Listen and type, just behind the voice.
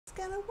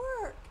it's gonna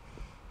work.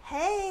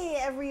 Hey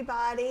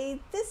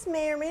everybody, this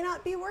may or may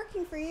not be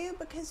working for you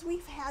because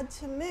we've had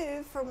to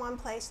move from one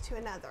place to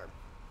another.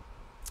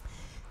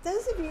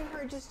 Those of you who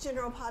are just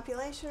general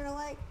population are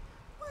like,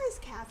 why is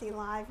Kathy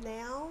live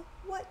now?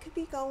 What could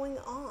be going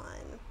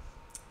on?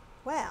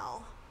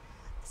 Well,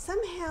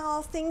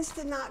 somehow things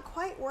did not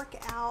quite work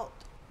out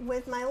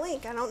with my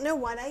link. I don't know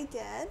what I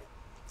did.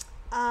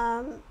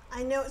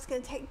 I know it's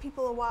going to take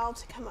people a while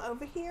to come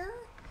over here.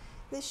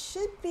 This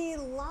should be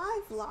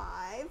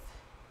live.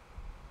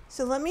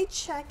 So let me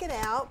check it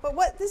out.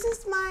 But this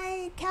is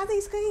my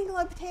Kathy's Cooking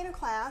Club potato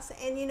class.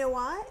 And you know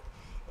what?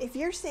 If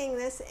you're seeing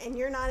this and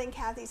you're not in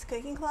Kathy's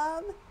Cooking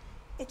Club,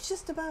 it's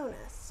just a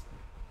bonus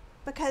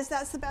because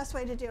that's the best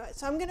way to do it.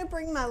 So I'm going to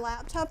bring my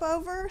laptop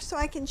over so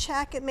I can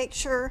check and make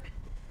sure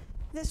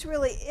this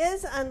really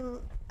is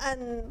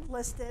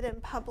unlisted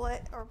and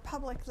public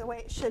the way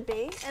it should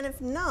be. And if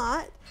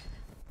not,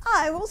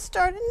 I will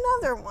start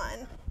another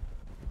one.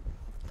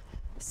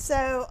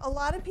 So a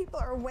lot of people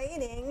are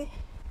waiting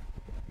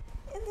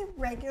in the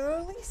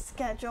regularly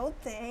scheduled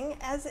thing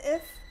as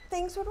if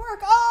things would work.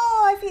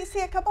 Oh, I see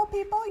a couple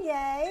people,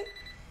 yay.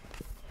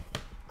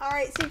 All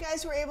right, so you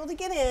guys were able to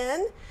get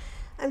in.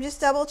 I'm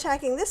just double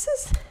checking. This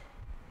has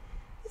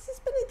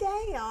been a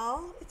day,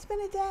 y'all. It's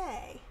been a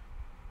day.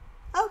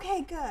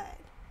 Okay,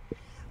 good.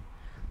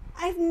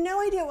 I have no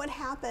idea what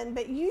happened,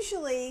 but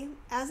usually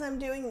as I'm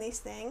doing these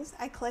things,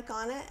 I click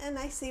on it and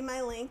I see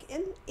my link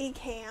in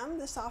eCam,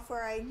 the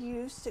software I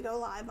use to go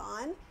live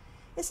on.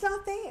 It's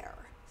not there.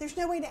 There's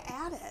no way to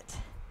add it.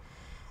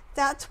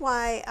 That's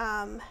why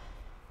I'm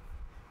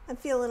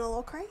feeling a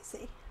little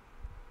crazy.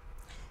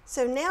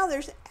 So now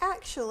there's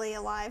actually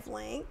a live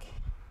link,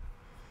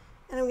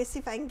 and I'm going to see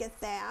if I can get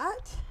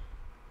that.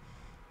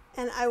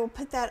 And I will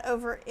put that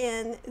over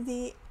in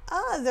the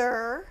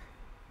other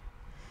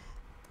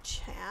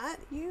chat.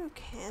 You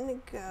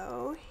can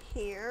go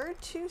here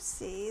to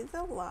see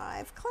the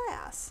live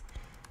class.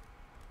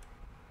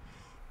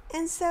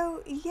 And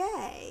so,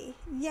 yay,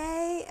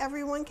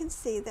 everyone can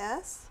see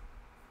this.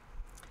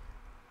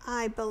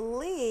 I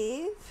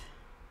believe,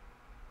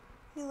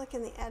 let me look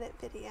in the edit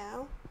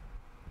video.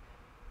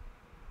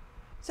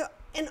 So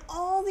in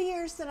all the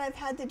years that I've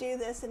had to do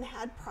this and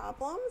had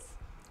problems,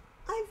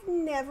 I've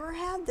never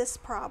had this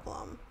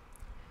problem.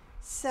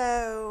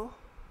 So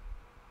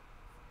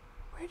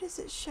where does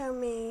it show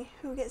me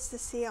who gets to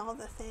see all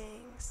the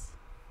things?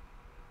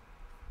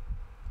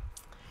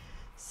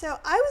 So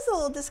I was a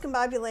little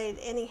discombobulated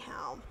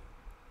anyhow.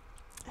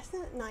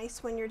 Isn't it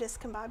nice when you're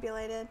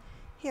discombobulated?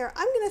 Here,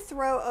 I'm going to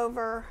throw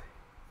over,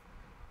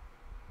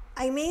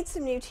 I made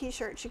some new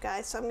t-shirts, you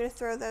guys, so I'm going to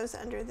throw those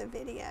under the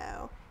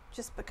video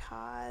just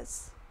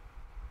because.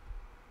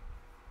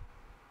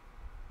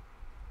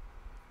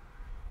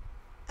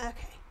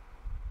 Okay.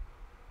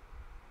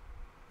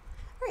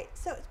 All right,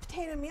 so it's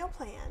potato meal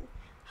plan.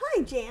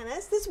 Hi,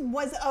 Janice. This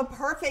was a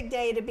perfect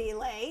day to be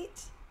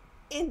late.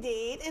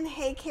 Indeed. And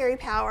hey, Carrie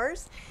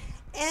Powers.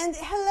 And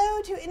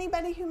hello to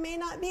anybody who may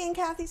not be in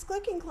Kathy's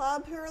Cooking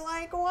Club who are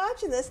like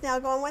watching this now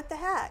going, what the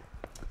heck?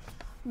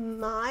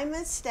 My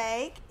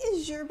mistake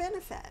is your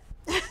benefit.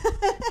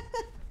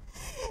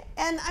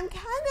 And I'm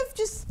kind of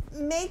just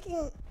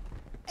making,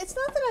 it's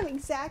not that I'm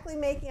exactly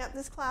making up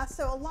this class.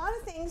 So a lot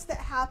of things that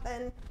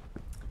happen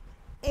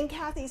in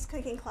Kathy's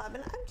Cooking Club,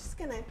 and I'm just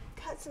going to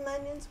cut some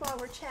onions while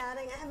we're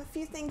chatting. I have a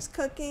few things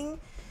cooking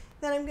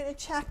that I'm going to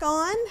check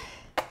on.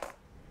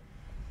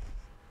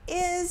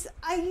 Is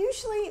I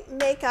usually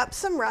make up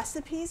some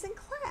recipes in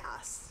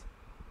class.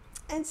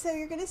 And so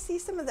you're going to see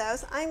some of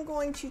those. I'm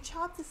going to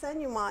chop this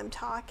onion while I'm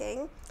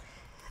talking,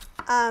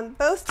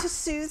 both to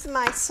soothe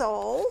my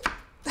soul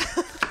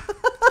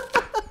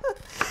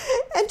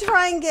and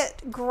try and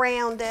get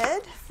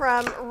grounded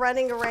from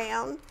running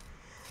around.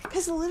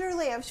 Because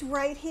literally I was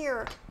right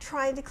here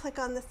trying to click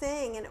on the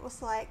thing and it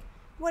was like,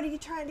 what are you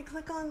trying to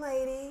click on,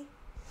 lady?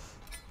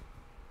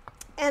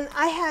 And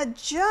I had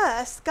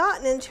just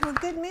gotten into a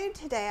good mood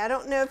today. I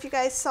don't know if you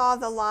guys saw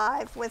the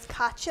live with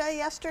Katja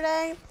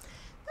yesterday. I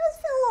was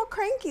feeling a little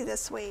cranky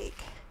this week.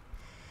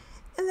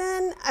 And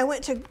then I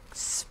went to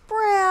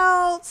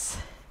Sprouts.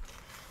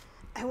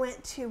 I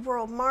went to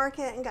World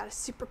Market and got a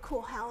super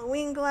cool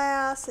Halloween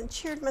glass and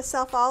cheered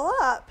myself all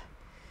up.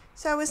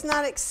 So I was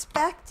not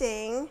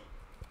expecting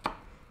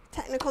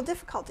technical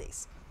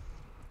difficulties.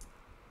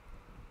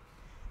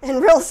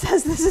 And Rill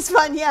says this is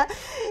fun. Yeah.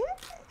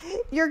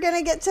 You're going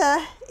to get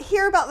to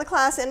hear about the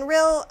class. And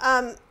Rill,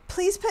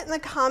 please put in the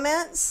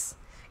comments,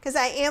 because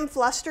I am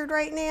flustered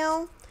right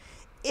now,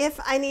 if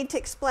I need to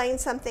explain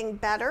something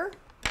better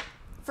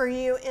for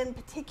you in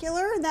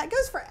particular. That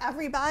goes for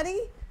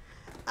everybody.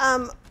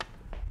 I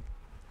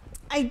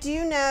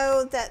do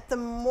know that the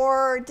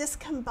more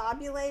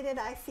discombobulated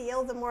I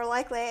feel, the more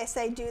likely I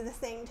say do the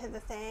thing to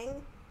the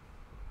thing.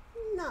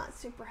 Not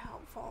super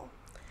helpful.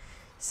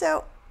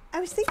 So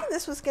I was thinking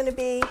this was going to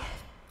be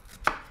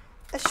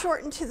a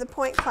short and to the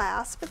point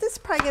class, but this is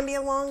probably going to be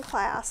a long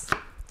class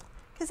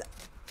because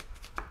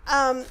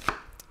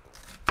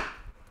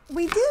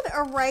we did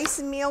a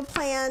rice meal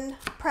plan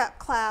prep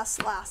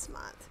class last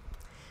month.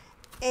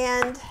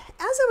 And as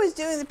I was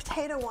doing the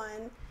potato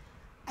one,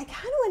 I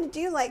kind of want to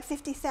do like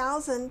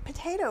 50,000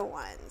 potato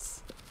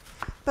ones.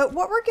 But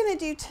what we're going to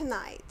do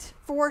tonight,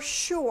 for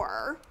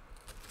sure,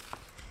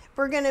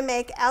 we're going to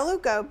make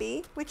aloo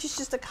gobi, which is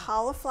just a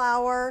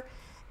cauliflower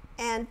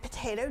and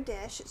potato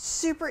dish. It's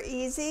super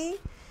easy.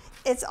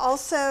 It's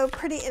also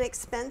pretty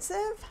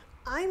inexpensive.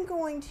 I'm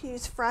going to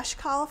use fresh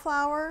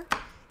cauliflower.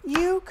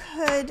 You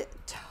could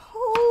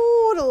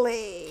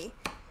totally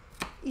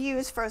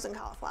use frozen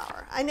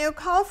cauliflower. I know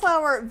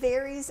cauliflower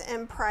varies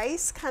in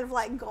price, kind of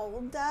like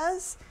gold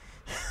does.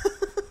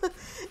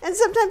 And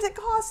sometimes it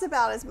costs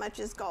about as much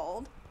as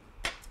gold,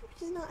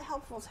 which is not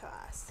helpful to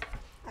us.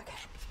 Okay,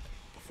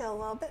 I feel a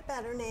little bit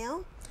better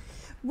now.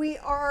 We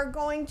are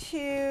going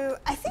to,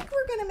 I think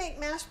we're going to make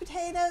mashed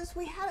potatoes.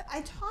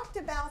 I talked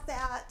about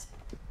that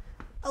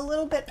a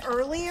little bit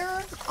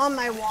earlier on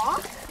my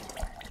walk,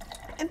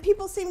 and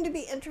people seem to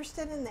be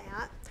interested in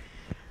that.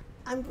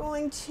 I've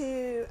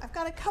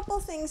got a couple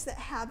things that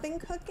have been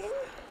cooking,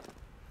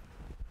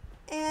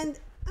 and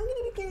I'm going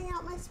to be getting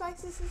out my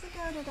spices as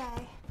I go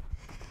today.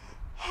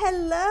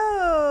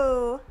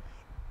 Hello,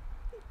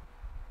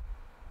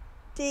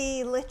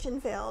 D.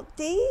 Lichenfield.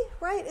 D,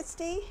 right? It's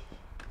D.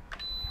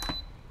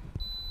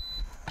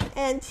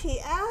 And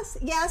TS,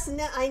 yes,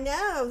 no, I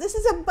know. This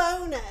is a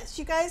bonus.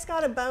 You guys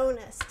got a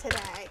bonus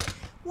today.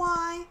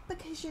 Why?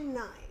 Because you're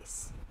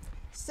nice.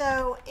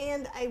 So,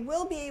 and I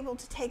will be able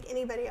to take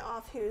anybody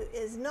off who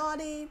is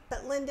naughty,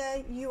 but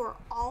Linda, you are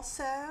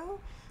also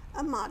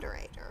a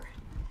moderator.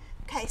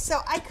 Okay,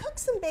 so I cooked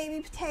some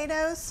baby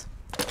potatoes,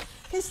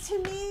 because to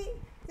me,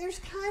 there's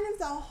kind of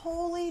the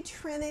holy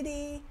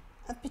trinity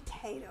of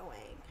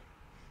potatoing.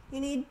 You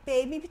need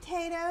baby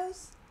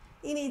potatoes,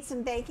 you need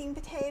some baking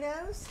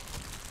potatoes,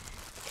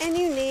 and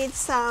you need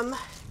some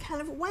kind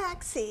of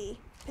waxy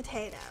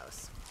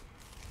potatoes.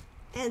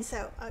 And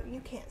so, oh,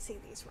 you can't see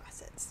these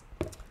russets.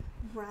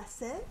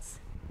 Russets,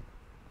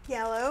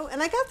 yellow,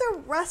 and I got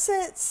the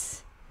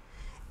russets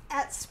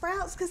at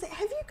Sprouts because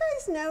have you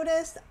guys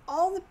noticed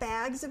all the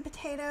bags of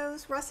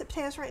potatoes, russet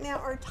potatoes right now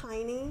are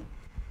tiny,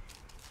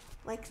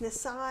 like this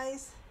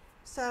size.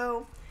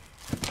 So,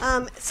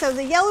 so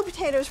the yellow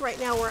potatoes right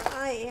now where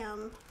I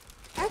am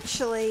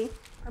actually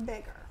are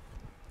bigger.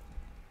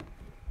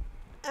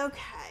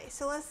 Okay,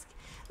 so let's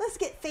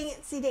get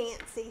fancy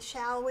dancy,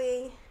 shall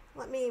we?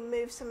 Let me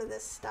move some of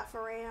this stuff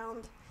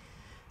around.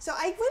 So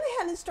I went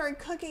ahead and started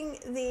cooking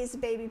these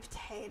baby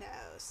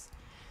potatoes,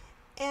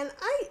 and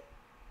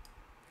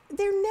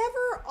they're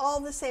never all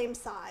the same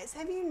size.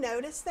 Have you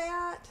noticed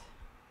that?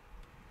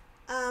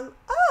 Oh,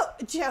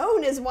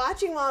 Joan is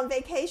watching while on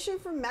vacation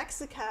from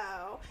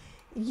Mexico.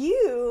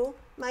 You,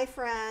 my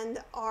friend,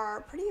 are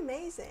pretty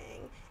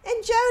amazing.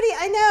 And Jody,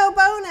 I know,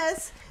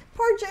 bonus.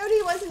 Poor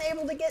Jody wasn't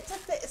able to get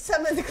to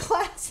some of the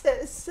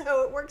classes,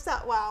 so it works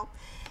out well.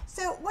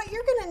 So what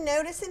you're going to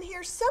notice in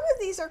here, some of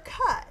these are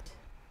cut.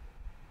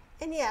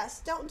 And yes,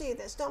 don't do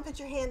this. Don't put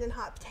your hand in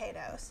hot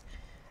potatoes.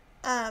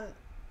 And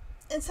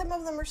some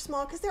of them are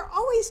small because they're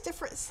always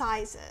different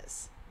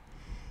sizes.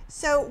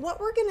 So what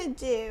we're going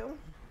to do,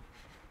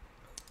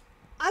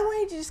 I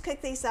wanted to just cook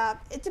these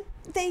up.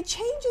 They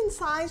change in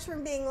size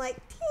from being like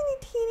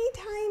teeny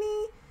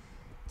tiny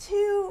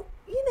to,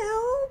 you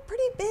know,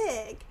 pretty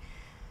big.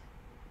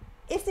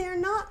 If they're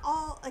not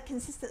all a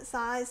consistent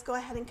size, go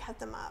ahead and cut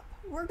them up.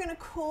 We're going to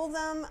cool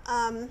them.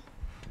 And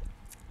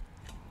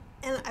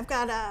I've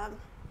got a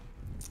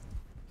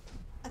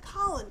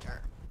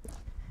colander.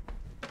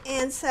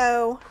 And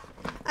so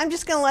I'm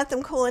just going to let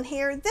them cool in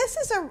here. This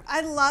is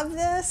I love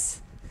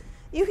this.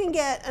 You can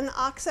get an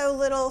OXO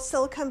little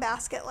silicone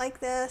basket like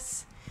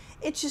this.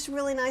 It's just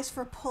really nice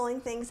for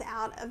pulling things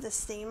out of the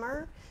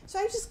steamer. So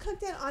I just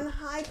cooked it on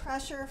high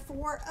pressure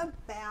for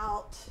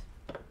about,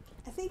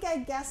 I think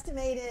I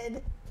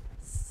guesstimated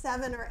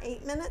 7 or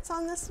 8 minutes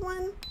on this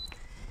one.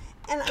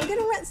 And I'm going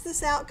to rinse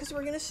this out because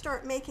we're going to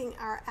start making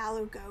our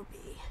aloo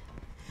gobi.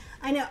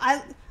 I know,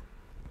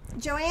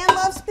 Joanne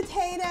loves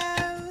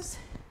potatoes.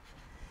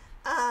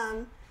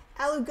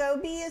 Aloo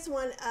gobi is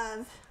one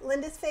of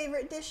Linda's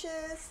favorite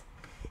dishes.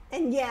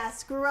 And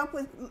yes, grew up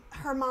with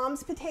her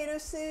mom's potato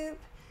soup.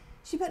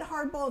 She put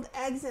hard-boiled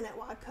eggs in it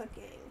while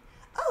cooking.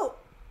 Oh,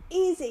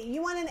 easy.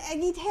 You want an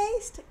eggy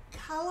taste?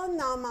 Kala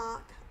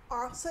namak,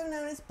 also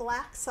known as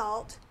black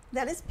salt.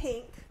 That is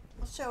pink.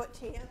 I'll show it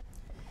to you.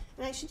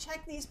 And I should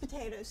check these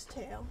potatoes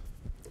too.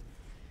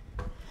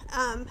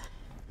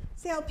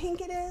 See how pink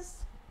it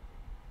is?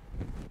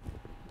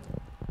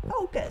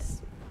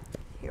 Focus.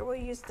 Here,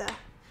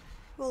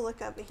 we'll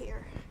look over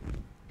here.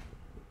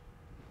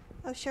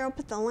 Oh, Cheryl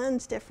put the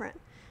lens different.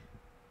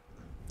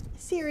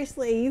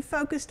 Seriously, you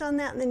focused on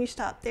that and then you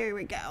stopped. There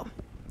we go.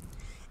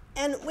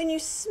 And when you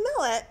smell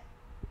it,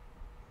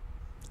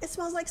 it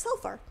smells like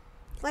sulfur,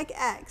 like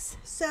eggs.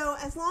 So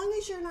as long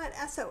as you're not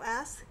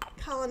SOS,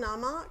 Kala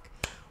namak,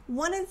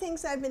 one of the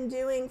things I've been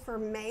doing for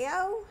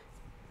mayo,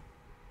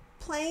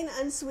 plain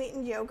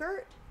unsweetened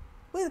yogurt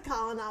with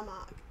Kala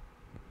namak.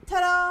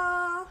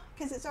 Ta-da!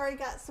 Because it's already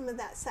got some of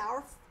that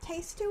sour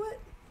taste to it.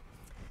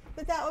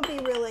 But that would be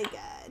really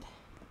good.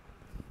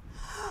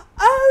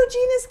 Oh,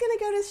 Gina's going to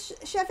go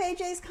to Chef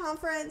AJ's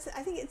conference.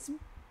 I think it's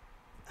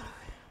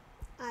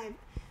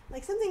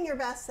like something your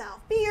best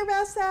self. Be your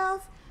best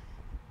self.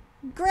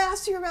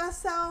 Grasp your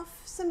best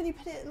self. Somebody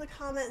put it in the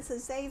comments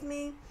and save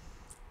me.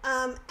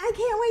 I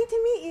can't wait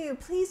to meet you.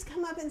 Please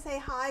come up and say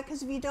hi,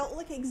 because if you don't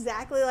look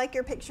exactly like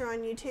your picture on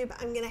YouTube,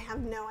 I'm going to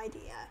have no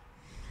idea.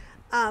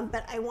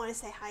 But I want to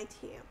say hi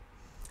to you.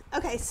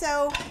 Okay,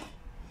 so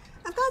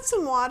I've got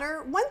some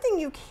water. One thing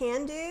you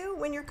can do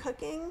when you're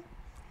cooking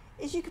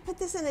is you can put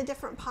this in a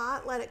different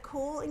pot, let it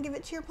cool, and give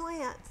it to your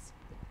plants.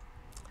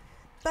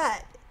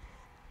 But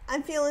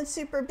I'm feeling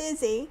super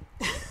busy,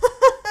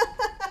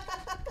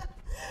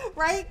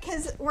 right?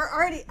 Because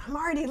I'm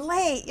already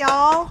late,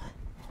 y'all.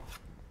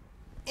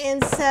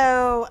 And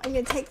so I'm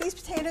going to take these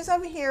potatoes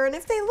over here, and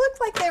if they look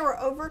like they were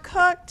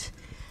overcooked,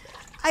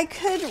 I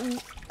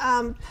could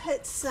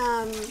put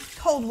some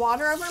cold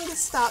water over them to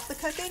stop the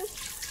cooking.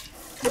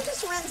 I'm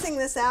just rinsing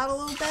this out a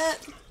little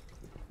bit,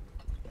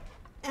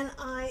 and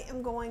I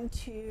am going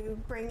to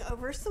bring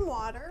over some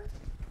water,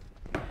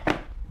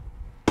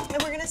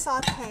 and we're going to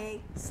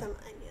saute some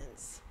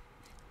onions.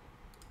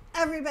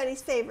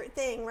 Everybody's favorite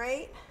thing,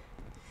 right?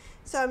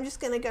 So I'm just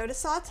going to go to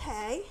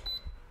saute,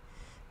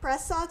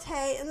 press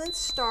saute, and then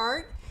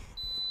start.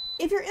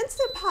 If your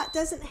Instant Pot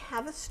doesn't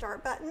have a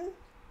start button,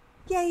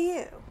 yay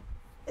you,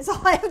 is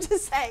all I have to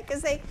say,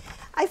 because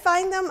I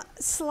find them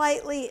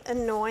slightly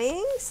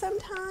annoying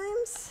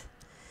sometimes.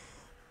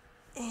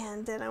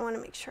 And then I want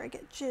to make sure I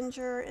get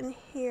ginger in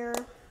here.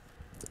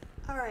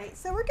 All right,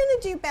 so we're going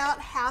to do about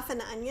half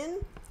an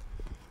onion.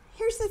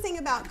 Here's the thing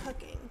about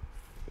cooking.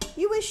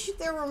 You wish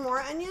there were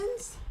more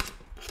onions?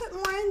 Put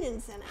more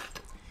onions in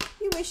it.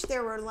 You wish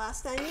there were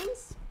less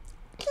onions?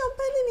 Don't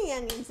put any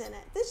onions in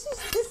it. This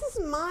is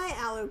my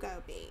aloo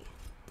gobi,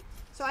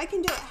 so I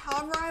can do it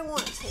however I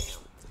want to.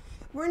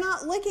 We're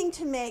not looking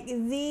to make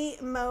the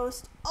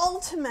most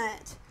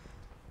ultimate,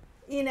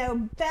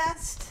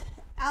 best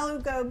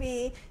aloo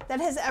gobi that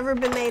has ever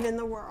been made in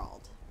the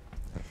world.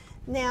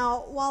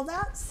 Now, while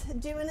that's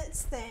doing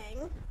its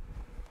thing,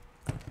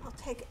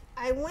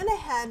 I went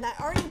ahead and I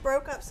already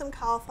broke up some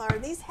cauliflower.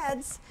 These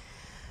heads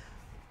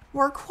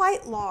were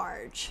quite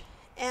large.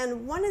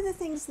 And one of the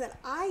things that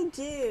I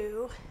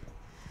do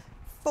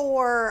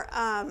for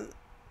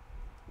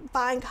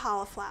buying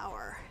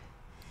cauliflower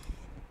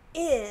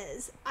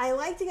is I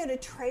like to go to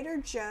Trader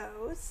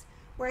Joe's,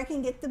 where I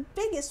can get the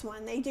biggest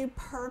one. They do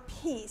per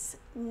piece,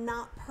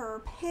 not per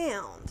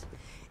pound.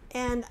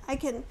 And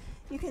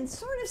you can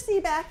sort of see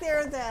back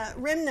there the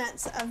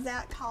remnants of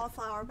that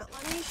cauliflower, but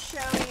let me show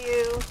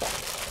you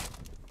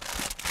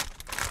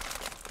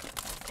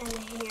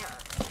in here.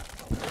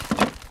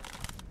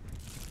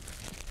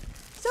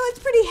 So it's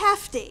pretty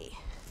hefty,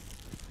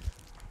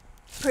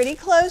 pretty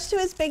close to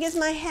as big as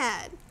my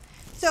head.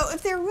 So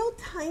if they're real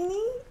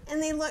tiny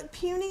and they look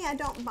puny, I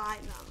don't buy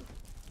them.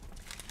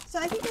 So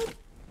I think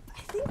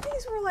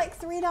these were like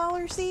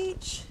 $3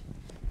 each.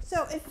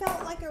 So it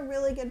felt like a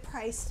really good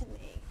price to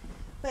me.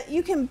 But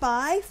you can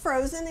buy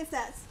frozen if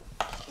that's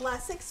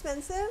less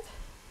expensive.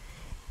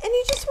 And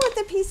you just want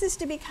the pieces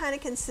to be kind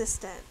of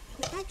consistent.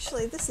 And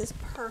actually, this is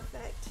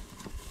perfect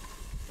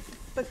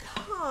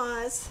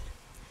because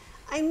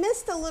I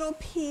missed a little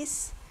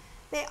piece.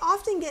 They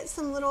often get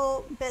some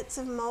little bits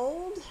of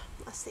mold.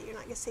 Let's see, you're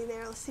not going to see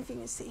there. Let's see if you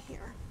can see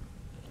here.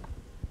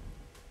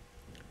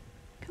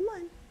 Come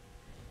on.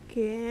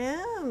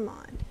 Come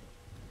on.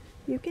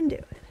 You can do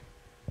it.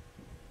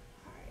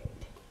 All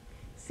right.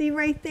 See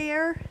right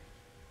there?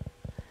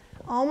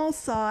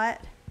 Almost saw it.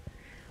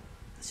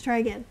 Let's try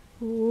again.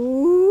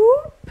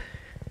 Whoop.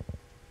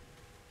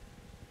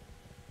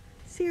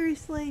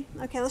 Seriously?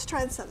 Okay, let's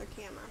try this other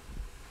camera.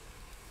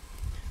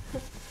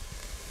 Okay.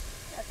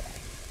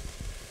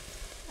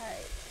 All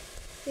right.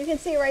 You can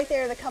see right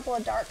there the couple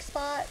of dark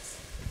spots.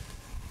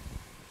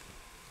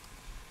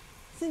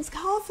 Since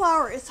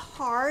cauliflower is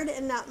hard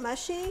and not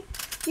mushy,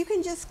 you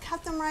can just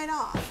cut them right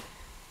off.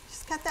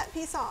 Just cut that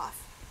piece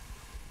off.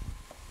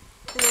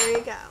 And there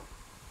you go.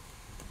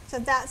 So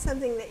that's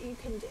something that you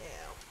can do.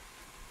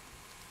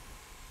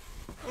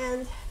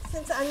 And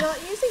since I'm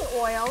not using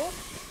oil,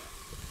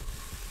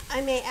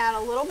 I may add a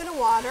little bit of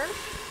water.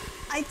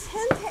 I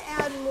tend to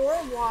add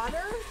more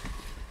water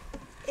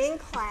in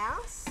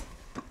class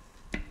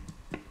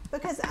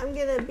because I'm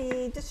going to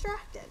be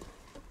distracted.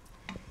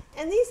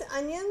 And these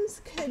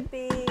onions could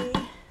be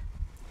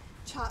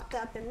chopped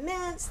up and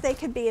minced. They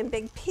could be in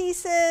big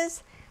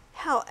pieces,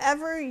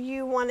 however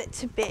you want it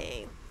to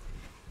be.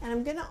 And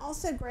I'm going to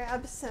also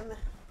grab some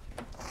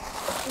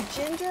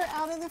ginger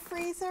out of the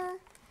freezer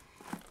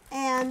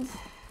and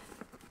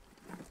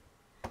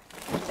a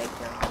big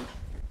knob.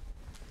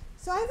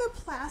 So I have a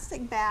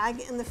plastic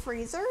bag in the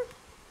freezer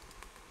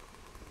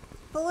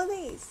full of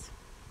these.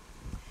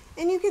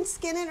 And you can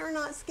skin it or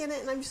not skin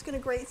it, and I'm just going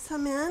to grate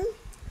some in.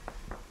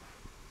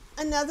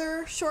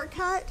 Another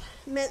shortcut,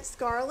 minced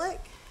garlic.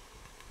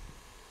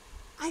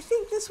 I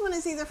think this one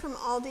is either from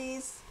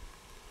Aldi's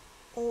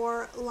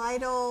or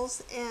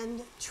Lidl's,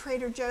 and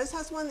Trader Joe's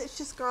has one that's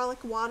just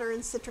garlic, water,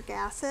 and citric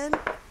acid.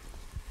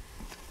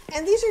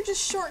 And these are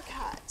just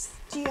shortcuts.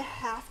 Do you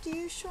have to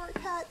use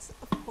shortcuts?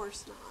 Of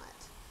course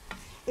not.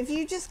 If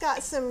you just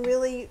got some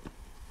really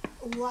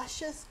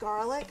luscious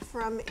garlic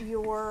from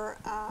your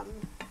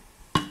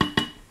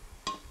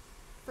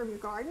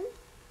garden,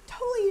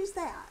 totally use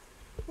that.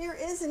 There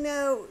is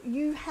no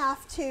you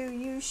have to,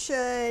 you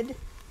should.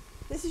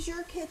 This is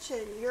your kitchen,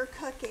 you're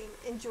cooking,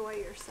 enjoy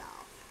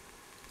yourself.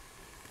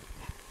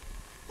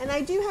 And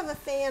I do have a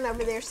fan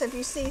over there, so if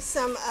you see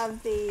some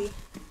of the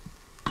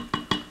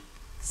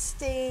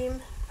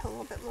steam, put a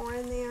little bit more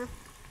in there,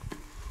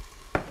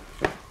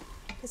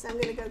 because I'm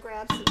going to go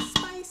grab some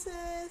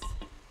spices.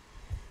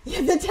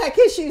 Yeah, the tech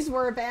issues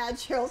were bad.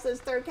 Cheryl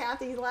says, throw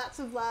Kathy lots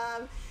of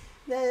love.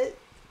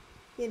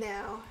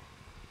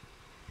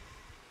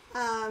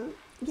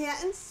 Yeah,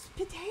 and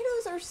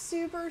potatoes are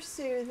super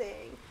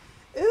soothing.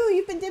 Ooh,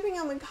 you've been dipping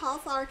them in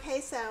cauliflower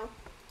queso.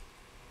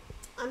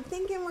 I'm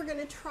thinking we're going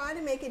to try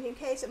to make a new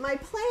queso. My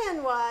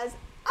plan was,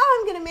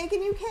 I'm going to make a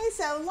new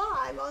queso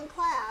live on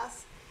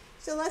class.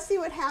 So let's see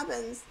what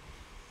happens.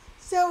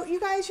 So you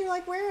guys, you're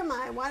like, where am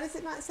I? Why does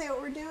it not say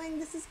what we're doing?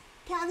 This is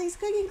Kathy's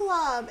Cooking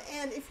Club.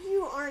 And if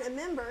you aren't a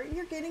member,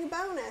 you're getting a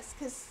bonus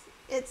because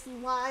it's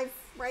live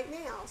right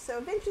now. So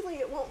eventually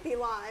it won't be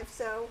live.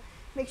 So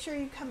make sure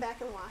you come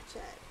back and watch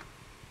it.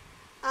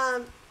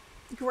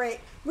 Great.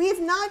 We have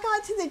not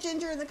got to the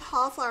ginger and the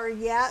cauliflower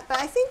yet, but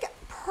I think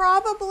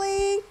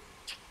probably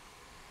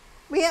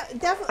we have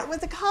definitely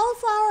with the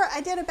cauliflower.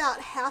 I did about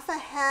half a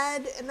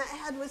head, and that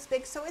head was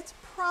big, so it's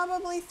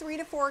probably 3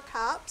 to 4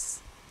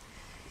 cups.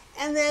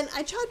 And then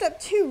I chopped up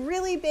 2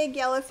 really big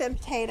yellowfin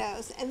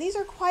potatoes, and these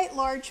are quite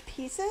large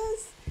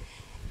pieces.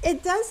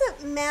 It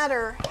doesn't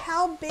matter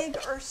how big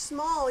or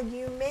small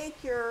you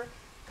make your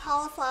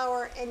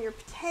cauliflower and your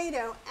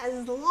potato,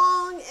 as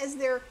long as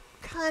they're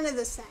kind of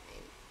the same,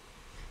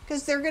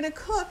 because they're going to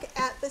cook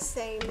at the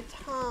same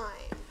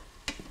time.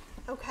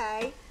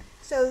 Okay,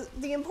 so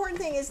the important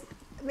thing is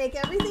make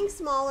everything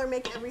smaller,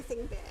 make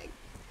everything big.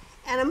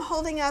 And I'm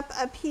holding up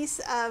a piece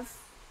of,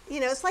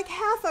 it's like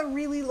half a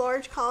really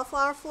large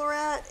cauliflower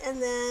floret,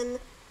 and then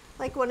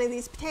like one of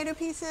these potato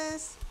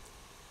pieces.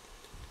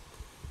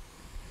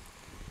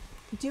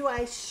 Do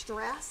I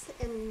stress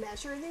and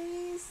measure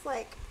these?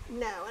 Like,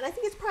 no. And I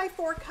think it's probably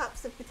 4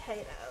 cups of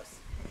potatoes.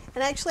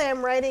 And actually,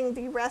 I'm writing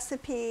the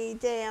recipe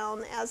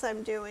down as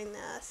I'm doing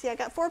this. Yeah, I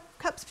got 4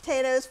 cups of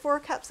potatoes, 4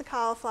 cups of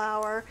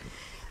cauliflower.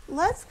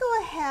 Let's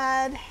go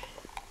ahead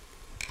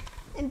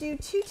and do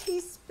 2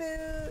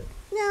 teaspoons.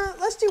 No,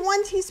 let's do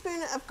 1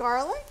 teaspoon of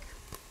garlic.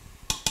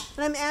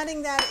 And I'm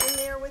adding that in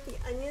there with the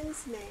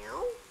onions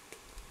now.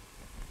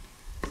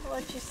 So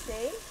let you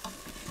see.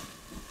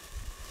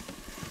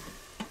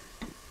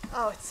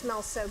 Oh, it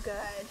smells so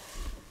good.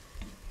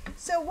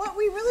 So what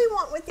we really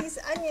want with these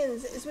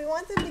onions is we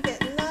want them to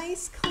get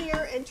nice,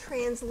 clear, and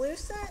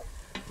translucent.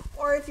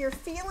 Or if you're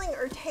feeling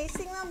or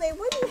tasting them, they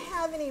wouldn't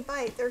have any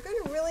bite. They're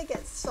going to really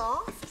get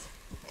soft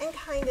and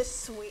kind of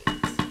sweet.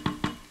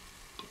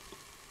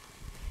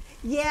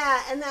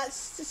 Yeah, and that's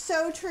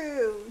so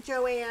true,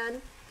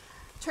 Joanne.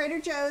 Trader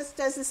Joe's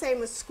does the same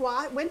with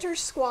winter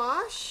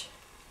squash,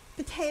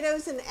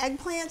 potatoes, and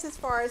eggplants as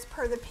far as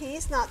per the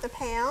piece, not the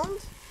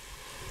pound.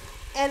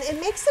 And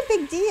it makes a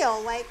big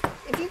deal. Like,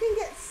 if you can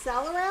get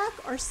celeriac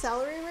or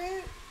celery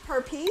root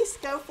per piece,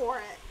 go for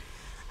it.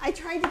 I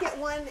tried to get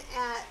one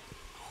at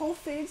Whole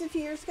Foods a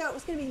few years ago. It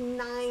was going to be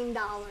 $9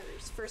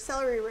 for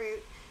celery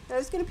root that I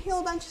was going to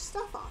peel a bunch of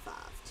stuff off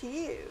of to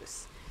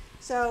use.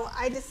 So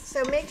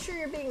so make sure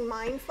you're being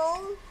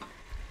mindful.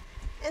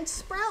 And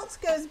Sprouts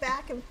goes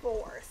back and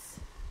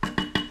forth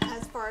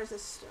as far as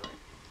this store.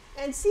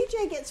 And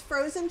CJ gets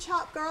frozen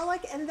chopped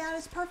garlic, and that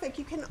is perfect.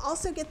 You can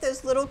also get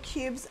those little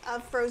cubes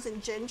of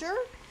frozen ginger,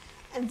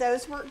 and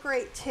those work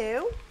great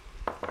too.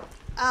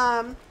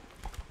 I've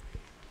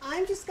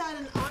just got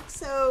an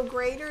OXO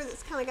grater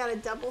that's kind of got a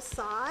double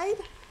side.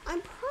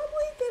 I'm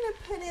probably going to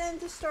put in,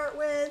 to start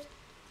with,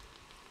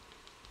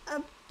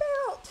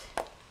 about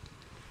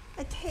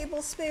a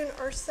tablespoon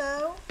or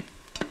so.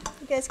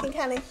 You guys can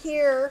kind of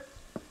hear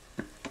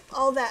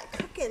all that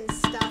cooking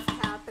stuff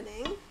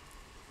happening.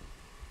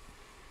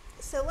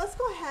 So let's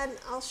go ahead and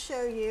I'll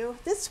show you.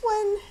 This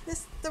one,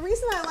 the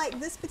reason I like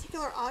this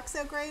particular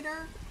OXO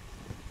grater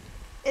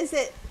is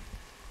that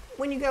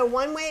when you go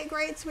one way it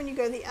grates, when you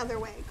go the other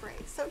way it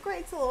grates. So it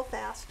grates a little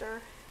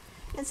faster.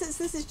 And since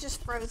this is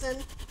just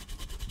frozen,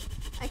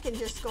 I can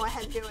just go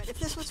ahead and do it. If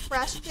this was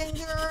fresh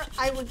ginger,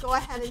 I would go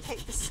ahead and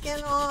take the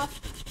skin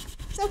off.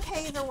 It's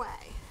okay either way.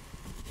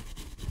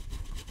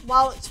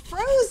 While it's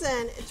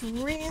frozen, it's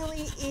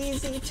really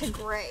easy to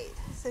grate.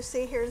 So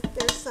see here,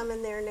 there's some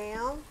in there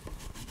now.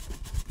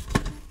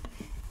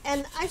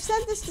 And I've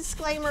said this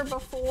disclaimer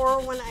before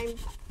when I'm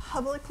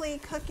publicly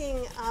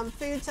cooking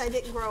foods I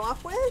didn't grow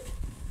up with,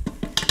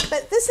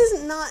 but this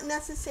is not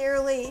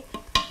necessarily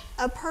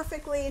a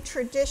perfectly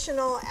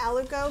traditional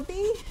aloo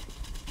gobi,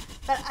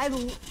 but I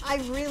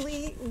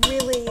really,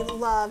 really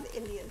love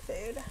Indian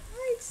food.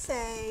 I'd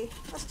say,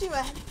 let's do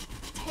a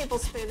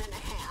tablespoon and a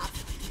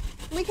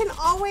half. We can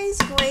always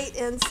grate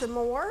in some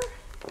more.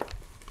 I'm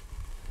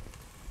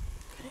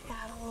gonna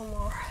add a little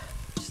more.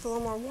 just a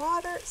little more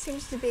water. It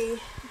seems to be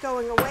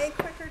going away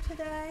quicker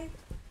today.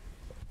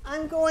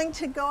 I'm going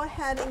to go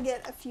ahead and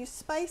get a few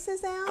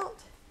spices out.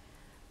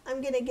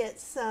 I'm going to get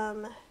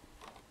some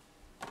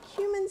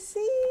cumin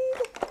seed,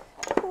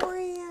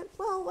 coriander.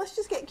 Well, let's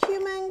just get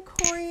cumin,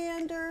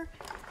 coriander,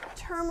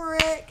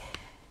 turmeric,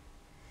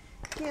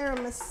 garam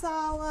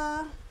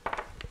masala.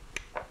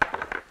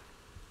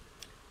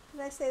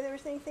 Did I say there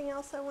was anything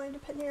else I wanted to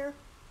put in here?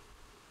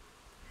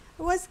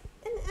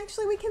 And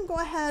actually we can go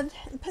ahead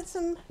and put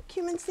some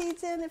cumin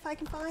seeds in if I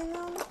can find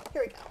them.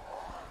 Here we go.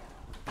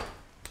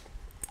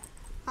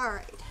 All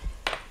right.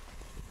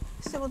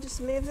 So we'll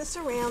just move this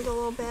around a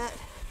little bit.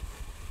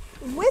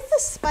 With the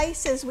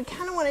spices, we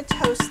kind of want to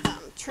toast them.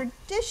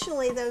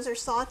 Traditionally, those are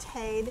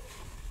sauteed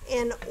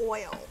in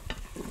oil.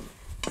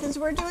 Since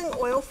we're doing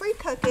oil-free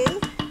cooking,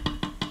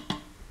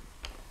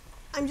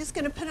 I'm just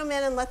going to put them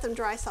in and let them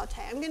dry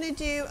saute. I'm going to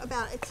do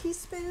about a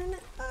teaspoon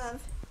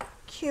of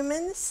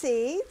cumin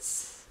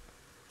seeds.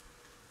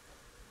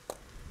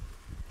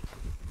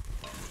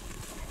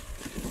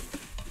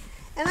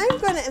 And I'm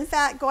going to, in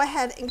fact, go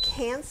ahead and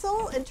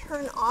cancel and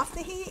turn off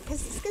the heat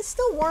because it's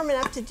still warm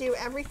enough to do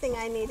everything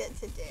I need it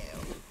to do.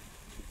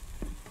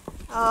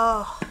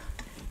 Oh,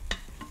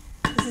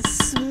 this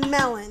is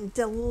smelling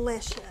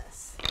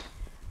delicious.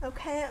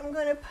 Okay, I'm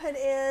going to put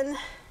in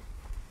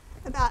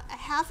about a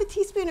half a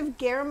teaspoon of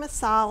garam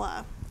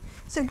masala.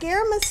 So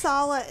garam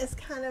masala is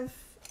kind of,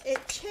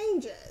 it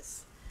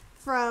changes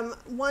from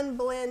one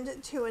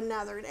blend to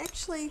another. And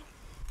actually,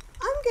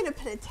 I'm going to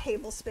put a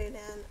tablespoon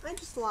in. I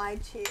just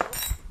lied to you.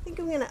 I think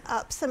I'm going to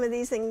up some of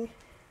these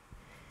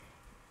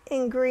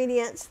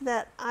ingredients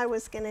that I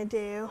was going to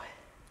do.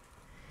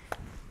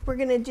 We're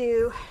going to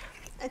do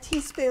a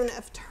teaspoon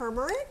of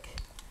turmeric.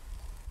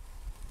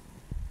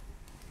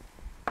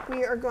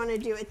 We are going to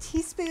do a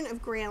teaspoon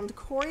of ground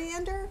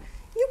coriander.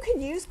 You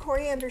could use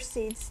coriander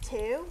seeds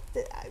too.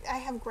 I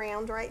have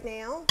ground right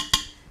now.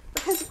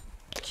 Because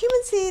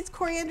cumin seeds,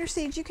 coriander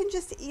seeds, you can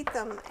just eat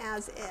them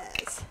as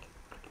is.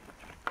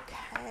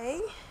 Okay.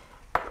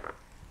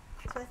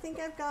 So I think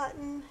I've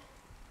gotten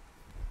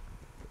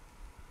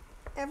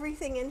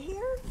everything in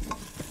here.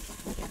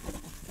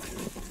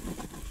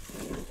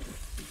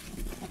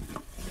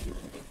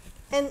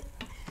 And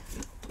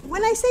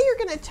when I say you're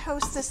going to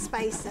toast the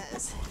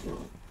spices,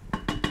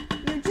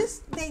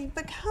 they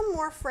become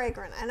more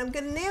fragrant. And I'm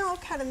going to now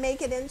kind of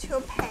make it into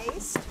a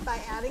paste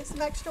by adding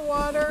some extra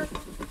water.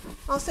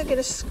 Also going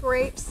to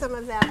scrape some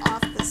of that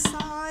off the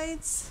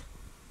sides.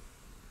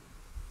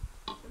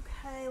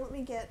 Okay, let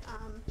me get,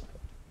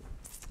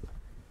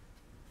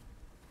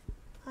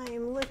 I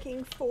am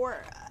looking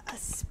for a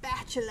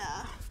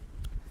spatula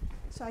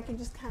so I can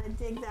just kind of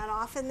dig that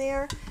off in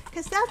there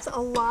because that's a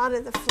lot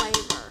of the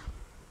flavor.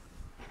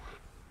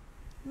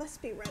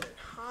 Must be running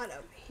hot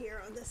over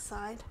here on this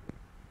side.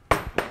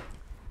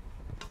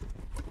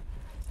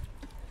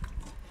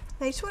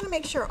 I just want to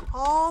make sure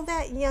all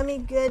that yummy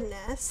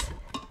goodness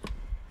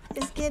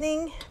is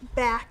getting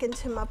back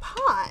into my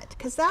pot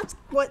because that's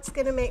what's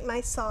going to make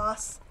my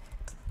sauce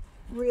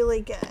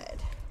really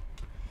good.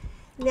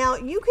 Now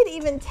you could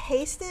even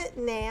taste it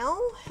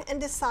now and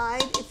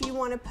decide if you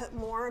want to put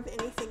more of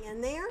anything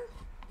in there.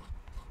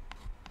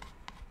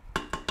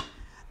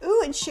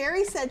 Ooh, and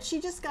Sherry said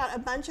she just got a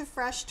bunch of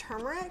fresh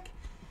turmeric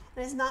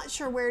and is not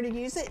sure where to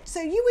use it.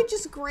 So you would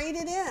just grate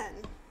it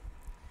in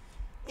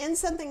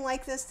something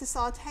like this to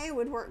saute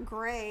would work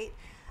great.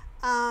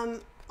 On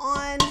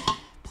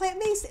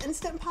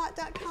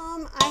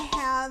plantbasedinstantpot.com, I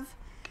have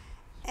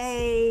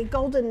a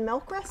golden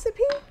milk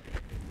recipe,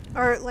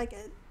 or like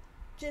a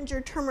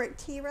ginger turmeric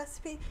tea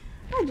recipe.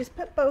 I just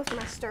put both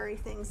my stirry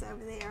things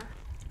over there,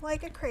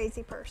 like a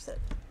crazy person.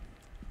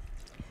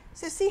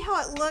 So see how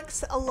it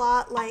looks a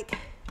lot like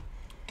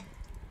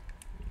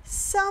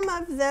some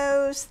of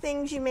those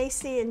things you may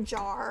see in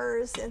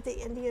jars at the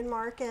Indian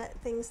market,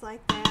 things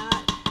like that.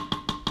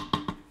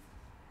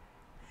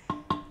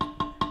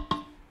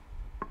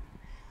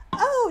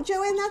 Oh,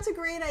 Joanne, that's a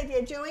great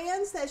idea.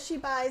 Joanne says she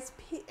buys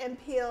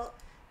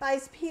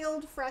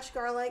peeled fresh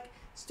garlic,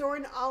 stored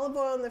in olive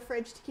oil in the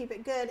fridge to keep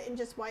it good, and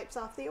just wipes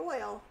off the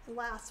oil. It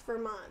lasts for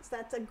months.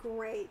 That's a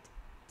great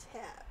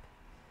tip.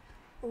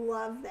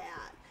 Love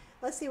that.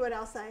 Let's see what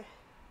else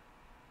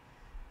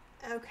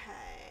okay.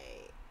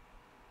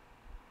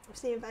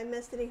 See if I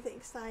missed anything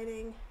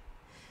exciting.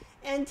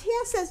 And Tia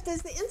says,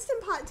 does the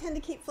Instant Pot tend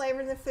to keep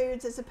flavor in the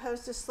foods as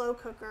opposed to slow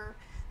cooker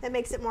that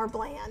makes it more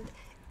bland?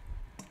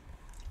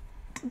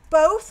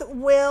 Both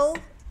will.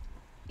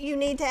 You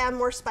need to add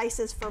more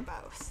spices for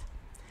both.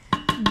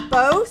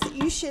 Both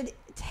you should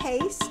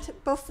taste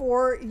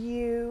before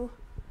you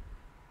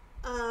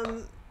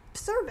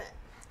serve it.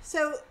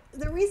 So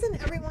the reason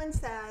everyone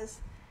says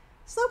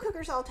slow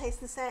cookers all taste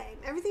the same.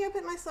 Everything I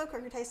put in my slow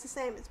cooker tastes the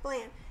same. It's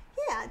bland.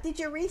 Yeah. Did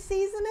you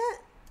re-season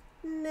it?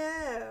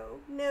 No.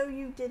 No,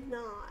 you did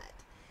not.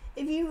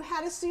 If you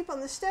had a soup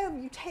on the stove,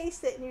 you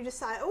taste it and you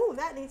decide, oh,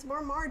 that needs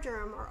more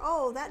marjoram, or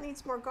oh, that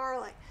needs more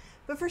garlic.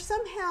 But for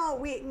somehow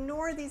we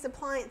ignore these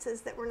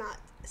appliances that we're not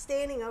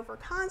standing over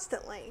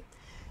constantly.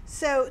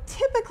 So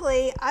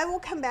typically I will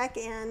come back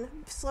in,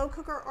 slow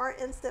cooker or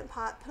Instant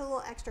Pot, put a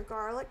little extra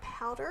garlic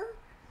powder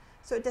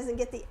so it doesn't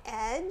get the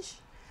edge.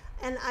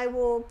 And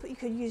you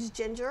could use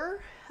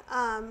ginger,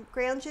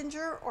 ground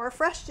ginger or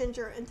fresh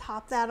ginger, and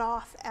top that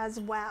off as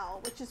well,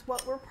 which is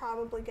what we're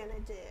probably going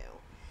to do.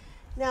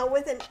 Now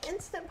with an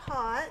Instant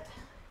Pot,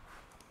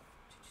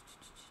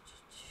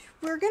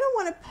 we're going to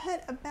want to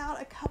put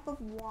about a cup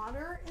of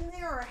water in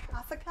there, or a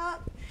half a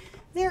cup.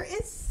 There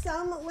is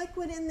some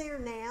liquid in there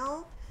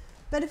now,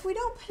 but if we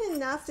don't put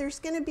enough, there's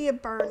going to be a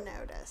burn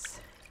notice.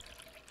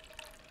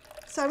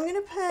 So I'm going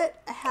to put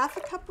a half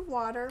a cup of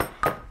water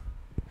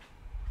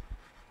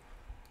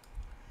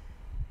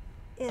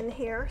in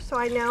here, so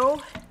I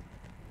know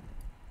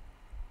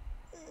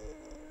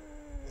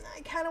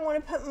I kind of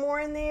want to put more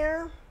in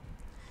there. I'm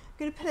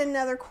going to put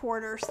another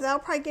quarter, so that'll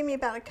probably give me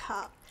about a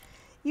cup.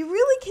 You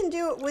really can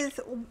do it with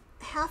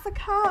half a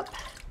cup.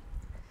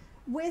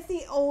 With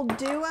the old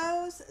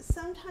duos,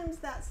 sometimes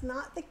that's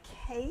not the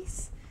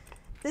case.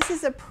 This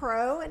is a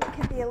pro, and it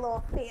can be a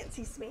little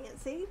fancy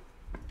smancy.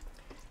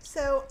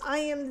 So I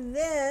am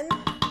then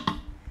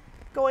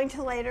going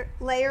to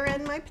layer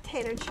in my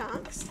potato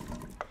chunks.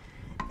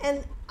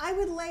 And I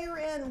would layer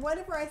in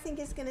whatever I think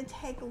is going to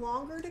take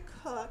longer to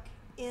cook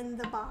in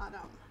the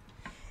bottom.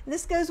 And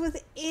this goes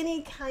with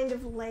any kind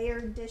of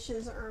layered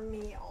dishes or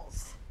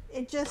meals.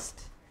 It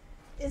just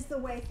is the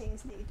way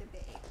things need to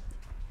be.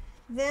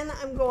 Then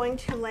I'm going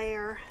to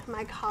layer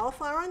my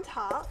cauliflower on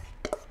top.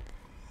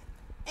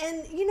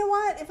 And you know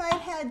what? If I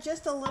had had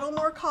just a little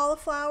more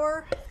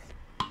cauliflower,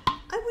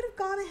 I would have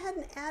gone ahead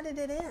and added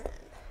it in.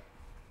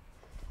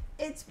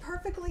 It's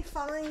perfectly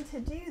fine to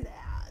do that.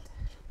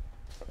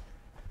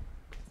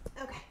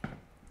 Okay,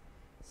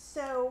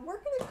 so we're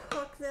going to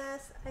cook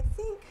this, I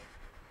think.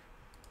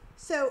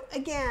 So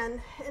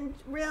again,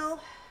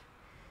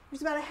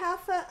 there's about a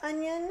half an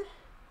onion,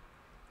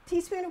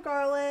 teaspoon of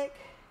garlic.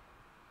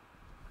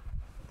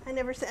 I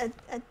never said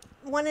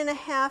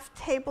 1.5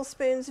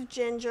 tablespoons of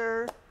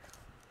ginger.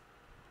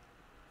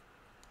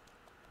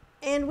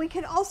 And we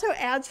could also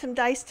add some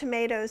diced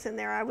tomatoes in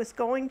there. I was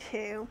going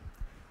to,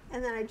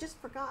 and then I just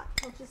forgot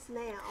till just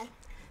now.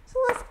 So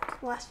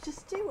let's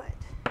just do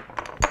it.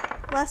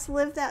 Let's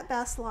live that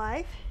best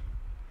life.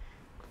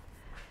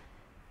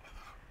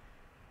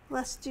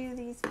 Let's do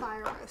these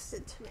fire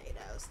roasted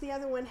tomatoes. The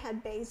other one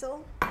had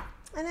basil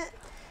in it.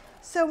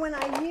 So when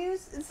I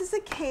use, this is a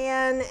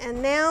can,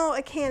 and now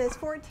a can is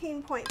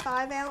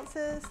 14.5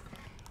 ounces.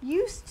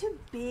 Used to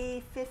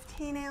be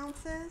 15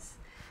 ounces,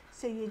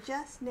 so you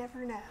just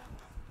never know.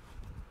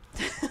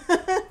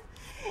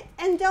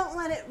 And don't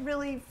let it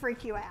really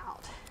freak you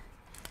out.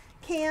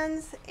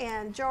 Cans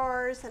and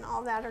jars and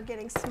all that are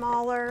getting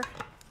smaller.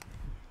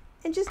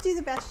 And just do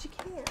the best you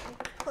can.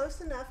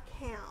 Close enough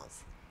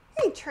counts.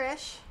 Hey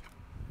Trish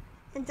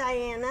and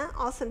Diana,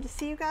 awesome to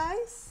see you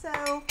guys.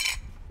 So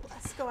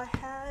let's go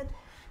ahead.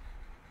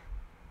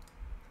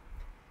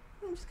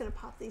 I'm just going to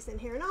pop these in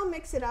here, and I'll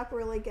mix it up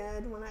really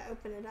good when I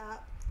open it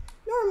up.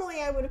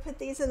 Normally I would have put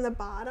these in the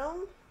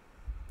bottom.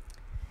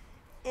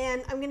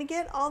 And I'm going to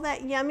get all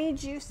that yummy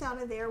juice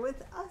out of there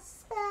with a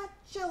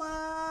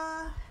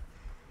spatula.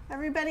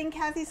 Everybody in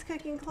Kathy's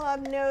Cooking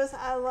Club knows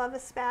I love a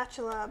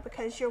spatula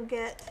because you'll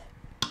get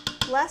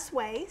less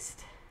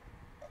waste.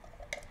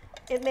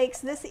 It makes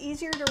this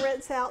easier to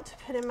rinse out to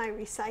put in my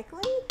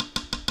recycling.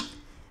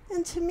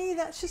 And to me,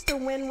 that's just a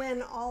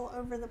win-win all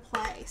over the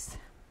place.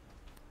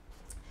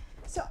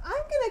 So I'm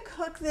going to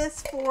cook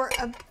this for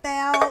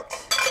about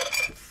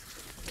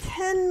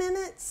 10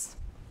 minutes.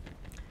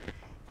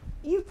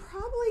 You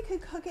probably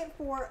could cook it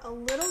for a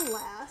little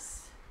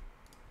less,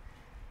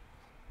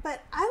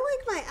 but I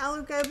like my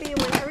aloo gobi,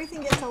 and when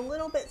everything gets a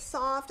little bit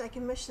soft, I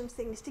can mush some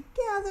things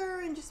together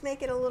and just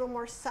make it a little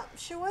more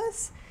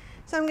sumptuous.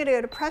 So I'm going to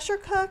go to pressure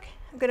cook.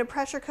 I'm going to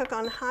pressure cook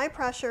on high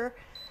pressure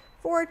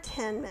for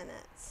 10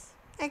 minutes.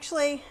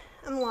 Actually,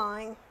 I'm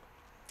lying.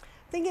 I'm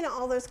thinking of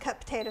all those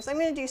cut potatoes. I'm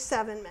going to do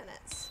 7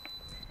 minutes.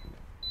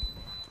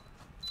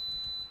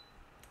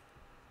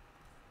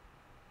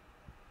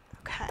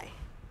 Okay.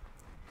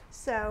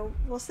 So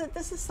we'll set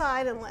this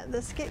aside and let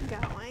this get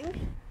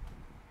going.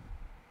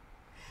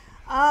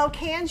 Oh,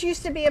 cans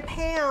used to be a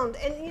pound.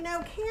 And you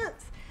know,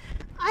 cans,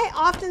 I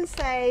often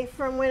say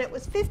from when it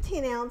was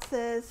 15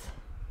 ounces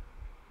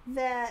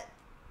that,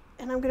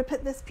 and I'm going to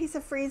put this piece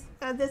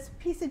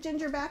of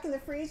ginger back in the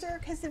freezer,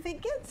 because if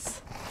it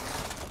gets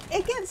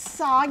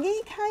soggy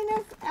kind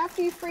of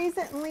after you freeze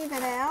it and leave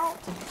it out.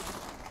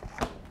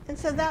 And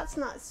so that's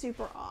not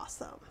super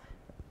awesome.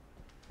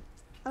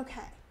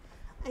 Okay.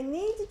 I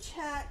need to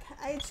check,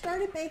 I had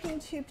started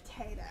baking 2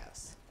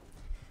 potatoes.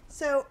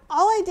 So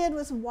all I did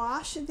was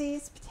wash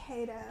these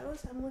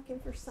potatoes. I'm looking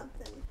for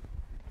something.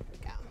 There we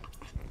go.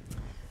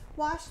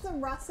 Wash the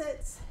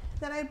russets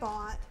that I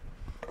bought,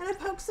 and I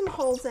poked some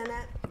holes in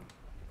it.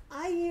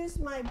 I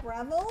used my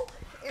Breville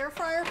air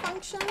fryer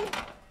function.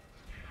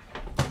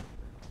 I'll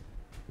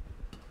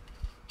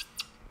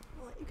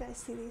let you guys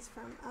see these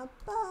from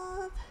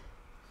above.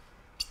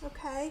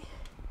 Okay.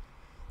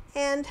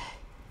 And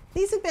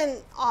These have been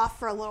off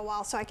for a little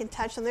while, so I can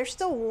touch them. They're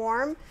still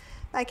warm.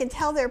 I can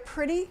tell they're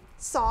pretty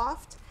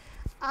soft.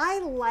 I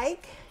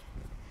like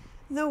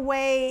the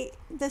way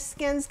the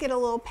skins get a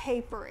little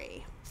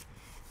papery.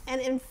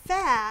 And in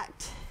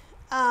fact,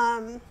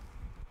 one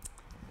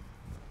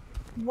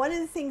of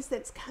the things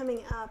that's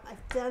coming up,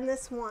 I've done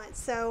this once.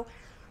 So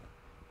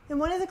in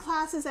one of the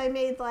classes I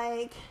made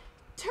like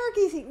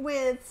turkey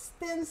with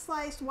thin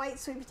sliced white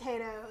sweet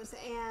potatoes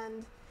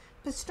and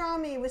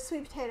pastrami with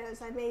sweet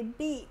potatoes. I made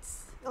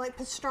beets, like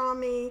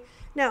pastrami.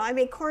 No, I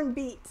made corned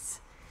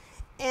beets.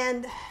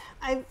 And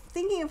I'm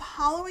thinking of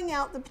hollowing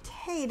out the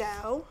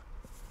potato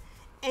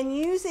and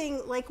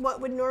using like what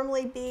would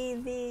normally be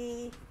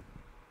the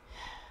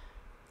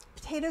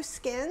potato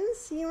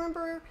skins. You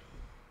remember,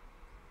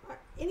 are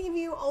any of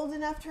you old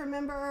enough to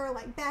remember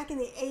like back in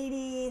the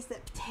 80s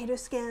that potato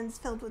skins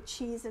filled with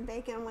cheese and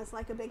bacon was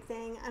like a big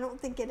thing? I don't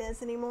think it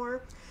is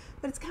anymore,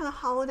 but it's kind of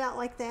hollowed out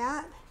like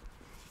that.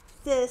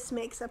 This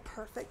makes a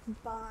perfect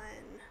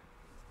bun.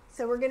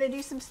 So we're going to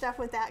do some stuff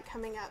with that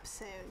coming up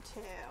soon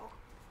too.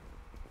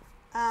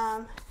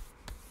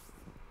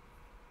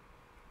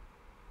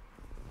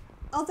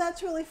 Oh,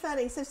 that's really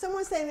funny. So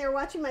someone's saying they were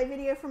watching my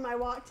video from my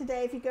walk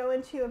today. If you go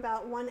into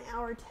about 1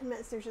 hour, 10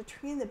 minutes, there's a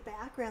tree in the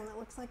background that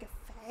looks like a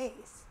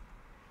face.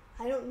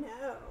 I don't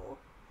know.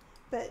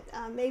 But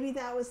maybe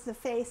that was the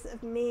face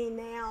of me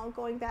now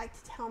going back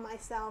to tell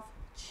myself,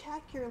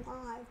 check your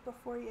live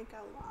before you go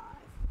live.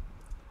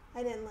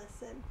 I didn't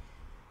listen.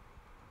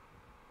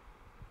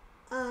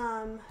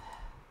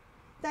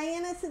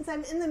 Diana, since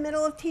I'm in the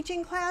middle of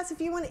teaching class,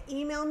 if you want to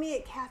email me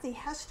at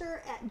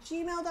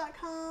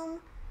kathyhester@gmail.com,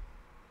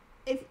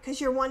 because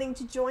you're wanting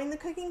to join the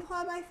cooking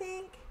club, I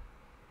think,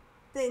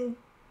 then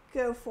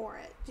go for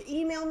it.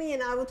 Email me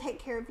and I will take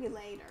care of you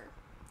later.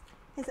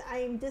 Because I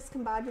am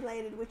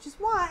discombobulated, which is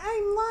why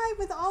I'm live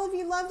with all of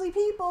you lovely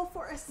people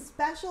for a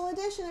special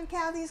edition of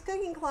Kathy's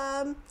Cooking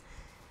Club,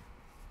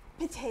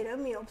 Potato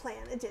Meal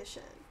Plan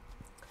Edition.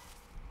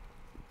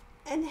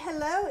 And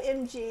hello,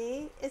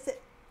 MG.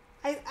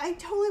 I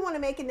totally want to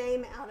make a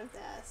name out of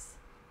this.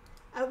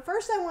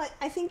 First,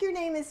 I think your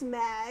name is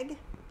Meg.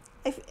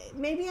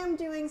 Maybe I'm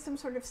doing some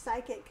sort of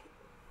psychic,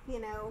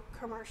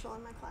 commercial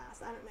in my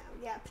class. I don't know.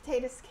 Yeah,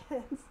 potato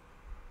skins.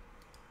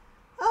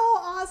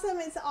 Oh, awesome.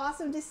 It's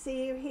awesome to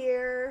see you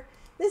here.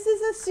 This is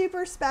a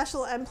super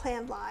special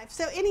unplanned live.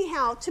 So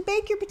anyhow, to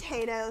bake your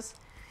potatoes,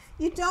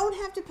 you don't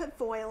have to put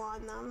foil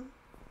on them.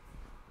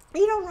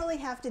 You don't really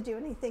have to do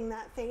anything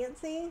that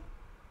fancy.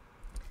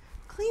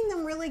 Clean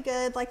them really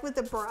good, like with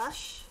a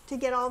brush to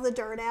get all the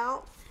dirt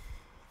out,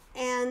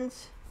 and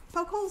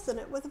poke holes in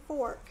it with a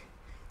fork.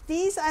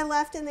 These I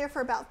left in there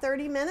for about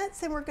 30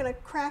 minutes, and we're going to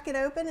crack it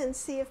open and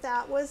see if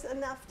that was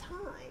enough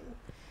time.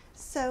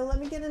 So let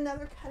me get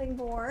another cutting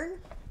board.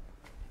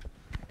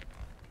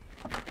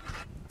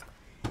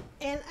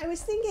 And I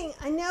was thinking,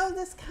 I know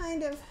this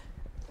kind of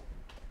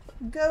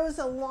goes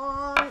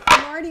along,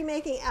 I'm already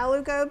making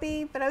aloo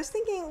gobi, but I was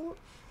thinking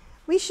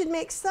we should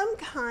make some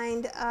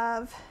kind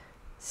of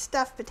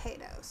stuffed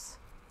potatoes.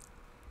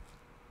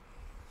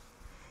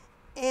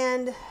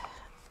 And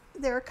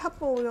there are a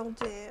couple we'll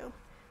do.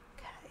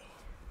 Okay.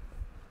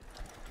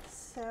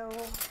 So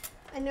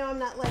I know I'm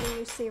not letting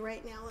you see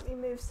right now. Let me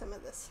move some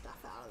of this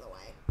stuff out of the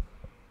way.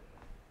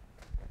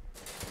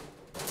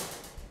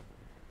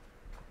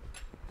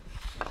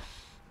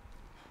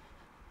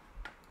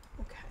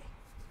 Okay.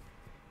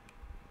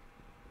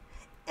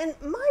 And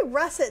my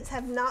russets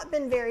have not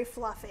been very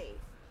fluffy.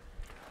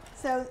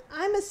 So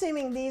I'm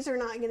assuming these are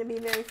not going to be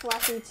very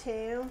fluffy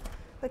too,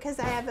 because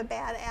I have a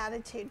bad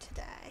attitude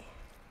today.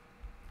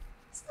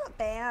 It's not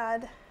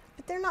bad,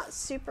 but they're not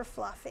super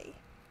fluffy.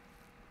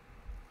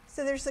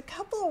 So there's a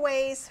couple of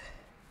ways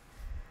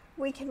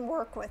we can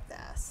work with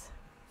this.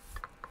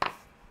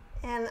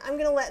 And I'm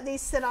going to let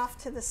these sit off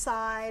to the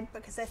side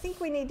because I think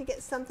we need to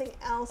get something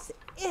else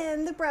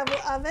in the Breville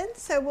oven.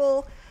 So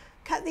we'll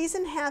cut these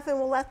in half and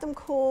we'll let them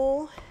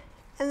cool.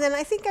 And then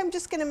I think I'm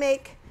just going to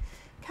make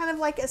kind of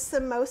like a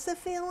samosa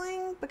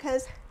feeling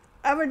because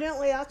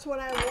evidently that's what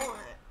I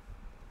want.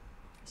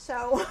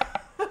 So,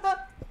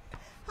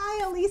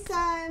 hi Elisa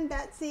and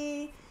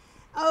Betsy.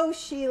 Oh,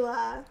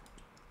 Sheila.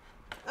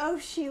 Oh,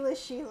 Sheila.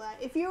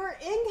 If you are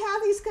in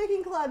Kathy's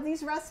Cooking Club,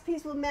 these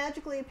recipes will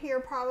magically appear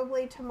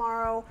probably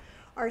tomorrow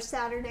or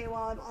Saturday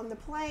while I'm on the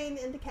plane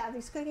into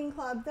Kathy's Cooking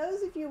Club.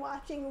 Those of you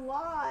watching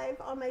live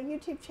on my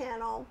YouTube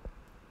channel,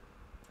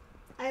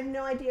 I have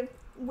no idea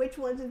which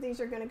ones of these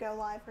are going to go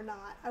live or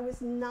not. I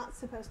was not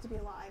supposed to be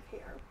live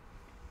here.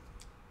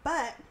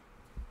 But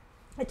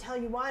I tell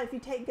you what, if you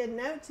take good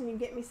notes and you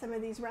get me some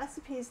of these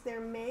recipes,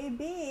 there may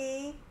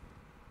be,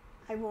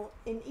 I will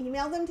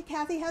email them to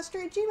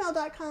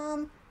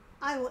kathyhester@gmail.com.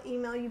 I will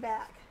email you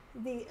back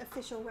the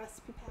official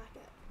recipe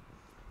packet.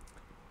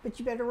 But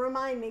you better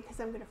remind me because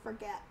I'm going to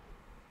forget.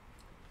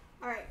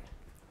 All right.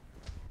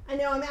 I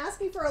know I'm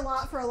asking for a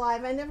lot for a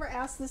live. I never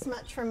asked this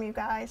much from you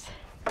guys.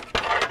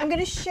 I'm going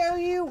to show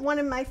you one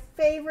of my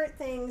favorite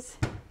things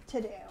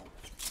to do.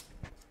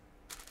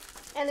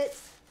 And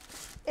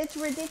it's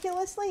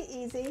ridiculously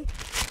easy.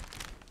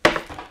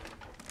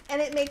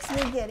 and it makes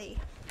me giddy.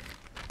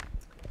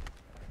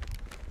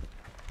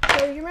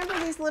 So you remember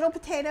these little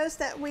potatoes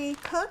that we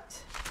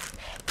cooked?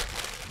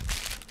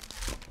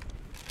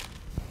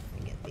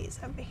 Let me get these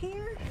over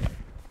here.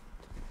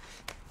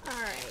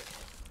 All right,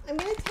 I'm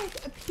going to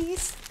take a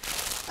piece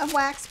of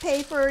wax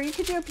paper. You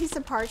could do a piece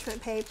of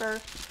parchment paper.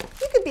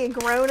 You could be a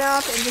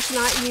grown-up and just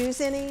not use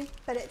any,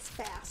 but it's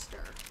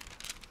faster.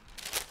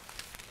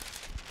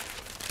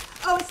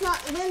 Oh, it's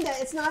not, Linda,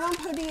 it's not on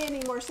Podia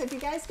anymore. So if you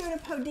guys go to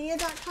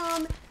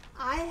podia.com,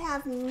 I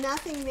have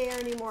nothing there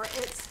anymore.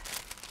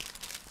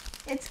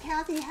 It's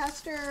Kathy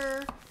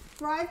Hester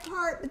Thrive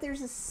Cart, but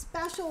there's a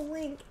special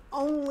link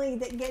only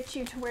that gets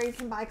you to where you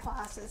can buy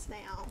classes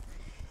now.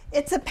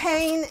 It's a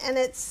pain, and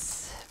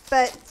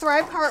but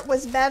Thrive Cart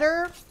was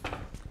better,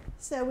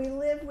 so we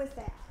live with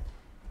that.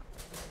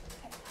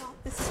 Okay, oh,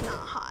 this is not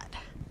hot.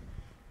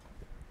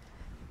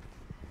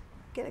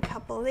 Get a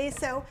couple of these.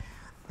 So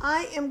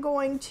I am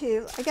going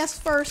to, I guess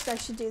first I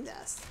should do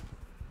this.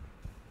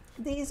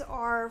 These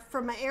are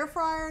from my air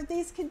fryer.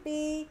 These could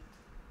be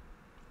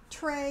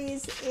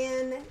trays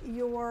in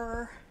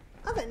your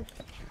oven,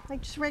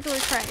 like just regular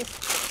trays.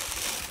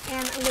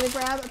 And I'm going to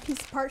grab a piece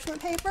of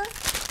parchment paper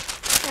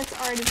that's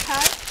already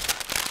cut.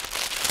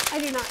 I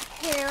do not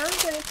care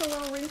that it's a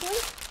little wrinkly.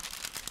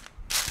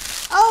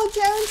 Oh,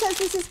 Joan says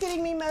this is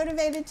getting me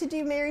motivated to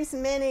do Mary's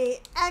Mini.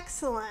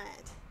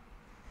 Excellent.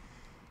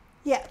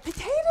 Yeah,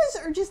 potatoes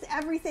are just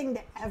everything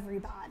to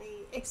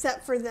everybody,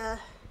 except for the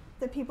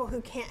people who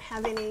can't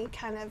have any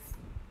kind of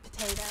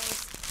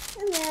potatoes.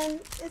 And then,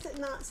 is it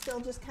not still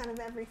just kind of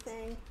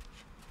everything?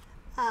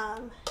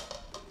 And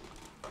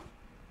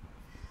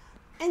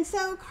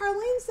so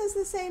Carlene says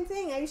the same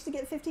thing. I used to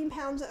get 15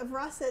 pounds of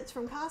russets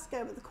from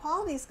Costco, but the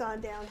quality's gone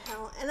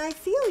downhill. And I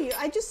feel you.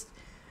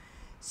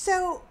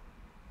 So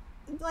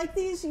like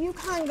these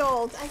Yukon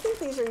Golds, I think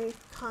these are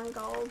Yukon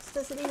Golds.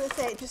 Does it even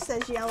say? It just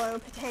says yellow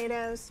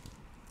potatoes.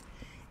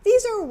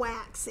 These are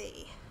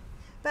waxy,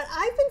 but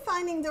I've been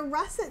finding the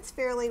russets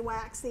fairly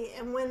waxy,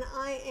 and when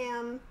I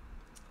am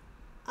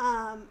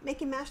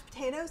making mashed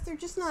potatoes, they're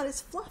just not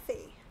as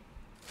fluffy.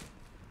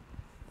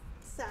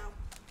 So,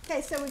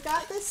 okay, so we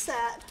got this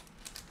set.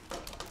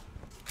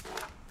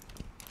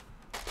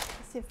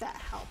 Let's see if that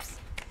helps.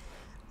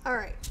 All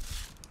right.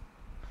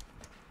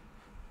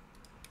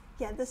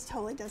 Yeah, this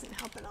totally doesn't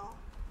help at all.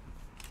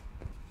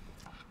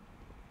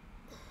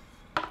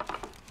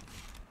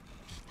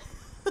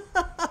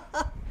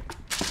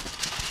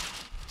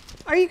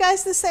 Are you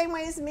guys the same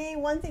way as me?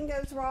 One thing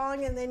goes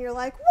wrong and then you're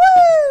like,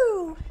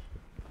 woo!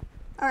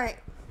 All right.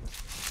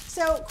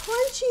 So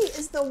crunchy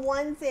is the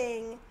one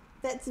thing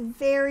that's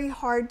very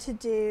hard to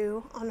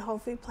do on whole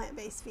food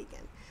plant-based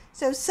vegan.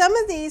 So some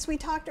of these, we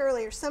talked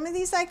earlier, some of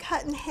these I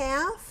cut in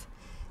half.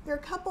 There are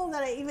a couple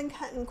that I even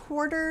cut in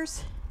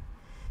quarters.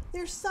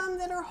 There's some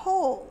that are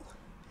whole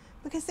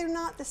because they're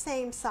not the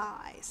same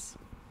size.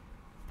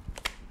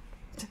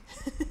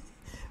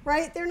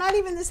 Right? They're not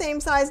even the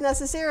same size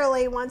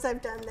necessarily once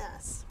I've done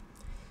this.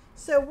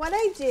 So what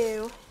I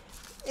do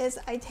is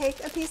I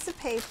take a piece of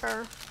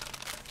paper.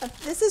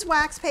 This is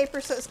wax paper,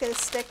 so it's going to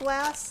stick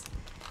less.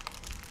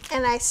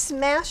 And I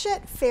smash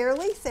it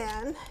fairly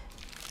thin.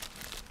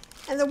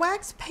 And the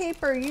wax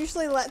paper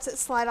usually lets it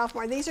slide off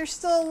more. These are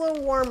still a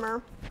little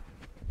warmer.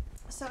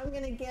 So I'm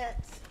going to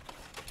get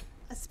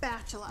a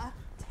spatula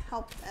to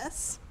help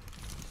this.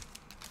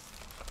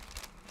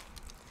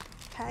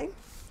 Okay.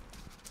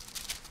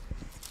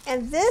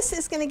 And this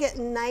is going to get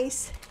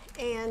nice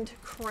and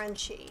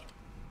crunchy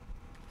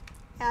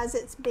as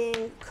it's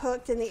being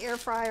cooked in the air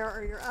fryer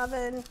or your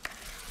oven.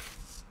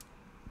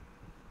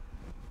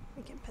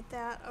 We can put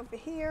that over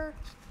here.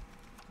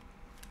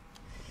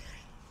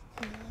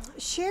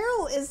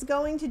 Cheryl is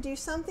going to do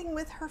something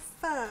with her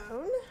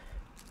phone,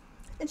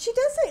 and she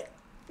doesn't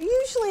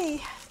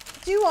usually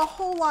do a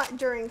whole lot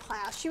during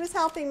class. She was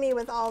helping me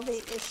with all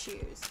the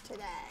issues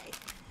today.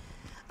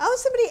 Oh,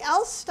 somebody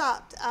else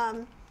stopped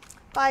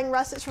buying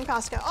russets from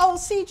Costco. Oh,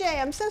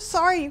 CJ, I'm so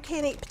sorry you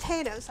can't eat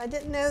potatoes. I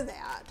didn't know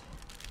that.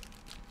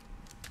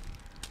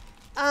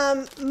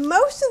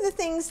 Most of the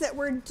things that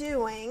we're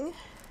doing,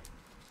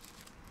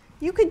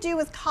 you could do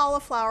with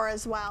cauliflower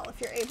as well if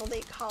you're able to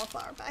eat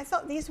cauliflower. But I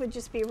thought these would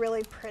just be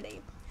really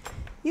pretty.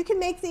 You can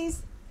make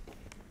these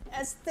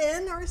as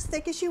thin or as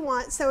thick as you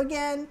want. So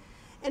again,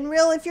 and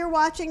real, if you're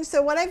watching,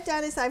 so what I've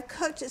done is I've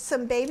cooked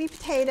some baby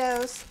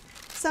potatoes.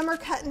 Some are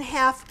cut in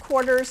half,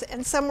 quarters,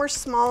 and some were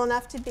small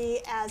enough to be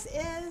as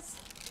is.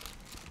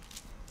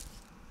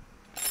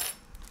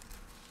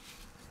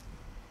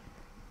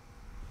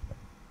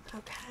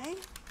 Okay.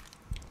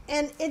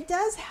 And it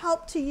does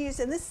help to use,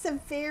 and this is a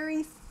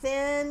very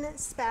thin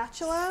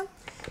spatula,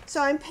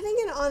 so I'm putting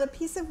it on a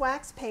piece of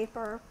wax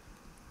paper.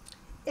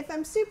 If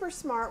I'm super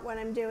smart, what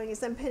I'm doing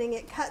is I'm putting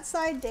it cut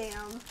side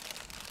down,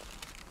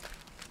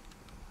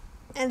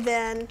 and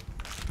then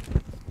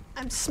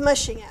I'm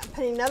smushing it. I'm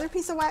putting another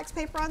piece of wax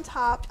paper on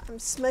top. I'm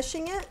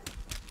smushing it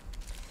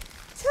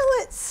till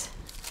it's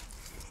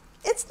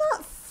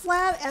not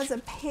flat as a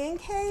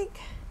pancake,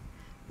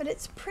 but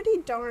it's pretty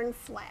darn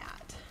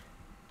flat.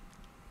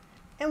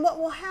 And what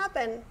will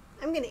happen,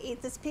 I'm going to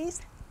eat this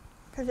piece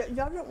because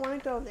y'all don't want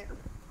to go there.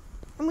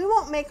 And we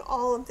won't make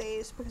all of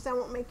these because I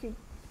won't make you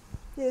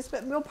do this,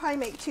 but we'll probably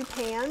make 2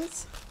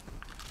 pans.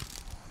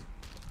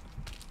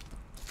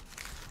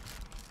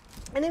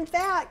 And in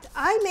fact,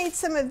 I made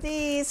some of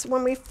these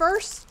when we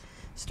first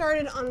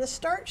started on the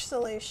starch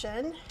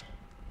solution,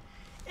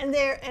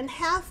 and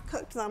half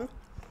cooked them.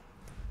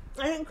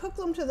 I didn't cook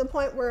them to the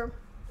point where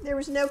there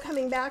was no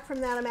coming back from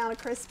that amount of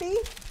crispy.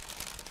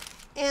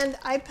 And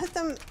I put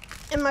them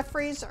in my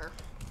freezer.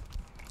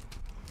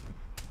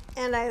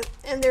 And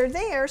they're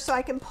there so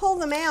I can pull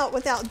them out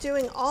without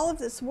doing all of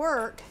this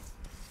work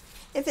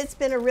if it's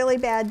been a really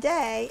bad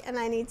day and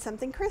I need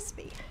something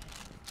crispy.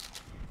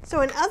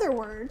 So in other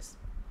words,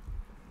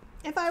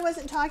 if I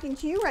wasn't talking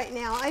to you right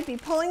now, I'd be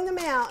pulling them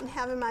out and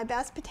having my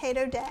best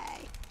potato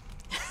day.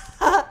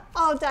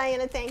 Oh,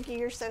 Diana, thank you.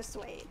 You're so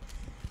sweet.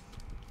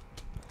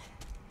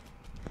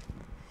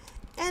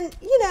 And,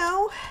 you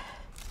know,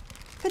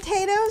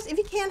 potatoes, if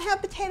you can't have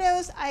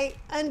potatoes, I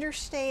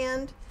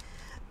understand.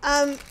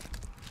 I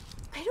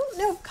don't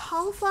know if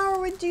cauliflower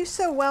would do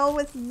so well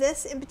with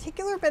this in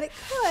particular, but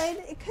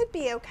it could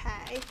be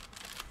okay.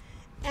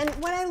 And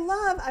what I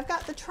love, I've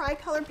got the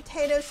tricolor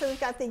potatoes, so we've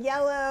got the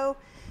yellow,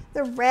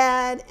 the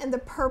red, and the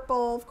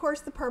purple. Of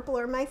course, the purple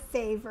are my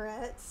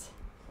favorites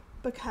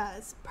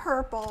because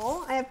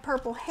purple, I have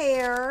purple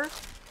hair.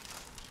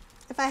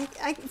 If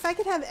I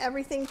could have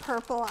everything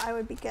purple, I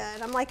would be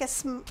good. I'm like a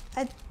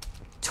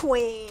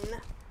tween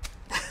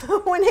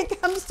when it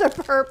comes to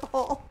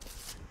purple.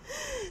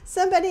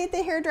 Somebody at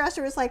the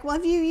hairdresser was like, well,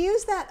 if you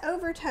use that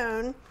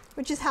overtone,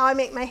 which is how I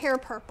make my hair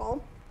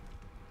purple,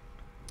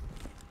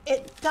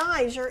 it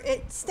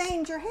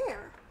stains your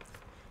hair.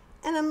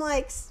 And I'm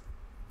like,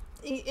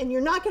 and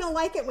you're not going to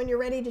like it when you're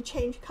ready to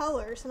change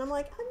colors. And I'm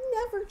like,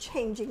 I'm never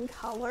changing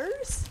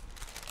colors.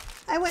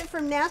 I went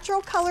from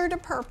natural color to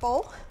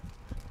purple.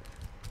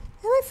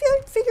 And I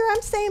figure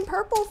I'm staying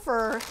purple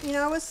for, you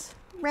know, I was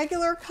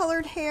regular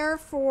colored hair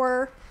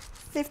for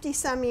 50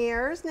 some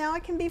years. Now I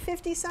can be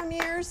 50 some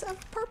years of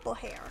purple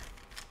hair.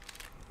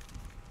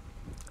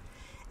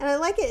 And I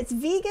like it. It's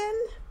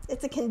vegan.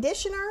 It's a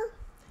conditioner.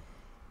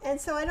 And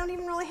so I don't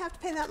even really have to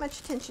pay that much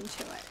attention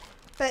to it.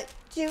 But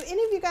do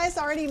any of you guys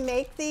already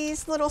make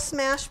these little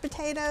smashed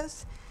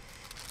potatoes?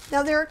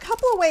 Now there are a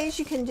couple of ways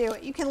you can do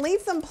it. You can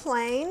leave them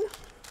plain,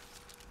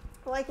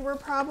 like we're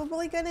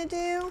probably going to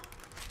do,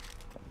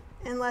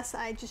 unless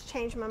I just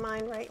change my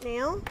mind right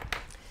now.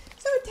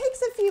 So it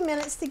takes a few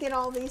minutes to get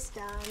all these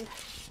done.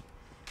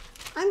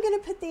 I'm going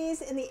to put these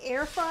in the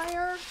air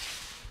fryer.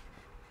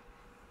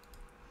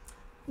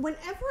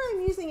 Whenever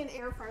I'm using an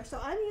air fryer, so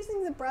I'm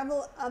using the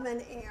Breville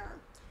Oven Air,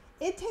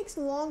 it takes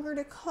longer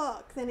to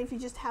cook than if you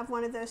just have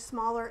one of those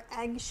smaller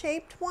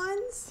egg-shaped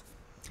ones.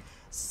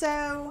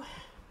 So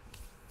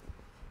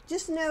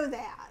just know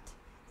that.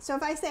 So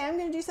if I say I'm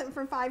going to do something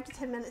for 5 to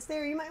 10 minutes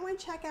there, you might want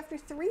to check after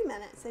 3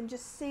 minutes and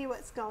just see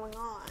what's going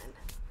on.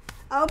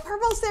 Oh,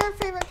 purple's their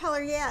favorite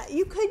color. Yeah,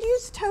 you could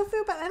use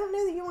tofu, but I don't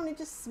know that you want to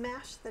just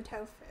smash the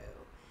tofu.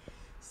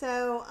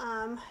 So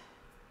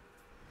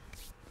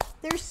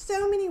there's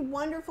so many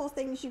wonderful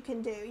things you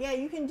can do. Yeah,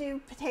 you can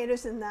do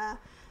potatoes in the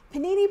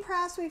panini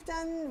press we've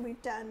done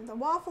the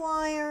waffle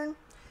iron.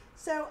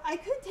 So I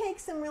could take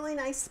some really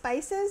nice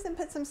spices and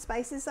put some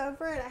spices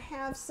over it. I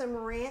have some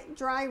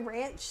dry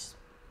ranch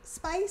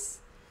spice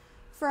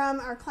from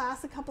our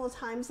class a couple of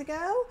times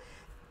ago,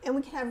 and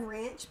we could have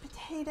ranch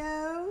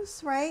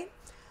potatoes, right?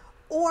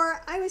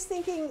 Or I was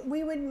thinking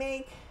we would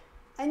make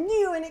a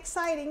new and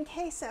exciting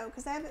queso,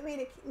 because I haven't made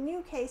a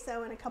new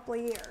queso in a couple of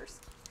years.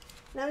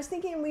 And I was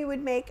thinking we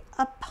would make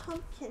a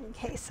pumpkin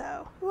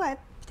queso. Ooh, I have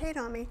a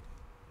potato on me.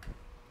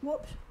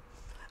 Whoops.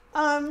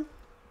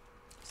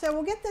 So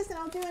we'll get this, and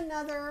I'll do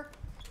another,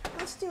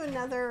 let's do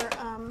another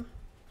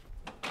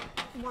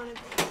one of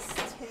these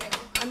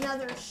too.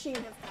 Another sheet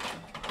of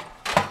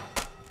them.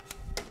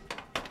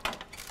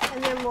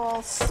 And then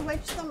we'll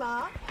switch them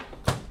up.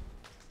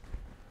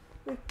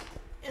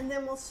 And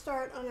then we'll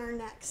start on our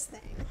next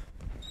thing.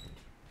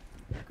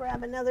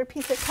 Grab another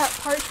piece of cut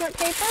parchment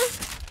paper.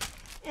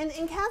 And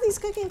in Kathy's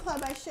Cooking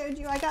Club, I showed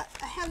you, I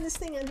have this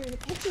thing under the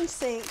kitchen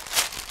sink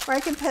where I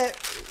can put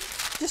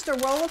just a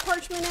roll of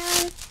parchment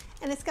in,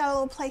 and it's got a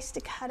little place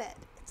to cut it.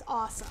 It's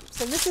awesome.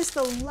 So this is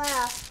the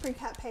last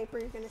pre-cut paper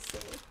you're going to see.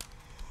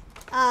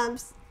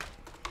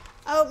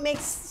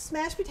 Makes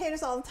smashed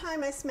potatoes all the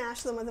time. I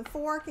smash them with a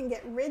fork and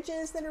get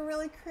ridges that are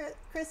really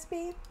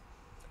crispy.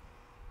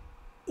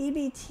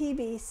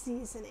 EBTB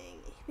seasoning.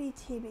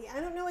 EBTB. I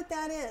don't know what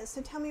that is,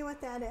 so tell me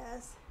what that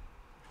is.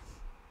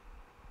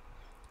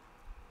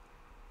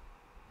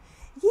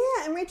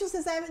 Yeah, and Rachel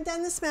says, I haven't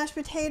done the smashed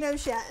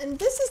potatoes yet. And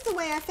this is the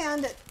way I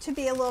found it to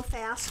be a little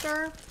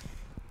faster,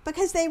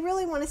 because they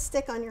really want to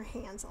stick on your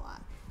hands a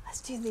lot.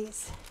 Let's do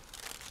these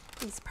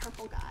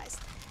purple guys.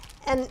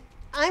 And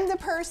I'm the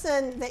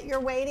person that you're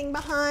waiting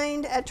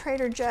behind at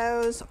Trader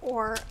Joe's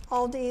or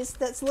Aldi's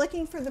that's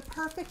looking for the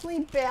perfectly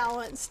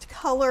balanced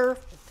color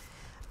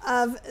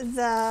of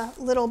the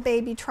little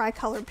baby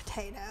tricolor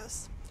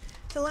potatoes.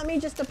 So let me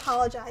just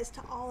apologize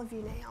to all of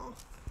you now.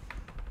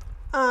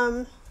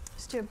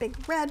 Let's do a big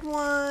red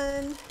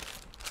one.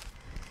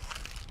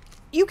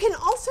 You can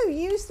also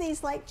use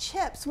these like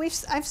chips.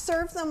 I've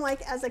served them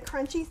like as a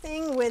crunchy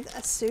thing with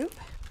a soup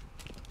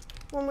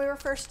when we were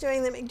first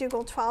doing the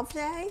McDougall 12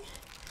 day.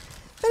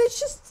 But it's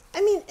just,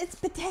 I mean, it's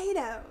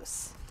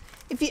potatoes.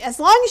 As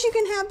long as you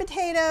can have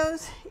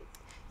potatoes,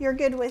 you're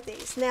good with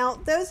these. Now,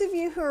 those of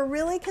you who are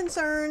really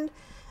concerned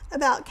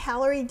about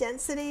calorie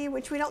density,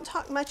 which we don't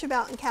talk much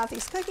about in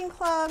Kathy's Cooking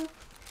Club,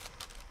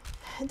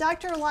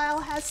 Dr. Lyle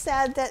has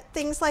said that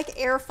things like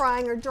air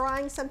frying or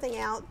drying something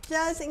out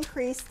does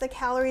increase the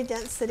calorie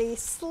density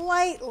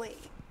slightly.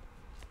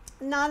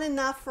 Not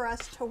enough for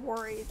us to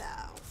worry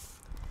though.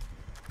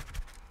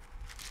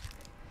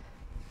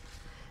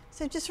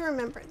 So just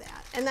remember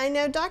that. And I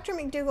know Dr.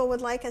 McDougall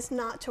would like us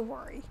not to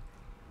worry.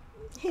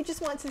 He just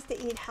wants us to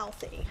eat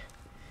healthy.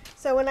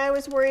 So when I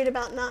was worried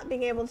about not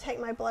being able to take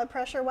my blood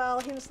pressure well,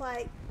 he was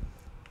like,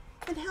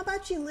 and how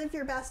about you live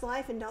your best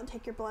life and don't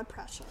take your blood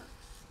pressure?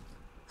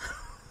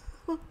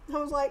 I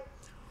was like,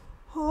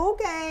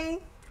 okay,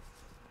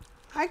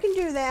 I can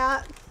do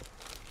that.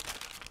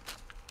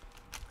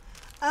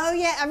 Oh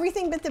yeah,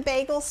 everything but the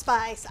bagel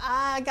spice.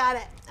 I got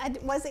it.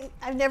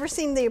 I've never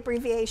seen the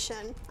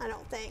abbreviation, I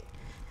don't think.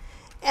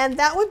 And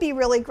that would be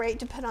really great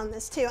to put on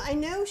this too. I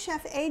know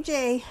Chef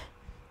AJ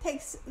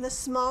takes the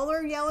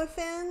smaller yellow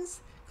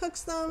fins,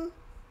 cooks them,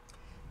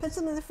 puts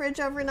them in the fridge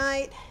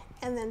overnight,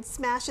 and then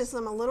smashes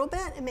them a little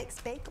bit and makes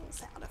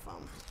bagels out of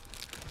them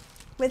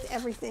with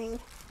everything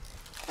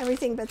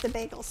but the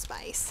bagel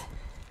spice.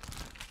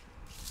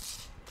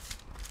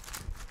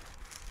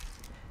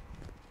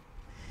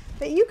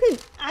 But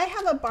I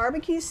have a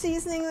barbecue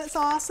seasoning that's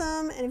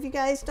awesome, and if you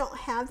guys don't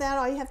have that,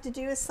 all you have to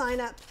do is sign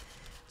up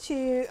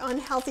on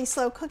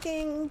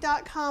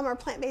healthyslowcooking.com or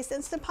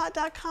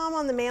plantbasedinstantpot.com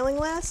on the mailing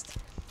list,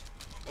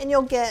 and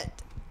you'll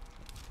get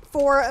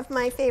 4 of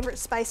my favorite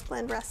spice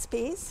blend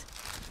recipes.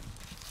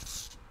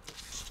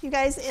 You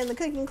guys in the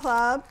cooking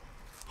club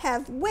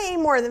have way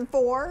more than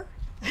 4,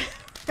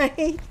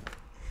 right?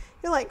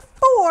 You're like,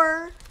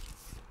 4?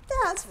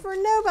 That's for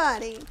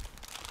nobody.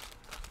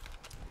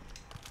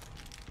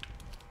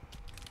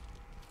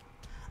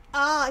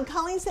 And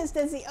Colleen says,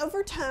 does the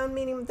overtone,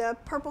 meaning the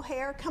purple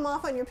hair, come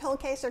off on your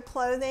pillowcase or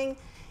clothing?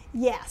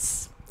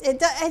 Yes.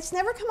 It's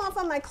never come off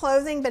on my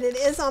clothing, but it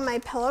is on my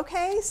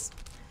pillowcase.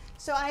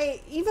 So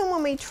even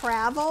when we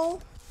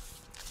travel,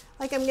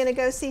 like I'm going to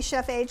go see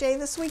Chef AJ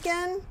this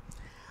weekend,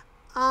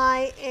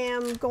 I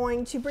am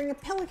going to bring a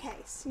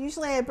pillowcase.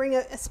 Usually I bring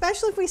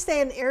especially if we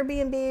stay in an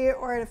Airbnb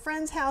or at a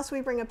friend's house,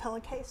 we bring a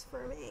pillowcase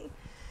for me.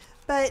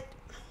 But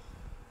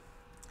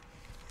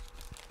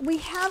we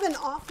have an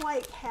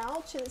off-white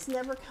couch and it's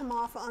never come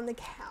off on the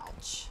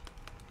couch.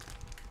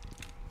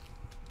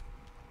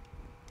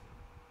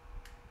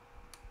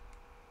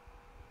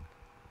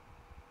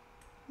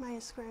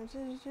 Maya Scram.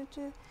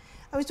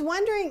 I was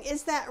wondering,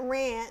 is that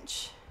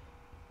ranch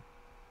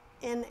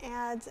in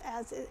ads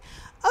as it?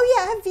 Oh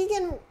yeah, I have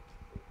vegan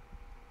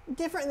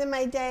different than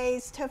my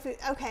days tofu.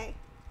 Okay.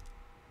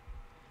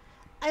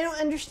 I don't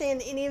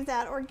understand any of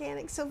that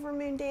organic Silver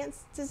Moon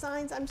Dance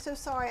designs. I'm so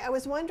sorry. I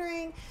was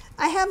wondering,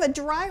 I have a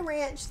dry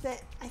ranch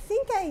that I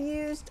think I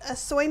used a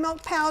soy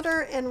milk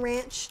powder and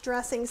ranch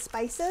dressing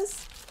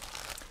spices.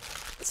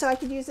 So I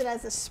could use it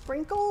as a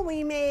sprinkle.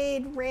 We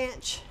made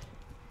ranch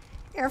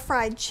air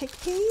fried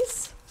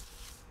chickpeas,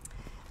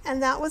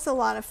 and that was a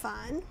lot of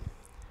fun.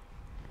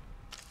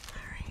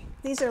 All right,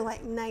 these are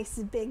like nice,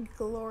 big,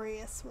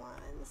 glorious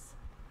ones.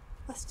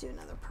 Let's do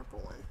another purple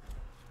one.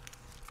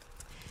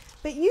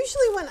 But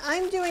usually when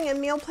I'm doing a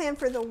meal plan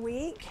for the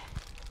week,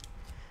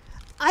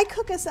 I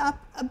cook us up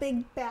a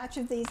big batch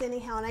of these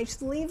anyhow, and I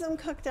just leave them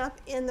cooked up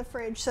in the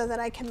fridge so that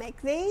I can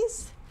make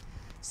these.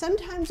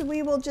 Sometimes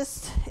we will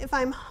just, if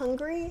I'm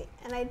hungry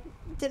and I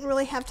didn't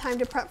really have time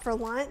to prep for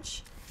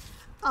lunch,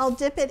 I'll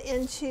dip it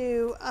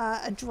into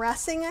a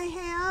dressing I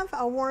have.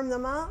 I'll warm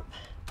them up.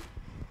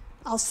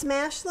 I'll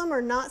smash them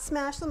or not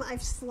smash them.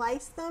 I've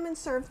sliced them and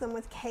served them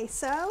with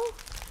queso.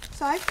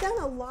 So I've done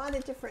a lot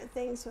of different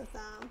things with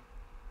them.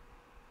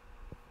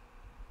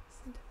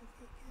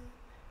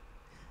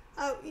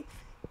 Oh,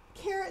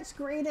 carrots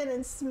grated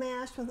and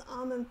smashed with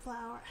almond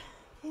flour.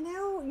 You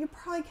know, you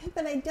probably could,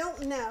 but I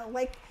don't know.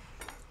 Like,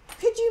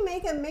 could you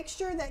make a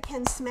mixture that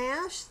can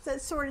smash,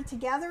 that's sort of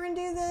together and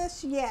do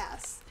this?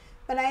 Yes.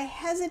 But I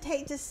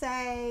hesitate to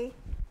say,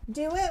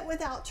 do it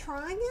without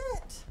trying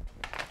it.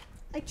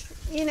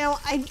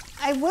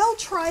 I will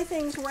try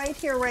things right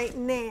here, right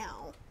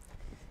now.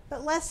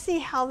 But let's see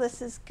how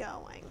this is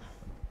going.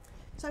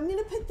 So I'm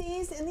going to put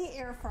these in the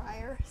air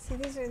fryer. See,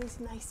 these are these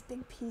nice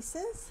big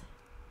pieces.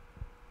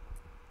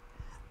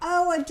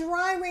 Oh, a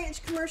dry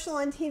ranch commercial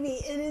on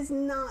TV. It is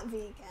not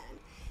vegan.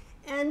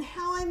 And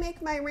how I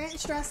make my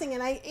ranch dressing,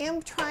 and I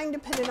am trying to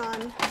put it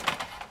on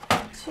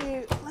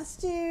to, let's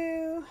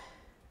do,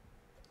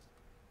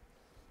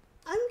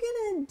 I'm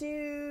gonna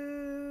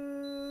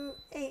do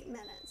 8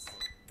 minutes.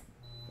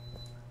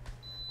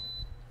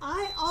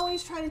 I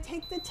always try to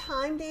take the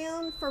time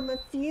down from a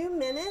few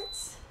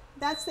minutes.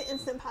 That's the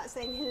Instant Pot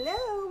saying,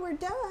 hello, we're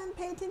done,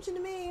 pay attention to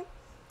me.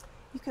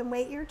 You can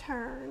wait your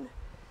turn.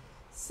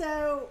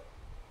 So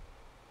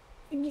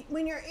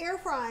when you're air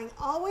frying,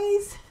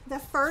 always the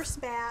first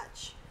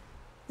batch,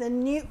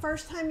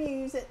 first time you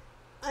use it,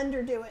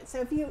 underdo it.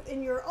 So if you,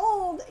 in your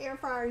old air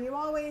fryer, you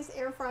always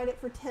air fried it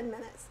for 10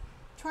 minutes.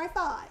 Try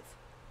 5.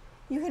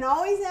 You can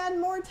always add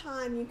more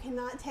time. You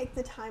cannot take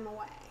the time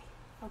away,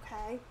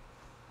 okay?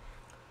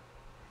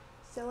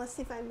 So let's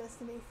see if I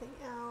missed anything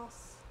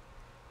else.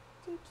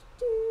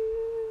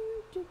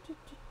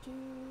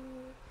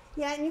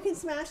 Yeah, and you can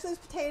smash those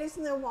potatoes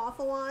in the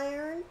waffle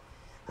iron.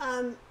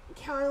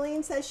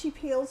 Caroline says she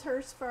peels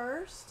hers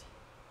first.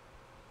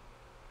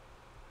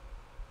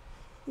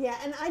 Yeah,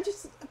 and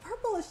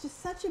purple is just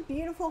such a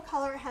beautiful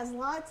color. It has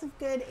lots of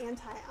good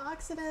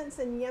antioxidants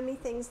and yummy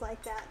things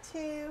like that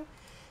too.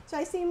 So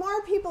I see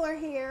more people are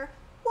here.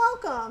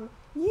 Welcome.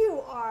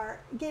 You are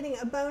getting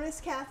a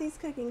bonus Kathy's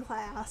cooking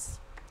class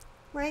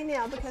right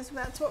now because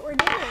that's what we're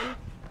doing.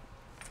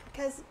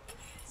 Because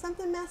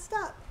something messed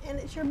up and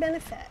it's your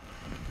benefit.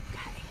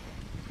 Okay.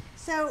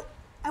 So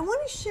I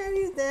want to show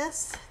you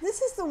this.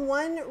 This is the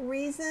one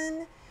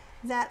reason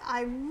that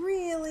I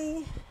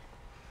really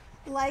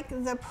like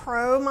the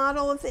Pro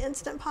model of the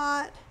Instant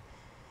Pot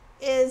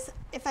is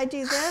if I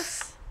do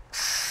this,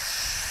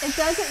 it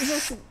doesn't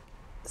just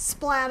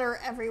splatter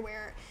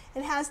everywhere.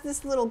 It has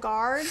this little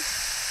guard.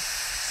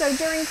 So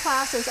during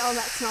classes, oh,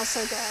 that smells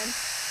so good.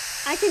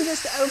 I can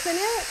just open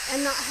it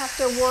and not have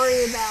to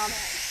worry about it.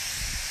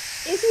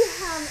 If you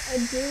have a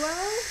Duo,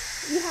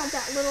 you have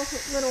that little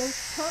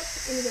hook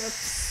and you go.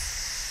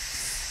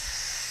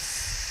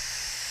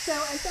 So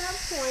at that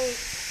point,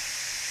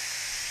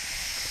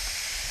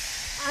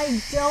 I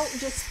don't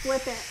just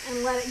flip it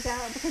and let it go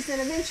because then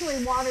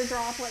eventually water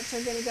droplets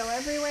are going to go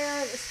everywhere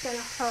and it's going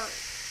to hurt.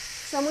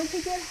 Someone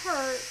could get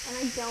hurt and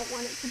I don't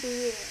want it to be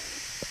you.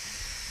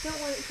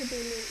 Don't want it to be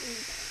me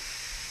either.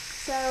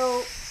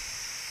 So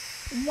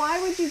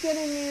why would you get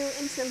a new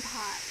Instant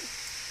Pot?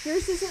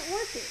 Yours isn't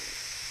working.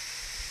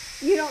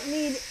 You don't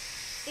need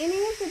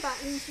any of the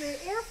buttons. The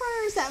air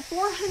fryer is at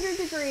 400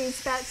 degrees,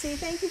 Betsy.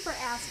 Thank you for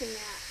asking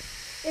that.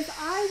 If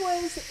I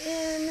was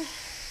in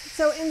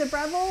the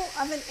Breville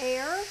oven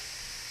air,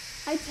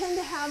 I tend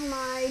to have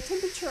my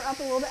temperature up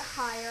a little bit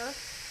higher.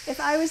 If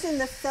I was in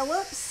the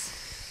Phillips,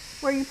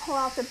 where you pull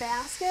out the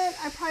basket,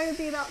 I'd probably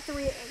be about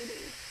 380.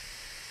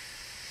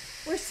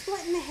 We're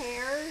splitting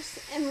hairs,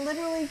 and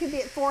literally you could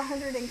be at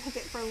 400 and cook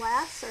it for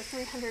less, or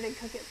 300 and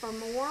cook it for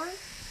more.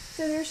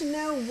 So there's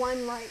no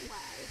one right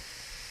way.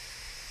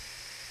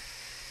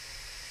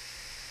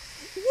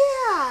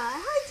 Yeah,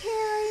 hi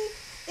Terry.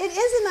 It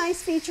is a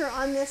nice feature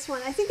on this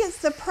one. I think it's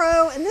the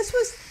Pro, and this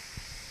was,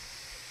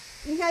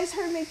 you guys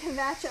heard me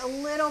kvetch a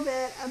little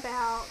bit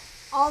about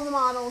all the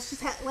models.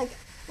 Just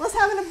let's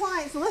have an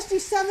appliance and let's do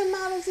 7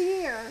 models a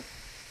year.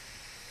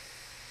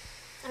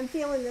 I'm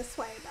feeling this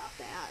way about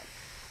that.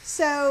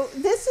 So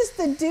this is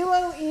the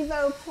Duo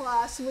Evo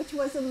Plus, which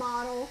was a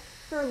model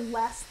for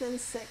less than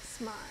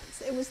 6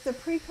 months. It was the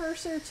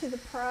precursor to the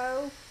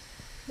Pro.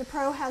 The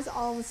Pro has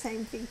all the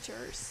same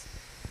features.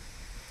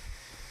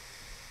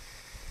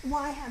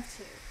 Why have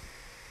 2?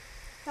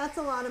 That's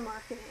a lot of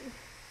marketing.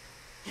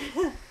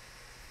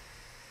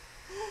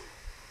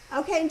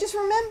 Okay, and just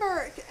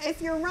remember, if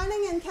you're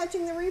running and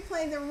catching the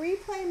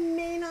replay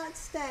may not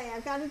stay.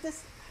 I've got to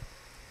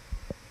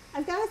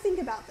think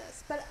about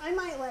this, but I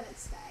might let it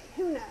stay.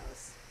 Who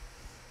knows?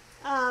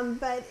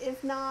 But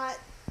if not,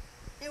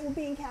 it will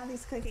be in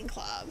Kathy's Cooking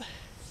Club.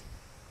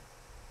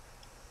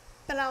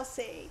 But I'll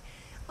see.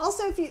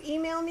 Also, if you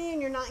email me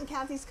and you're not in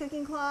Kathy's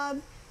Cooking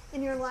Club,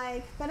 and you're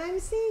like, but I'm a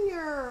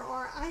senior,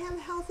 or I have a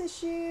health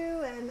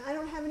issue, and I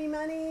don't have any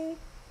money,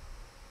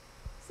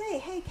 say,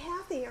 hey,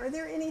 Kathy, are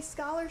there any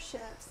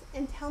scholarships?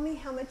 And tell me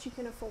how much you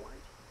can afford.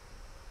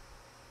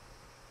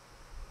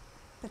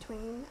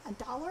 Between $1 and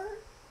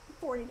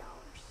 $40.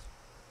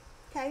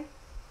 Okay?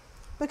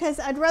 Because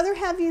I'd rather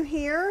have you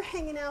here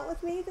hanging out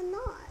with me than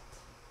not.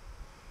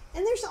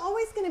 And there's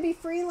always going to be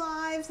free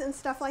lives and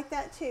stuff like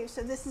that too.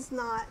 So this is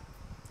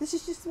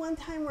just one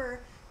time where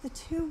the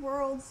 2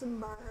 worlds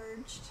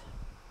merged.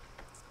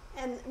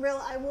 And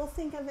I will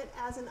think of it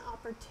as an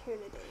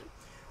opportunity.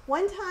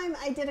 One time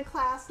I did a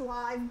class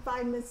live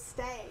by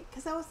mistake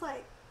because I was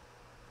like,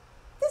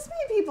 this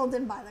many people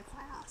didn't buy the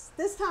class.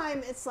 This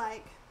time it's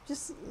like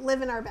just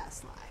living our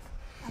best life.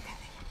 Okay.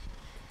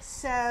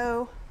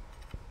 So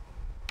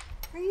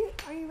are you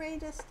ready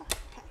to start?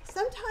 Okay.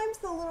 Sometimes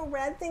the little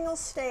red thing will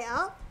stay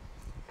up.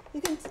 You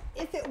can,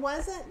 if it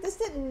wasn't, this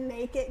didn't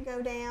make it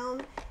go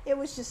down. It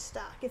was just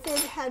stuck. If it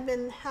had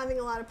been having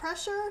a lot of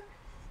pressure,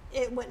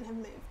 it wouldn't have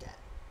moved it.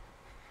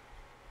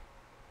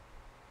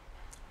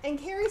 And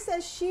Carrie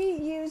says she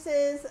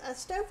uses a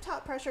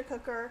stovetop pressure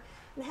cooker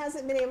and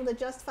hasn't been able to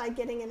justify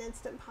getting an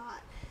Instant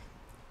Pot.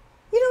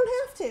 You don't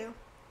have to.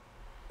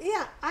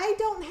 Yeah, I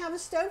don't have a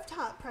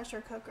stovetop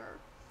pressure cooker.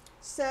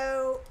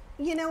 So,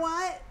 you know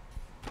what?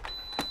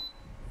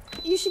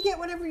 You should get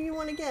whatever you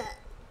want to get.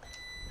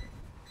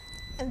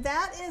 And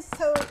that is,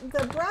 so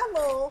the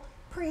Breville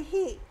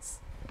preheats.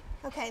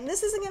 Okay, and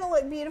this isn't going to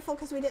look beautiful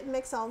because we didn't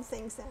mix all the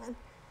things in.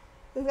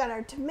 We've got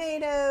our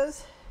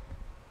tomatoes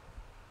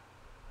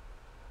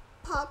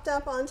popped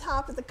up on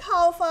top of the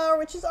cauliflower,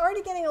 which is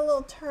already getting a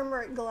little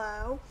turmeric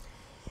glow.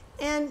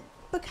 And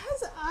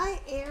because I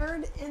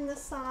erred in the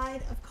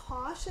side of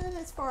caution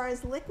as far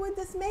as liquid,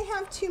 this may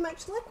have too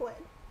much liquid.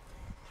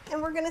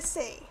 And we're going to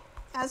see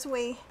as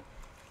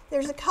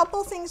there's a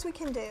couple things we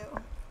can do.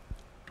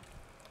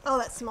 Oh,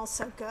 that smells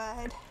so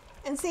good.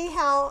 And see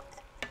how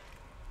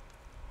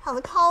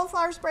the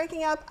cauliflower's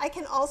breaking up. I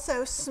can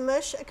also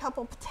smush a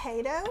couple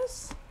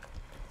potatoes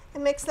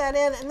and mix that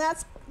in, and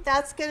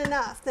that's good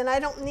enough. Then I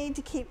don't need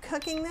to keep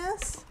cooking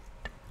this.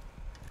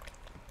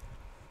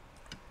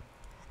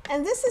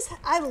 And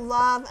I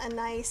love a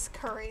nice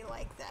curry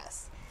like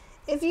this.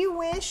 If you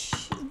wish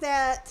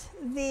that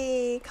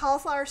the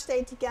cauliflower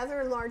stayed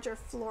together in larger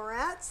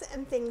florets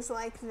and things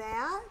like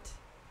that,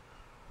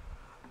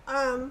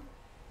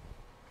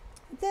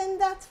 then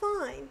that's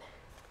fine.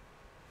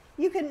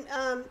 You can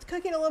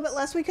cook it a little bit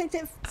less. We cooked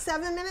it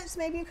 7 minutes.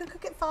 Maybe you could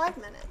cook it 5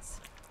 minutes.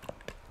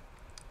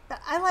 But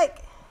I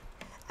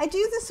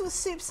do this with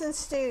soups and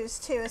stews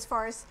too, as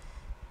far as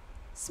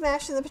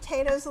smashing the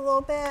potatoes a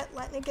little bit,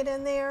 letting it get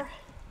in there.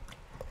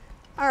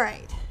 All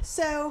right,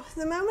 so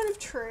the moment of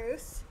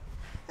truth,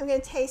 I'm going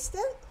to taste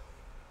it,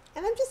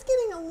 and I'm just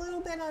getting a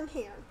little bit on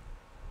here.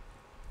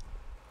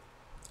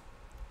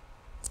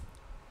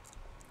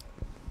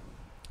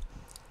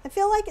 I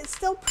feel like it's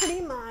still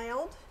pretty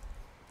mild.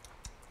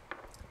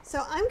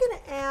 So I'm going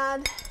to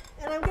add,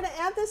 and I'm going to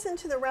add this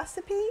into the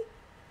recipe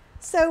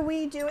so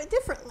we do it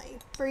differently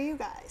for you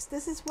guys.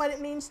 This is what it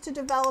means to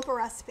develop a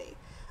recipe.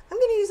 I'm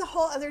going to use a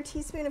whole other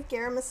teaspoon of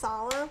garam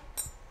masala.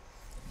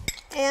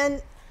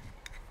 And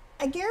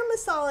a garam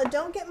masala,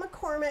 don't get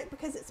McCormick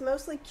because it's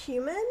mostly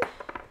cumin.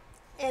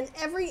 And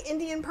every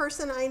Indian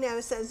person I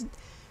know says,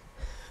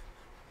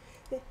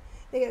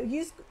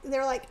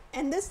 they're like,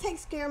 and this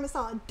takes garam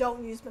masala,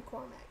 don't use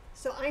McCormick.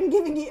 So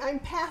I'm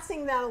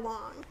passing that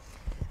along.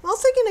 I'm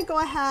also going to go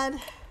ahead,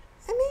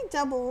 I may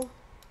double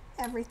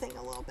everything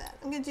a little bit.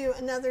 I'm going to do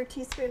another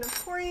teaspoon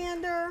of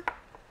coriander.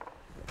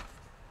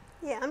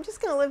 Yeah, I'm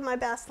just going to live my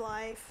best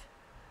life.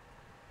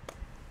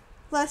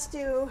 Let's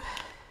do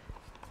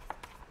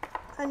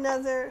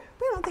another,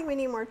 we don't think we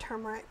need more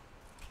turmeric.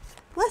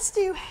 Let's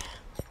do,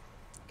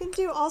 I'm going to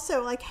do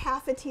also like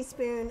half a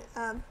teaspoon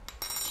of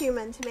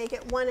cumin to make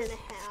it 1 1/2.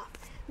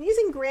 I'm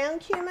using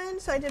ground cumin,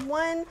 so I did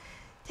 1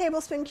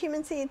 tablespoon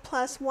cumin seed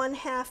plus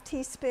 1/2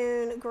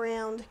 teaspoon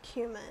ground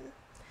cumin.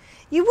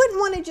 You wouldn't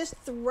want to just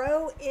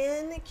throw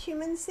in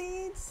cumin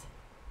seeds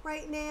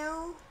right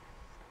now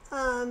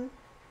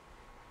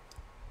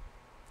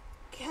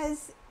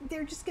because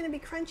they're just going to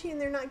be crunchy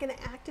and they're not going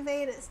to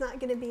activate. It's not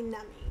going to be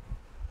nummy.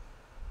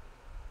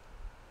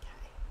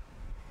 Okay.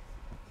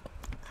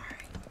 All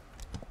right.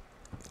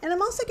 And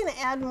I'm also going to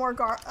add more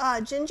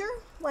ginger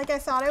like I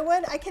thought I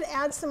would. I could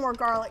add some more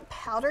garlic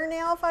powder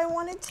now if I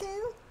wanted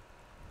to.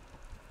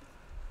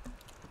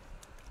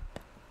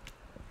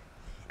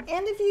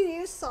 And if you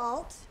use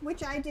salt,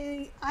 which I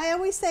do, I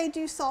always say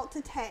do salt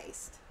to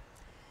taste.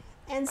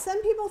 And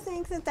some people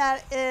think that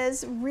that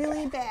is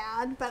really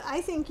bad, but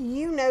I think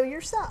you know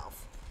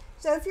yourself.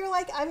 So if you're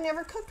like, I've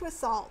never cooked with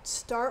salt,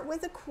 start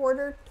with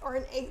 1/4 or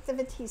 1/8 of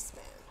a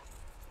teaspoon.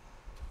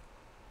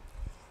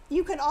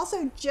 You could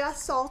also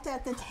just salt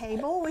at the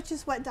table, which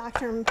is what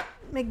Dr.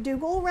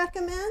 McDougall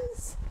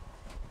recommends.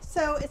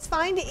 So it's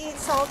fine to eat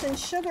salt and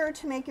sugar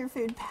to make your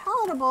food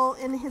palatable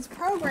in his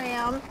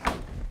program.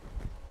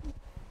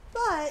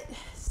 But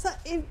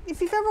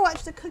if you've ever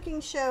watched a cooking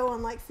show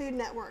on like Food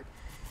Network,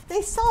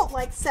 they salt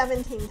like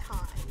 17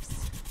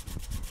 times.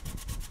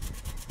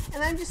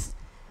 And I just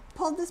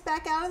pulled this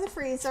back out of the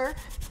freezer.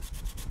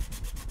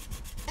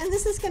 And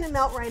this is going to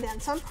melt right in.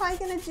 So I'm probably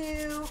going to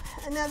do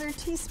another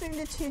teaspoon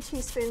to 2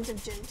 teaspoons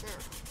of ginger.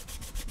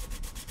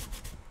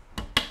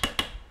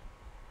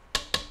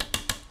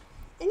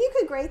 And you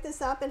could grate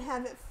this up and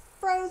have it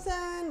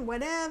frozen,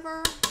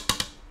 whatever.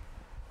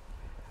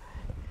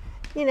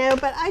 You know,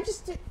 but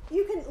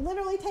you can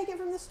literally take it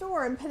from the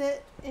store and put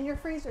it in your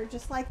freezer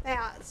just like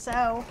that.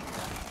 So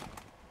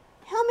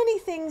how many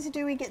things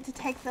do we get to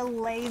take the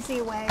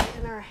lazy way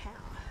in our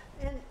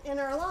house, in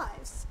our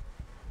lives?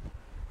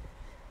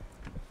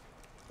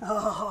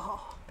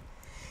 Oh.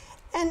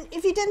 And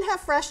if you didn't have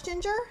fresh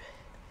ginger,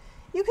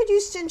 you could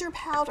use ginger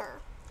powder,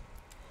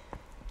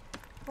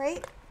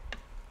 right?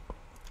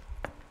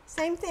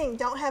 Same thing,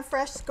 don't have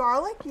fresh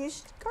garlic,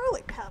 use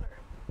garlic powder.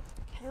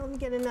 Okay, let me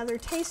get another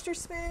taster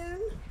spoon.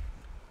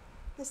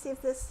 Let's see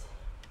if this,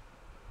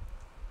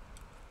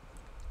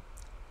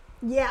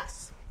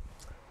 yes.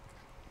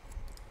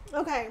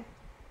 Okay,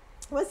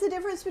 what's the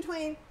difference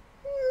between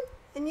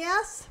and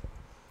yes?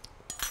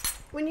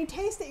 When you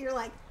taste it, you're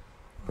like,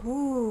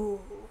 ooh.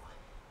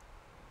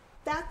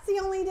 That's the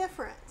only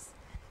difference.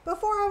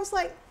 Before I was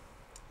like,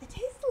 it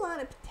tastes a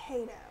lot of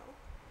potato.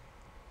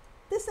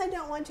 This I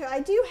don't want to. I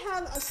do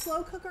have a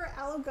slow cooker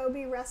Aloo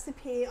Gobi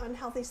recipe on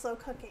healthy slow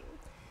cooking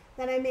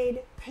that I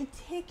made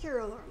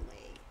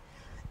particularly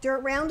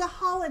around a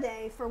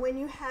holiday for when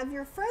you have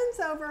your friends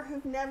over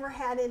who've never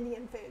had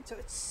Indian food. So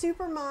it's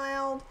super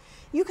mild.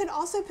 You could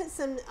also put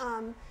some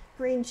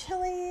green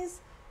chilies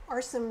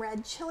or some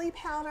red chili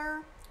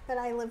powder, but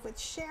I live with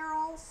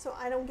Cheryl, so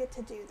I don't get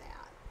to do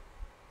that.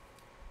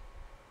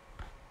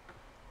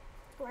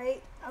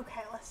 Great.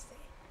 Okay, let's see.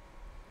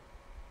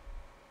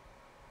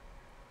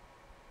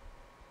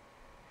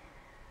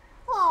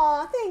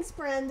 Aw, thanks,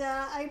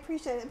 Brenda. I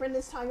appreciate it.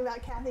 Brenda's talking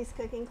about Kathy's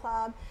Cooking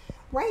Club.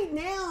 Right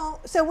now,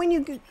 so when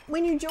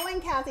you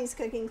join Kathy's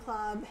Cooking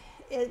Club,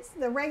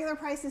 the regular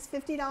price is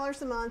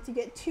 $50 a month. You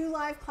get 2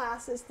 live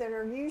classes that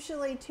are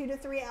usually 2 to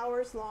 3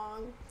 hours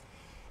long,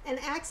 and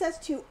access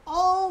to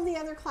all the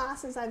other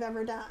classes I've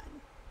ever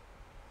done.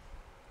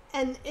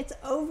 And it's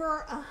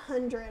over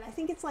 100. I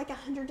think it's like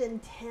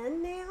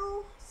 110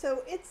 now.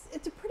 So it's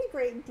a pretty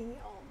great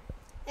deal.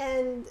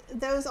 And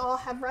those all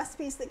have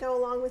recipes that go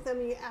along with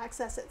them. You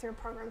access it through a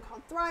program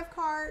called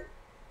ThriveCart,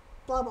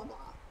 blah, blah,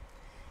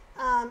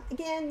 blah.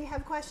 Again, you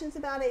have questions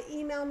about it,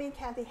 email me,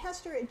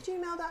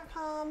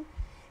 kathyhester@gmail.com. And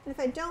if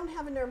I don't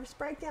have a nervous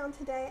breakdown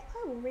today,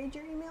 I will read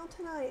your email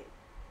tonight.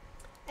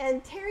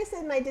 And Terry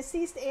said my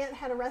deceased aunt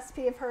had a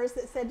recipe of hers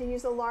that said to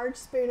use a large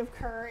spoon of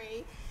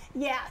curry.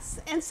 Yes,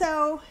 and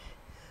so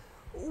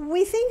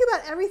we think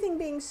about everything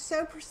being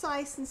so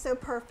precise and so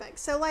perfect.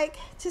 So like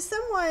to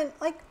someone,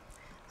 like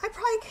I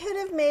probably could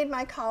have made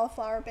my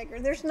cauliflower bigger.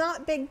 There's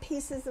not big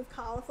pieces of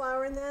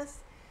cauliflower in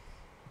this.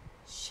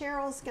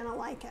 Cheryl's gonna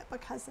like it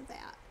because of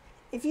that.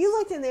 If you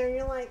looked in there and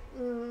you're like,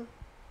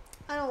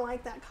 I don't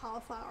like that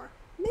cauliflower,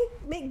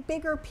 make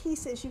bigger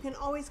pieces. You can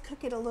always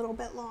cook it a little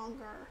bit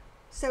longer.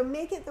 So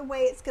make it the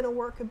way it's gonna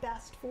work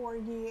best for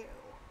you.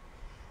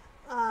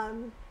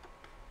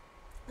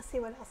 Let's see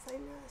what else I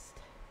missed.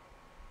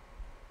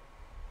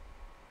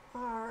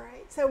 All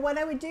right, so what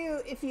I would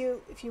do if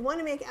you want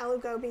to make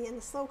aloo gobi in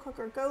the slow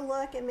cooker, go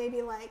look and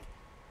maybe like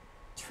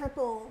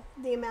triple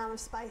the amount of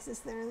spices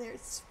that are in there.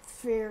 It's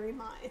very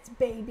mild. It's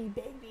baby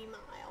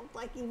mild,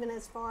 like even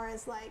as far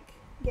as like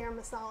garam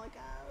masala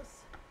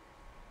goes.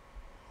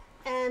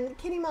 And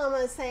Kitty Mama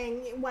is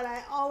saying what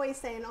I always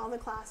say in all the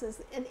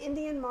classes, an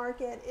Indian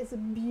market is a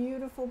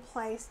beautiful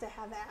place to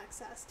have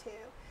access to.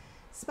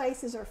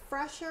 Spices are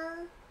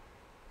fresher,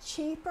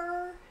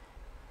 cheaper,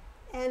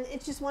 and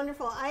it's just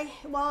wonderful.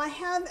 While I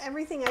have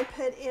everything I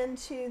put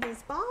into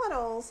these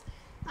bottles,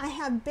 I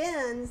have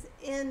bins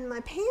in my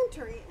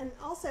pantry. And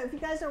also, if you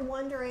guys are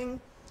wondering,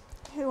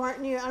 who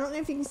aren't new, I don't know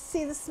if you can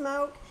see the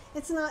smoke.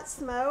 It's not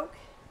smoke.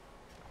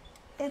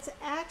 It's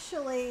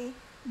actually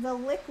the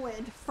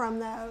liquid from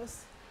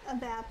those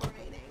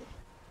evaporating.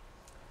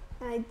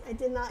 And I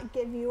did not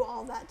give you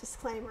all that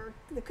disclaimer.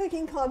 The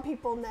Cooking Club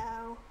people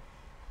know.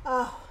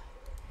 Oh,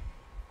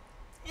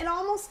 it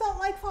almost felt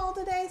like fall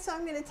today, so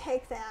I'm going to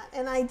take that.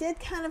 And I did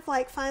kind of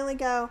like finally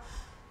go,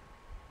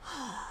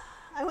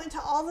 I went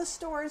to all the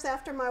stores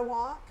after my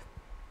walk,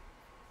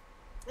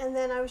 and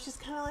then I was just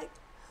kind of like,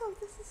 oh,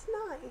 this is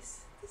nice.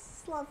 This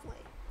is lovely.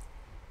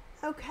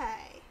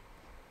 Okay.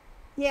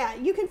 Yeah,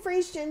 you can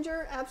freeze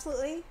ginger,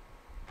 absolutely.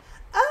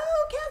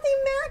 Oh, Kathy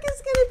Mack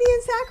is going to be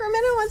in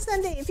Sacramento on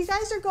Sunday. If you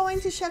guys are going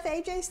to Chef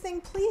AJ's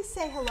thing, please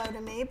say hello to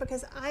me,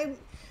 because I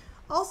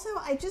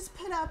just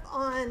put up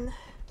on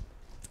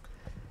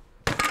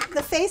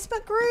the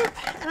Facebook group,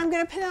 and I'm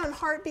going to put it on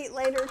Heartbeat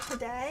later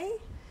today,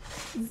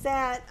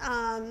 that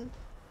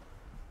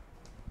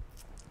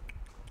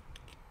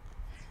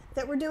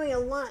we're doing a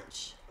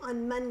lunch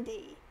on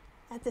Monday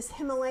at this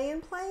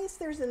Himalayan place.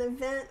 There's an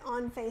event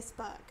on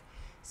Facebook.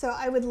 So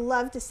I would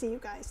love to see you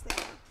guys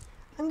there.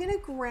 I'm going to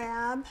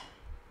grab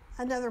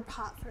another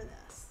pot for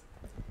this,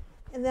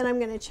 and then I'm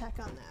going to check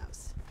on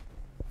those.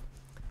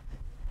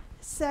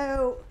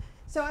 So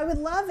I would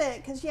love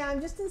it, because yeah,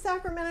 I'm just in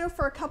Sacramento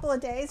for a couple of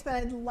days, but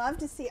I'd love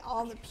to see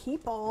all the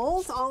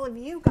peoples, all of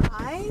you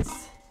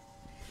guys.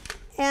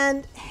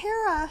 And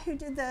Hera, who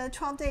did the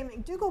 12-day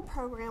McDougall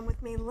program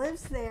with me,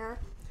 lives there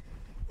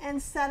and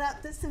set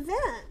up this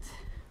event.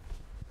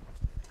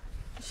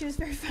 She was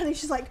very funny.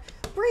 She's like,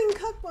 bring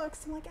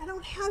cookbooks. I'm like, I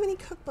don't have any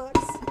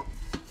cookbooks.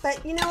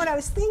 But you know what I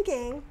was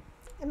thinking,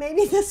 and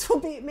maybe this will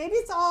be, maybe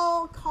it's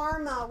all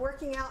karma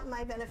working out in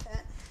my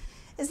benefit,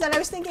 is that I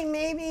was thinking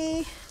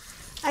maybe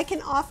I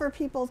can offer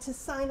people to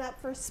sign up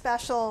for a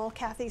special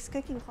Kathy's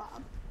Cooking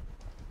Club.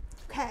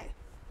 Okay.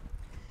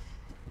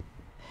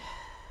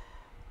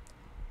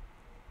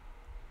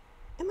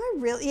 Am I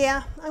really?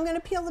 Yeah, I'm going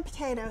to peel the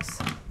potatoes.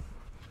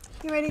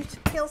 You ready to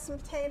peel some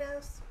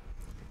potatoes?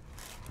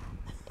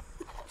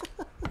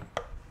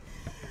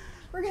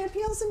 We're going to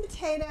peel some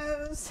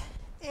potatoes,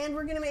 and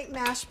we're going to make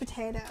mashed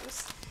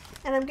potatoes.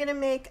 And I'm going to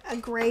make a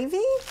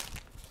gravy.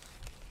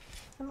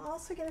 I'm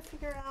also going to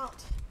figure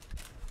out,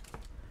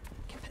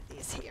 I can put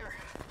these here.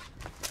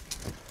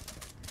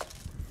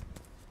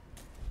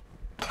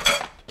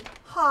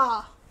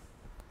 Ha,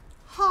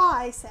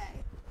 I say.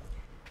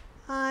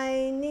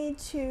 I need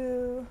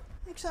to,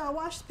 actually I'll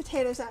wash the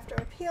potatoes after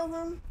I peel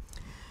them.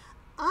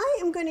 I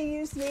am going to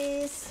use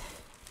these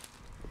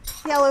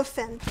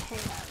yellowfin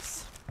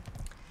potatoes,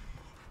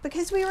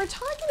 because we were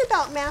talking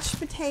about mashed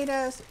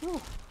potatoes.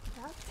 Ooh,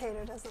 that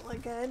potato doesn't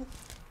look good.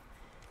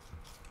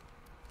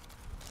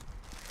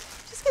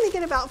 Just going to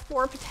get about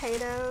 4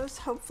 potatoes,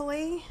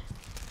 hopefully.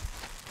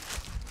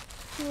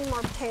 How many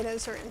more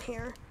potatoes are in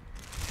here?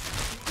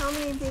 How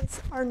many of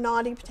these are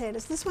naughty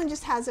potatoes? This one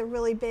just has a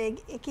really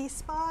big icky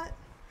spot.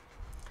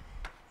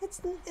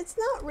 It's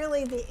not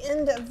really the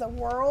end of the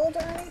world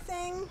or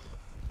anything.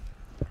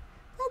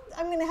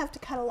 I'm going to have to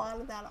cut a lot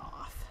of that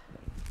off.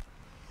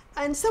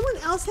 And someone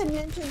else had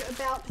mentioned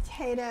about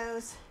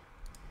potatoes,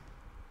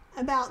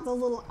 about the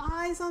little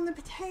eyes on the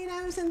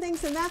potatoes and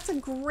things, and that's a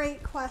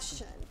great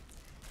question.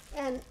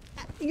 And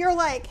you're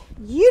like,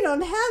 you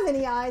don't have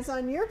any eyes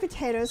on your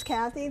potatoes,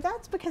 Kathy.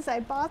 That's because I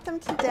bought them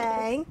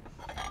today.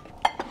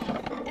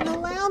 And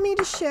allow me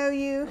to show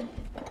you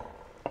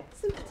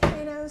some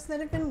potatoes that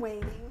have been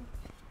waiting.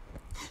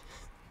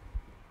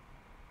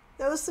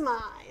 Those some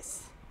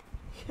eyes.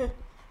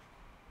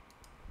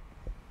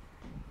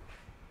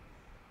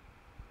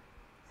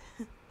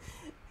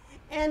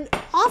 And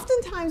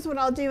oftentimes what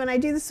I'll do, and I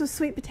do this with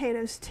sweet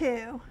potatoes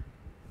too,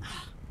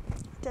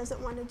 doesn't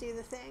want to do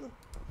the thing.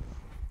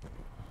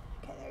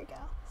 Okay, there you go.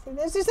 See,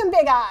 those are some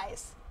big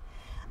eyes.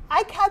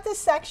 I cut this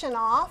section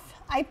off,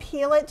 I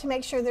peel it to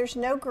make sure there's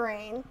no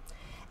grain,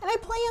 and I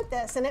plant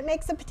this, and it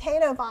makes a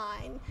potato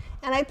vine,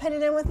 and I put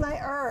it in with my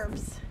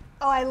herbs.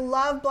 Oh, I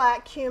love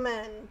black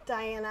cumin,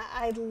 Diana.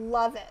 I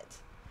love it.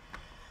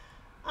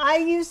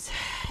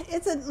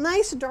 It's a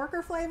nice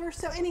darker flavor,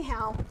 so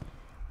anyhow,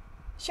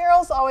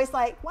 Cheryl's always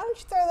like, why don't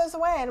you throw those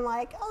away? And I'm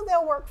like, oh,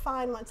 they'll work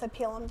fine once I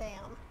peel them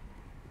down.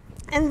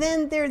 And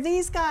then there are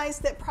these guys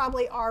that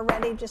probably are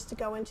ready just to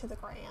go into the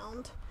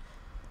ground.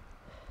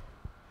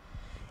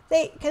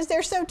 Because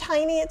they're so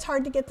tiny, it's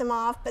hard to get them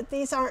off, but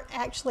these aren't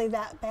actually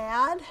that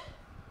bad.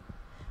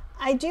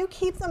 I do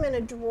keep them in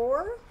a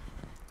drawer.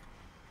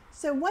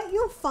 So what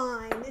you'll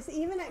find is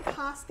even at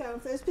Costco,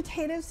 if those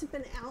potatoes have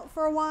been out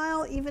for a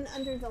while, even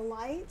under the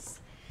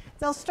lights,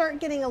 they'll start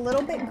getting a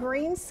little bit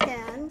green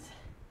skinned.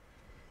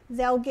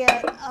 They'll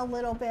get a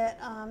little bit,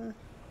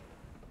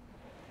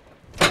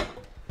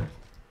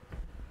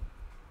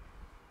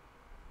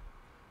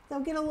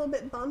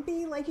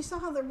 bumpy, like you saw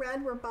how the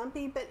red were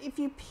bumpy, but if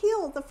you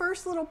peel, the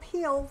first little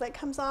peel that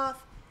comes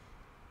off,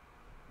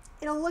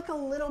 it'll look a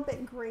little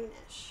bit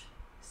greenish.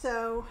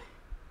 So,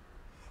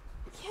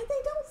 yeah,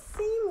 they don't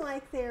seem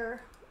like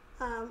they're,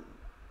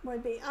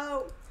 would be.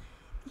 Oh,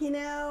 you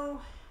know,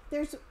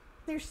 there's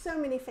so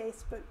many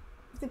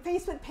the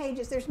Facebook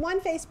pages. There's one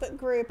Facebook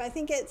group, I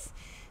think it's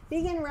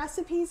Vegan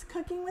Recipes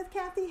Cooking with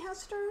Kathy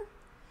Hester,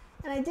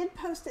 and I did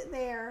post it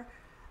there.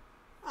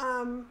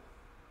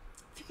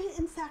 If you're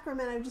in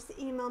Sacramento, just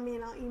email me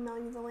and I'll email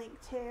you the link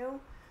too.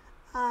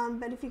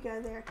 But if you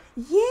go there,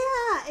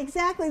 yeah,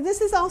 exactly.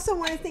 This is also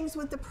one of the things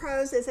with the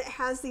Pros is it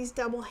has these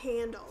double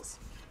handles.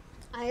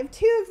 I have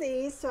 2 of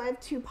these, so I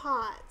have 2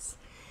 pots.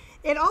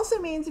 It also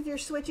means if you're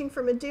switching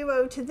from a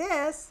Duo to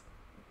this,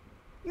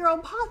 your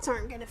old pots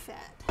aren't going to fit.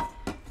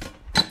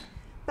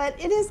 But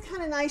it is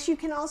kind of nice. You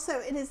can also,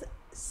 it is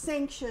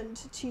sanctioned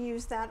to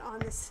use that on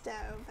the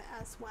stove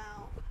as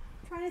well.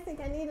 I'm trying to think,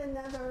 I need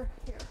another,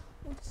 here,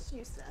 we'll just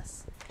use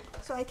this.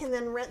 So I can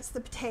then rinse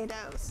the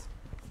potatoes.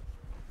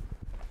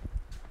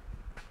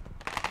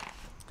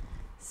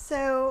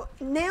 So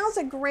now's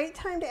a great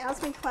time to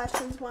ask me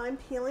questions while I'm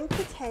peeling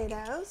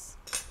potatoes.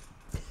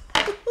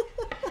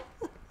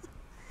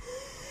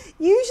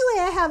 Usually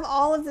I have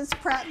all of this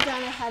prep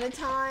done ahead of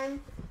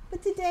time,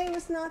 but today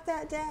was not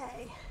that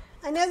day.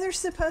 I know there's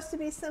supposed to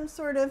be some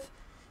sort of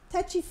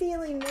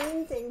touchy-feely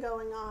moon thing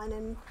going on,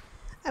 and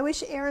I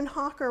wish Erin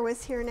Hawker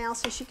was here now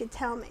so she could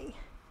tell me.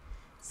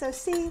 So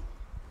see,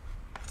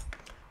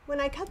 when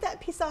I cut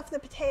that piece off the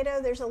potato,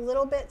 there's a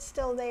little bit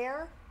still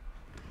there.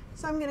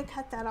 So I'm going to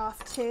cut that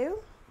off too.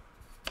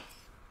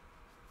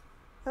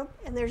 Oh,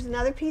 and there's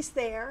another piece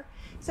there.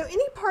 So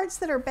any parts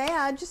that are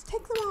bad, just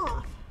take them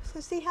off. So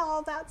see how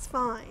all that's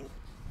fine.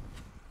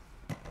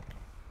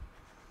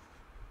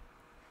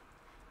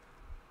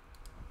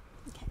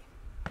 Okay.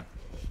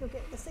 You'll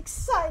get this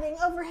exciting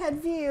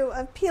overhead view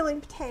of peeling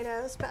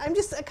potatoes, but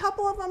a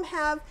couple of them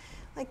have,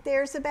 like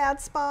there's a bad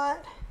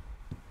spot.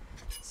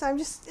 So I'm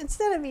just,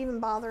 instead of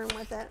even bothering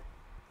with it,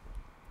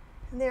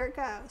 and there it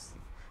goes.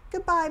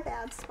 Goodbye,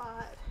 bad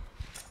spot.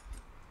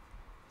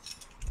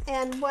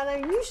 And what I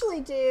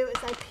usually do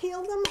is I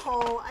peel them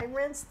whole, I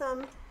rinse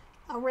them,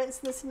 I'll rinse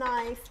this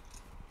knife,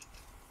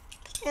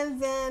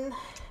 and then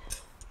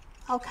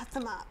I'll cut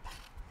them up.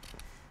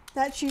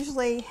 That's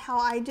usually how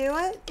I do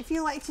it. If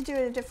you like to do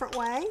it a different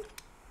way,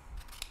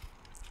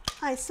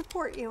 I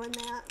support you in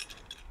that.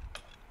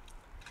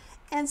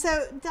 And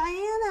so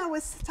Diana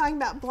was talking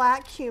about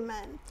black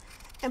cumin,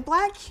 and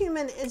black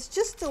cumin is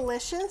just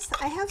delicious.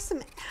 I have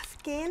some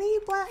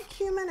Afghani black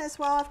cumin as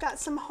well. I've got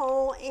some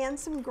whole and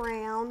some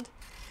ground.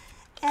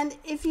 And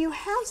if you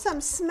have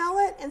some, smell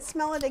it and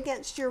smell it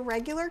against your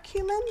regular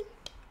cumin.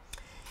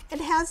 It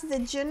has the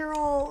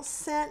general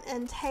scent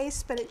and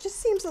taste, but it just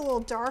seems a little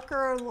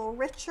darker, a little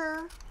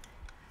richer.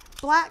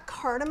 Black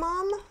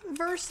cardamom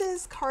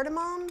versus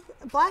cardamom.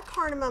 Black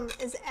cardamom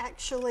is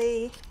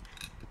actually,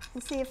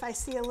 let's see if I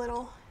see a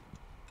little,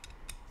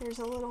 There's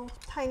a little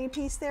tiny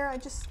piece there. I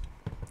just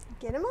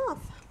get him off.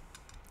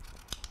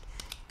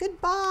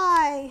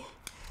 Goodbye.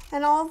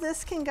 And all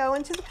this can go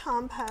into the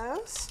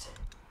compost.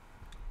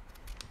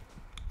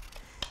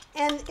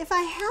 And if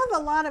I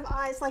have a lot of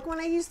eyes, like when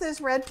I use those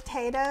red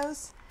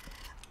potatoes,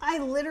 I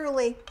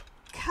literally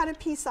cut a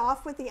piece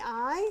off with the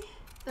eye.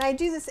 And I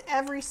do this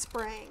every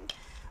spring.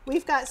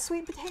 We've got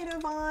sweet potato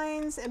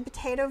vines and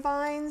potato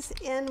vines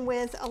in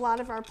with a lot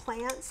of our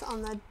plants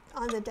on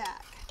the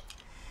deck.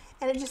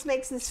 And it just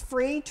makes this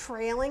free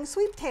trailing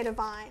sweet potato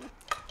vine.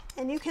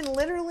 And you can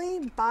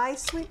literally buy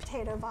sweet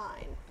potato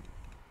vine.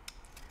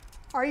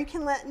 Or you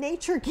can let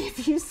nature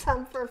give you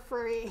some for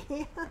free.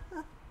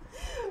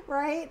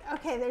 Right?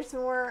 Okay, there's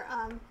more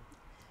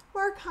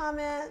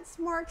comments,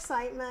 more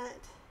excitement.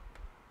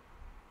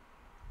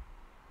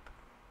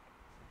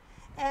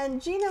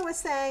 And Gina was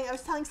saying, I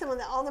was telling someone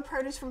that all the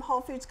produce from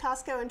Whole Foods,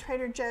 Costco, and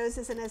Trader Joe's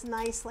isn't as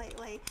nice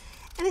lately.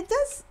 And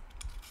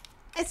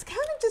it's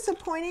kind of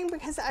disappointing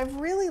because I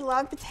really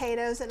love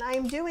potatoes and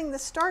I'm doing the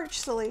starch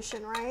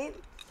solution, right?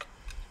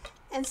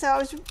 And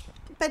so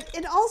but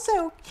it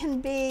also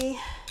can be,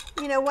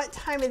 you know, what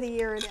time of the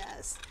year it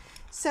is.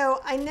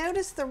 So I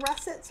noticed the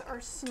russets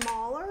are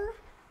smaller,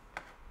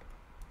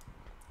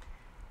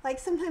 like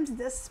sometimes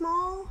this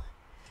small.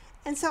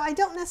 And so I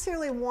don't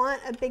necessarily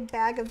want a big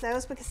bag of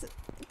those because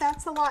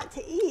that's a lot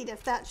to eat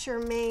if that's your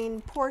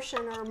main portion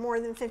or more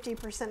than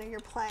 50% of your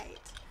plate.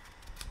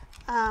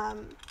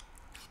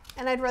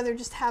 And I'd rather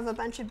just have a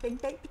bunch of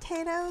big baked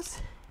potatoes.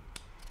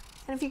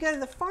 And if you go to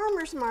the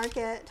farmer's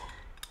market,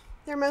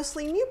 they're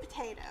mostly new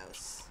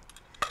potatoes.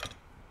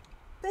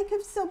 They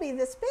could still be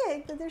this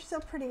big, but they're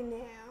still pretty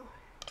new.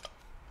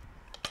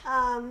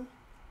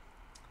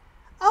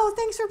 Oh,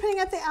 thanks for putting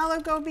up the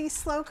Aloo Gobi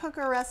slow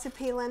cooker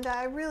recipe, Linda.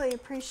 I really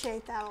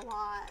appreciate that a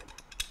lot.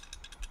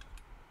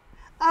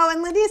 Oh,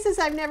 and Lydia says,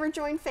 I've never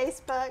joined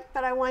Facebook,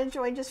 but I want to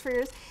join just for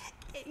yours.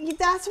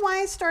 That's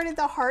why I started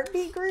the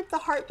Heartbeat group. The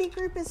Heartbeat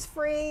group is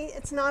free.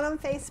 It's not on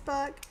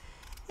Facebook.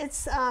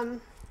 It's,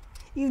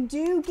 you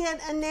do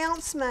get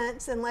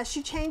announcements unless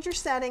you change your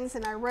settings,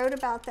 and I wrote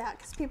about that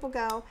because people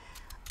go,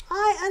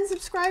 I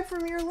unsubscribed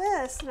from your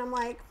list. And I'm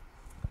like,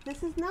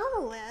 this is not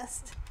a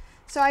list.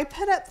 So I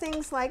put up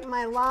things like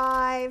my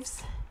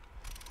lives,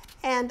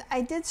 and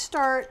I did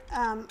start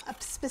a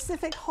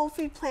specific whole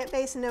food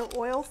plant-based no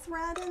oil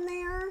thread in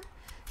there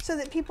so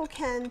that people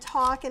can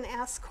talk and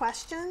ask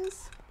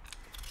questions.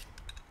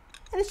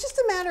 And it's just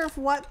a matter of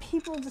what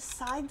people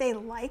decide they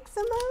like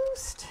the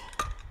most,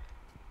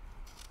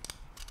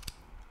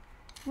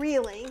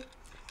 really.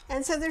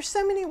 And so there's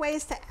so many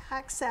ways to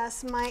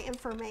access my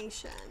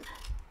information.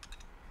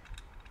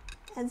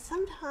 And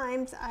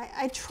sometimes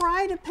I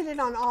try to put it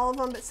on all of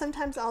them, but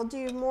sometimes I'll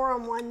do more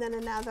on one than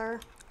another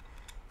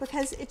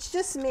because it's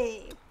just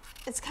me.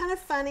 It's kind of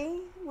funny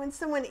when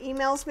someone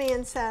emails me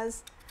and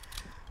says,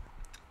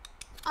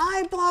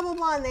 I blah, blah,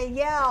 blah, and they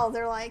yell.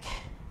 They're like,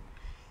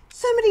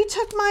 somebody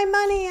took my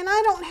money and I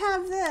don't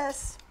have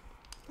this.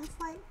 It's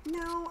like,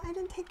 no, I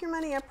didn't take your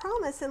money, I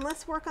promise, and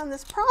let's work on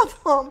this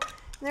problem.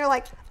 And they're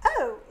like,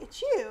 oh,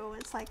 it's you.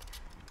 It's like,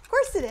 of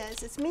course it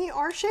is. It's me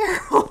or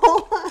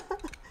Cheryl.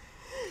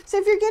 So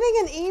if you're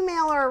getting an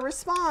email or a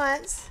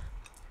response,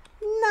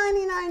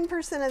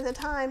 99% of the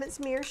time it's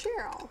me or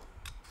Cheryl.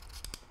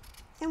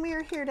 And we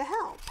are here to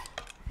help.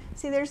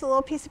 See, there's a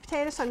little piece of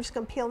potato, so I'm just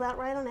going to peel that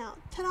right on out.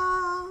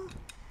 Ta-da!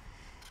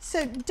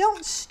 So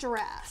don't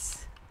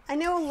stress. I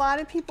know a lot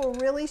of people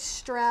really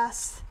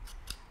stress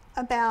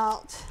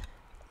about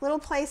little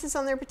places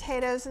on their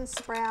potatoes and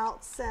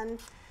sprouts. And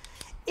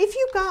if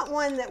you got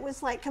one that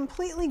was like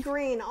completely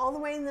green all the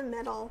way in the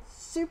middle,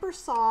 super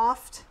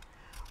soft,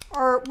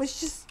 or was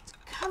just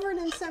covered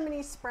in so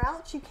many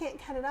sprouts you can't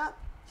cut it up,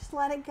 just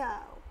let it go.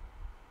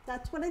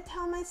 That's what I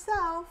tell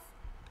myself,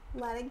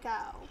 let it go.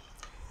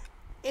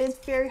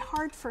 It's very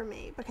hard for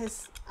me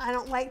because I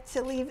don't like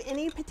to leave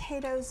any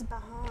potatoes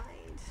behind,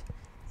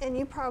 and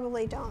you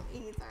probably don't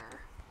either.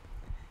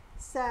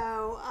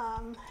 So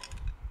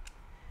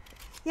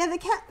yeah, the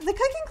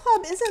cooking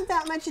club isn't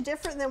that much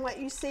different than what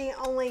you see,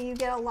 only you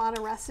get a lot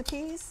of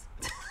recipes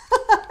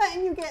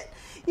and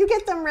you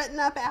get them written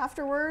up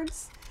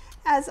afterwards,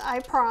 as I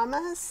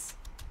promise.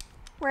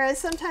 Whereas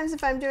sometimes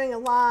if I'm doing a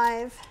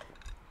live,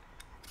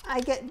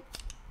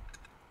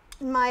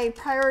 my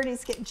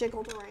priorities get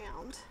jiggled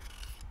around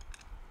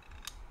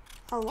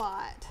a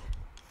lot.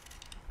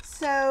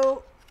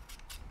 So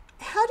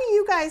how do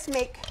you guys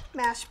make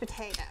mashed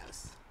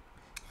potatoes?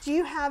 Do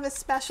you have a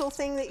special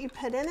thing that you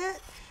put in it?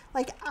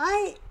 Like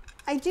I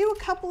do a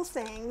couple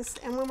things,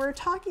 and when we were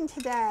talking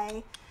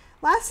today,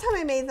 last time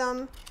I made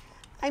them,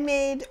 I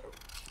made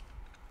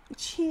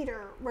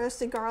cheater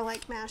roasted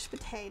garlic mashed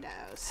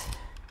potatoes.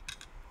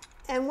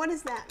 And what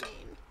does that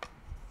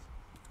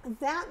mean?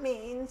 That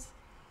means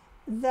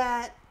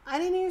that I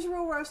didn't use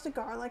real roasted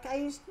garlic, I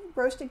used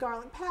roasted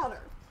garlic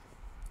powder.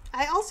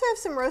 I also have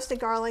some roasted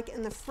garlic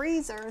in the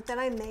freezer that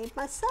I made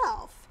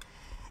myself,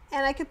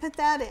 and I could put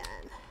that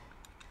in.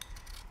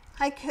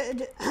 I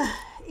could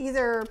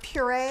either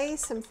puree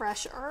some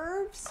fresh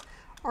herbs,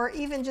 or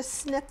even just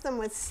snip them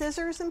with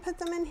scissors and put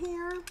them in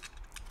here.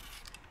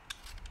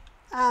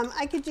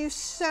 I could do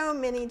so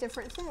many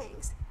different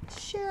things.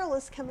 Cheryl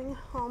is coming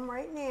home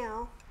right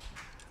now.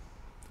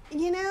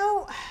 You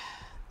know,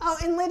 oh,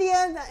 and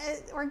Lydia,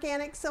 the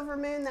Organic Silver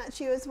Moon, that's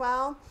you as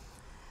well,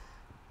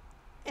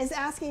 is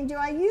asking, do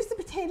I use the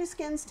potato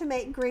skins to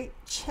make Greek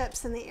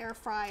chips in the air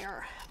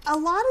fryer? A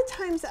lot of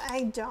times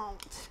I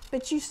don't,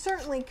 but you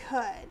certainly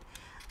could.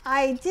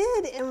 I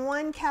did in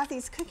one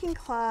Kathy's Cooking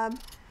Club.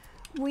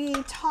 We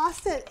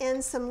tossed it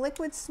in some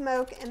liquid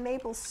smoke and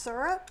maple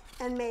syrup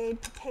and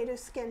made potato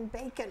skin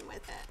bacon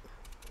with it.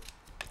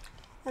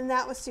 And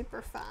that was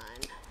super fun.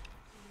 You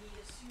need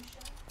a sous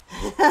chef?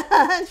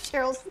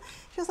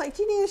 Cheryl's like,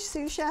 do you need a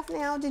sous chef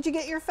now? Did you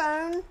get your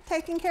phone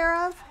taken care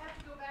of? I have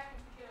to go back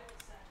and pick it up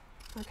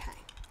at 7. Okay.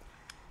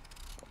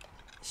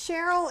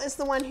 Cheryl is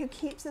the one who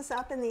keeps us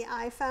up in the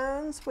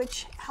iPhones,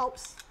 which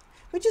helps,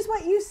 which is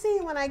what you see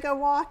when I go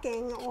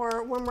walking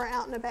or when we're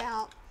out and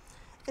about.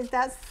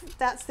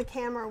 That's the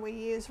camera we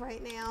use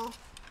right now,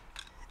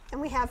 and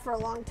we have for a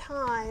long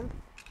time.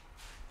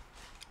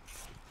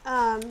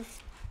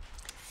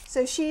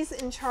 So she's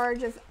in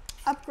charge of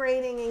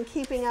upgrading and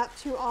keeping up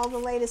to all the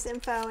latest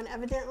info, and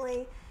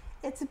evidently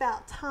it's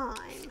about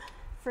time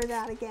for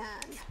that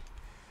again.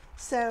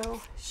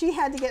 So she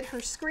had to get her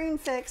screen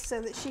fixed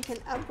so that she can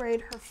upgrade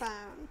her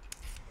phone.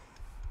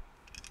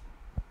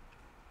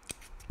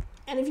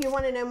 And if you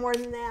want to know more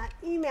than that,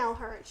 email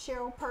her at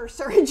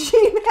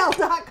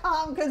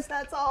cherylpurser@gmail.com, because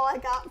that's all I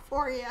got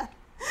for you.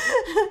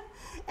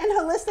 And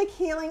holistic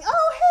healing.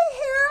 Oh, hey,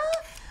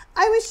 Hera.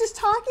 I was just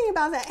talking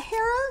about that.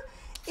 Hera,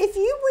 if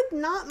you would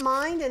not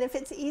mind, and if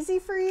it's easy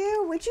for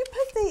you, would you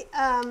put the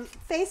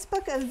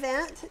Facebook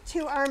event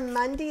to our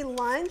Monday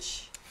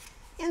lunch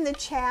in the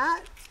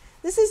chat?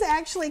 This is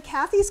actually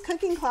Kathy's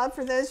Cooking Club,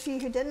 for those of you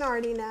who didn't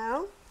already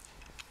know.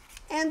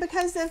 And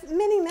because of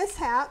many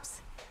mishaps,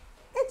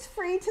 it's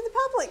free to the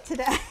public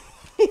today.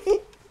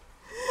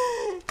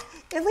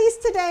 At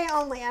least today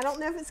only. I don't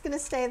know if it's going to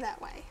stay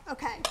that way.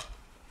 Okay.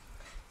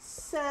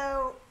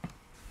 So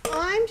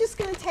I'm just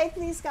going to take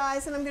these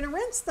guys and I'm going to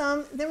rinse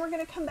them. Then we're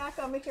going to come back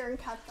over here and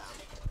cut them.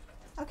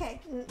 Okay.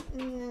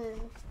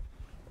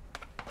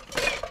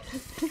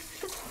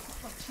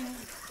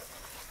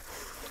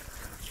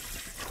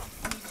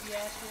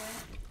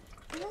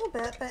 A little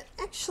bit, but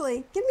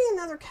actually, give me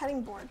another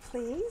cutting board,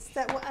 please.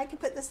 That I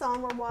could put this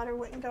on where water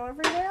wouldn't go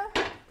everywhere.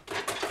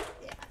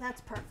 Yeah,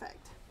 that's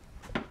perfect.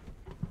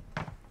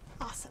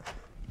 Awesome.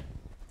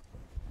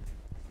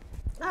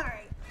 All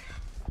right.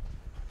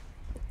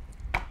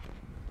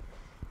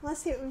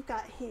 Let's see what we've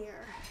got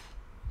here.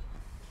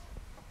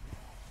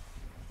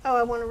 Oh,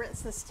 I want to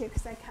rinse this too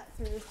because I cut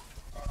through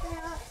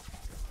that.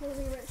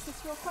 Maybe rinse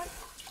this real quick.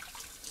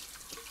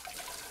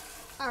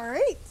 All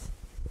right.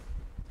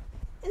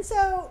 And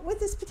so with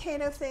this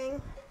potato thing,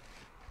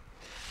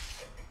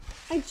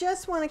 I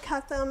just want to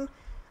cut them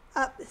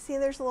up. See,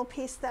 there's a little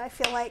piece that I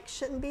feel like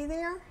shouldn't be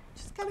there.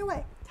 Just cut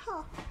away.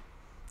 Oh,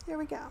 there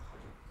we go.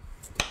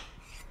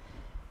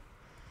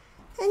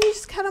 And you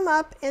just cut them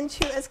up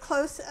into as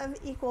close of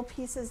equal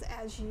pieces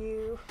as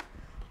you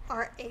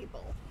are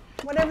able,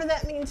 whatever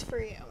that means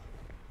for you.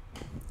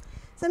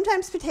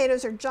 Sometimes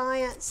potatoes are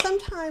giant.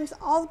 Sometimes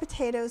all the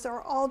potatoes are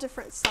all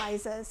different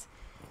sizes,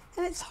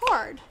 and it's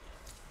hard.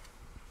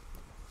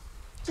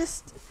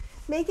 Just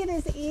make it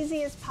as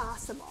easy as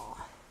possible.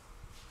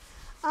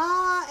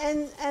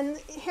 And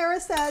Hera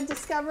said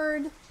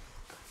discovered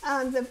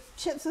the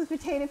chips with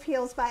potato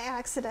peels by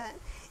accident.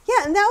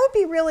 Yeah, and that would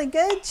be really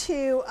good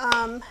to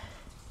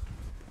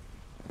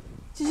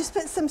just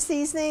put some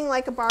seasoning,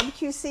 like a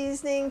barbecue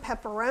seasoning,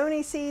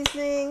 pepperoni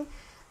seasoning,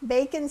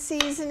 bacon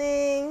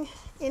seasoning,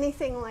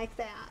 anything like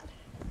that.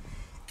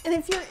 And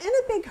if you're in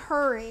a big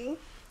hurry,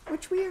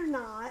 which we are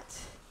not,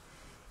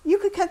 you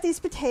could cut these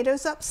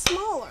potatoes up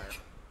smaller.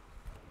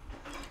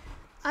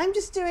 I'm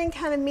just doing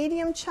kind of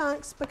medium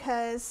chunks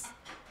because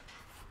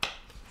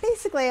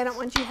basically I don't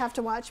want you to have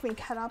to watch me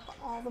cut up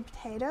all the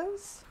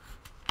potatoes.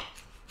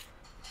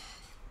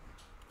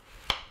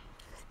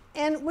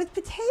 And with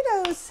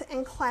potatoes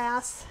in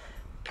class,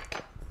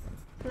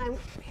 and I'm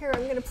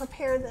going to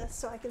prepare this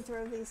so I can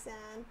throw these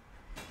in.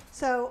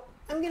 So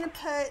I'm going to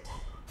put,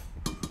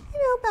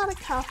 about a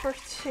cup or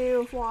two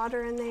of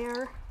water in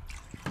there.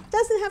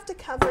 Doesn't have to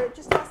cover it,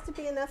 just has to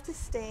be enough to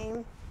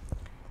steam.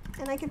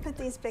 And I can put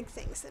these big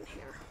things in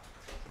here.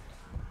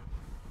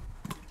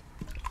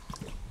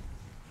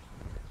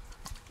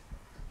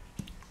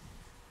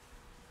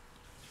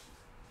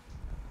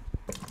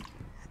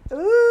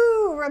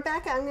 Ooh,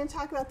 Rebecca, I'm going to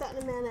talk about that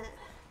in a minute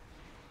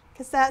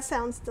because that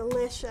sounds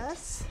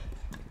delicious.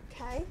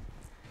 Okay,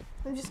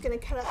 I'm just going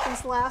to cut up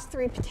these last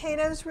 3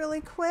 potatoes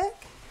really quick.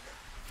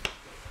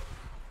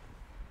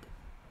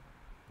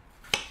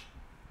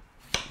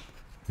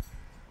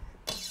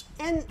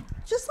 And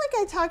just like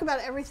I talk about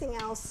everything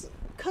else,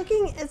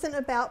 cooking isn't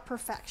about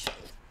perfection.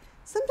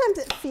 Sometimes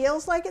it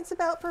feels like it's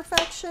about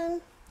perfection.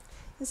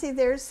 And see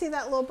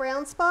that little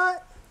brown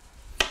spot?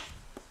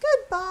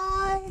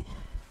 Goodbye.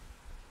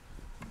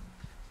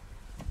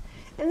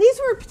 And these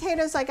were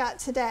potatoes I got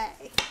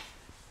today.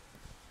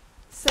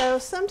 So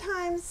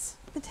sometimes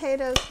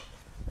potatoes,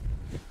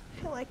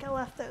 I feel like I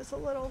left those a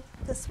little,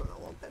 this one a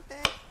little bit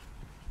big.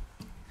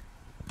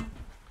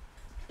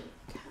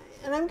 Okay,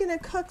 and I'm going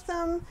to cook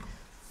them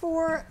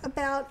for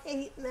about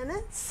 8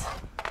 minutes.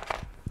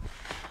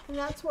 And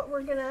that's what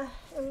we're going to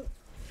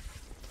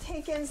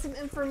take in some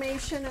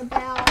information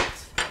about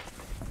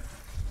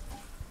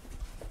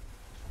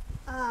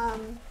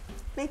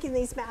making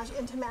these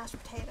into mashed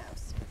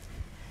potatoes.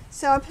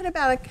 So I put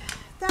about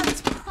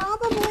that's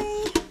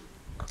probably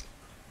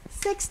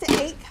 6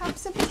 to 8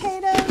 cups of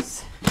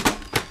potatoes.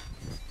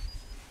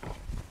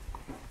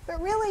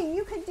 But really,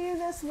 you could do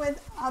this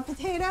with a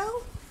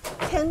potato,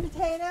 10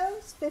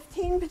 potatoes,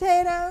 15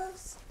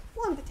 potatoes,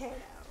 1 potato.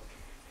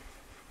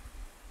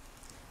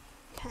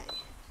 Okay.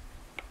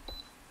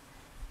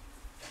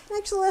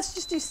 Actually, let's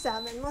just do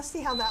 7. Let's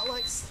see how that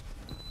looks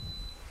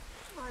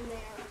on there.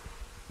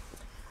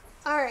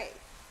 All right,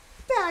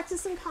 back to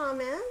some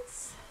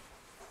comments.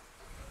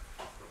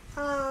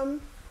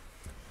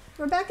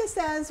 Rebecca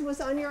says, was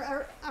on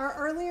our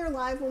earlier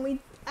live when we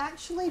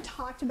actually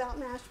talked about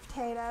mashed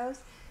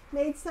potatoes.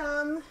 Made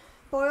some,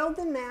 boiled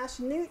and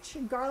mashed,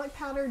 nooch, garlic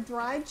powder,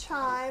 dried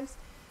chives,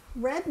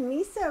 red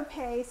miso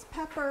paste,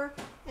 pepper,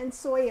 and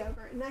soy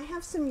yogurt. And I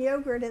have some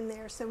yogurt in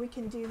there, so we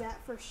can do that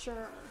for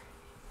sure.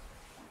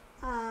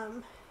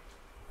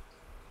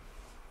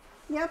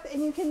 Yep,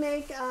 and you can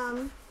make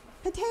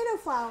potato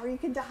flour. You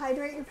can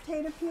dehydrate your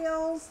potato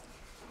peels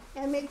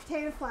and make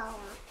potato flour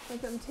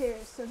with them too.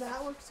 So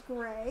that works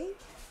great.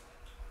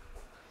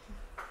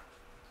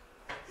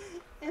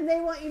 And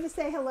they want you to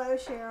say hello,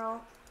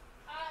 Cheryl.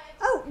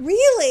 Oh,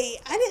 really?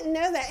 I didn't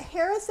know that.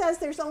 Hera says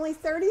there's only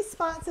 30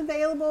 spots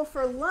available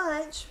for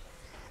lunch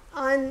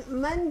on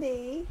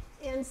Monday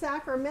in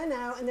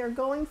Sacramento, and they're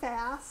going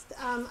fast.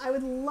 I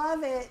would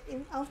love it.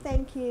 Oh,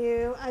 thank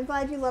you. I'm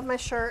glad you love my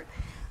shirt.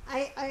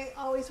 I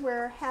always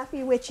wear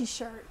happy witchy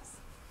shirts.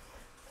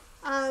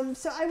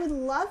 So I would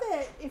love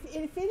it. If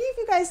any of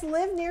you guys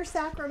live near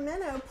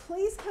Sacramento,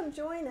 please come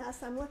join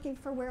us. I'm looking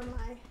for where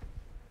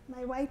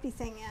my wipey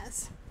thing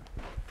is.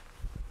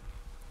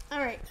 All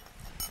right.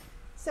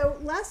 So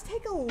let's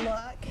take a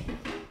look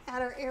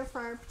at our air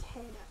fryer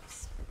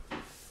potatoes.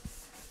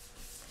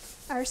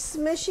 Our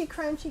smushy,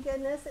 crunchy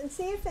goodness, and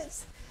see if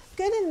it's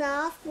good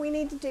enough. We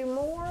need to do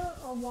more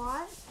or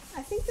what.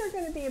 I think they're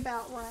going to be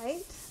about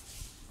right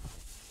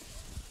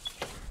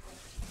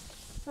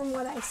from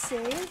what I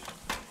see.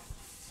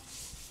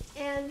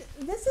 And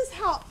this is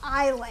how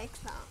I like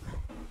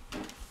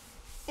them.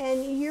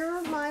 And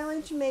your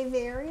mileage may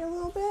vary a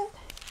little bit.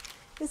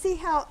 You see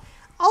how,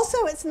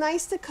 also it's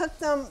nice to cook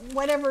them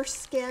whatever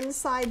skin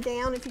side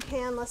down if you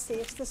can. Let's see,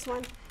 it's this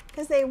one.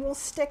 Because they will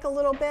stick a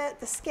little bit.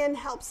 The skin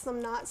helps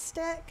them not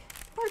stick.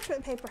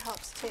 Parchment paper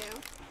helps too.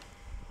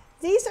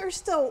 These are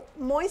still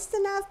moist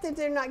enough that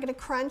they're not going to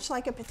crunch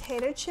like a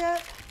potato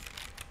chip.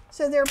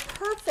 So they're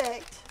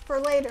perfect for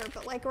later.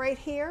 But like right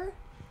here,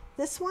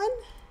 this one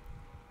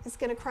is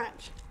going to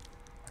crunch.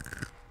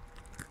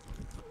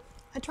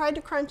 I tried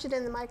to crunch it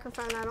in the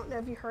microphone. I don't know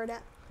if you heard it.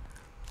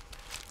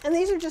 And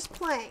these are just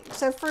plain.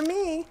 So for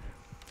me,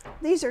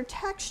 these are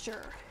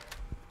texture.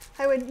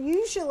 I would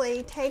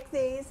usually take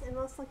these, and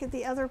let's look at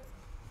the other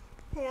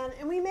pan,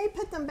 and we may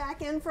put them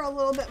back in for a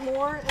little bit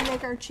more and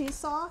make our cheese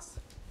sauce.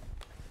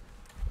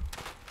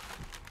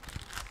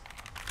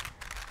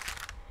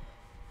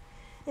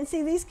 And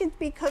see, these could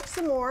be cooked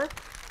some more.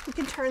 You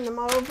can turn them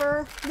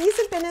over. These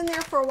have been in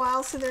there for a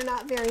while, so they're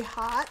not very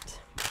hot.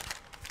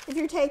 If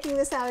you're taking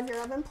this out of your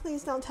oven,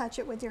 please don't touch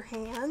it with your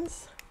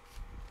hands.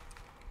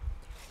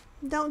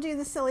 Don't do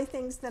the silly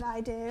things that I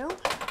do.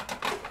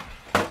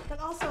 But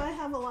also I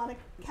have a lot of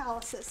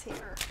calluses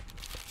here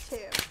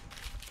too.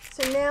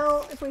 So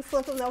now if we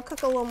flip them, they'll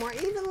cook a little more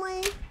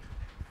evenly.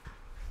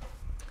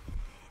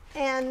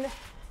 And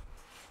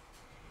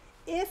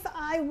if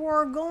I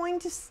were going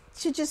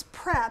to just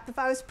prep, if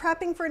I was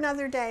prepping for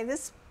another day,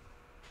 this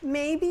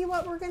may be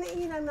what we're going to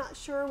eat. I'm not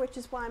sure, which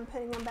is why I'm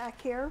putting them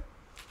back here.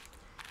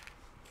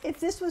 If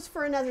this was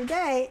for another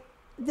day,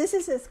 this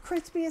is as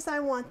crispy as I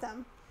want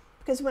them.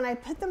 Because when I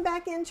put them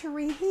back in to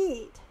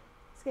reheat,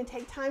 it's going to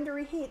take time to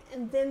reheat,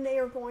 and then they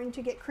are going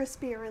to get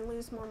crispier and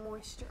lose more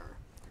moisture.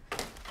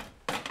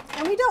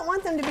 And we don't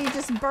want them to be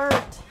just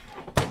burnt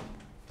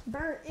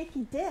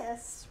icky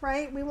discs,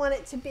 right? We want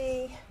it to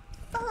be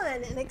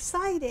fun and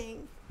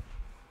exciting.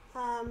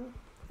 And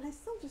I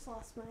still just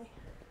lost my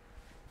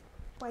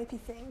wipey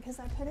thing because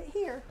I put it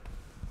here.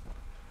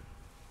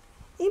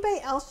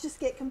 Anybody else just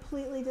get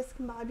completely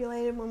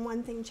discombobulated when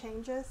one thing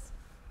changes?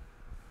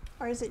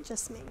 Or is it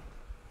just me?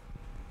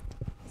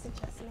 Is it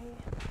just me?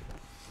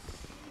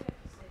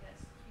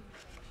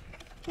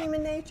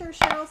 Human nature.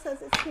 Cheryl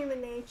says it's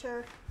human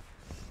nature.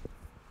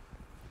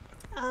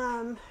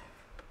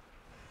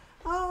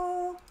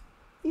 Oh,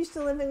 used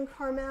to live in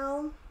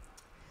Carmel.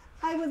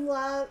 We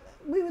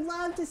would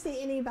love to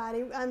see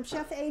anybody.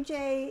 Chef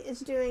AJ is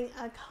doing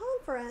a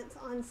conference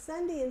on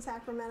Sunday in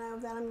Sacramento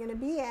that I'm going to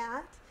be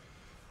at.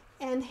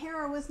 And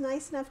Hera was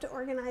nice enough to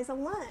organize a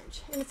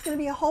lunch. And it's going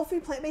to be a whole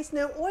food, plant-based,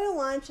 no oil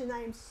lunch, and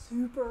I am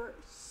super,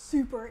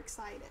 super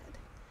excited.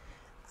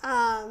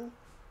 I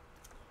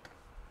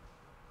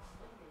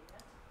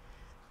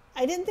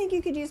didn't think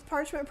you could use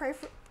parchment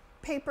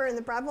paper in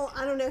the Breville.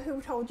 I don't know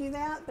who told you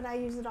that, but I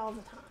use it all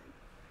the time.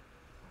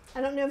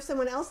 I don't know if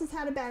someone else has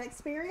had a bad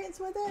experience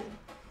with it.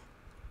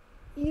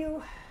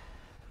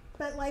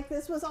 But like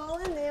this was all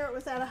in there. It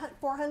was at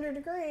 400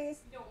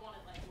 degrees. You don't want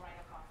it like right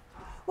up on the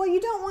top. Well, you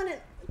don't want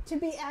it to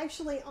be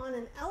actually on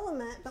an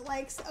element, but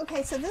like,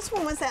 okay, so this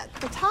one was at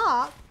the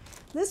top.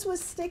 This was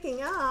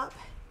sticking up.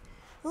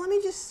 Well, let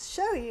me just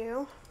show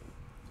you.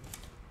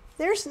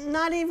 There's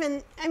not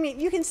even, I mean,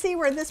 you can see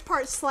where this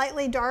part's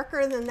slightly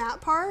darker than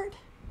that part.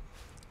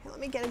 Here, let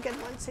me get a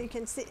good one so you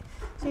can see,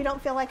 so you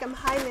don't feel like I'm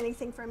hiding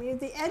anything from you.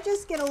 The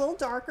edges get a little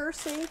darker,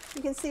 see?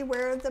 You can see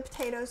where the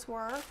potatoes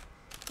were,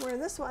 where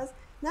this was.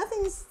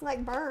 Nothing's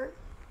like burnt.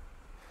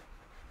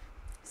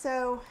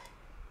 So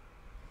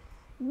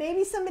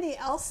maybe somebody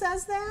else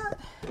says that,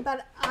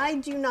 but I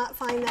do not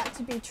find that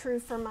to be true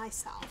for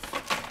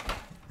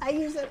myself. I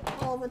use it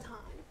all the time.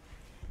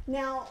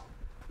 Now,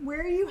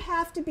 where you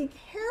have to be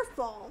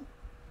careful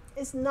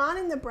is not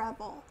in the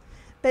Breville,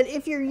 but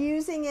if you're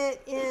using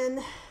it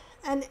in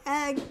an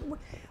egg,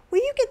 will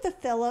you get the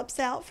Phillips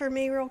out for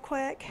me real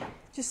quick?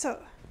 Just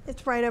so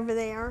it's right over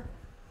there.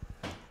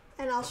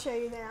 And I'll show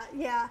you that.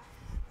 Yeah.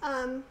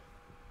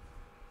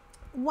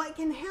 What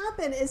can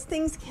happen is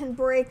things can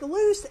break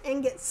loose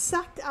and get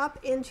sucked up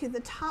into the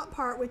top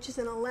part, which is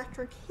an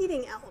electric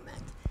heating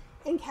element,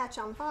 and catch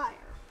on fire.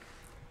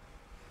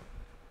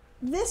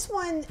 This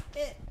one,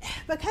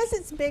 because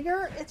it's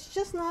bigger, it's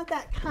just not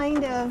that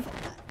kind of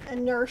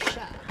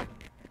inertia.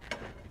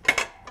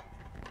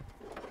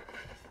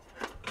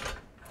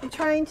 I'm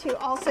trying to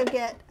also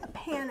get a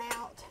pan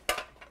out.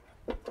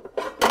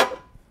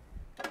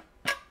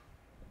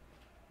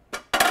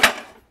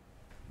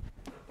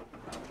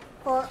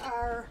 For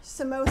our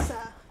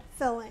samosa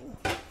filling.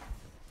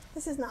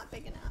 This is not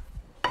big enough.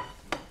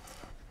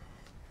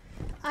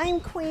 I'm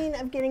queen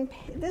of getting,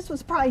 this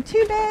was probably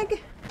too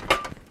big,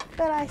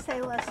 but I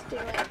say let's do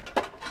it.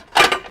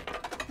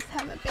 Let's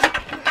have a big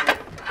pan.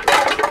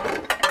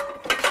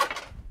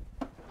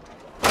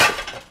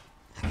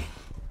 Okay.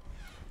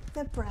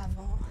 The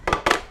Breville.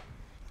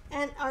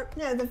 And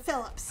the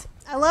Phillips.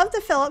 I love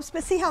the Phillips,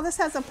 but see how this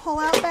has a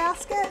pull-out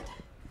basket?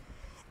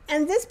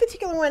 And this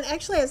particular one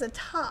actually has a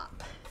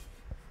top.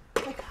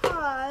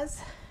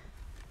 Because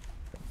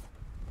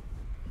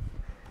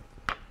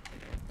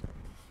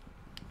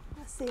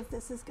let's see if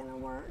this is going to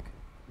work.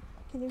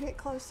 Can you get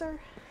closer?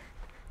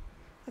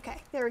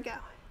 Okay, there we go.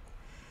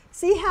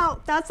 See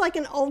how that's like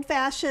an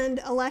old-fashioned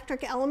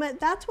electric element?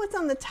 That's what's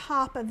on the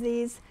top of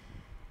these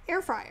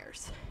air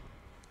fryers.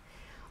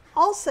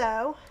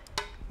 Also,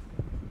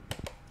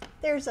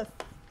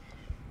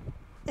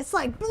 it's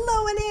like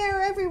blowing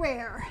air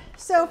everywhere.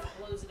 So it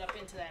blows it up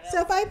into that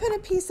if I put a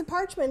piece of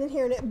parchment in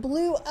here and it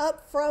blew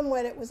up from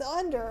what it was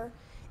under,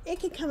 it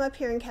could come up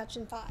here and catch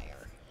on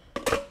fire.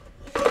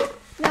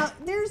 Now,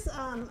 there's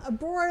a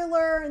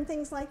broiler and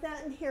things like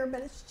that in here,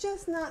 but it's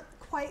just not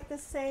quite the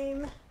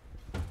same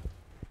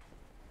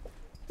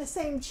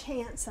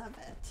chance of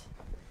it,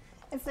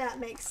 if that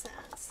makes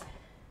sense.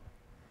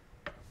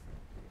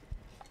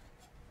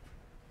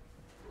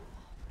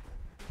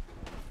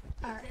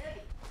 All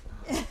right.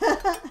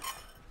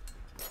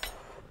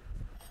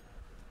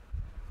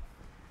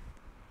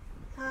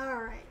 All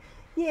right.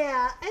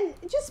 Yeah, and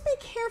just be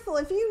careful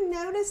if you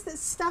notice that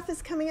stuff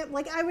is coming up.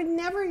 Like I would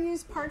never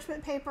use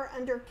parchment paper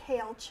under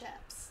kale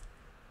chips.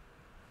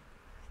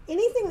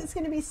 Anything that's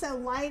going to be so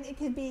light, it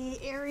could be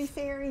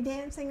airy-fairy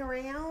dancing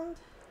around.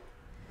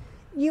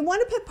 You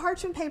want to put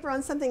parchment paper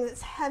on something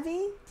that's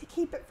heavy to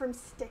keep it from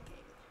sticking.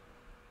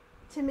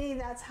 To me,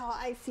 that's how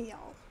I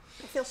feel.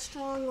 I feel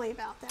strongly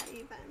about that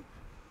even.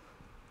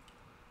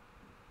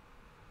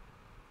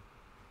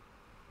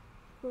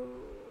 Ooh.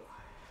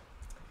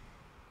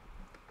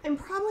 I'm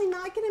probably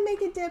not going to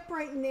make a dip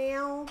right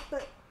now,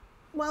 but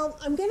well,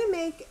 I'm going to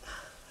make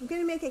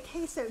a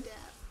queso dip,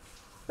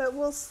 but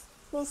we'll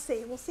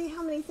see. We'll see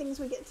how many things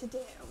we get to do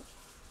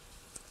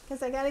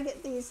because I got to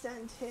get these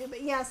done too.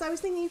 But yes, I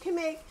was thinking you can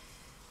make.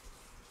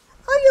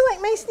 Oh, you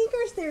like my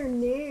sneakers? They're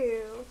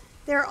new.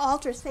 They're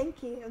Alters.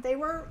 Thank you. They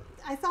were.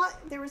 I thought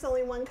there was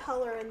only one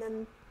color, and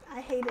then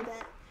I hated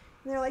it.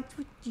 And they're like,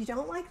 "You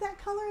don't like that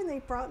color?" And they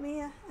brought me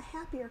a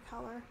happier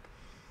color.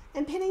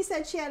 And Penny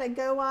said she had a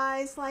Go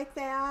Eyes like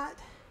that.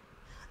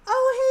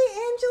 Oh, hey,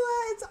 Angela,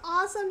 it's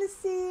awesome to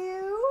see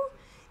you.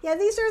 Yeah,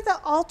 these are the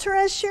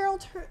Ultras, Cheryl.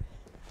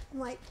 I'm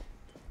like,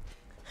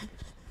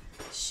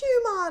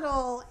 shoe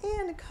model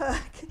and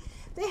cook.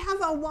 They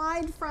have a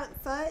wide front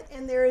foot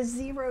and there is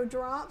 0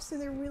 drop, so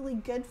they're really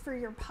good for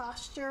your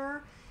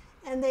posture.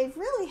 And they've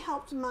really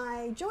helped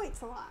my joints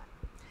a lot.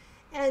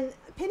 And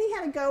Penny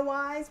had a Go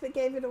Eyes, but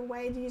gave it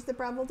away to use the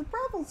Breville. The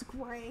Breville's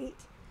great.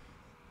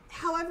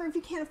 However, if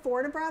you can't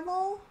afford a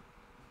Breville,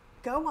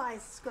 Go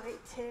Eyes is great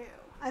too.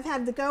 I've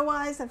had the Go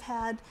Eyes, I've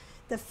had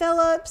the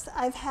Phillips,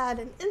 I've had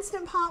an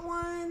Instant Pot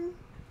one.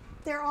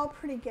 They're all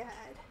pretty good.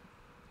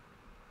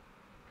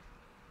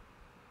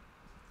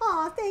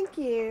 Aw, thank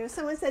you.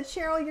 Someone said,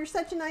 Cheryl, you're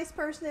such a nice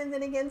person, and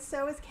then again,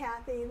 so is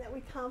Kathy, that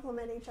we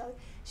compliment each other.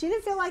 She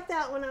didn't feel like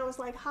that when I was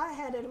like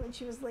hot-headed when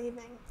she was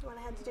leaving, when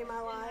I had to do my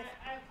live.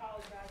 I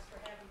apologize for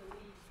having to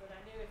leave, but I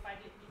knew if I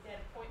didn't get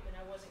that appointment,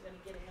 I wasn't going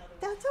to get another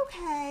one. That's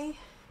okay.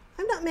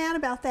 I'm not mad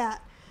about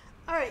that.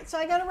 All right, so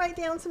I got to write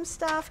down some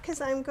stuff because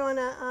I'm going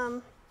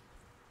to,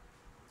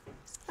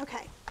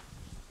 okay.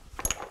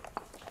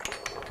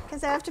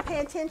 Because I have to pay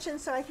attention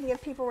so I can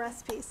give people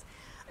recipes.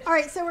 All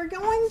right, so we're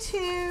going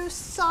to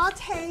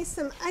saute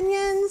some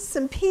onions,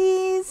 some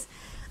peas.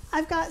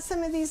 I've got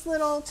some of these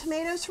little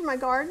tomatoes from my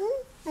garden.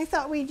 I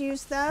thought we'd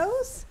use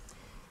those.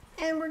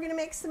 And we're going to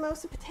make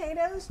Samosa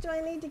potatoes. Do I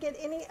need to get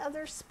any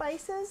other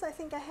spices? I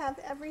think I have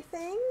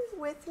everything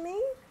with me.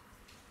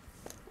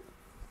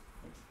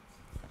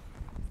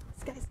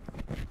 This guy's,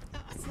 oh,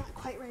 it's not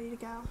quite ready to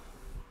go.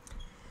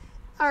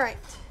 All right,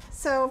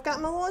 so I've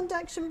got my little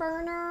induction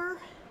burner.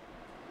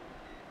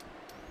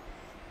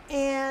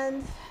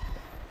 And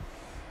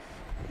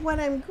what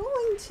I'm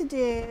going to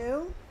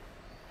do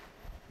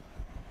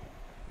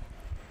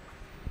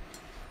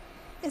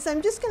is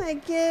I'm just going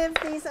to give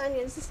these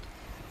onions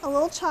a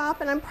little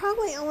chop, and I'm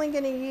probably only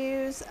going to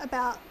use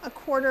about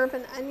 1/4 of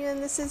an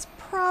onion. This is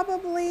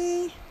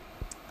probably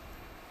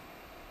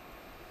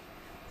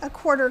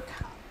 1/4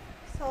 cup.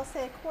 So I'll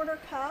say 1/4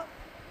 cup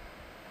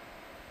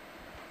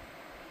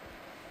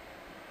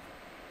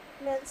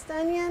minced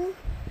onion.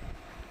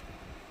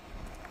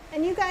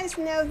 And you guys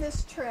know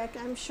this trick,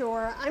 I'm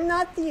sure. I'm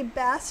not the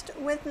best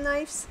with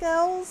knife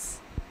skills,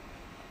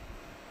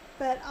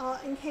 but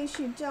in case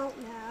you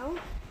don't know,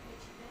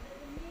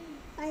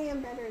 I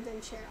am better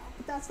than Cheryl,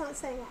 but that's not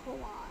saying a whole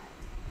lot.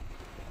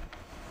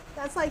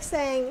 That's like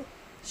saying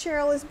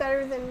Cheryl is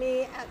better than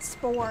me at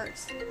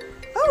sports.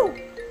 Oh,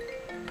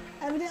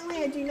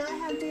 evidently I do not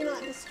have Do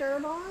Not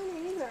Disturb on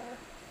either.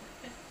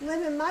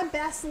 Living my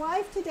best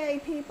life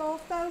today, people.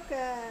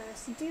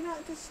 Focus. Do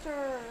not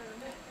disturb.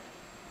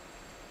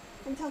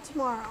 Until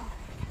tomorrow.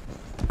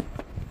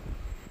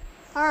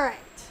 All right.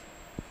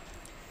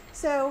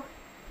 So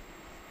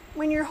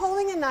when you're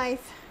holding a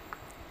knife,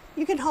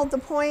 you can hold the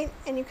point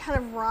and you kind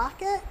of rock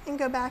it and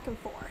go back and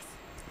forth.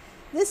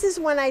 This is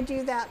when I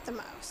do that the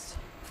most.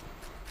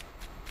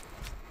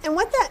 And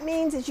what that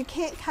means is you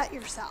can't cut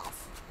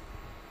yourself.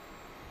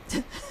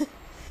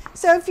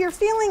 So if you're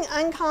feeling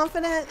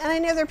unconfident, and I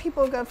know there are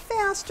people who go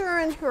faster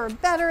and who are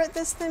better at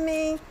this than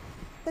me,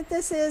 but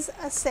this is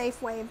a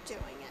safe way of doing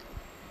it.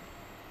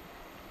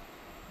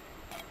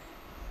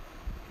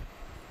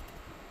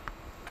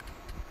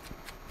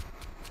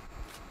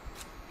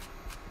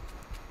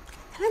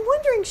 I'm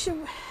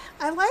wondering,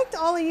 I liked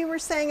all of you were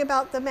saying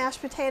about the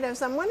mashed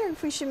potatoes. I'm wondering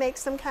if we should make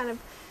some kind of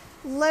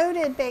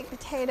loaded baked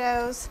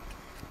potatoes,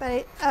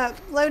 but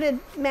loaded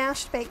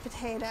mashed baked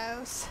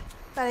potatoes.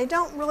 But I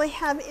don't really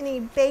have any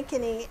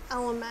bacon-y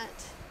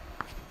element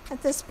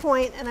at this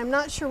point, and I'm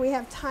not sure we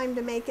have time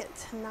to make it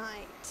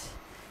tonight.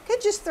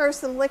 Could just throw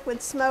some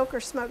liquid smoke or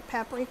smoked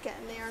paprika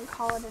in there and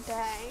call it a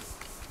day.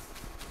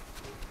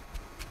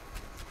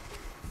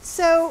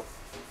 So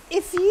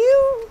if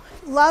you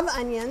love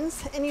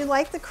onions and you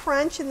like the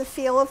crunch and the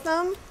feel of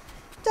them,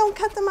 don't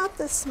cut them up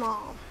this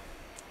small.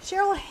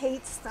 Cheryl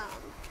hates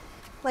them,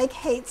 like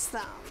hates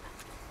them.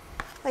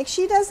 Like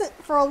she doesn't,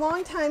 for a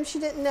long time she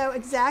didn't know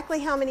exactly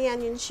how many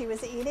onions she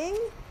was eating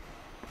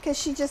because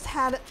she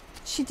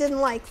didn't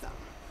like them.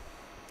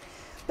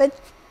 But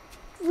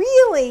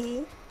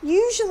really,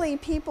 usually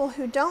people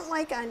who don't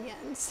like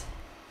onions,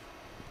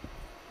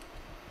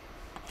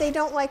 they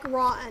don't like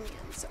raw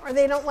onions, or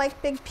they don't like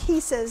big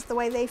pieces the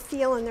way they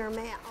feel in their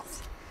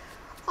mouth.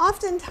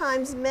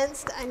 Oftentimes,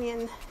 minced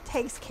onion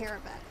takes care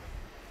of it.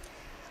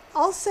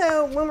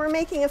 Also, when we're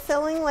making a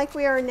filling like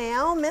we are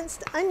now,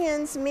 minced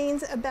onions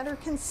means a better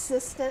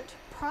consistent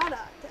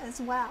product as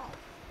well.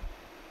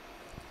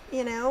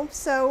 You know,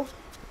 so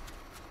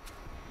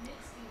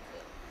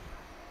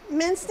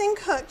minced and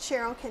cooked,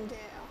 Cheryl can do.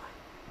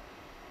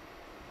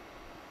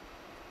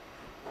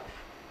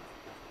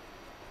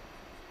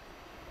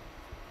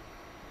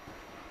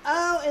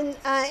 Oh, and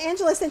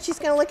Angela said she's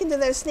going to look into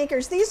those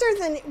sneakers. These are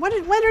the, what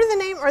are the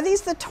name? Are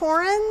these the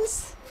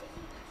Torrens?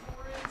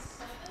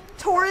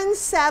 Torrens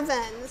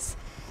 7s.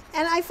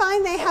 And I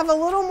find they have a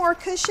little more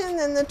cushion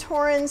than the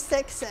Torrens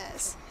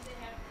 6s.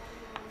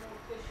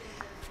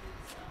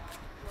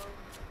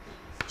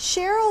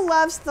 Cheryl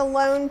loves the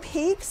Lone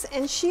Peaks,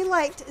 and she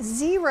liked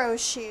Zero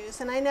shoes.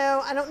 And I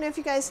don't know if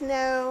you guys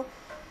know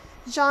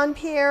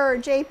Jean-Pierre or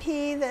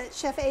JP that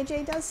Chef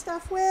AJ does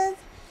stuff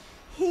with.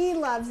 He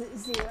loves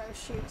Zero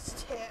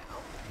shoes too.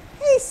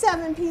 Hey,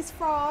 7-piece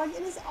frog,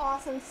 it is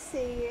awesome to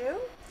see you.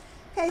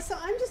 Okay, so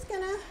I'm just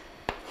gonna,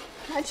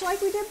 much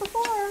like we did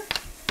before,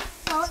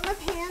 I'll let my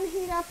pan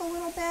heat up a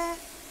little bit.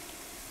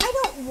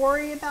 I don't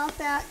worry about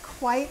that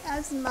quite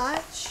as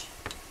much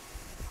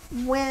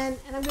and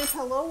I'm gonna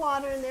put a little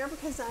water in there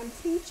because I'm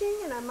teaching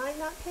and I might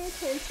not pay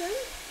attention.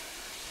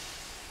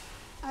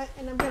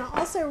 And I'm going to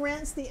also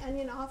rinse the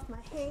onion off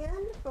my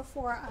hand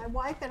before I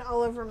wipe it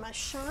all over my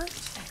shirt.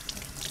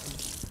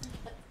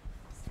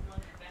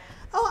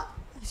 Oh,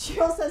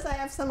 Cheryl says I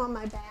have some on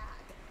my back.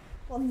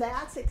 Well,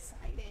 that's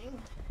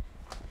exciting.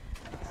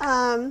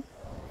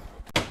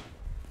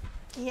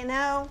 You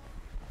know,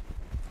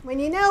 when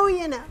you know,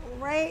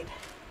 right?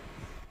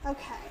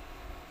 Okay.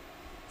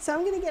 So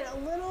I'm going to get a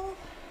little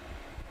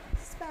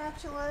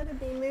spatula to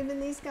be moving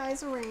these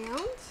guys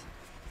around.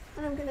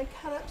 And I'm going to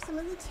cut up some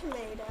of the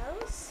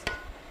tomatoes.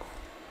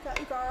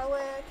 Got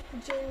garlic,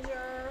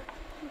 ginger,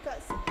 we've got,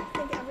 I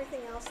think,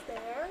 everything else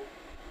there.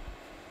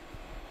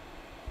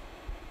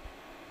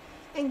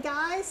 And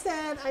Guy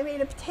said, I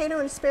made a potato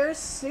and asparagus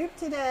soup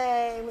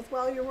today with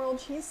Well Your World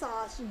cheese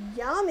sauce.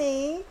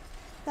 Yummy.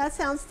 That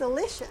sounds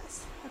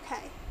delicious.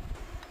 Okay.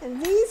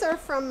 And these are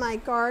from my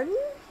garden.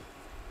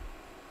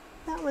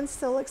 That one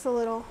still looks a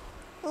little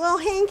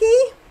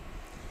hanky.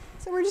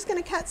 So we're just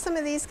going to cut some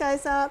of these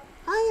guys up.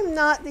 I am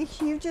not the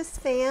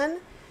hugest fan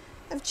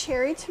of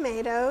cherry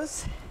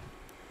tomatoes.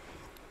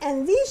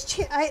 And these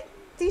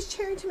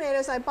cherry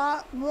tomatoes, I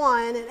bought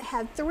one and it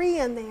had 3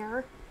 in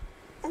there.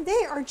 And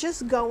they are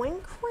just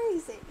going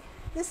crazy.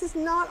 This is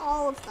not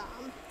all of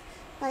them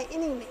by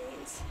any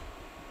means.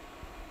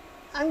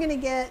 I'm going to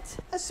get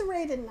a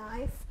serrated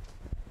knife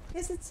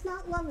because it's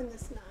not loving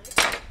this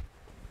knife.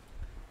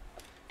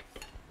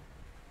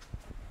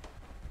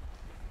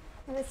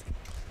 And it's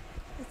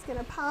going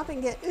to pop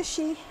and get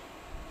ushy.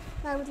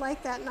 And I would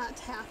like that not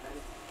to happen.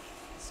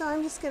 So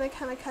I'm just going to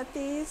kind of cut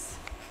these.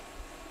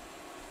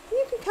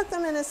 You can cut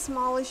them in as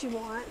small as you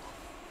want.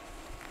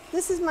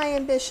 This is my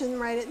ambition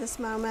right at this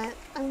moment.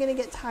 I'm going to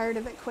get tired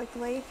of it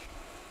quickly.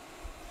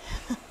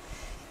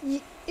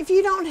 If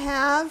you don't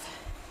have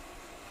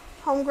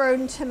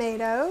homegrown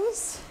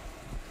tomatoes,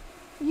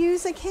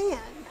 use a can.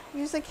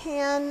 Use a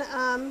can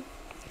of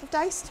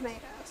diced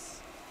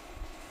tomatoes.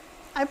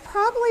 I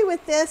probably,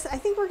 with this, I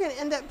think we're going to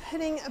end up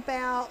putting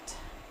about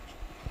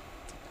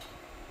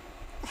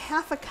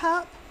half a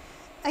cup.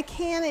 A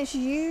can is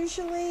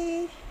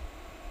usually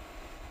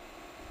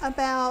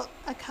about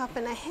a cup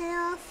and a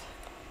half.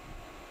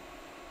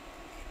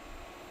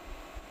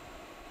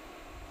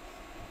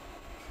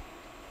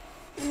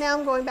 Now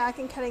I'm going back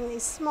and cutting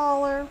these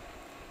smaller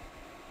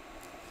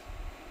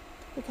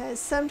because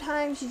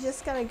sometimes you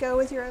just got to go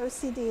with your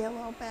OCD a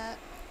little bit,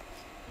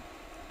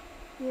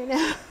 you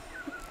know.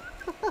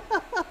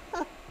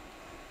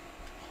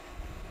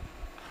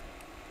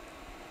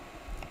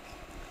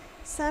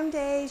 Some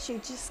days you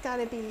just got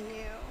to be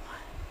you.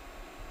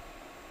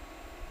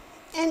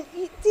 And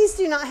these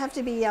do not have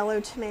to be yellow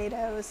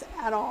tomatoes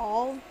at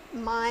all.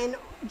 Mine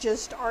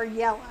just are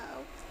yellow.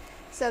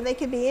 So they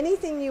could be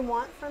anything you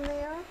want from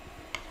there.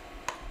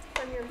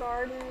 From your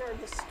garden or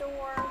the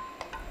store.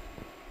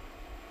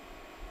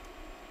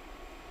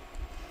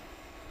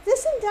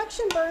 This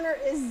induction burner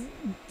is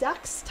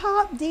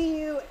Duxtop,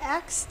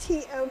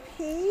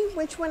 D-U-X-T-O-P,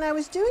 which when I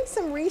was doing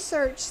some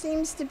research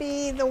seems to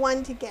be the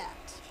one to get.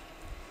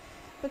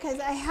 Because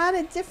I had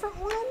a different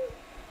one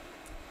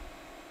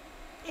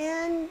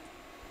and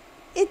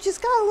it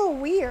just got a little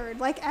weird.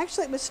 Like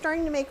actually it was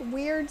starting to make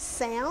weird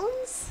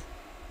sounds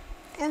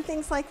and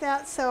things like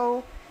that.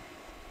 So,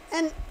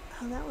 and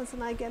oh, that was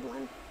not a good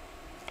one.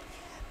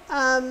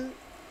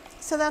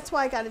 So that's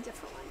why I got a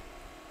different one.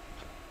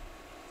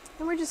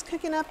 And we're just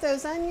cooking up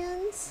those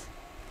onions.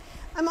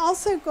 I'm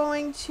also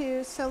going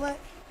to,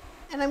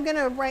 and I'm going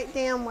to write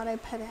down what I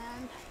put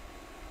in.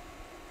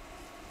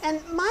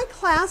 And my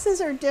classes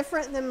are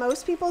different than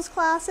most people's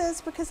classes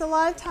because a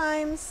lot of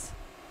times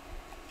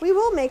we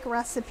will make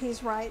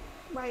recipes right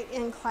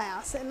in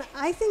class. And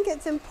I think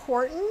it's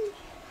important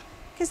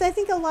because I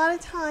think a lot of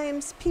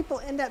times people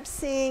end up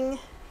seeing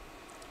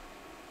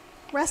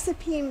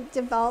recipe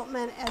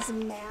development as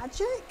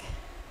magic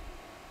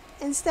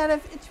instead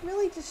of it's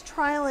really just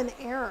trial and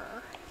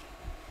error.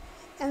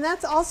 And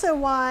that's also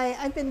why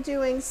I've been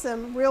doing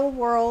some real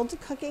world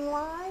cooking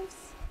lives.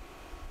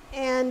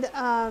 And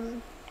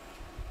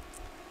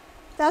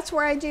that's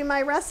where I do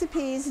my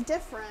recipes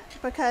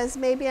different because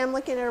maybe I'm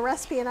looking at a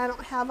recipe and I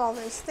don't have all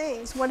those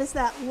things. What does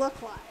that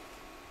look like?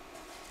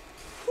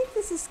 I think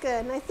this is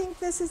good. And I think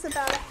this is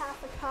about a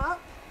half a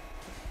cup.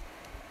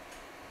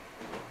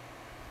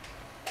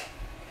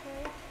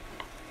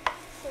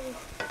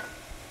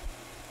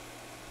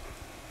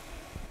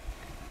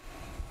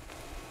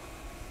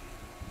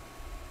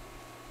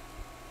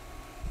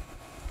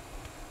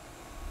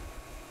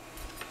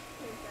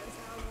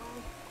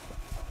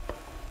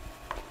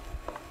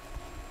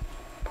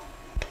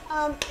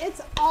 It's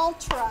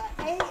Ultra,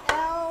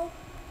 A-L-T-R-A.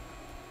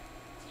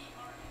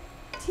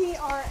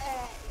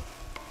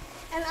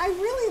 And I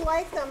really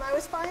like them. I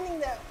was finding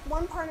that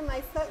one part of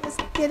my foot was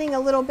getting a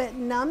little bit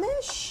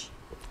numbish.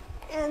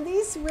 And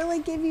these really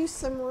give you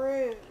some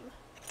room.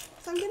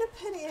 So I'm going to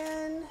put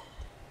in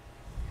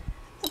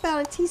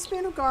about a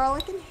teaspoon of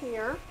garlic in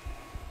here.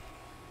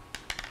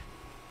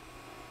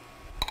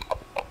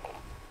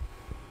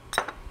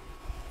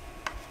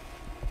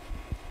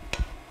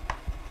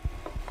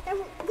 And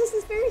this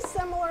is very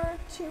similar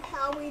to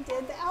how we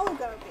did the Aloo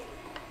Gobi.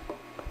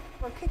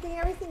 We're cooking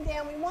everything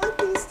down. We want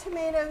these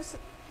tomatoes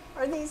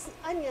or these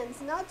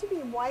onions not to be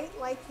white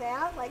like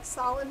that, like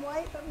solid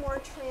white, but more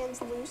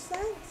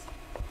translucent.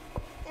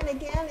 And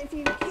again, if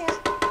you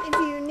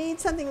need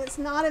something that's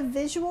not a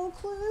visual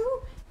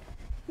clue,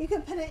 you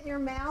can put it in your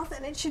mouth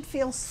and it should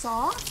feel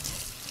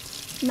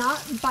soft, not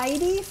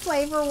bitey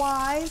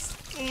flavor-wise,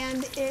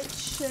 and it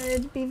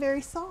should be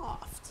very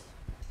soft.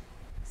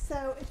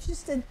 So it's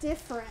just a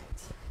different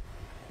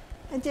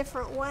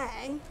way.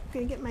 I'm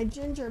going to get my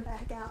ginger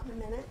back out in a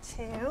minute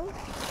too.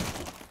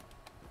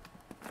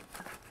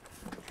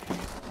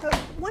 But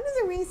one of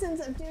the reasons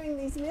of doing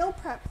these meal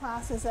prep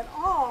classes at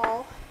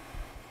all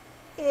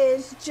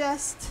is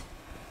just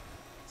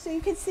so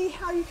you can see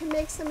how you can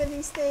make some of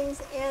these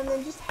things and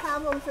then just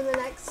have them for the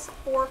next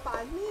 4 or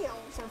 5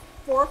 meals or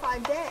 4 or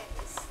 5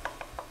 days.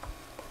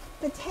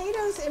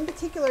 Potatoes in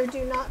particular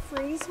do not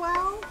freeze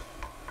well,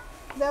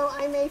 though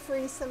I may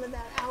freeze some of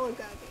that aloo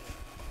gobi.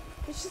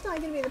 It's just not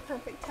going to be the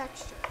perfect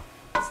texture.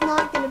 It's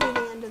not going to be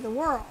the end of the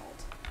world.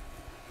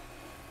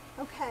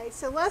 Okay,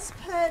 so let's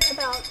put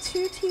about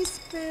 2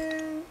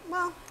 teaspoons,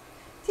 well,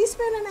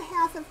 teaspoon and a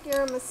half of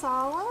garam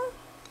masala.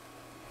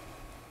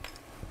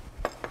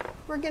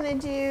 We're going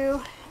to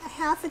do a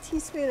half a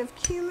teaspoon of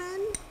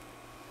cumin.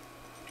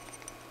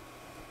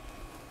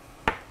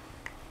 I'm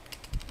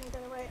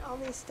going to write all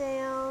these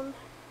down.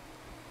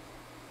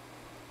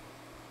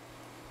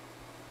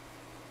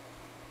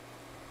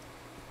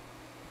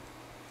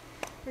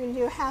 We're going to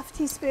do a half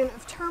teaspoon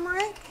of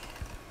turmeric.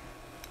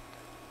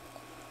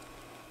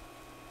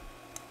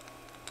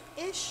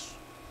 Ish.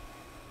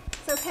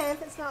 It's okay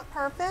if it's not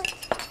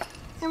perfect.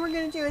 And we're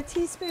going to do a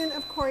teaspoon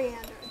of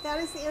coriander. That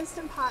is the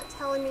Instant Pot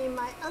telling me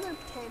my other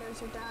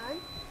potatoes are done,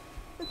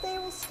 but they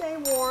will stay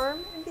warm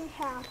and be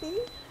happy.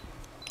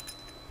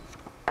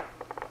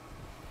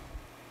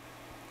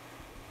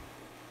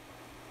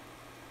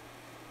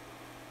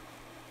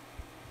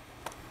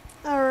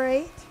 All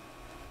right.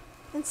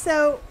 And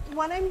so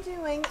what I'm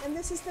doing, and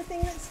this is the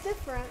thing that's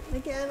different,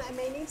 again, I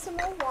may need some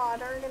more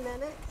water in a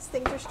minute because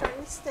things are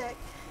starting to stick.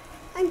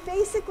 I'm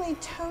basically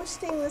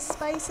toasting the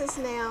spices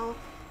now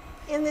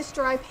in this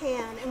dry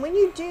pan. And when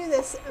you do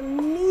this,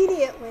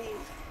 immediately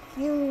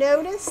you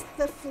notice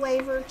the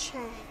flavor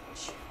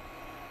change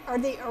or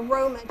the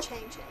aroma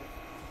changing.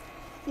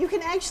 You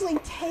can actually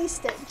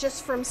taste it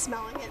just from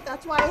smelling it.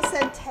 That's why I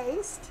said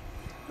taste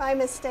by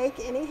mistake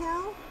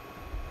anyhow.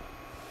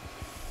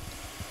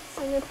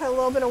 So I'm going to put a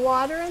little bit of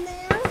water in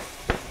there.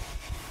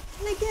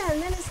 And again,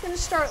 then it's going to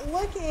start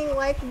looking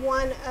like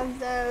one of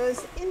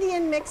those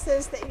Indian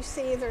mixes that you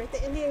see either at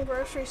the Indian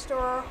grocery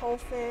store or Whole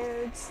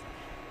Foods.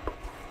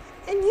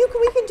 And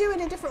we can do it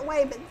a different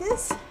way, but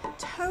this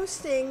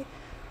toasting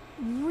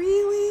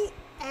really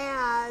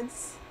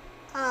adds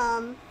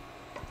a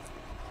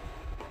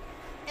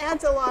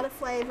lot of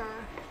flavor.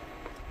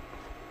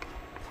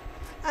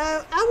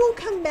 I will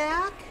come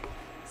back,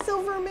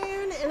 Silver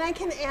Moon, and I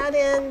can add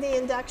in the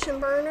induction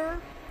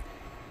burner,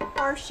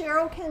 or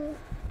Cheryl can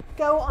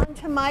go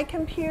onto my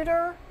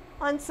computer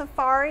on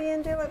Safari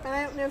and do it, but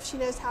I don't know if she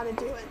knows how to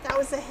do it. That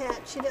was a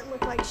hint. She didn't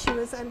look like she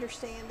was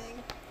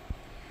understanding.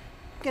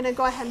 I'm going to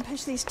go ahead and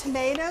push these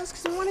tomatoes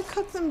because we want to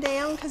cook them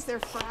down because they're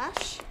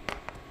fresh.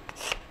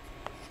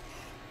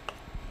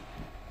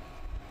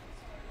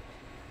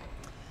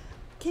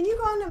 Can you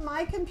go onto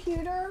my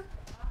computer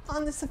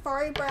on the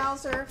Safari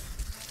browser,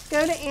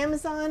 go to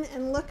Amazon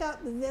and look up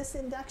this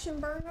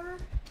induction burner,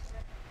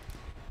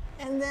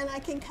 and then I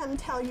can come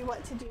tell you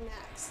what to do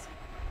next.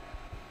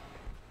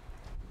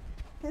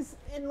 Because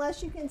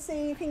unless you can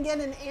see, you can get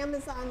an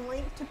Amazon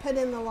link to put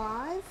in the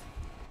live.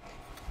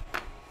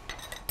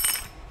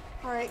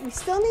 All right, we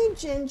still need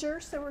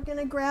ginger, so we're going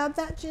to grab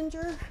that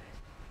ginger,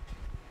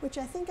 which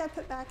I think I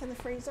put back in the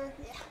freezer.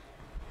 Yeah.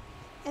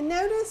 And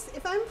notice,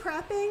 if I'm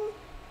prepping,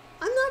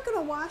 I'm not going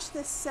to wash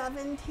this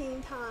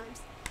 17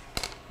 times.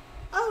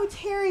 Oh,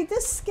 Terry,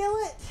 this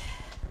skillet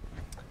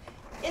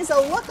is a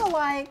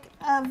look-alike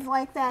of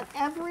like that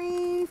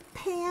Every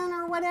Pan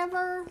or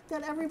whatever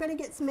that everybody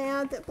gets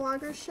mad that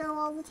bloggers show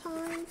all the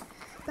time.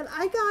 But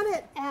I got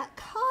it at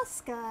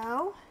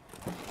Costco.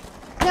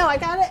 No, I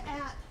got it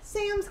at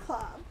Sam's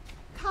Club.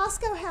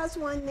 Costco has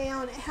one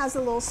now, and it has a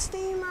little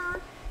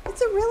steamer.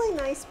 It's a really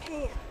nice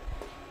pan.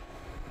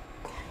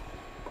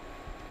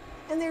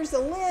 And there's a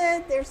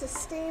lid, there's a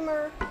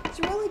steamer. It's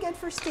really good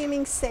for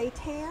steaming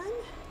seitan.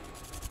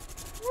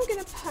 I'm going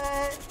to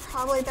put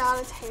probably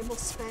about a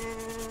tablespoon.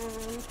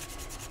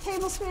 A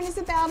tablespoon is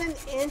about an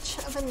inch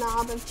of a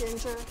knob of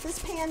ginger. This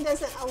pan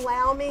doesn't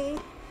allow me,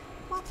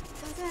 well,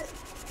 does it?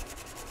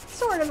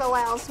 Sort of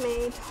allows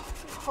me to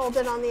hold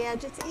it on the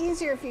edge. It's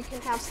easier if you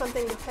can have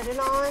something to put it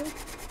on,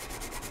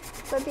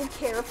 but be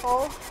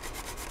careful.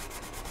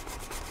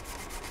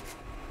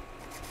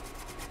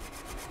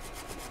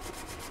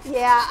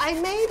 Yeah, I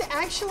made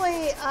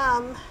actually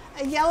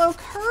a yellow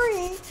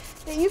curry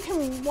that you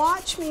can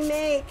watch me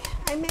make.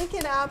 I make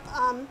it up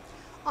on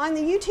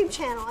the YouTube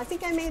channel. I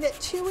think I made it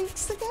 2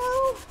 weeks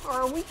ago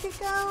or a week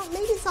ago.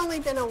 Maybe it's only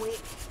been a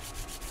week.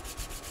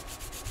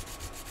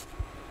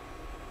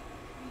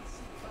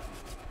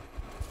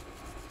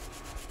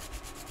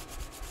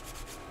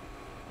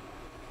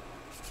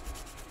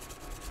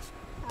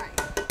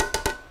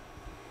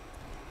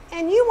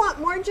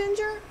 more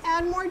ginger?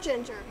 Add more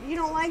ginger. You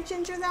don't like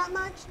ginger that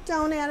much?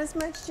 Don't add as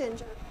much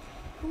ginger.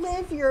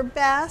 Live your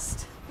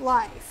best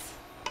life.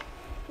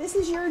 This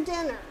is your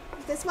dinner.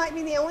 This might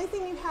be the only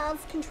thing you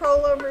have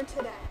control over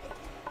today.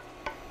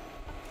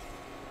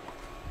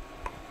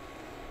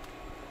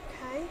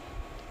 Okay?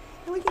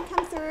 And we can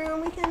come through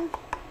and we can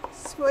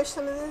squish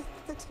some of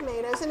the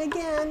tomatoes. And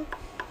again,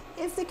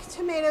 if the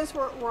tomatoes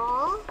weren't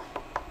raw,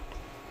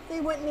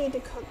 they wouldn't need to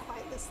cook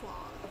quite this long.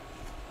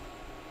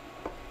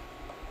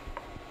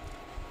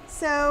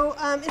 So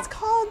it's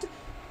called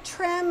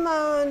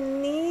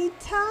Tremonita,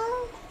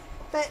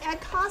 but at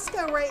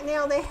Costco right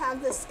now they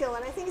have this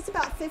skillet. I think it's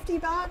about 50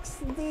 bucks.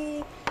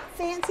 The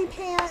Fancy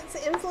Pants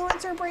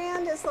influencer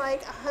brand is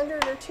like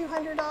 $100 or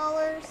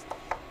 $200.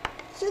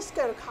 Just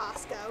go to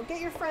Costco.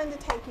 Get your friend to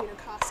take you to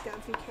Costco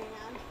if you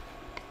can.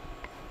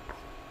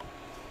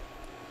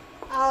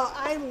 Oh,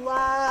 I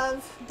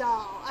love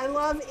dal. I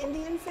love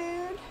Indian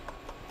food,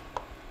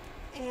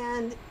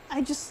 and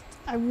I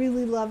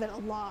really love it a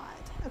lot.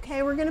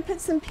 Okay, we're gonna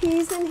put some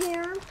peas in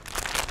here.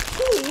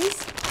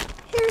 Peas,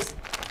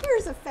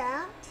 here's a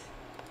fact.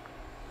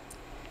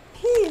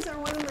 Peas are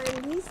one of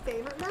my least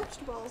favorite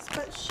vegetables,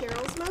 but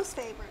Cheryl's most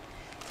favorite.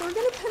 So we're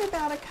gonna put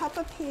about a cup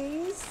of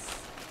peas,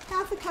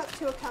 half a cup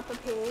to a cup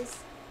of peas.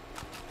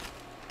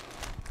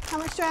 How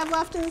much do I have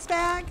left in this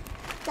bag?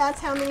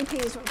 That's how many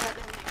peas we're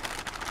putting in there.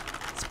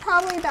 It's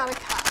probably about a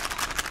cup.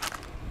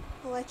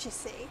 I'll let you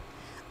see.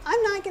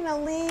 I'm not gonna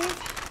leave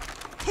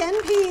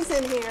 10 peas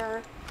in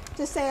here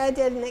to say I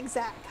did an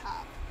exact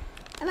cup.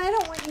 And I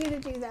don't want you to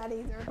do that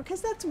either, because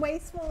that's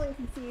wasteful and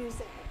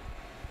confusing.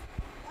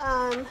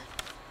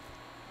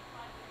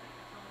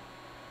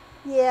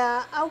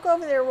 Yeah, I'll go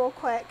over there real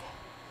quick.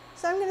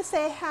 So I'm going to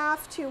say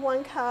half to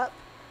 1 cup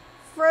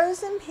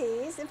frozen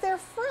peas. If they're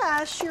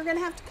fresh, you're going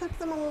to have to cook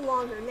them a little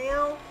longer.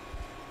 Now,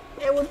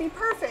 it would be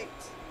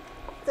perfect,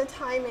 the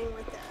timing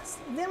with this.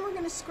 Then we're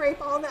going to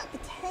scrape all that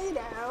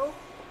potato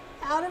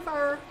out of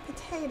our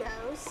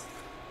potatoes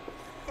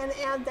and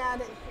add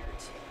that in here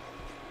too.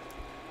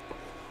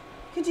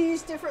 Could you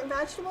use different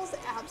vegetables?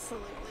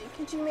 Absolutely.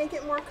 Could you make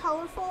it more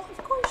colorful?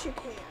 Of course you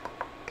can.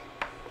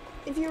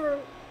 If you were,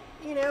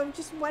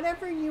 just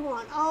whatever you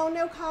want. Oh,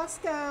 no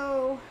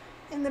Costco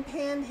in the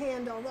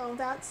panhandle. Oh,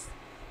 that's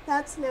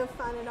no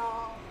fun at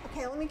all.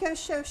 Okay, let me go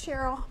show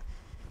Cheryl.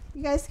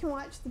 You guys can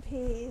watch the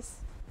peas.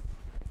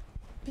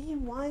 Be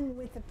one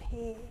with the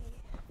pea.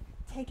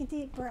 Take a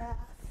deep breath.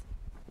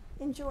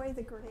 Enjoy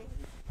the green.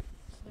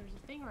 So there's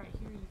a thing right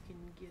here you can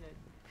get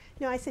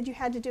a... No, I said you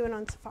had to do it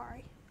on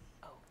Safari.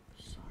 Oh,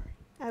 sorry.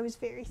 I was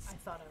very... I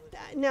thought I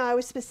was... No, I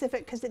was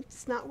specific because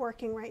it's not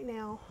working right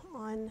now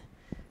on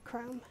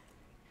Chrome.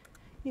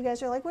 You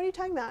guys are like, what are you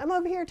talking about? I'm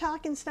over here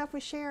talking stuff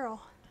with Cheryl.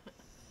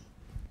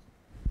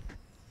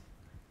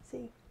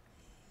 See?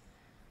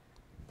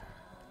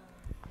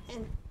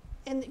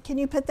 And can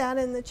you put that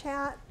in the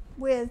chat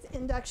with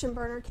induction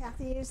burner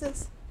Kathy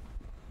uses?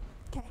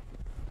 Okay.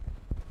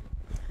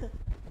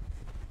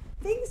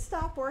 Things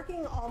stop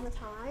working all the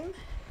time,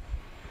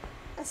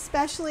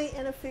 especially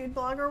in a food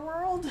blogger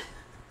world.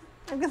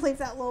 I'm going to leave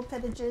that little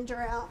bit of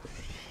ginger out.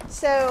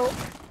 So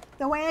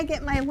the way I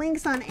get my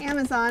links on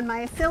Amazon, my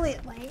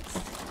affiliate links,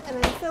 and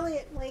an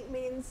affiliate link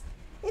means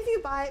if you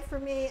buy it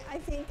from me, I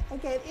think I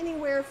get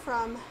anywhere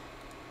from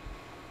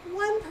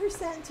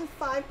 1% to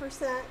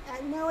 5%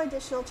 at no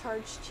additional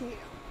charge to you.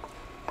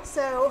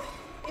 So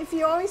if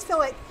you always feel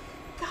like,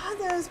 God,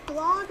 those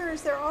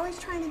bloggers, they're always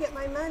trying to get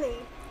my money.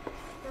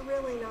 They're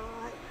really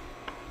not.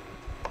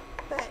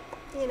 But,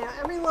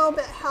 every little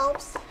bit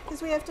helps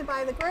because we have to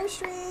buy the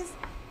groceries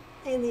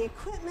and the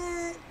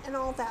equipment and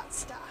all that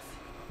stuff.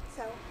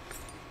 So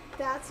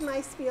that's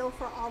my spiel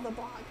for all the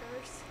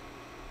bloggers.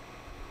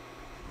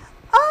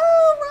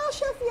 Oh, Rosh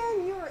Chef,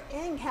 you're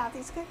in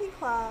Kathy's Cookie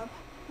Club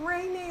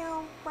right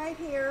now, right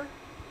here.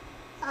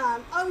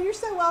 Oh, you're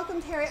so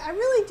welcome, Terry. I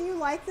really do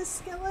like this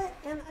skillet,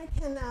 and I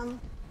can,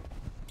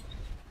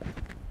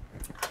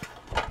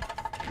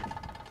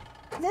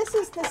 this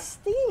is the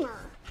steamer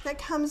that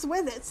comes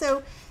with it.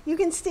 So you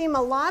can steam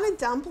a lot of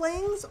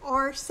dumplings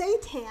or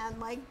seitan,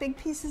 like big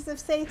pieces of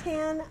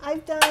seitan.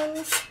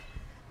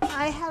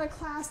 I had a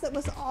class that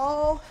was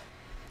all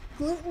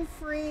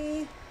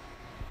gluten-free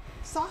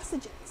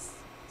sausages.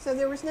 So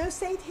there was no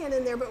seitan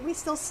in there, but we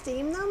still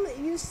steam them.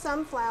 Use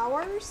some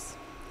flours,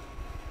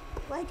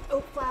 like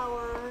oat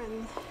flour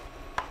and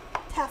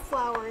teff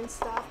flour and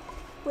stuff,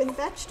 with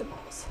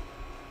vegetables.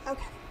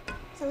 Okay, so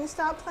I'm going to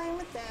stop playing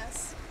with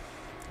this.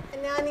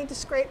 And now I need to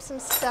scrape some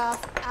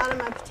stuff out of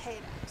my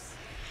potatoes.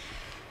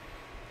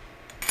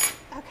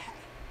 Okay.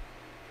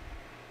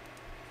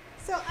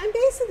 So I'm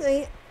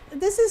basically,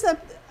 this is a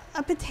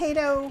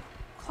potato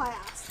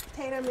class,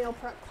 potato meal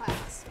prep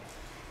class.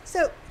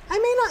 So I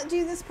may not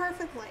do this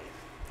perfectly.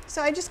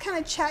 So I just kind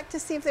of checked to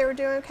see if they were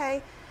doing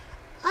okay.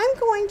 I'm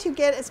going to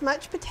get as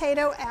much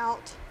potato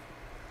out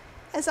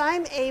as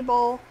I'm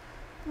able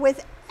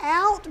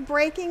without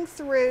breaking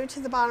through to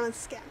the bottom of the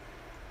skin.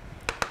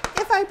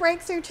 If I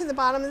break through to the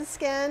bottom of the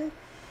skin,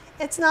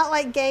 it's not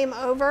like game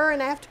over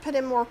and I have to put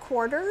in more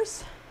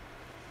quarters.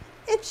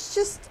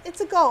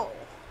 it's a goal,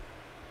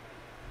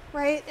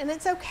 right? And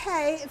it's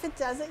okay if it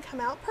doesn't come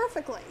out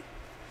perfectly.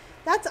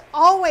 That's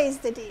always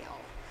the deal.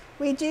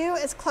 We do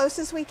as close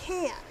as we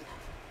can.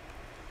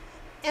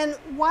 And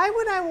why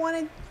would I want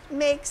to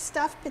make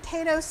stuffed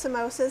potato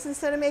samosas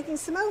instead of making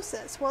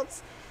samosas? Well,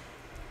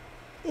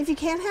 if you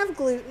can't have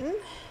gluten,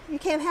 you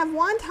can't have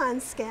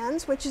wonton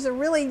skins, which is a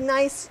really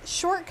nice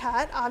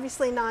shortcut,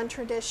 obviously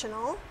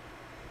non-traditional.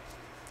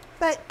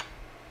 But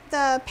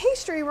the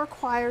pastry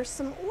requires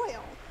some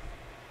oil.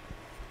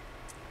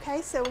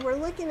 Okay, so we're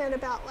looking at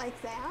about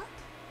like that.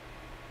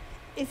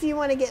 If you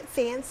want to get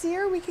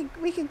fancier, we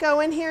could go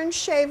in here and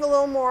shave a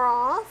little more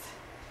off.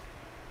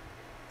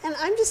 And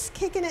I'm just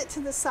kicking it to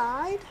the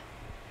side.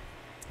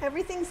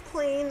 Everything's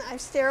clean.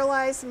 I've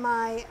sterilized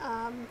my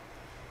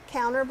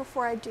counter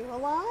before I do a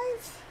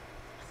live,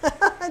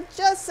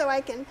 just so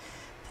I can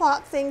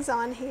plop things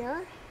on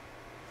here.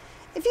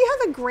 If you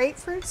have a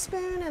grapefruit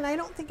spoon, and I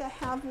don't think I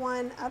have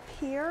one up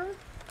here,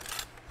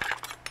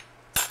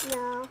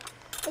 no,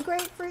 a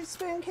grapefruit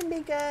spoon can be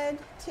good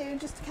too,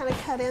 just to kind of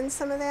cut in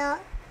some of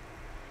that.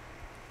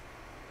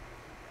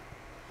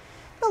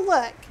 But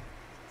look,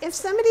 if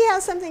somebody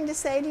has something to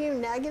say to you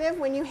negative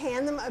when you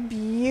hand them a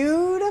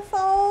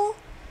beautiful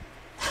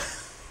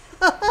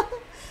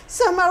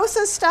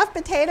samosa stuffed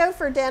potato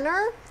for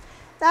dinner,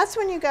 that's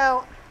when you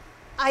go,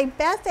 I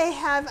bet they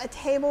have a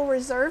table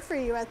reserved for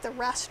you at the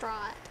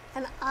restaurant,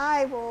 and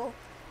I will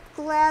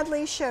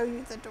gladly show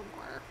you the door.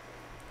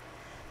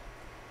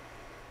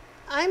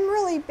 I'm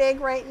really big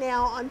right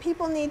now on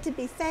people need to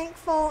be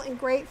thankful and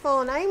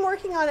grateful, and I'm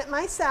working on it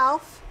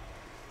myself.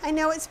 I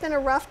know it's been a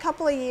rough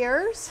couple of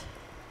years,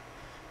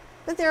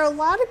 but there are a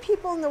lot of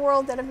people in the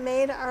world that have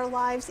made our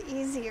lives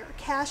easier.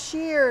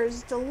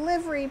 Cashiers,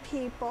 delivery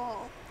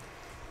people.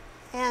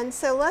 And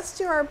so let's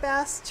do our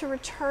best to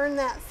return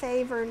that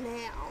favor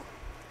now.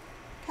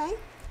 Okay?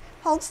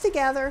 Holds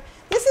together.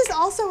 This is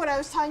also what I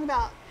was talking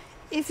about.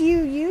 If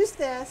you use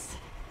this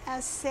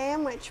as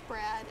sandwich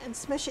bread and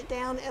smush it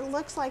down, it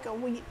looks like a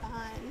wheat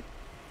bun.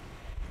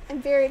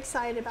 I'm very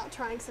excited about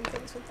trying some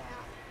things with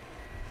that.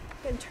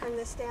 I'm going to turn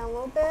this down a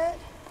little bit.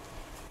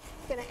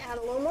 I'm going to add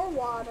a little more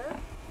water.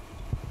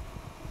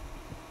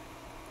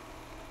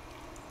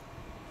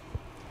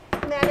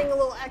 I'm adding a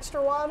little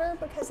extra water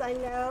because I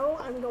know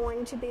I'm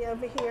going to be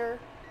over here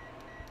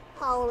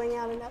hollowing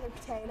out another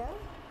potato.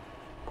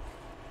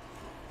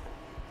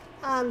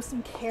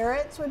 Some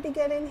carrots would be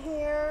good in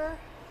here.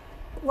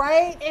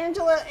 Right?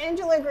 Angela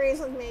agrees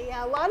with me.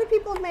 Yeah, a lot of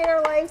people have made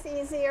our lives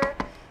easier.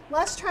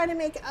 Let's try to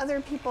make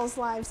other people's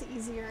lives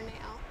easier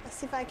now. Let's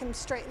see if I can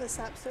straighten this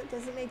up so it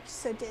doesn't make you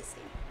so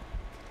dizzy.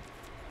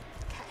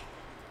 Okay.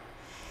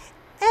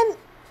 And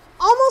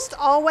almost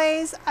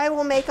always I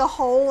will make a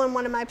hole in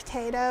one of my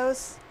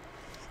potatoes.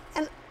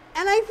 And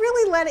I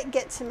really let it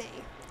get to me.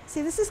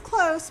 See, this is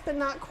close, but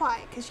not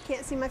quite because you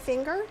can't see my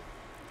finger.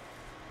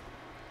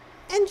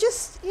 And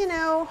just, you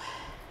know,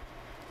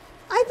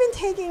 I've been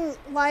taking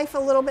life a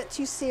little bit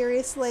too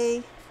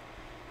seriously,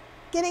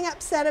 getting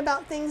upset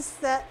about things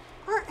that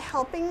aren't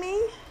helping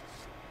me.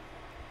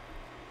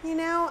 You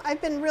know,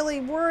 I've been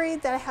really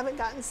worried that I haven't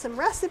gotten some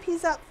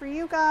recipes up for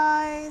you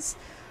guys,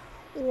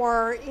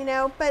 or, you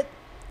know, but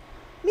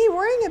me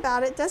worrying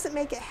about it doesn't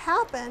make it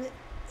happen.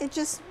 It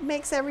just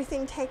makes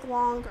everything take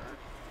longer.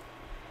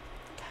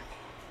 Okay.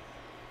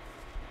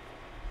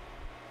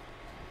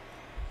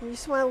 You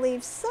just want to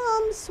leave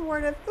some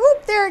sort of,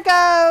 oop, there it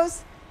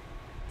goes.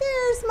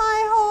 There's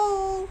my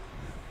hole.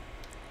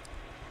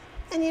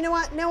 And you know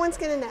what? No one's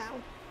going to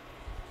know.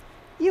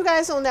 You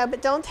guys will know,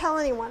 but don't tell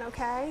anyone,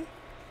 okay?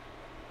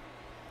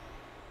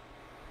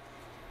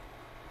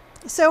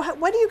 So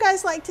what do you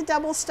guys like to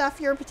double stuff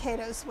your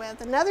potatoes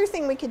with? Another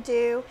thing we could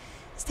do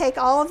is take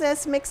all of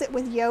this, mix it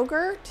with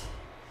yogurt,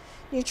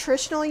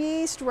 nutritional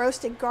yeast,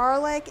 roasted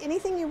garlic,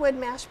 anything you would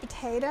mashed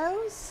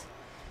potatoes.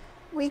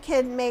 We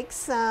could make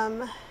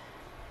some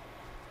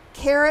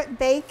carrot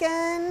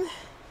bacon,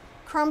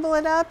 crumble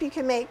it up. You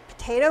can make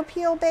potato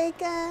peel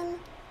bacon.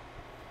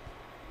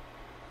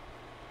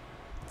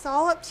 It's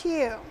all up to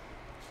you.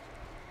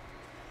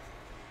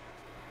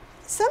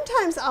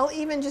 Sometimes I'll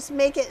even just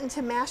make it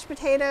into mashed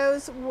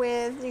potatoes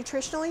with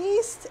nutritional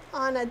yeast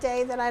on a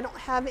day that I don't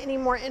have any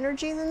more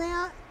energy than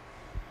that.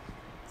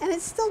 And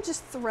it's still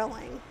just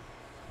thrilling.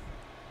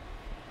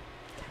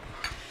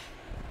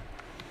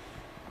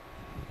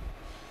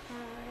 All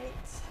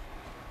right.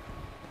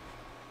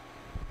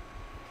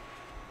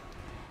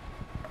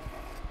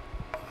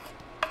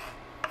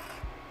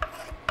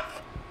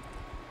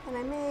 And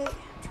I may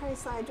try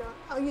side draw.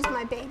 I'll use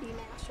my baby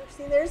masher.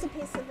 See, there's a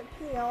piece of the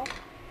peel.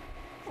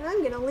 And I'm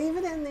going to leave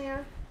it in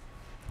there.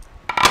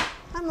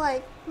 I'm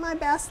like, my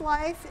best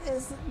life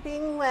is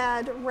being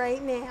led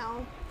right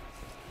now.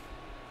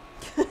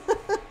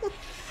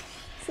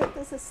 Set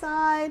this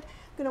aside.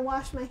 I'm going to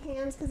wash my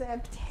hands because I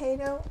have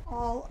potato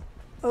all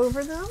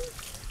over them.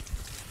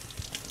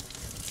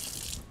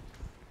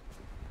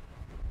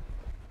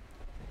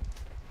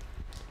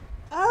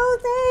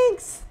 Oh,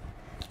 thanks.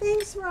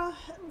 Thanks,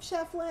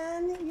 Chef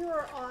Lynn. You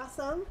are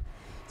awesome.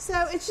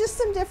 So it's just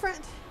some different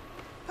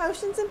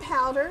potions and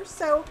powders.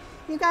 So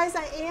you guys,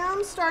 I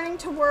am starting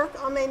to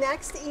work on my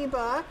next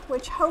ebook,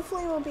 which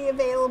hopefully will be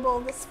available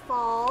this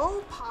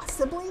fall,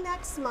 possibly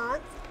next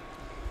month.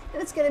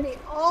 And it's going to be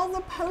all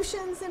the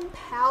potions and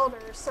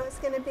powders. So it's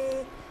going to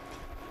be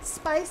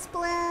spice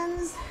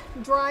blends,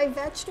 dry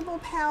vegetable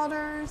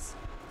powders,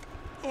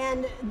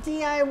 and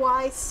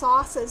DIY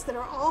sauces that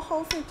are all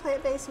whole food,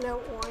 plant-based, no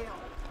oil.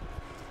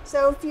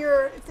 So if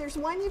there's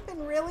one you've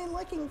been really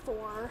looking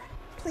for,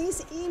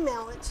 please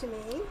email it to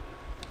me,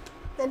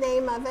 the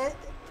name of it,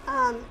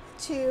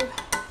 to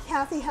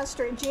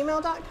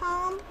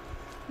kathyhester@gmail.com.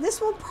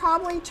 This will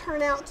probably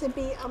turn out to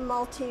be a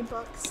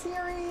multi-book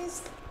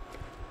series,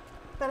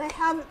 but I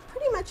have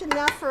pretty much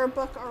enough for a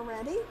book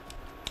already.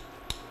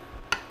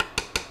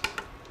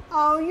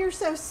 Oh, you're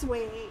so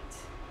sweet.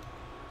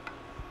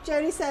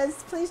 Jody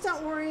says, please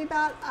don't worry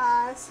about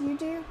us. You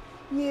do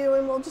you,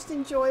 and we'll just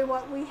enjoy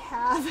what we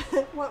have,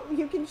 what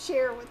you can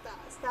share with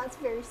us. That's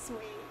very sweet.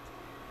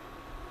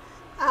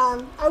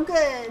 Oh,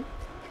 good.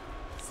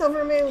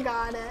 Silver Moon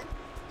got it.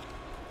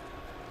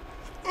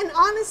 And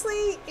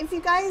honestly, if you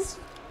guys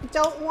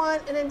don't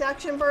want an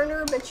induction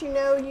burner, but you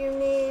know you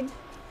need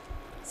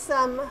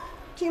some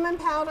cumin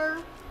powder,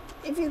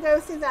 if you go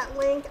through that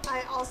link,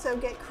 I also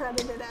get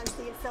credited as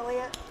the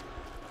affiliate.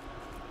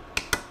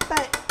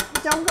 But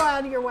don't go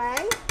out of your way,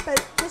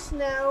 but just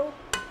know,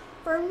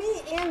 for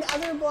me and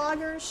other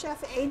bloggers,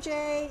 Chef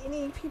AJ,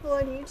 any people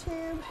on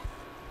YouTube,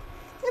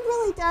 it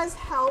really does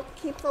help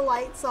keep the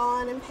lights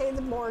on and pay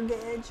the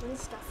mortgage and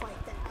stuff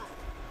like that.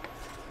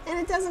 And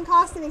it doesn't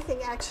cost anything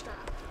extra.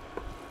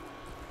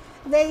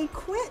 They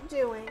quit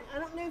doing, I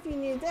don't know if you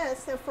knew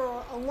this, so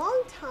for a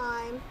long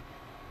time,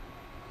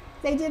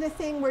 they did a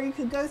thing where you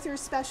could go through a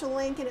special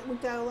link and it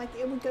would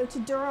go to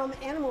Durham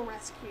Animal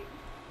Rescue,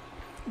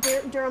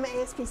 Durham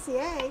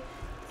ASPCA,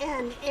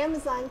 and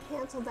Amazon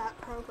canceled that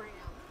program.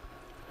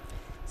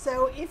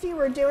 So if you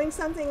were doing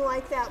something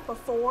like that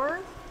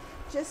before,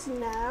 just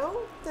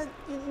know that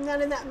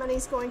none of that money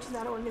is going to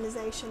that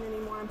organization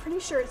anymore. I'm pretty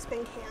sure it's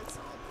been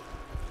canceled.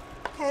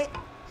 Okay,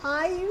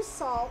 I use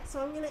salt, so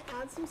I'm going to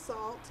add some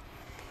salt.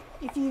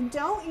 If you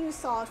don't use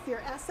salt, if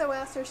you're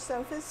SOS or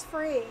SOFAS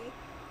free,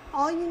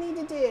 all you need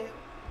to do,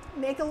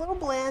 make a little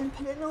blend,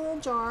 put it in a little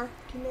jar. You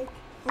can make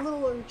a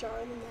little jar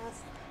than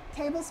this.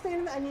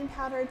 Tablespoon of onion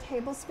powder, a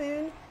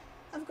tablespoon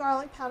of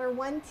garlic powder,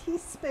 1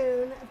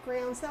 teaspoon of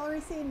ground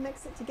celery seed.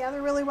 Mix it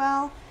together really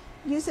well.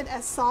 Use it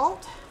as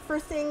salt for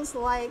things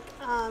like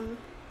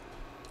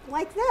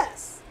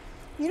this.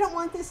 You don't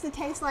want this to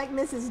taste like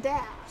Mrs.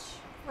 Dash,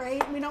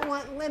 right? We don't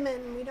want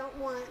lemon. We don't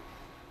want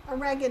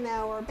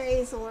oregano or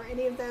basil or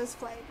any of those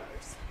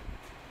flavors.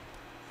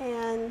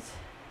 And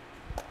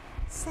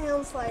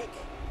sounds like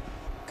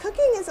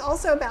cooking is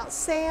also about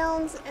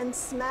sounds and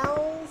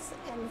smells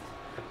and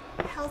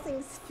how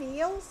things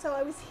feel. So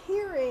I was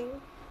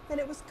hearing that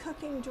it was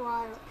cooking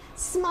dry.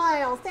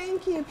 Smile.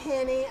 Thank you,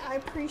 Penny. I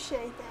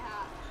appreciate that.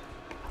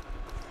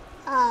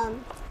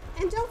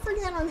 And don't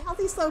forget, on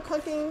Healthy Slow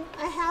Cooking,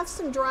 I have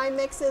some dry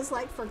mixes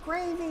like for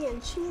gravy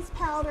and cheese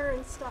powder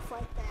and stuff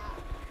like that.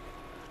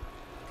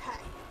 Okay.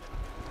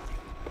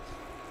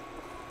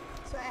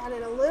 So I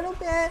added a little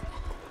bit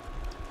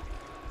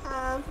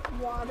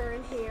of water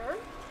in here.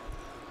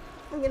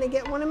 I'm going to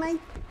get one of my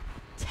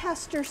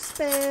tester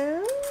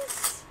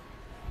spoons,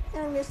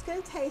 and I'm just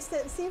going to taste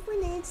it and see if we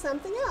need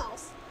something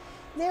else.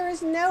 There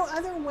is no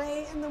other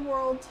way in the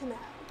world to know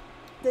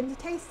than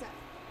to taste it.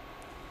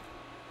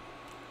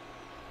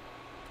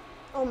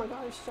 Oh my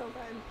God, it's so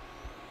good.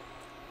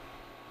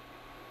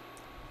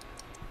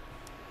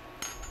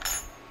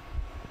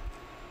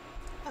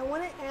 I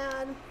want to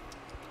add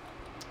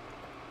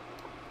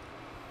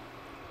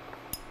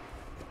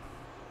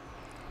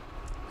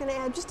I'm going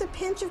to add just a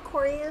pinch of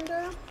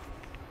coriander,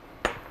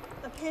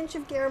 a pinch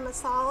of garam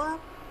masala,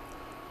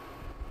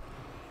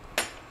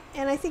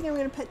 and I think I'm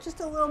going to put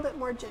just a little bit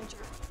more ginger.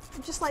 I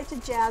just like to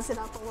jazz it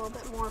up a little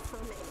bit more for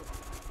me.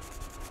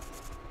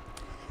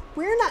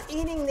 We're not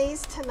eating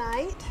these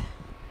tonight,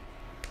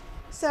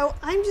 so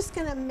I'm just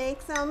going to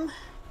make them,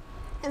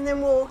 and then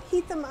we'll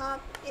heat them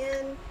up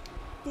in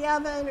the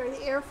oven or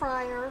the air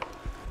fryer.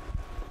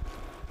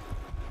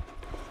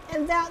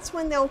 And that's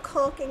when they'll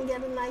cook and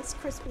get a nice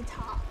crispy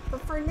top.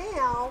 But for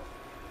now,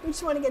 we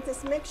just want to get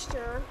this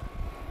mixture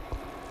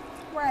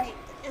right.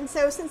 And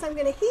so since I'm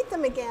going to heat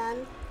them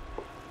again,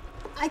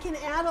 I can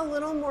add a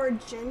little more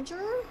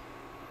ginger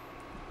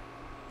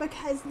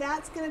because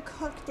that's going to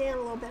cook down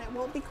a little bit. It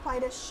won't be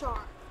quite as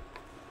sharp.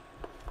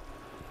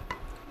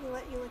 Let me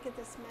let you look at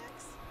this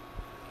mix.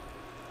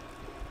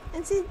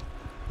 And see,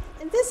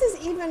 and this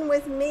is even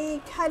with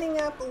me cutting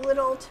up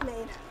little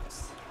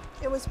tomatoes.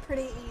 It was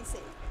pretty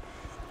easy.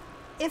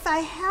 If I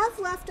have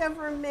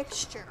leftover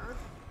mixture,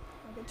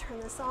 I'm going to turn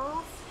this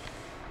off.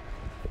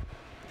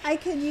 I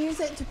could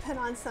use it to put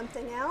on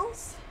something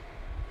else.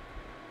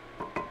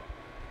 Let's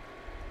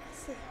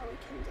see how we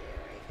can do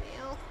right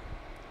now.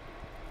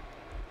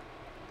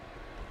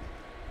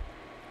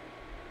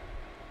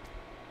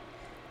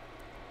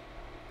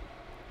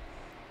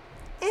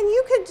 And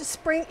you could just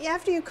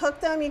after you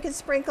cook them, you could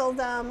sprinkle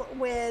them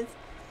with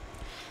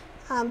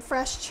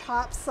fresh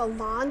chopped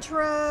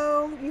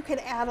cilantro. You could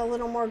add a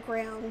little more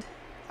ground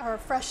or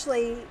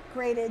freshly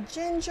grated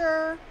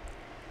ginger.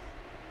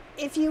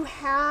 If you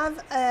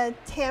have a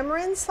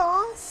tamarind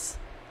sauce,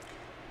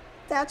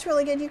 that's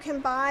really good. You can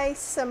buy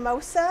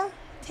Samosa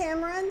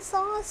tamarind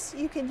sauce.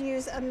 You could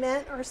use a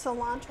mint or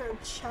cilantro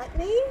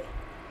chutney.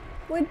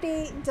 Would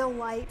be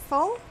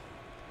delightful.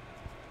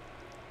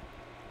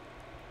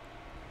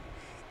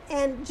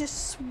 And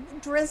just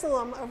drizzle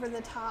them over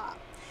the top.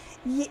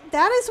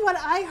 That is what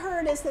I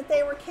heard, is that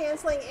they were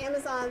canceling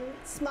Amazon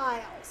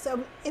Smile.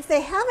 So if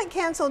they haven't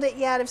canceled it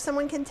yet, if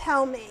someone can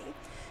tell me,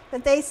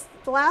 but the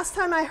last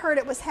time I heard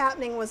it was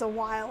happening was a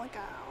while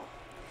ago.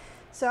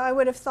 So I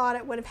would have thought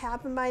it would have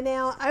happened by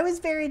now. I was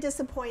very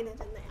disappointed in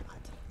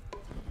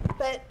that.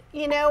 But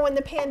you know, when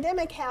the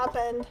pandemic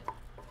happened,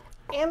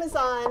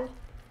 Amazon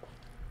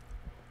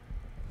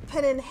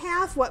put in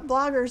half what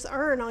bloggers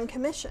earn on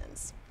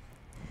commissions.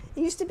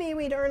 It used to be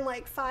we'd earn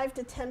like 5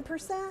 to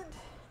 10%,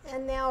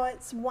 and now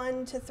it's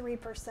 1 to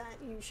 3%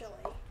 usually.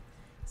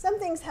 Some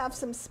things have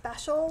some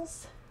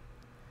specials,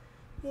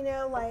 you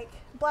know, like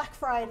Black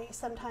Friday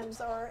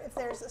sometimes, or if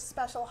there's a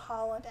special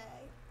holiday,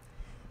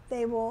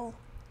 they will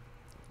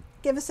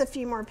give us a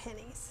few more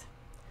pennies.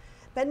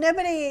 But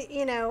nobody,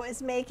 you know,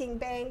 is making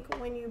bank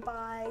when you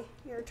buy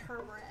your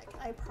turmeric,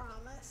 I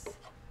promise.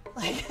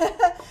 Like,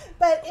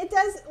 but it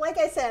does, like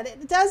I said,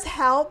 it does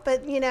help,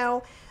 but you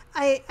know,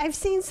 I've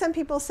seen some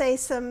people say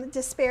some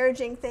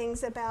disparaging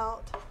things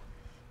about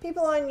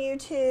people on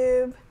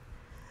YouTube,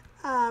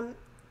 and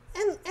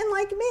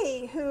like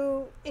me,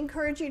 who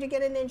encourage you to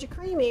get a Ninja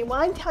Creamy.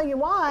 Well, I tell you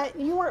what,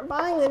 you weren't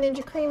buying the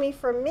Ninja Creamy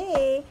from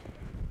me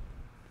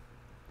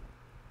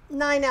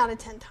 9 out of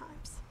 10 times.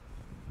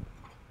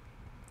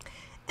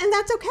 And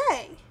that's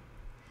okay.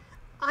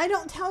 I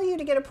don't tell you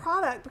to get a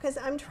product because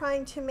I'm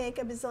trying to make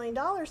 $1 bazillion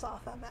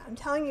off of it. I'm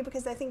telling you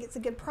because I think it's a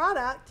good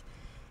product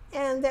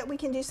and that we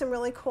can do some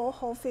really cool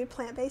whole food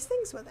plant-based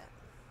things with it,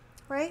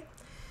 right?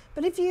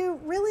 But if you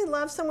really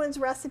love someone's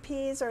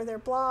recipes or their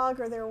blog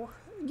or their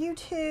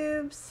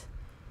YouTubes,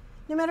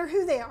 no matter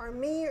who they are,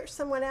 me or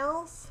someone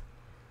else,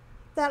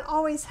 that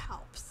always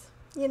helps.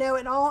 You know,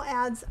 it all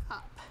adds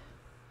up.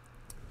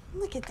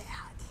 Look at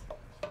that.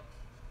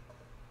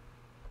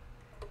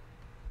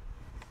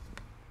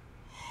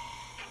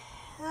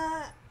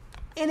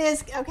 It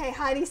is, okay,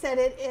 Heidi said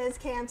it is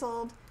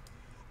canceled,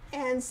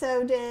 and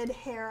so did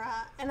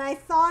Hera. And I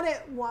thought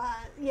it was.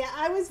 Yeah,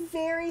 I was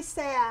very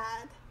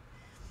sad.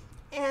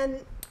 And,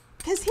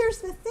 because here's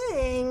the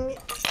thing,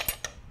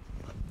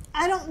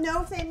 I don't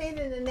know if they made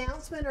an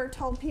announcement or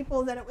told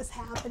people that it was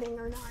happening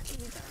or not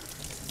either.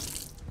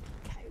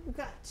 Okay, we've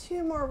got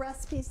 2 more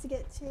recipes to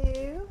get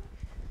to.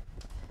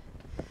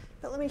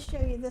 But let me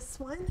show you this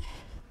one.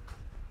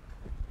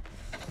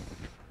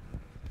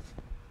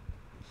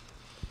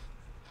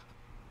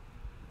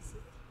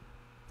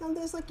 Don't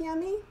those look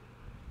yummy?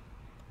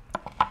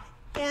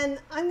 And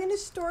I'm going to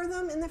store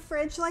them in the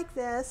fridge like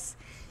this.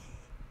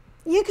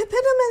 You could put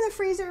them in the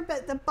freezer,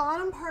 but the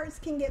bottom parts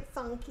can get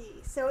funky.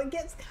 So it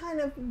gets kind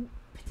of,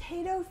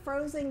 potato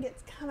frozen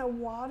gets kind of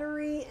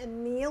watery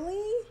and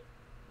mealy.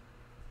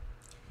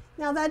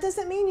 Now that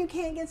doesn't mean you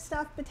can't get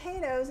stuffed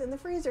potatoes in the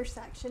freezer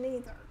section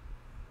either.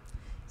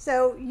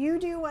 So you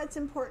do what's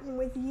important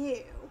with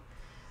you.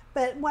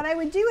 But what I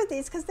would do with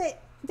these, because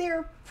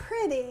they're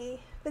pretty,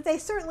 but they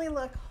certainly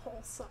look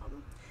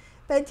wholesome.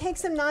 But take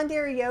some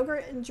non-dairy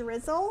yogurt and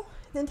drizzle,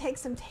 then take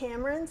some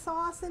tamarind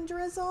sauce and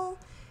drizzle,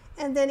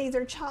 and then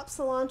either chopped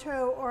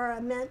cilantro or a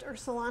mint or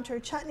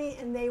cilantro chutney,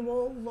 and they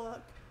will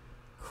look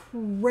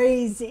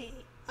crazy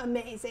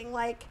amazing,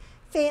 like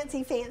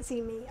fancy,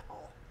 fancy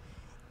meal.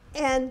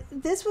 And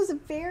this was a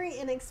very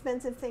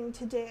inexpensive thing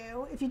to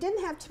do. If you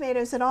didn't have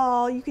tomatoes at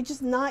all, you could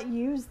just not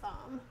use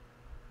them.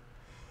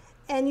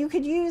 And you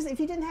could use, if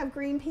you didn't have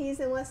green peas,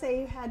 and let's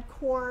say you had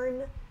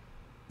corn,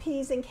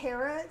 peas, and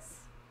carrots,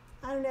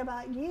 I don't know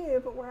about you,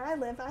 but where I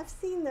live, I've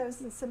seen those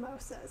in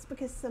samosas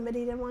because somebody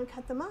didn't want to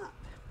cut them up.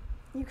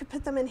 You could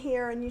put them in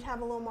here and you'd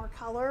have a little more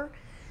color.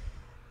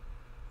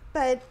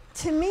 But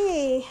to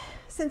me,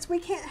 since we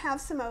can't have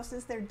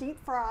samosas, they're deep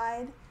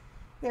fried,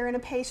 they're in a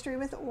pastry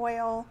with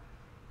oil,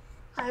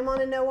 I'm on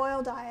a no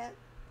oil diet.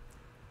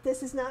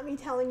 This is not me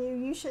telling you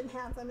you shouldn't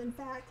have them. In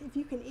fact, if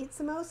you can eat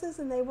samosas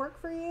and they work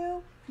for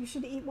you, you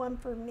should eat one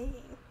for me,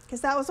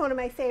 because that was one of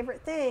my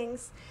favorite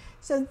things.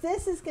 So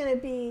this is going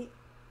to be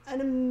an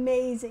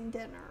amazing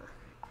dinner.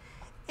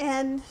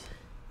 And,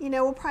 you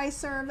know, we'll probably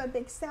serve a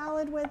big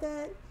salad with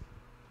it,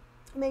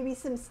 maybe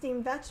some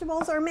steamed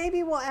vegetables, or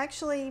maybe we'll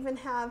actually even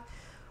have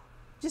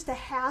just a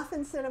half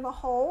instead of a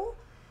whole,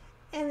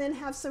 and then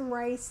have some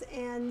rice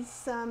and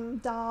some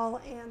dal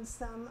and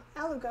some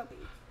aloo gobi.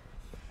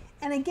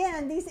 And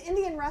again, these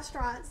Indian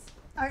restaurants,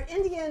 or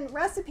Indian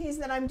recipes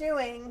that I'm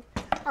doing,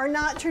 are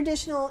not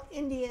traditional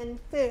Indian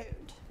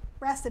food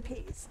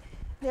recipes.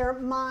 They're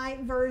my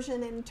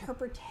version and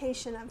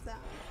interpretation of them.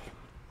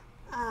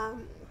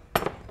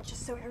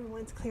 Just so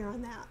everyone's clear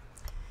on that.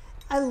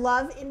 I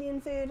love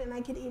Indian food, and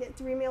I could eat it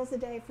 3 meals a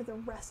day for the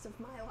rest of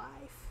my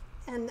life.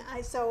 And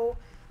so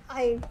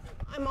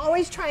I'm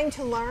always trying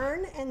to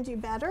learn and do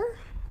better.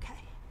 Okay,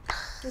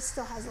 this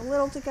still has a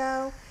little to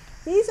go.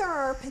 These are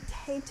our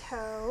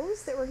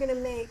potatoes that we're going to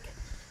make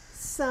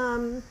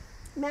some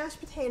mashed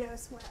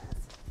potatoes with.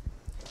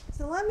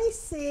 So let me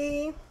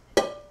see.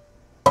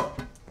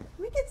 Let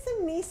me get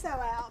some miso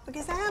out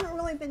because I haven't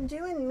really been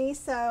doing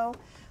miso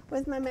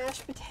with my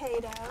mashed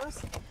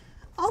potatoes.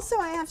 Also,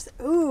 I have,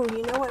 ooh,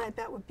 you know what I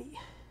bet would be?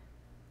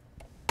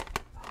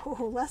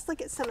 Oh, let's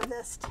look at some of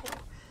this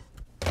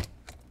too.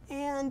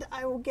 And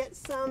I will get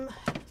some,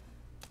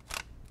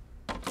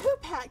 who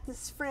packed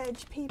this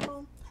fridge,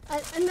 people?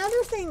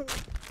 Another thing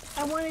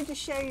I wanted to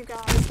show you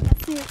guys, a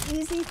few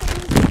easy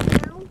things to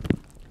do,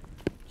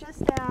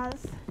 just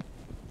as,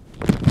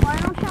 well, I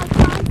don't have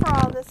time for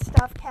all this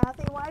stuff,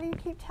 Kathy. Why do you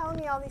keep telling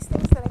me all these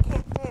things that I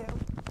can't do?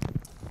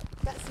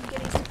 Got some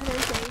goodies to put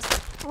in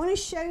things. I want to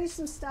show you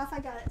some stuff I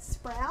got at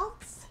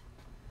Sprouts.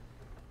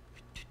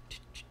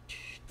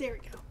 There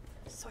we go,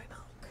 soy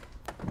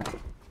milk.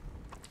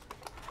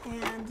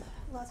 And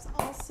let's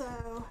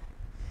also,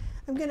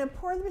 I'm going to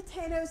pour the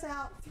potatoes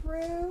out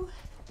through.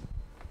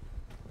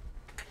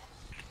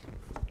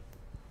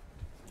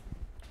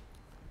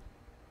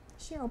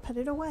 Cheryl put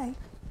it away.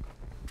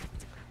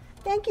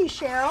 Thank you,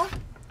 Cheryl,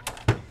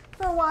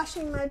 for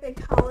washing my big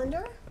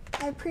colander.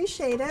 I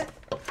appreciate it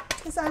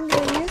because I'm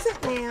going to use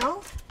it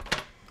now.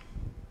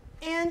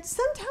 And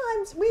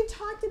sometimes, we've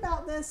talked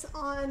about this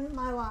on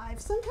my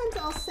live, sometimes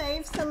I'll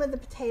save some of the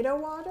potato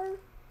water.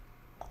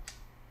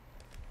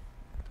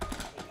 You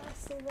guys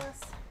see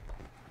this?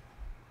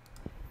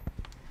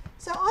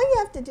 So all you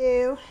have to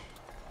do,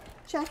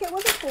 check it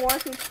with a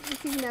fork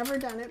if you've never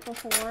done it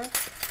before.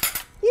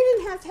 You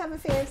didn't have to have a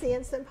fancy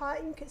Instant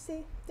Pot. You can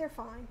see they're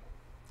fine.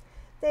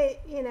 They,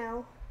 you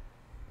know,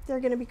 they're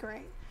going to be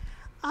great.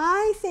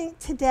 I think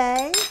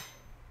today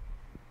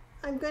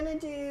I'm going to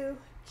do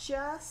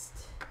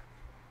just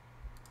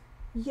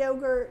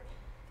yogurt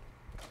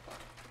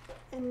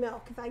and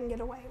milk if I can get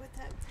away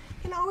with it.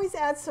 You can always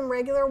add some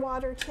regular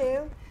water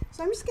too.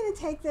 So I'm just going to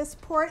take this,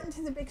 pour it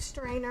into the big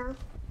strainer.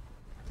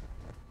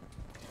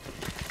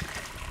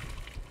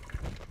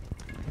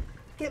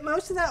 Get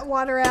most of that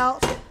water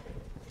out.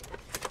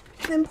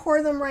 Then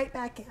pour them right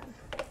back in.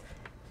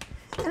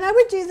 And I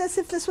would do this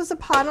if this was a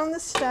pot on the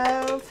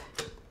stove.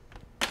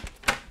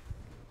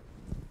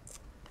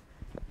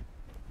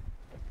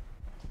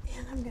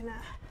 And I'm going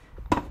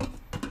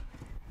to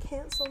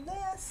cancel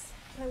this.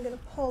 And I'm going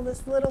to pull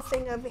this little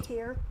thing over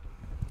here.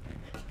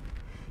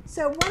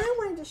 So what I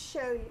wanted to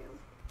show you,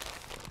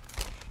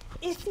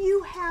 if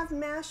you have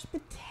mashed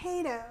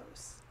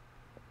potatoes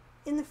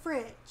in the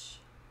fridge,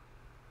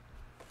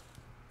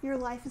 your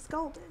life is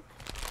golden.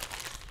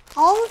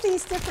 All of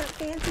these different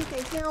fancy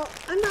things. Now,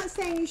 I'm not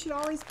saying you should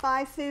always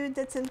buy food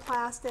that's in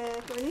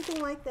plastic or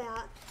anything like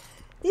that.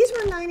 These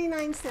were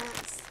 99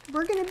 cents.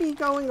 We're going to be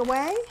going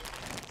away,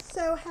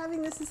 so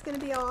having this is going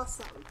to be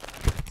awesome.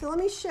 So let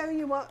me show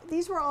you what,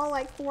 these were all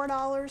like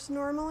 $4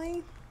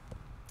 normally.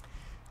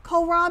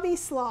 Kohlrabi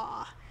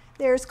slaw.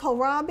 There's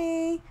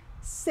kohlrabi,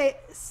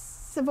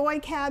 Savoy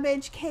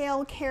cabbage,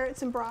 kale,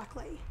 carrots, and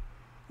broccoli.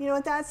 You know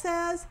what that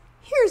says?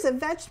 Here's a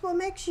vegetable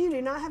mix you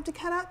do not have to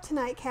cut up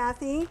tonight,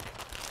 Kathy.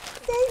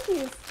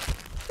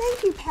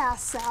 Thank you,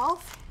 past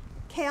self.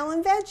 Kale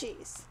and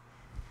veggies.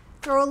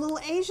 Throw a little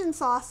Asian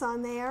sauce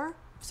on there.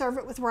 Serve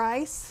it with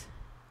rice.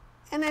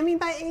 And I mean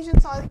by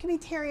Asian sauce, it could be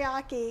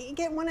teriyaki.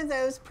 Get one of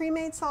those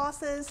pre-made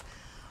sauces,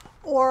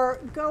 or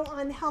go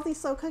on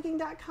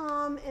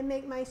healthyslowcooking.com and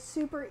make my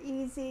super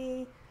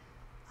easy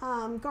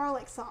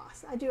garlic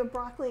sauce. I do a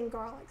broccoli and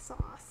garlic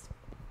sauce.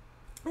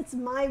 It's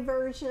my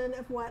version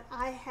of what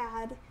I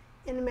had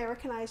in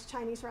Americanized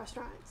Chinese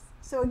restaurants.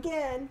 So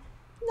again,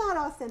 not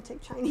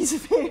authentic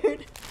Chinese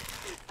food.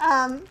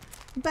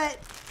 But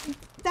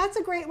that's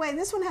a great way.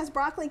 This one has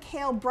broccoli,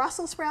 kale,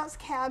 Brussels sprouts,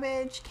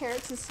 cabbage,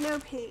 carrots, and snow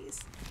peas.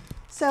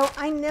 So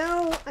I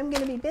know I'm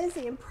going to be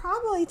busy, and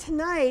probably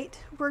tonight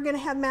we're going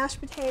to have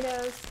mashed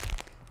potatoes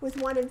with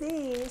one of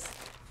these.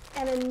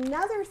 And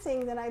another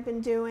thing that I've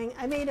been doing,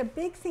 I made a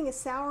big thing of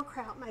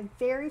sauerkraut, my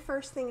very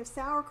first thing of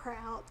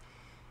sauerkraut.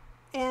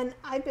 And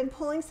I've been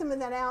pulling some of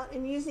that out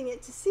and using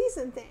it to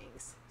season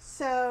things.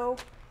 So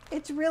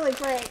it's really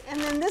great.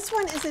 And then this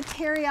one is a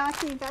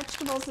teriyaki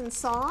vegetables and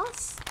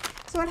sauce.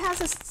 So it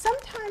has a,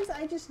 sometimes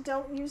I just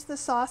don't use the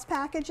sauce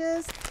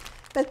packages,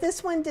 but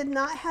this one did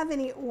not have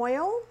any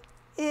oil.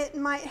 It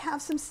might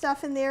have some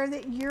stuff in there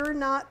that you're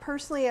not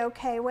personally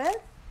okay with.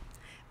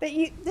 But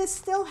this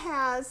still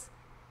has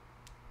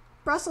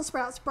Brussels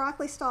sprouts,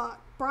 broccoli stalk,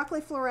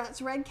 broccoli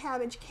florets, red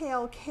cabbage,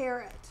 kale,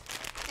 carrot,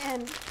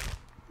 and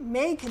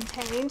may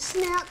contain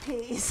snap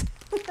peas.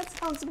 That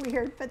sounds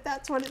weird, but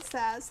that's what it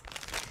says.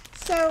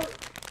 So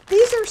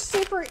these are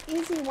super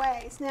easy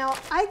ways. Now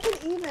I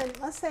can even,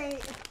 let's say,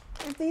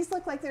 if these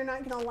look like they're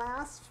not going to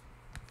last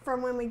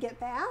from when we get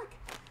back,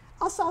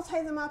 I'll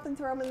saute them up and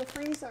throw them in the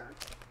freezer.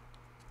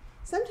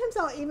 Sometimes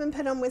I'll even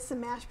put them with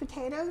some mashed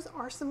potatoes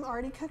or some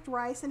already cooked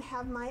rice and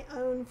have my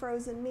own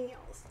frozen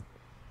meals.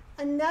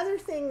 Another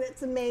thing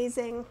that's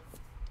amazing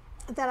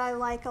that I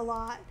like a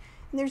lot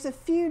And there's a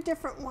few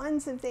different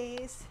ones of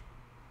these.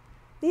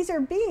 These are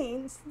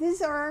beans.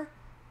 These are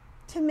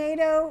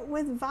tomato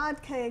with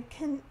vodka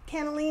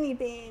cannellini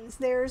beans.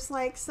 There's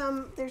like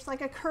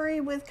a curry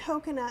with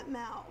coconut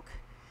milk.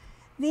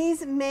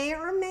 These may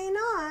or may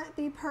not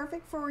be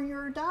perfect for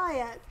your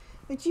diet,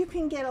 but you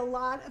can get a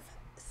lot of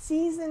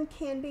seasoned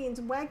canned beans.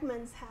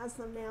 Wegmans has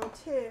them now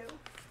too.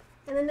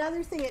 And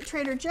another thing at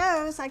Trader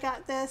Joe's, I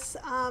got this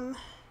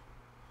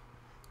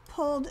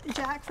pulled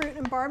jackfruit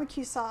and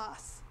barbecue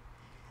sauce.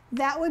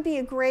 That would be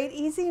a great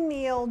easy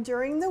meal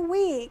during the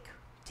week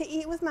to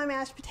eat with my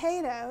mashed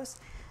potatoes.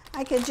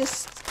 I could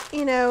just,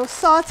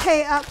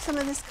 saute up some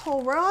of this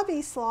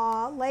kohlrabi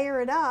slaw,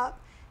 layer it up,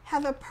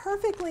 have a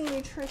perfectly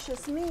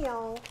nutritious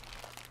meal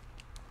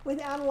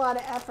without a lot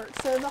of effort.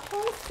 So the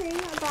whole thing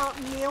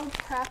about meal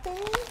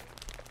prepping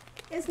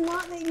is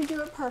not that you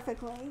do it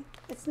perfectly.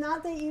 It's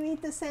not that you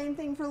eat the same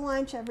thing for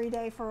lunch every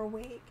day for a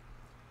week.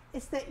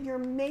 It's that you're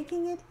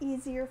making it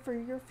easier for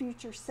your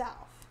future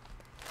self.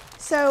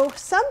 So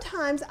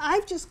sometimes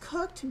I've just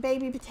cooked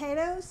baby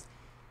potatoes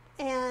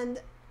and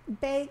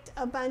baked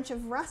a bunch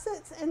of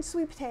russets and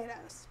sweet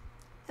potatoes,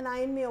 and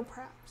I meal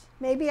prepped.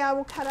 Maybe I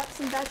will cut up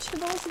some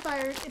vegetables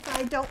if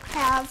I don't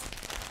have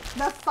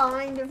the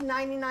find of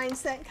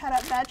 99-cent cut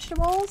up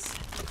vegetables.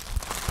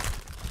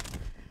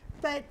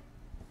 But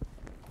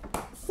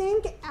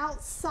think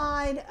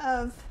outside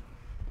of,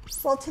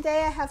 well,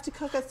 today I have to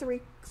cook a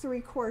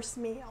three-course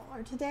meal,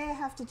 or today I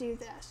have to do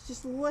this.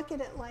 Just look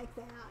at it like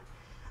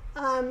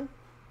that.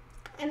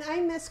 And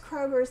I miss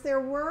Kroger's. There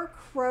were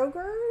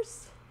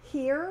Kroger's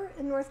here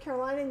in North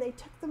Carolina, and they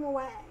took them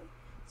away.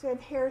 So we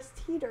have Harris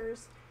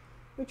Teeter's,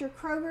 which are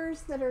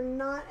Kroger's that are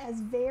not as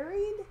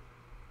varied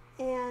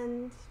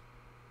and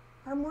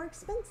are more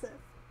expensive.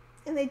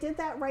 And they did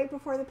that right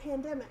before the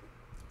pandemic.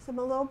 So I'm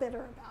a little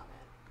bitter about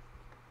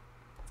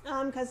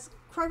it. Because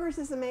Kroger's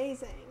is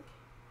amazing.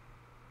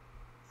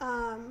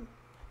 Oh,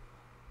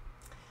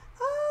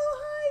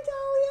 hi,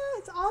 Dahlia.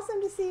 It's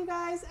awesome to see you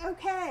guys.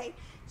 Okay,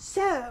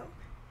 so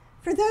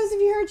for those of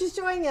you who are just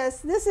joining us,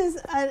 this is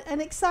an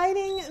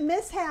exciting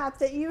mishap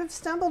that you have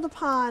stumbled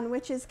upon,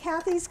 which is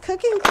Kathy's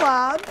Cooking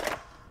Club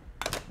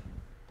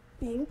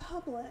being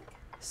public.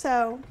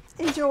 So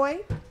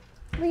enjoy.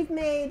 We've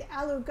made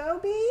Aloo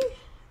Gobi,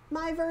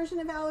 my version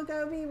of Aloo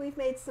Gobi. We've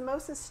made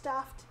Samosa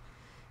stuffed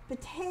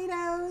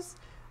potatoes.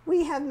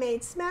 We have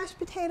made smashed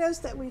potatoes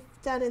that we've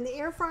done in the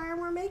air fryer,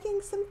 and we're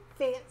making some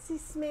fancy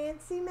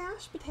smancy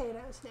mashed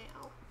potatoes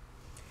now.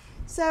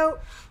 So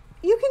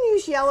you can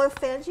use yellow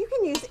finch, you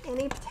can use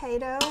any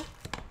potato.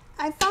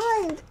 I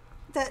find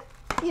that,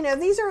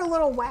 these are a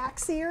little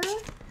waxier,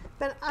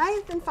 but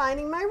I've been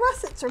finding my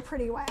russets are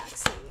pretty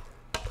waxy.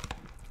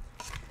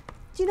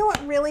 Do you know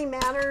what really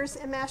matters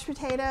in mashed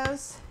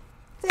potatoes?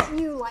 That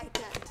you like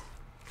it.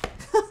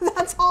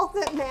 That's all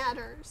that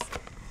matters.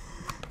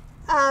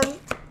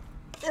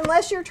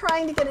 Unless you're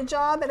trying to get a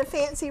job at a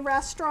fancy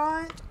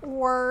restaurant,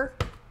 or,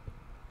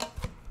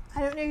 I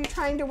don't know, you're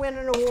trying to win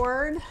an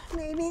award,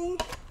 maybe.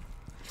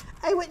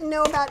 I wouldn't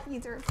know about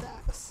either of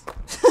those.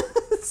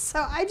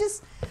 So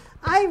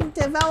I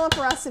develop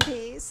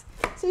recipes.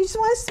 So you just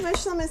want to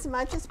smush them as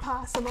much as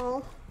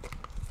possible.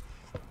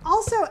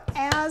 Also,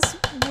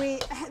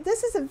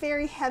 this is a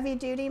very heavy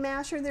duty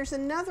masher. There's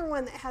another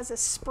one that has a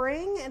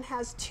spring and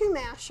has 2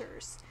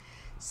 mashers.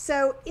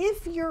 So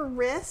if your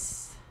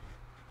wrists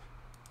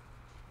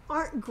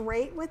aren't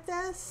great with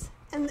this,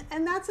 and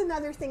that's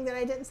another thing that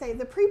I didn't say,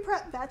 the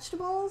pre-prep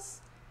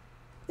vegetables,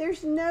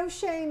 there's no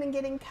shame in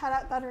getting cut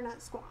up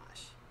butternut squash.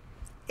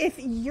 If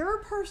your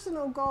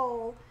personal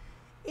goal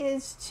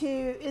is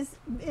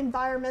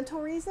environmental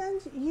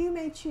reasons, you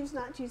may choose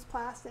not to use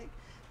plastic.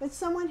 But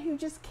someone who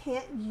just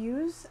can't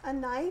use a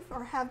knife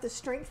or have the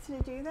strength to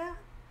do that,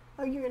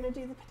 oh, you're going to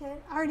do the potato?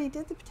 I already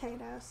did the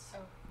potatoes. Oh,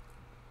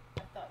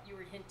 I thought you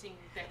were hinting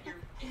that your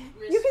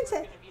wrists you can were say,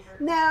 going to be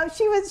hurt. No,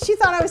 she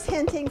thought I was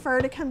hinting for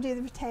her to come do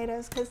the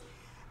potatoes, because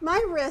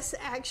my wrists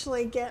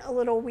actually get a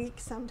little weak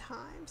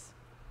sometimes.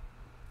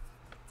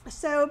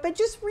 So, but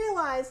just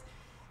realize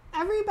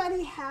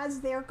everybody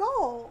has their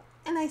goal,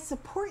 and I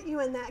support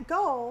you in that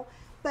goal,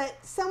 but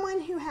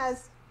someone who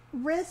has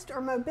wrist or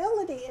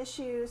mobility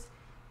issues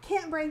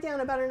can't break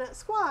down a butternut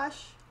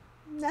squash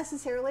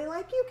necessarily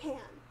like you can.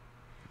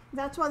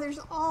 That's why there's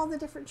all the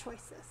different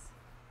choices.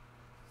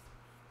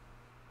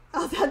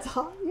 Oh, that's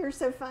all. You're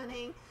so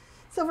funny.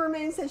 Silver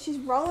Moon says she's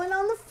rolling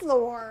on the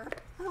floor.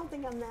 I don't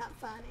think I'm that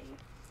funny.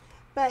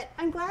 But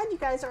I'm glad you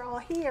guys are all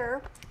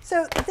here.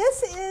 So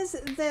this is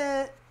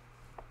the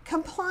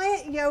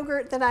compliant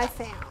yogurt that I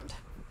found.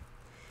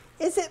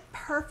 Is it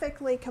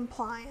perfectly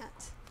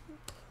compliant?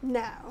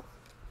 No.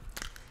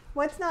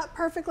 What's not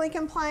perfectly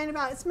compliant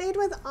about it? It's made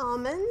with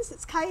almonds.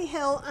 It's Kite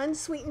Hill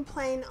unsweetened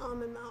plain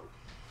almond milk.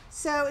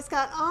 So it's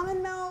got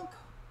almond milk,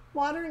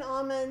 water and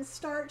almonds,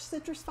 starch,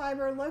 citrus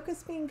fiber,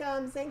 locust bean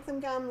gum,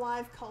 xanthan gum,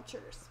 live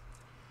cultures.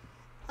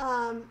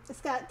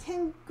 It's got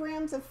 10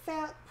 grams of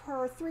fat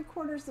per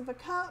 3/4 of a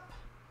cup.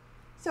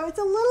 So it's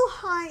a little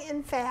high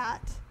in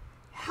fat.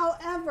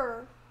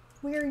 However,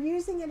 we are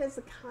using it as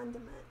a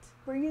condiment.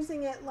 We're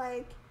using it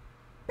like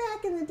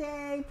back in the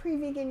day,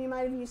 pre-vegan, you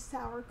might have used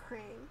sour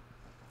cream.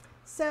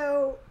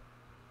 So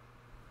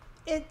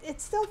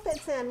it still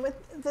fits in.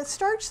 With the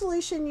starch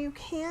solution, you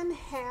can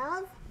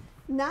have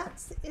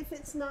nuts if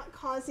it's not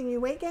causing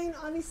you weight gain.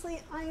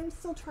 Obviously, I am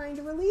still trying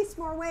to release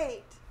more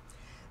weight.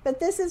 But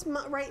this is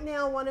right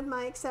now one of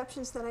my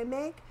exceptions that I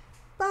make.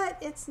 But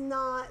it's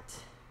not,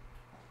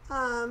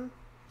 I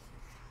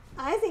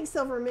think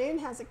Silver Moon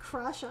has a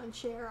crush on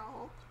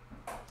Cheryl.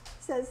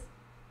 Says,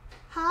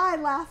 hi,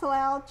 laugh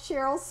aloud,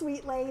 Cheryl,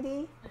 sweet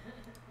lady.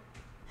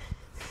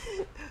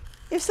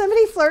 If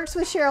somebody flirts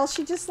with Cheryl,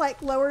 she just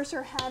like lowers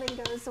her head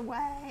and goes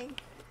away.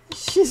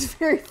 She's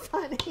very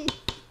funny.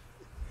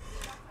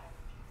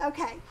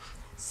 Okay,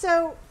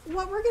 so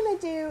what we're going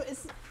to do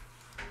is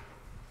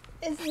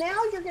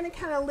now you're going to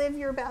kind of live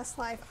your best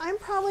life. I'm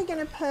probably going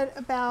to put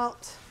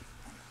about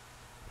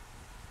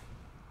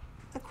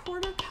a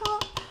quarter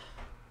cup,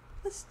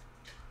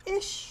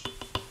 ish,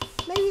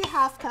 maybe a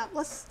half cup.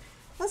 Let's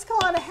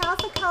call it a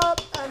half a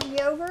cup of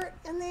yogurt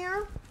in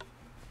there.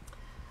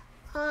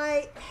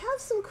 I have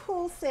some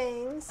cool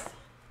things,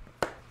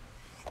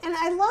 and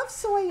I love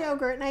soy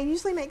yogurt, and I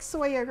usually make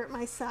soy yogurt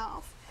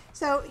myself.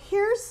 So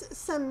here's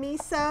some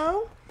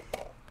miso.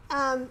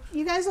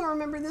 You guys will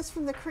remember this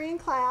from the Korean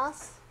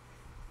class,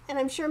 and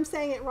I'm sure I'm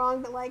saying it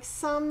wrong, but like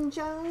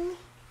samjang.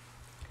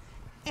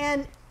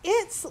 And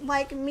it's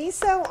like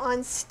miso on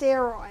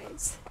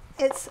steroids.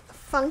 It's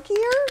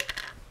funkier,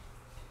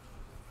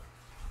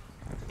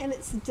 and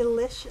it's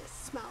delicious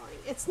smelling.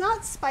 It's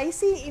not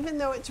spicy, even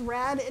though it's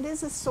red. It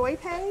is a soy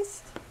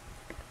paste.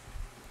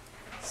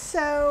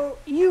 So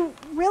you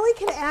really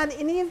can add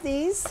any of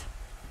these.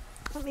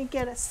 Let me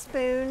get a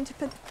spoon to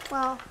put,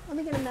 well, let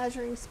me get a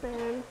measuring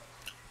spoon.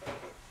 I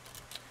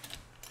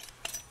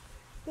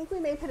think we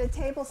may put a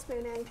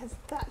tablespoon in because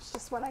that's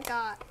just what I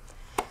got.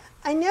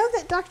 I know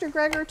that Dr.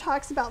 Greger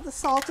talks about the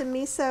salt and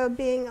miso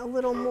being a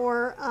little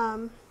more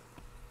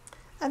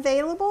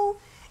available.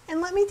 And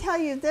let me tell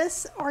you,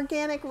 this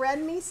organic red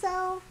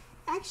miso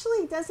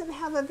actually doesn't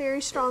have a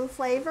very strong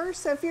flavor.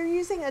 So if you're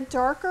using a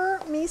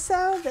darker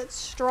miso that's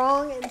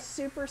strong and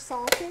super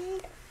salty,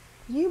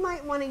 you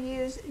might want to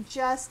use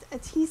just a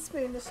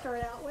teaspoon to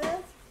start out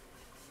with.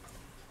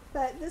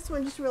 But this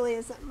one just really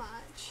isn't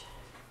much.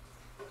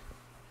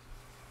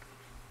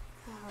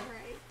 All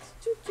right.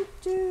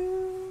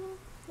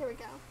 There we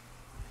go.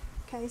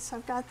 Okay, so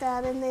I've got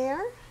that in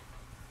there.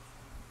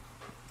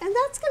 And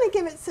that's going to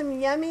give it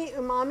some yummy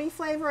umami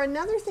flavor.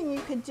 Another thing you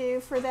could do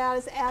for that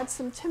is add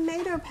some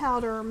tomato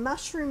powder or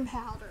mushroom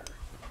powder.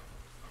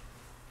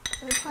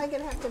 I'm probably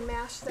going to have to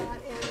mash that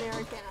in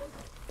there again.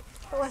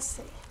 But let's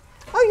see.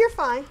 Oh, you're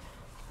fine.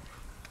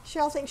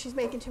 Cheryl thinks she's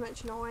making too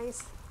much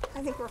noise.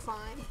 I think we're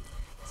fine.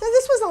 So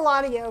this was a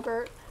lot of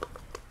yogurt,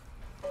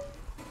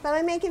 but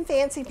I'm making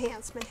fancy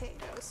pants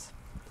potatoes.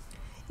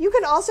 You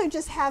could also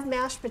just have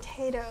mashed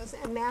potatoes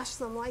and mash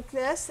them like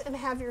this and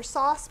have your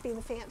sauce be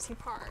the fancy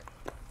part.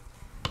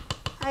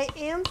 I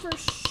am for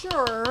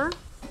sure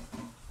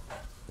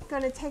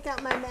going to take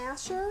out my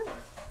masher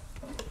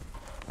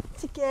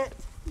to get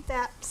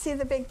that, see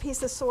the big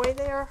piece of soy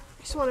there?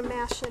 I just want to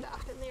mash it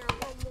up in there a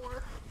little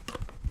more.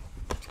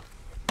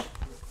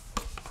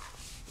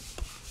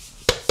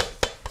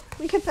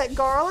 We could put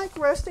garlic,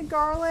 roasted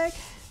garlic.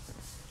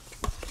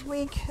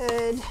 We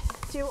could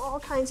do all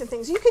kinds of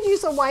things. You could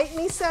use a white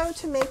miso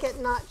to make it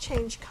not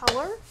change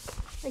color.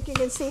 Like you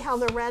can see how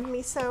the red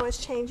miso is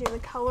changing the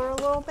color a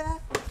little bit.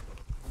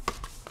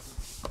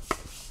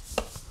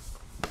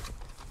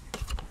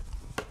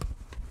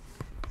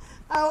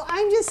 Oh,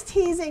 I'm just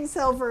teasing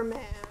Silver Moon.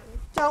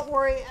 Don't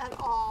worry at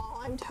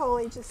all. I'm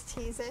totally just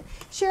teasing.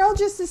 Cheryl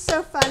just is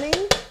so funny.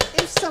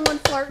 If someone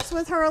flirts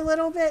with her a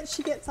little bit,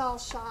 she gets all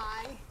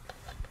shy.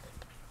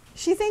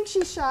 She thinks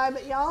she's shy,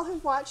 but y'all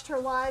who've watched her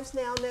lives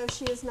now know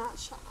she is not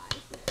shy.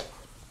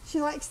 She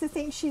likes to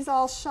think she's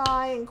all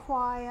shy and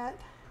quiet.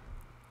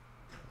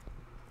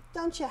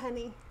 Don't you,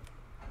 honey?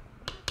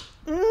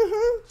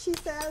 Mm-hmm, she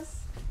says.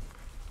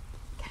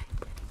 Okay.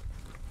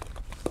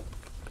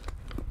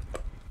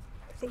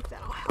 I think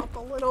that'll help a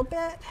little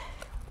bit.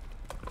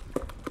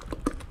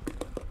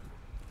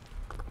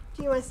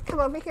 Do you want to come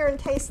over here and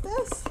taste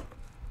this?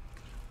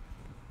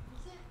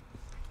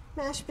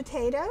 Mashed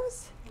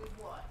potatoes. With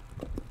what?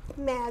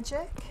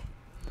 Magic.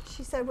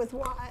 She said with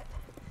what?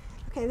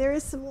 Okay, there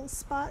is some little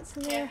spots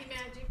in there. Happy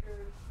magic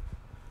or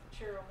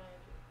Cheryl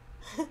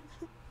magic?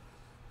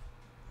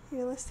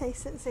 Here, let's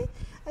taste it and see.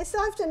 I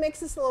still have to mix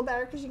this a little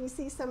better because you can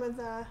see some of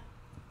the...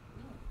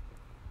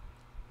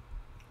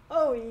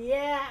 Oh,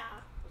 yeah.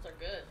 Those are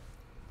good.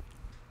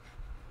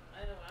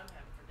 I know what I'm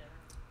having for dinner.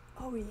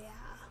 Oh, yeah.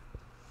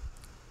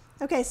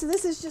 Okay, so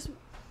this is just...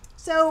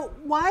 So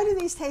why do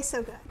these taste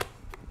so good?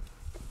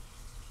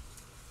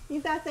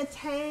 You've got the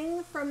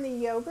tang from the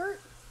yogurt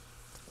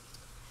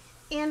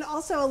and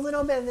also a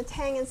little bit of the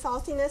tang and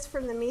saltiness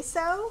from the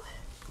miso.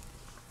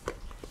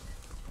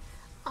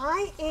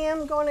 I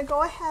am going to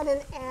go ahead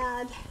and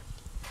add,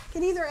 you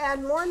can either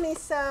add more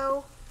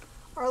miso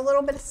or a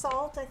little bit of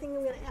salt. I think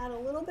I'm going to add a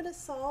little bit of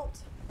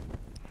salt.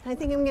 I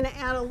think I'm going to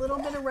add a little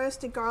bit of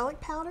roasted garlic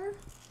powder.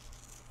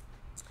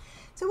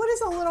 So what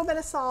is a little bit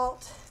of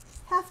salt?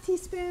 Half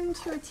teaspoon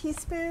to a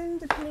teaspoon,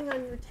 depending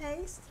on your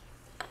taste.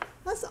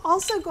 Let's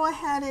also go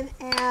ahead and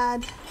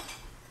add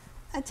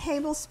a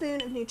tablespoon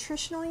of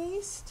nutritional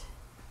yeast.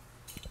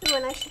 Ooh,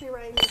 and I should be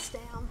writing this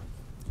down.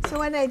 So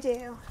what did I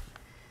do?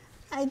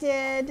 I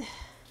did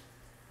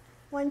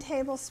 1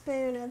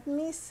 tablespoon of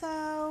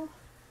miso,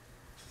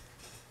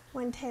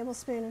 1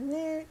 tablespoon of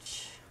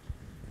nooch,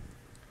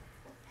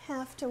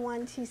 half to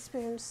 1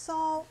 teaspoon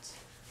salt,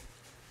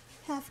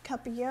 half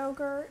cup of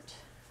yogurt.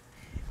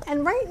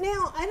 And right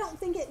now, I don't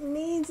think it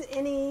needs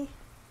any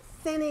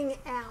thinning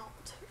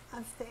out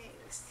of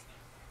things.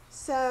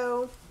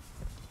 So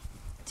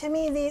to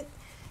me,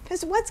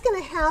 because what's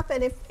going to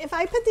happen, if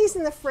I put these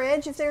in the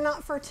fridge, if they're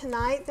not for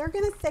tonight, they're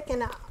going to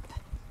thicken up.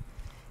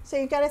 So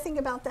you've got to think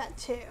about that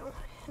too.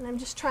 And I'm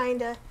just trying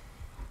to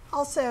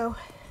also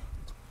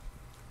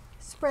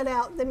spread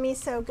out the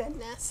miso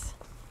goodness.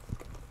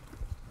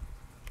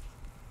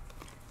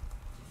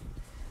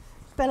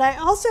 But I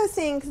also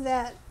think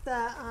that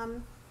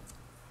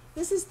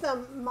this is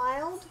the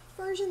mild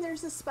version.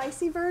 There's a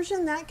spicy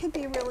version. That could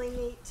be really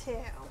neat too.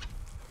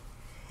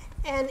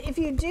 And if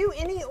you do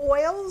any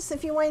oils,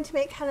 if you wanted to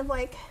make kind of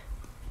like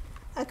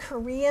a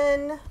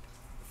Korean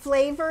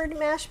flavored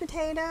mashed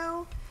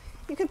potato,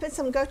 you could put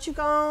some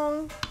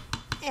gochujang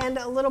and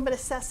a little bit of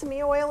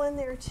sesame oil in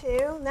there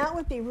too. That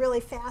would be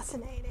really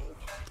fascinating.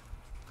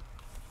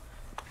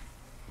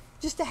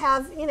 Just to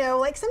have, you know,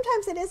 like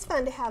sometimes it is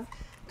fun to have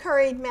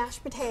curried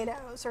mashed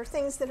potatoes or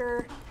things that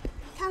are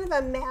kind of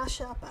a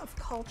mashup of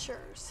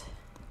cultures.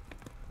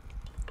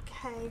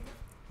 Okay.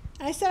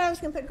 And I said I was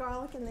going to put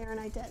garlic in there and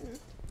I didn't.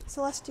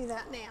 So let's do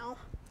that now.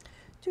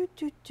 I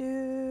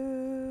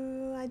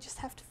just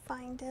have to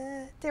find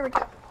it. There we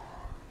go.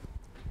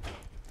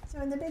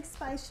 So in the big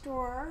spice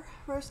drawer,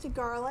 roasted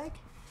garlic.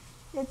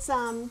 It's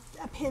a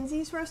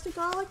Penzeys roasted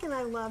garlic, and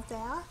I love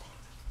that.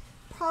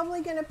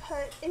 Probably going to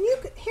put, and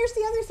here's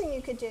the other thing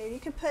you could do. You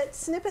could put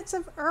snippets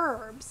of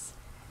herbs.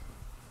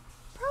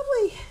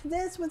 Probably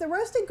this, with the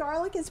roasted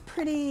garlic, is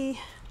pretty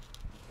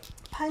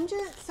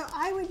pungent, so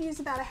I would use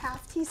about a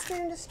half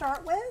teaspoon to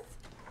start with.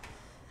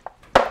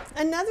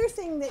 Another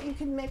thing that you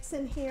could mix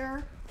in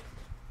here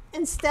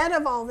instead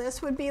of all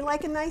this would be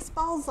like a nice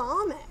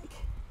balsamic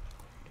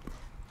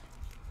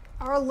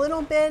or a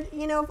little bit,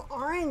 you know, of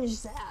orange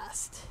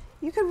zest.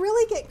 You could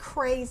really get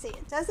crazy.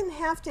 It doesn't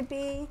have to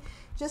be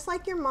just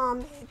like your mom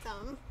made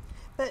them,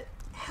 but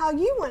how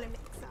you want to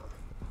make them.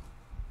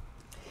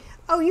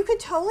 Oh, you could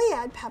totally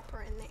add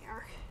pepper in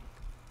there.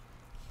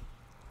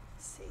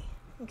 Let's see,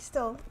 I'm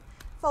still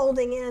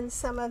folding in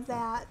some of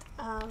that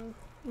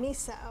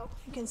miso.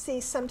 You can see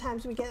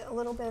sometimes we get a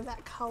little bit of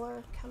that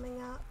color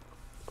coming up.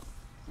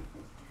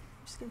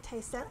 I'm just going to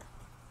taste it.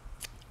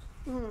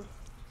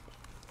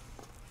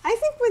 I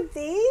think with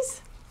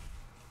these,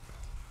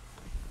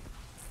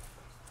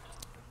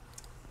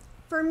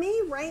 for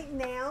me right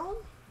now,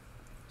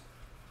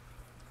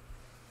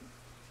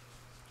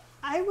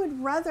 I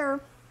would rather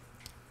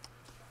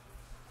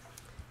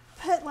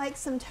put like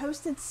some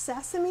toasted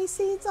sesame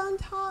seeds on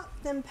top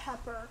than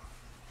pepper.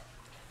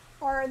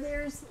 Or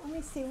there's, let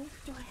me see,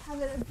 do I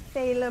have it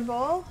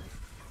available?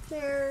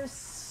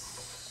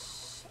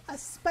 There's a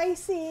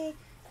spicy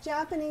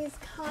Japanese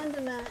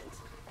condiment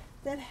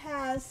that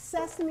has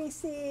sesame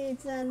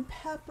seeds and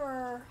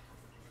pepper.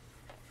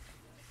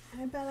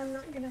 I bet I'm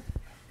not gonna,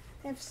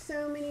 I have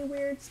so many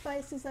weird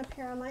spices up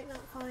here, I might not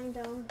find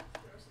them.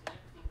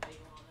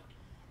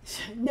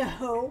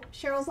 No,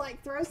 Cheryl's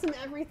like, throw some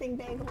everything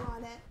bagel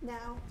on it.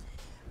 No.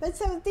 But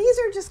so these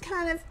are just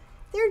kind of,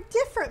 they're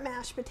different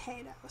mashed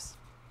potatoes.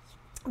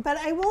 But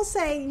I will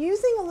say,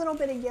 using a little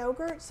bit of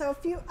yogurt, so a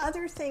few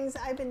other things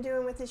I've been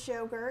doing with this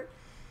yogurt,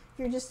 if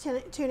you're just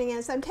tuning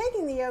in. So I'm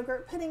taking the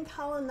yogurt, putting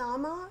kala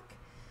namak,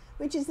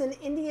 which is an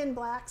Indian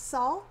black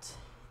salt,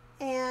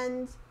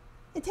 and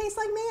it tastes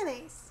like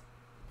mayonnaise.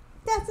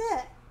 That's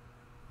it.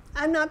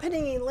 I'm not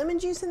putting any lemon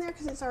juice in there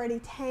because it's already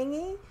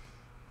tangy.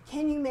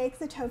 Can you make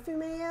the tofu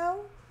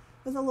mayo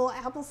with a little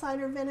apple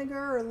cider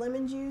vinegar or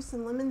lemon juice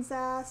and lemon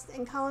zest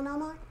and kala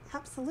namak?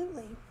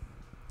 Absolutely.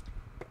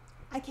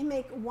 I can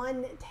make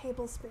 1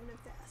 tablespoon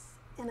of this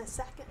in a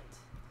second.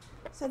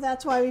 So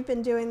that's why we've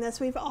been doing this.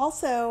 We've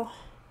also,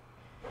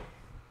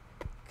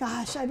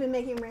 gosh, I've been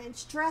making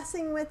ranch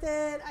dressing with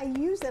it. I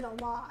use it a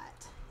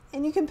lot.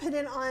 And you can put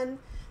it on,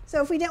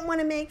 so if we didn't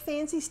want to make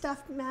fancy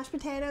stuffed mashed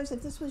potatoes,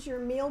 if this was your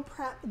meal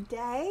prep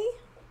day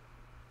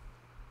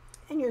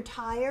and you're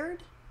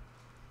tired,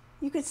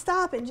 you could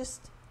stop and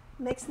just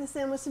mix this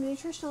in with some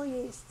nutritional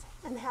yeast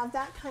and have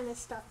that kind of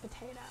stuffed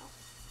potato.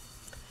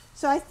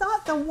 So I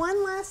thought the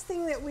one last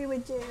thing that we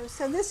would do,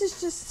 so this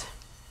is just,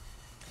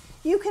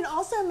 you could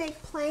also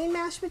make plain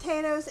mashed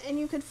potatoes and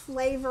you could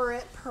flavor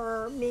it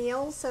per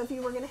meal. So if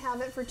you were going to have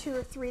it for 2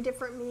 or 3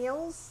 different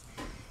meals,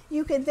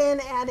 you could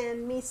then add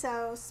in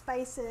miso,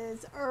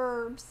 spices,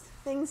 herbs,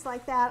 things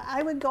like that.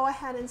 I would go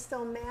ahead and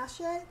still mash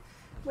it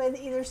with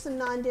either some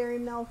non-dairy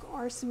milk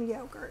or some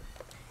yogurt.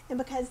 And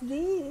because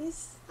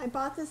these, I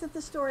bought this at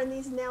the store and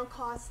these now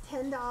cost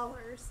 $10,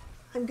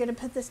 I'm going to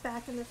put this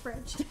back in the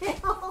fridge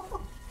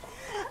now.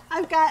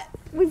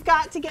 We've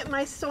got to get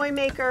my soy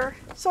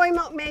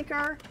milk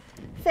maker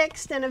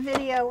fixed and a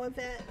video of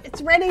it.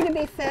 It's ready to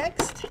be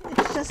fixed.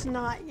 It's just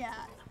not yet.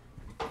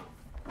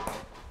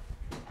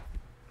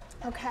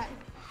 Okay.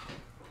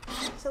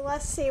 So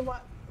let's see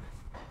what,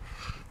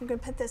 I'm going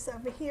to put this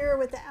over here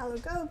with the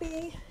Aloo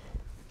Gobi.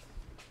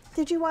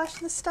 Did you wash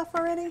this stuff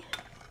already?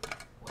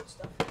 What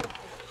stuff?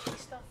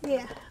 Stuff?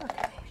 Yeah,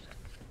 okay.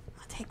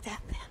 I'll take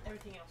that then.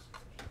 Everything else.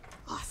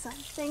 Awesome.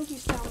 Thank you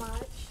so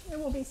much. It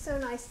will be so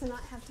nice to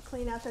not have to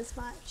clean up as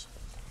much.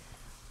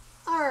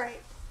 All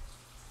right.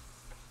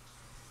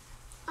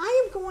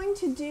 I am going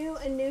to do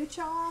a nooch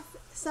off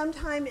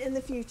sometime in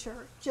the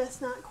future,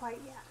 just not quite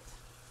yet.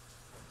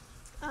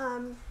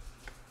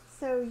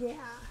 So yeah.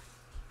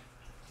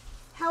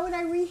 How would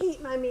I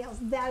reheat my meals?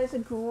 That is a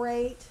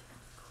great,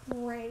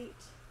 great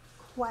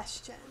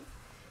question.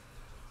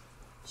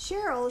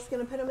 Cheryl is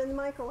going to put them in the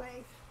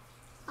microwave.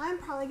 I'm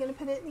probably going to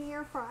put it in the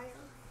air fryer.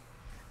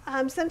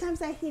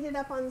 Sometimes I heat it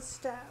up on the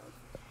stove.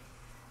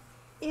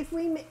 If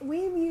we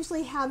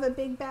usually have a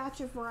big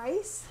batch of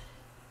rice,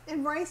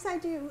 and rice I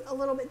do a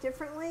little bit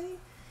differently.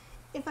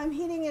 If I'm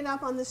heating it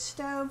up on the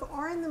stove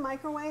or in the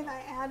microwave,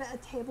 I add a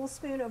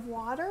tablespoon of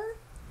water,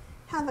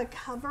 have a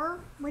cover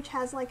which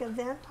has like a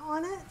vent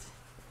on it,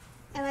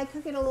 and I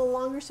cook it a little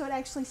longer so it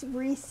actually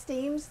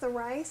re-steams the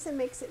rice and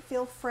makes it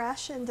feel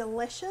fresh and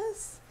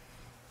delicious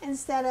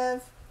instead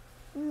of,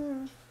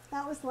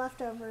 that was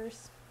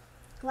leftovers.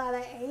 Glad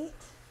I ate,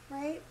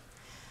 right?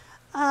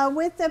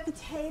 With the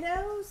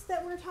potatoes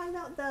that we're talking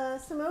about,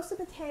 the Samosa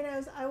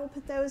potatoes, I will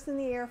put those in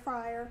the air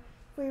fryer.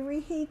 We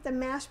reheat the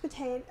mashed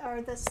potato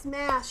or the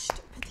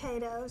smashed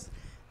potatoes.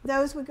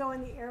 Those would go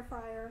in the air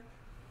fryer.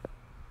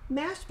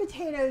 Mashed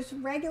potatoes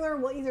regular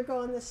will either go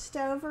on the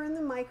stove or in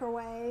the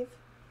microwave.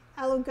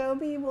 Aloo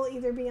Gobi will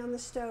either be on the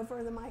stove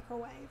or the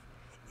microwave.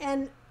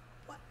 And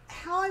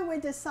how I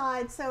would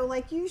decide, so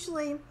like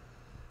usually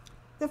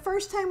the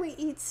first time we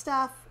eat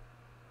stuff,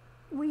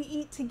 we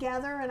eat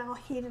together and I'll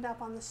heat it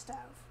up on the stove.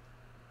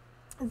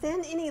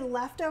 Then any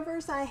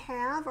leftovers I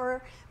have,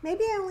 or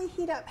maybe I only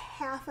heat up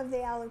half of the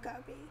Aloo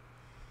Gobi,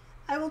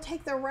 I will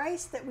take the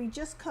rice that we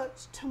just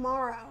cooked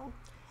tomorrow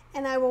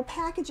and I will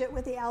package it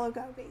with the Aloo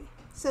Gobi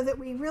so that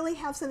we really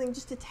have something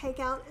just to take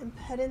out and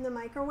put in the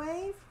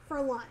microwave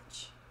for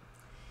lunch.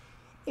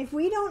 If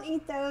we don't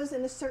eat those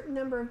in a certain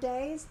number of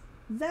days,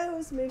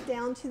 those move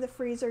down to the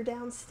freezer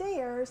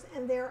downstairs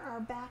and they're our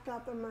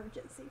backup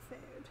emergency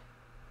food.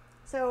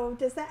 So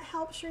does that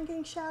help,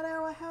 Shrinking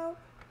Shadow, I hope?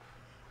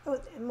 Oh,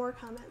 and more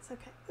comments,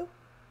 okay. Oh,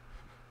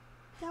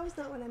 that was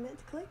not what I meant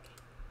to click.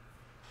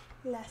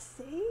 Let's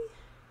see.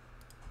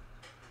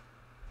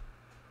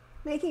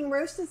 Making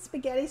roasted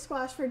spaghetti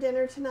squash for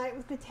dinner tonight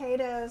with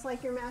potatoes,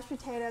 like your mashed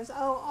potatoes.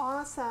 Oh,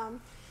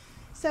 awesome.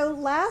 So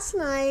last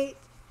night,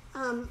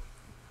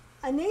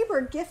 a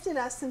neighbor gifted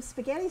us some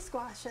spaghetti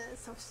squashes.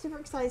 So I was super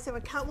excited. So I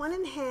cut one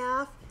in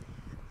half.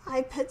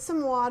 I put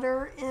some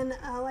water in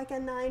like a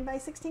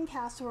 9x16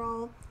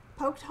 casserole,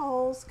 poked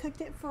holes,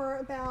 cooked it for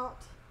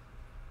about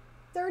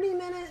 30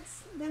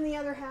 minutes. Then the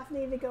other half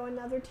needed to go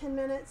another 10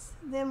 minutes.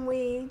 Then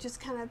we just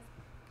kind of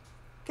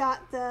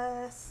got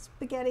the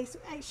spaghetti.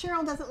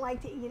 Cheryl doesn't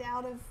like to eat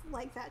out of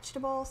like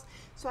vegetables,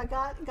 so I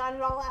got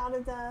it all out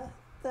of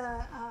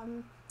the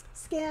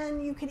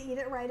skin. You could eat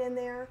it right in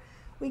there.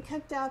 We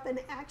cooked up an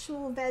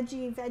actual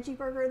veggie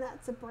burger.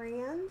 That's a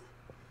brand.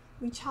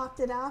 We chopped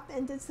it up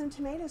and did some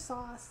tomato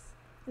sauce.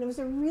 And it was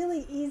a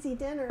really easy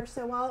dinner.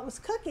 So while it was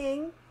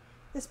cooking,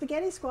 the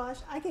spaghetti squash,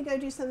 I could go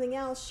do something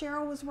else.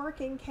 Cheryl was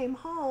working, came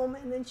home,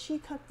 and then she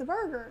cooked the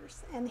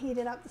burgers and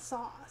heated up the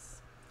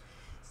sauce.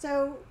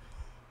 So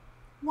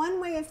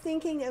one way of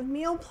thinking of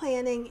meal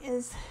planning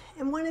is,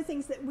 and one of the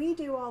things that we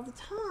do all the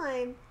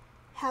time,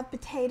 have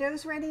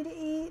potatoes ready to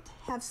eat,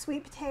 have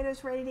sweet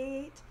potatoes ready to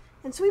eat.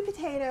 And sweet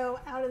potato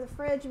out of the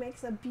fridge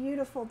makes a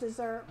beautiful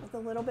dessert with a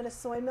little bit of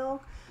soy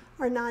milk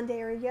or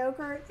non-dairy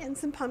yogurt and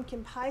some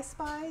pumpkin pie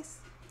spice.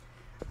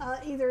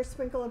 Either a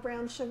sprinkle of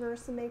brown sugar or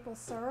some maple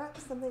syrup,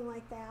 something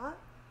like that.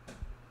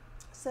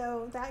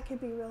 So that could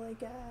be really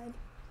good.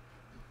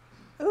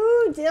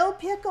 Ooh, dill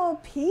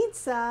pickle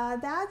pizza.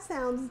 That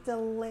sounds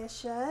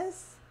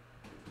delicious.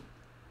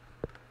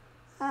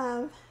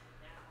 I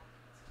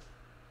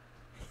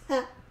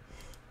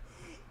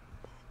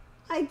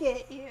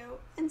get you.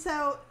 And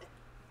so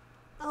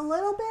a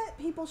little bit,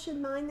 people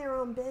should mind their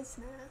own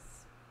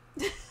business.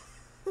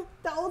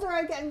 The older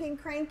I get, I'm getting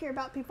crankier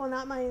about people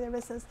not minding their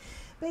business.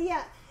 But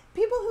yeah,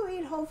 people who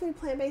eat whole food,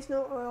 plant-based,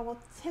 no oil will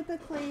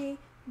typically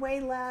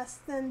weigh less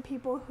than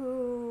people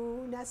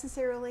who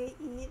necessarily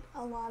eat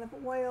a lot of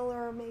oil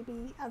or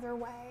maybe other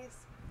ways.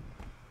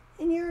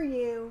 And you're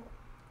you.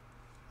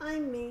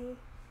 I'm me.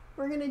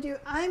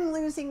 I'm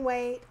losing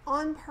weight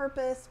on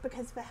purpose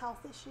because of a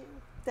health issue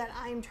that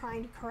I'm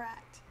trying to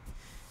correct.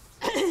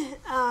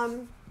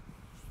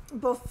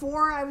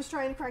 Before I was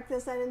trying to correct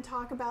this, I didn't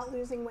talk about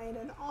losing weight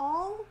at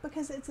all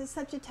because it's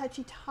such a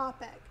touchy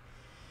topic.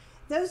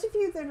 Those of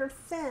you that are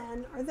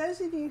thin, or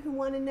those of you who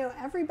want to know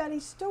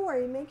everybody's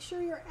story, make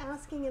sure you're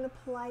asking in a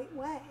polite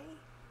way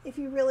if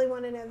you really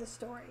want to know the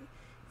story.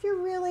 if you're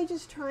really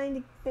just trying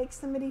to make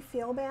somebody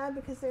feel bad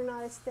because they're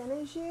not as thin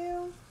as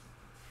you,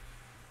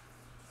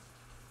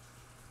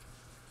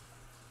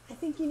 I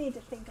think you need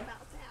to think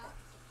about that.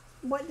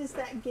 What does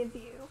that give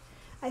you?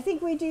 I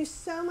think we do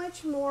so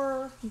much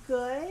more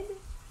good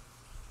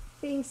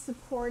being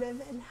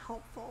supportive and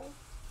helpful.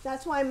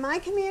 That's why my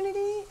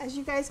community, as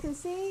you guys can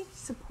see,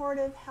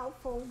 supportive,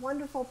 helpful,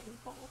 wonderful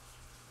people.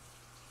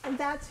 And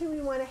that's who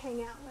we want to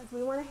hang out with.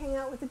 We want to hang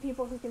out with the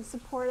people who can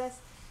support us,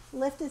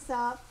 lift us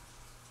up,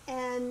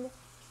 and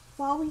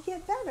while we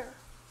get better.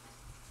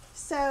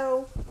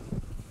 So,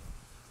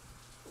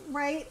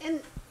 right?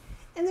 And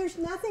there's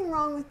nothing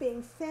wrong with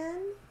being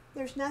thin.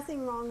 There's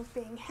nothing wrong with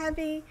being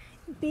heavy.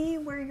 Be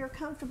where you're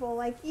comfortable.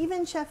 Like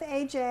even Chef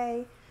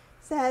AJ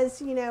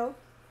says, you know,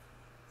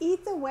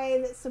 eat the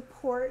way that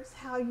supports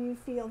how you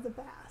feel the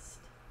best.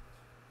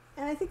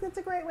 And I think that's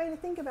a great way to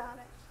think about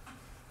it.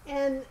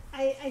 And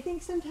I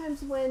think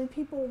sometimes when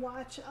people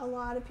watch a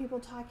lot of people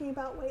talking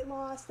about weight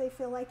loss, they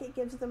feel like it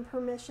gives them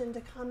permission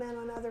to comment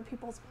on other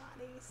people's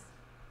bodies.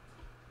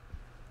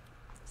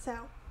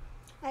 So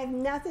I have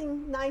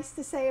nothing nice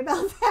to say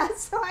about that,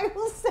 so I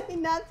will say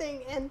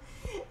nothing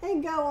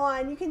and go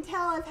on. You can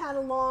tell I've had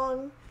a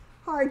long,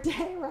 hard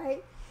day,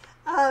 right?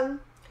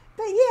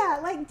 But yeah,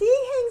 like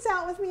Dee hangs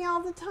out with me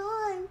all the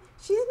time.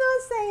 She's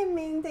not saying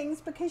mean things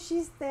because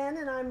she's thin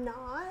and I'm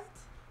not.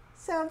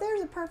 So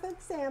there's a perfect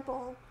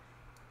example.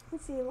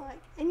 Let's see, like,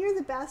 and you're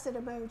the best at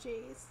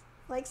emojis.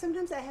 Like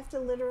sometimes I have to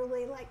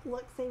literally like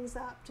look things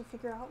up to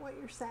figure out what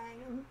you're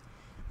saying.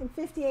 I'm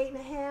 58 and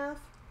a half,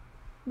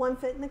 1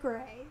 foot in the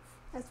grave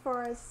as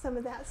far as some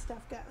of that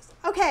stuff goes.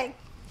 Okay,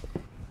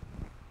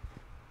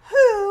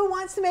 who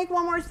wants to make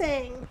one more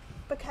thing?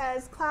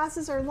 Because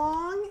classes are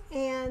long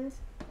and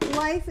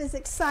life is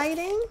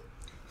exciting.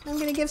 I'm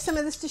going to give some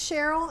of this to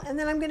Cheryl, and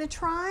then I'm going to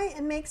try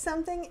and make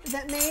something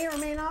that may or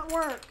may not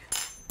work.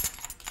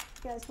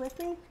 You guys with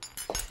me?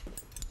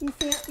 You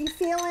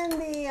feeling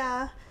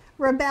the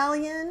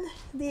rebellion,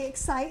 the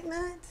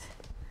excitement?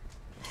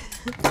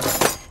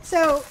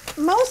 So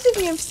most of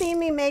you have seen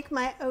me make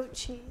my oat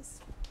cheese.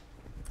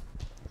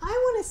 I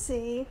want to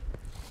see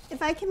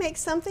if I can make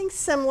something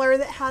similar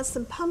that has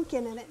some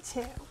pumpkin in it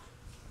too.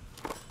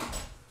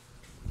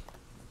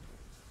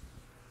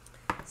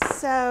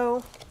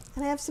 So,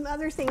 and I have some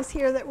other things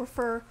here that were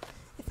for,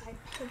 if I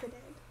pivoted,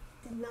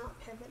 did not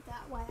pivot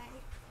that way.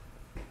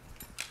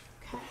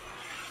 Okay.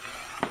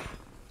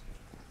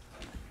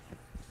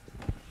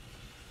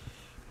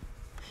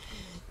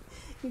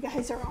 You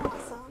guys are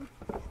awesome.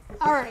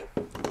 All right,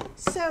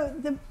 so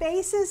the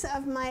basis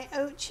of my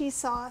oat cheese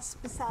sauce,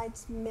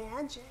 besides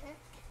magic,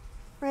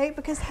 right?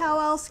 Because how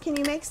else can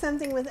you make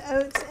something with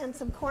oats and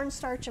some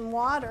cornstarch and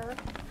water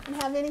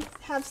and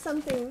have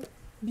something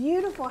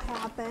beautiful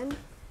happen?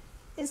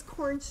 Is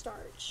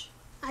cornstarch.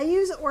 I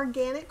use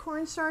organic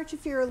cornstarch.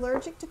 If you're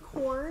allergic to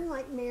corn,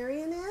 like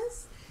Marion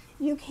is,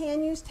 you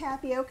can use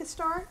tapioca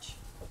starch.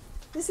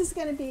 This is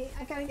going to be,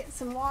 I got to get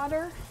some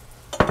water.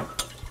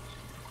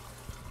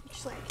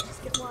 Actually, I can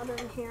just get water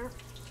in here.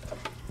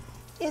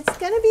 It's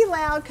going to be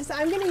loud because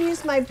I'm going to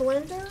use my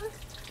blender,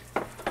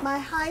 my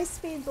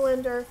high-speed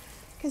blender,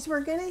 because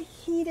we're going to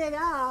heat it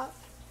up,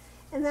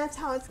 and that's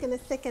how it's going to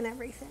thicken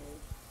everything.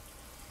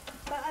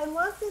 But I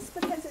love this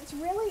because it's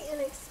really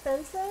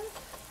inexpensive.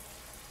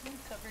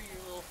 Cover your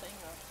little thing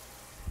up.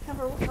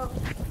 Cover, oh.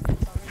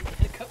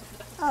 Sorry, cover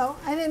that. Oh,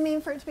 I didn't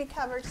mean for it to be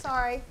covered,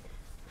 sorry.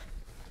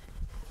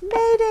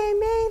 Mayday,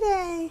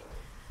 mayday.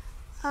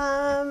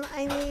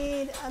 I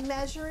need a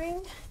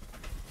measuring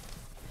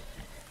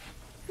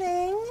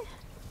thing.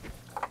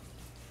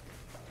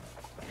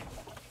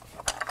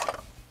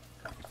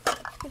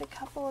 Get a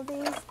couple of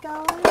these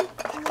going.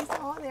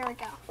 There we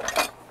go.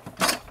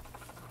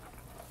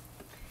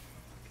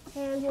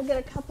 And you'll get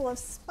a couple of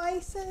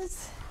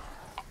spices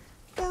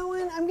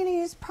going. I'm going to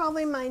use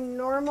probably my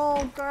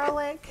normal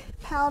garlic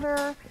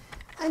powder,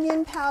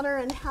 onion powder,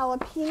 and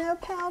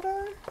jalapeno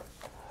powder,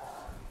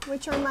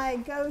 which are my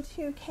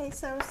go-to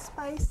queso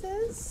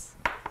spices.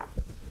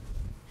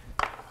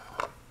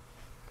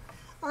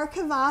 Our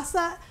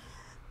kavasa,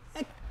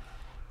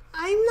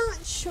 I'm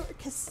not sure,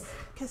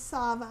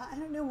 cassava, I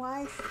don't know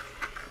why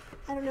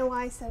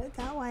I said it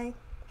that way.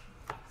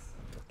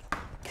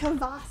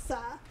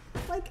 Kavasa.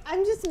 Like,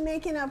 I'm just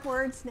making up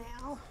words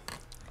now.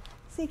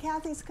 See,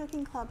 Kathy's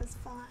Cooking Club is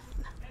fun.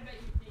 I bet you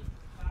think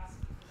class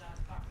because I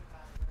was talking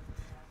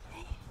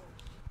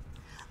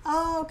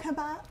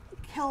about it.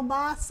 Oh,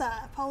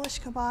 kielbasa, Polish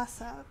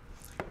kielbasa.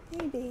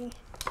 Maybe.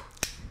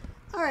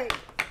 All right,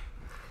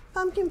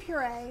 pumpkin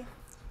puree.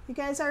 You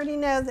guys already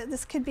know that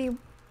this could be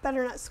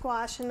butternut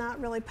squash and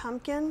not really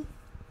pumpkin.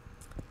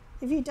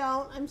 If you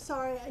don't, I'm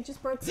sorry, I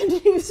just brought some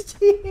news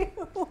to you.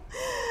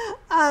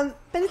 But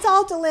it's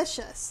all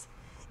delicious.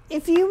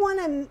 If you want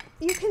to,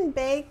 you can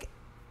bake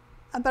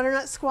a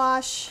butternut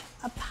squash,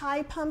 a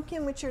pie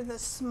pumpkin, which are the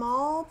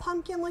small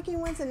pumpkin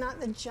looking ones and not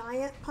the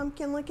giant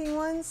pumpkin looking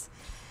ones,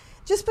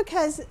 just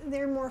because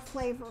they're more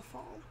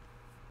flavorful.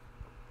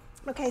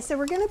 Okay, so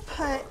we're going to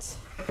put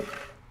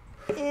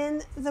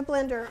in the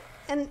blender,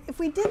 and if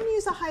we didn't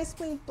use a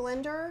high-speed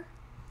blender,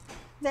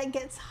 that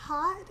gets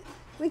hot,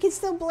 we can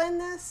still blend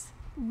this,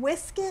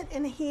 whisk it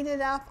and heat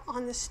it up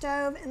on the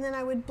stove, and then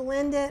I would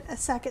blend it a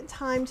second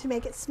time to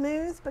make it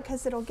smooth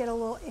because it'll get a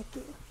little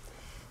icky.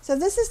 So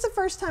this is the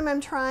first time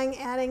I'm trying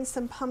adding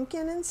some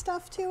pumpkin and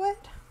stuff to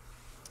it.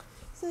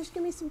 So there's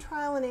going to be some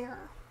trial and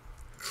error.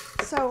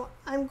 So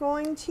I'm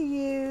going to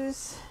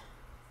use,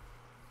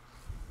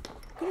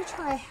 I'm going to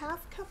try a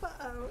half cup of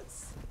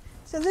oats.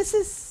 So this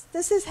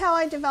is how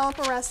I develop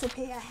a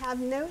recipe. I have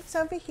notes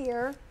over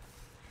here,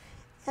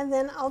 and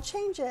then I'll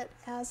change it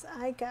as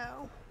I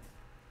go.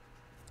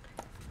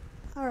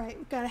 All right,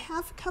 we've got a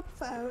half a cup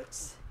of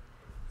oats.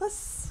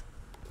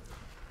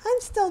 I'm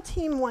still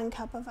team 1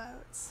 cup of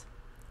oats.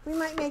 We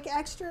might make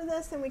extra of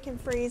this and we can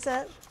freeze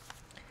it.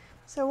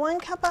 So 1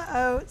 cup of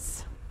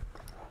oats.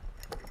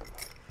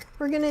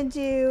 We're gonna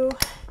do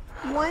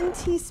 1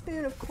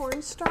 teaspoon of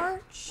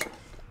cornstarch,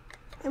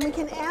 and we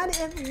can add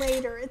it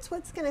later. It's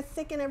what's gonna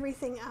thicken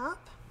everything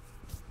up.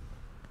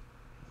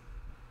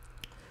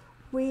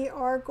 We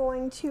are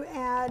going to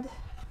add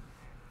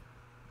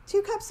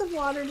 2 cups of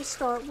water to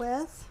start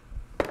with.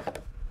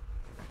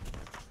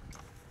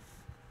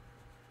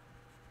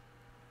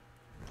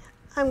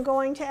 I'm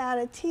going to add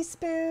a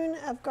teaspoon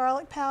of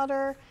garlic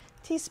powder,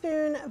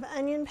 teaspoon of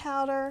onion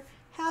powder,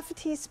 half a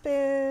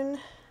teaspoon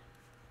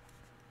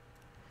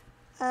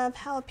of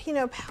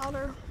jalapeno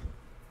powder.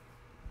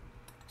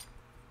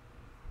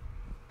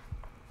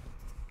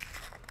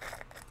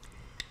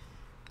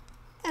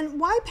 And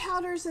why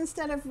powders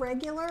instead of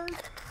regular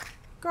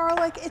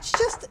garlic? It's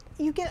just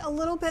you get a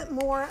little bit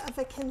more of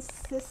a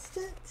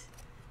consistent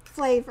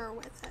flavor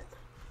with it.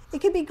 It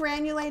could be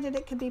granulated,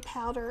 it could be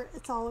powder,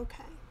 it's all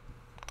okay.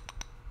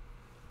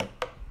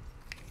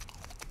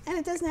 And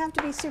it doesn't have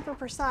to be super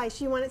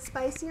precise. You want it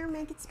spicier,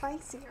 make it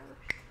spicier.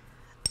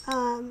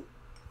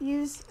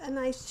 Use a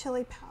nice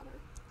chili powder.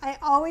 I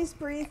always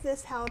breathe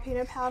this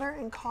jalapeno powder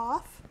and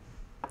cough,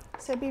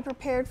 so be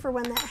prepared for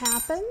when that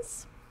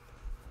happens.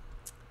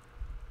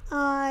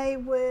 I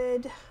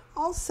would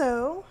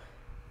also,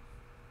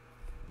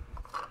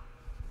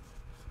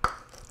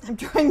 I'm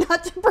trying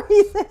not to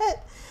breathe it.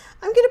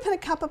 I'm going to put a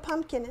cup of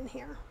pumpkin in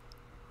here.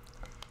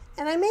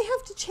 And I may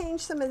have to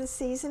change some of the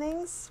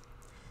seasonings.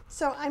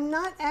 So I'm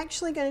not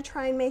actually going to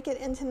try and make it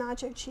into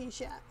nacho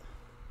cheese yet.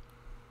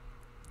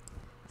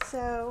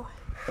 So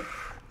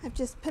I've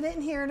just put it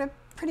in here to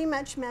pretty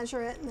much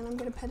measure it, and then I'm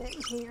going to put it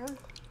in here.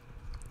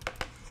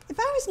 If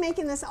I was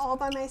making this all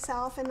by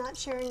myself and not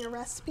sharing a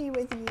recipe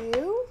with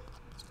you,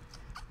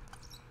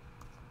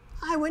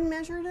 I wouldn't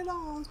measure it at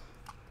all.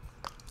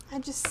 I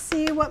just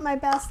see what my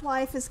best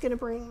life is going to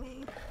bring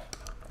me.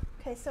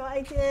 Okay, so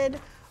I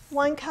did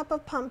 1 cup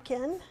of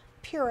pumpkin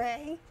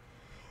puree.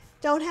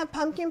 Don't have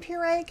pumpkin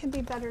puree, it could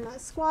be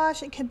butternut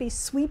squash, it could be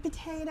sweet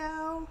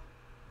potato,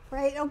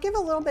 right? It'll give a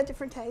little bit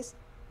different taste.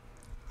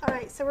 All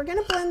right, so we're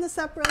gonna blend this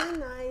up really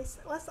nice.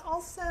 Let's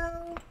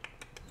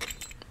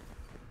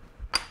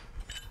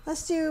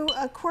do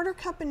a 1/4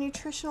 cup of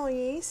nutritional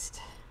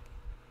yeast.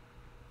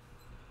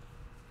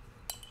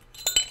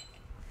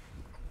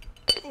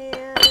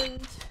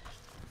 And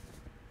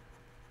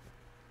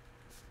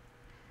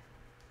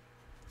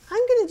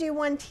I'm going to do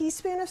 1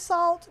 teaspoon of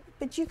salt,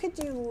 but you could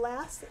do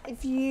less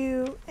if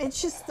you,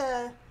 it's just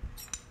the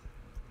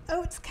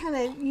oats kind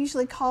of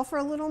usually call for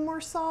a little more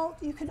salt.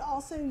 You could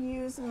also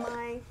use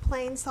my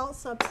plain salt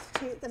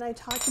substitute that I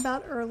talked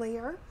about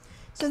earlier.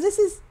 So this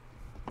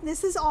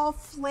is all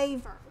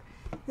flavor.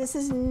 This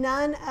is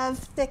none of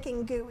thick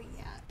and gooey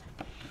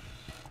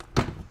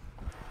yet.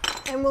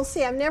 And we'll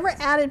see, I've never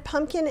added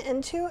pumpkin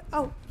into it.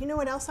 Oh, you know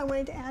what else I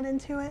wanted to add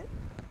into it?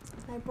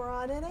 I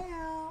brought it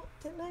out,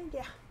 didn't I?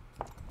 Yeah.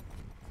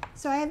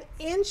 So I have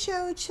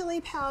ancho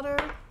chili powder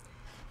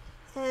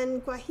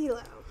and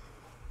guajillo.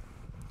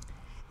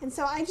 And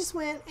so I just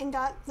went and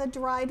got the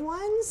dried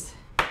ones.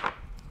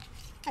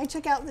 I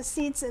took out the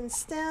seeds and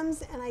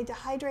stems and I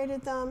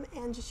dehydrated them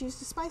and just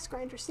used a spice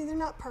grinder. See, they're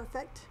not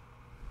perfect.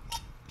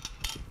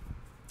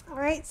 All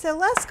right, so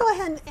let's go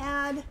ahead and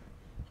add,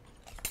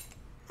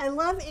 I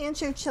love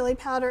ancho chili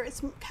powder.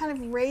 It's kind of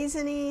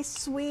raisiny,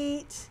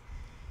 sweet,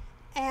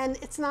 and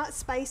it's not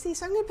spicy.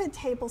 So I'm gonna put a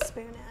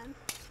tablespoon in.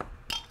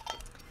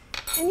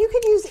 And you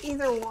could use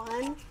either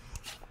one.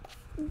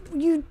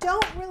 You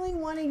don't really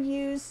want to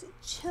use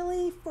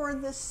chili for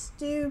the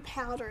stew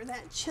powder,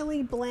 that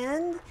chili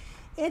blend.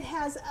 It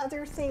has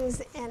other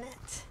things in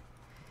it.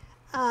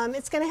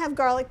 It's going to have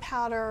garlic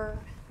powder,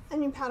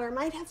 onion powder. It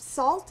might have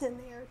salt in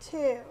there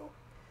too.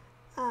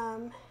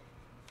 All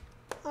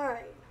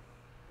right,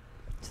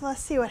 so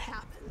let's see what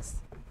happens.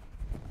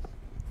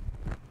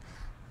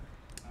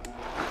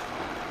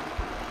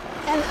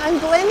 And I'm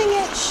blending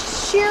it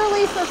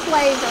sheerly for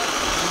flavor.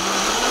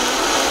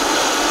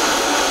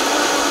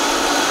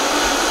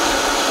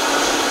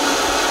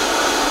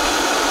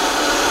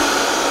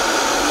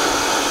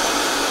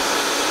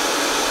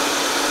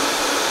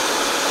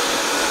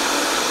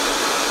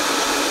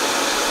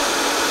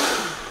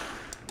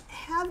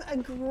 A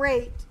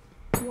great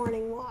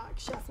morning walk,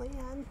 shuffling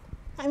in.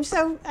 I'm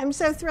so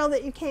thrilled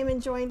that you came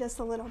and joined us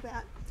a little bit.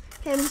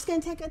 Okay, I'm just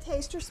going to take a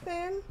taster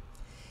spoon,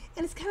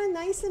 And it's kind of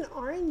nice and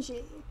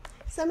orangey.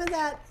 Some of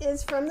that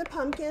is from the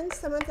pumpkin,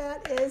 some of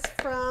that is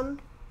from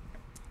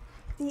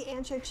the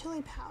ancho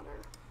chili powder.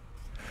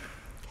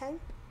 Okay?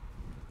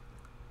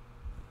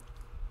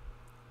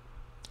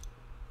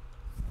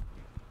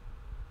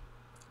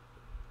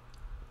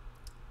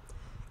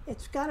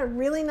 It's got a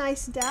really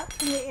nice depth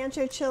from the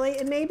ancho chili.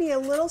 It may be a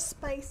little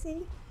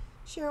spicy,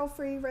 Cheryl,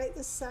 for you right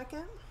this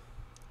second.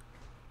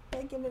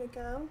 Okay, give it a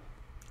go.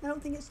 I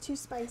don't think it's too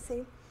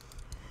spicy.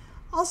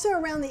 Also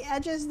around the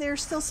edges,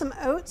 there's still some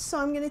oats, so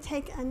I'm going to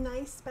take a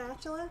nice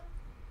spatula.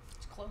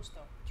 It's close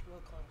though. It's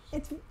real close.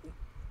 It's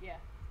Yeah.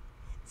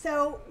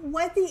 so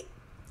what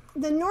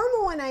the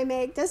normal one I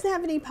make doesn't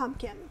have any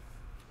pumpkin.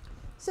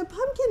 So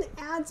pumpkin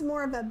adds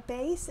more of a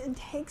base and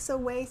takes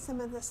away some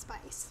of the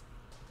spice.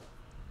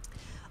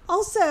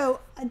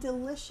 Also, a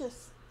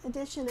delicious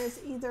addition is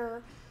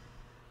either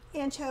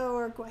ancho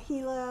or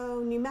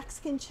guajillo, New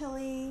Mexican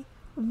chili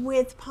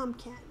with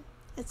pumpkin.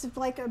 It's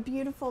like a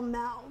beautiful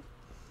meld.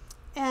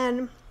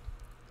 And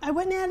I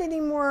wouldn't add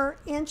any more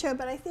ancho,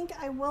 but I think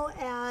I will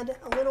add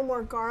a little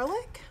more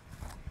garlic.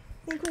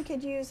 I think we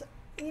could use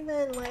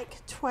even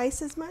like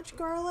twice as much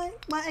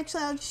garlic. Well,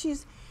 actually, I'll just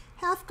use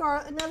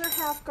another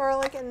half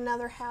garlic and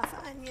another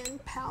half onion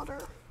powder.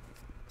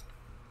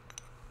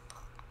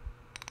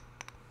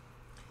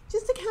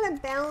 Just to kind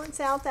of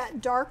balance out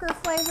that darker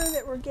flavor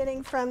that we're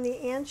getting from the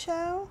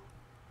ancho.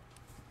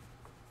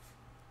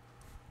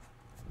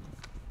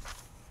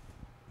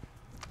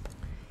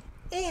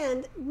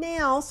 And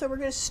now, so we're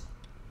going to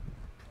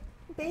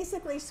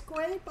basically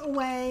scrape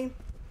away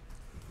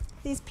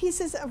these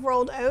pieces of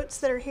rolled oats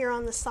that are here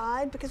on the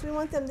side because we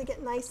want them to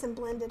get nice and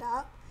blended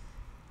up.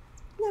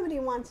 Nobody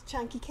wants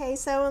chunky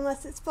queso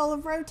unless it's full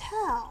of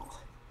Rotel.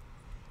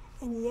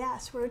 And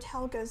yes,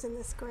 Rotel goes in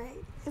this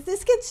great. If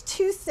this gets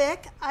too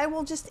thick, I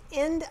will just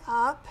end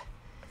up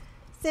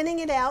thinning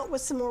it out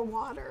with some more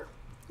water.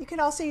 You could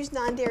also use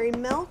non-dairy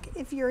milk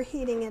if you're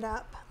heating it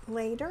up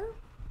later.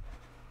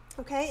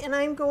 Okay, and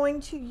I'm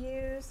going to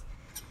use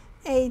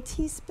a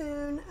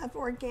teaspoon of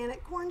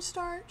organic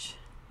cornstarch.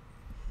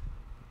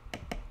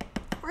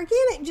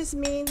 Organic just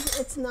means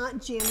it's not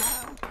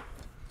GMO.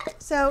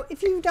 So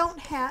if you don't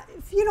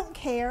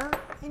care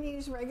and you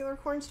use regular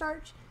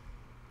cornstarch,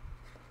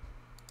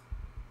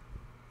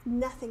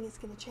 nothing is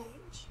going to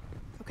change.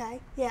 Okay?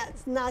 Yeah,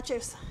 it's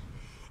nachos.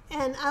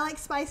 And I like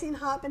spicy and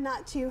hot, but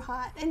not too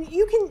hot. And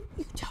you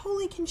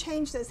totally can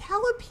change this.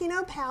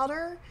 Jalapeno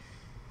powder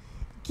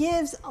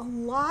gives a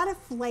lot of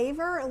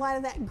flavor, a lot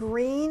of that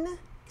green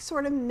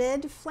sort of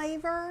mid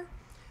flavor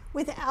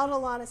without a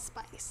lot of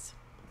spice.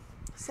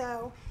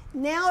 So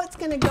now it's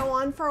going to go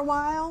on for a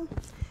while.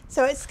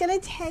 So it's going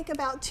to take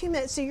about 2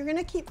 minutes. So you're going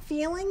to keep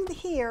feeling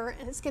here,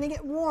 and it's going to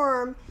get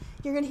warm.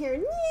 You're going to hear,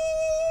 and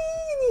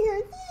you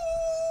hear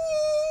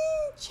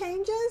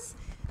changes.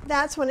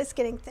 That's when it's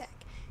getting thick.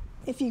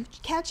 If you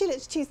catch it,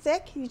 it's too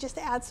thick, you just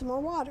add some more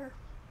water.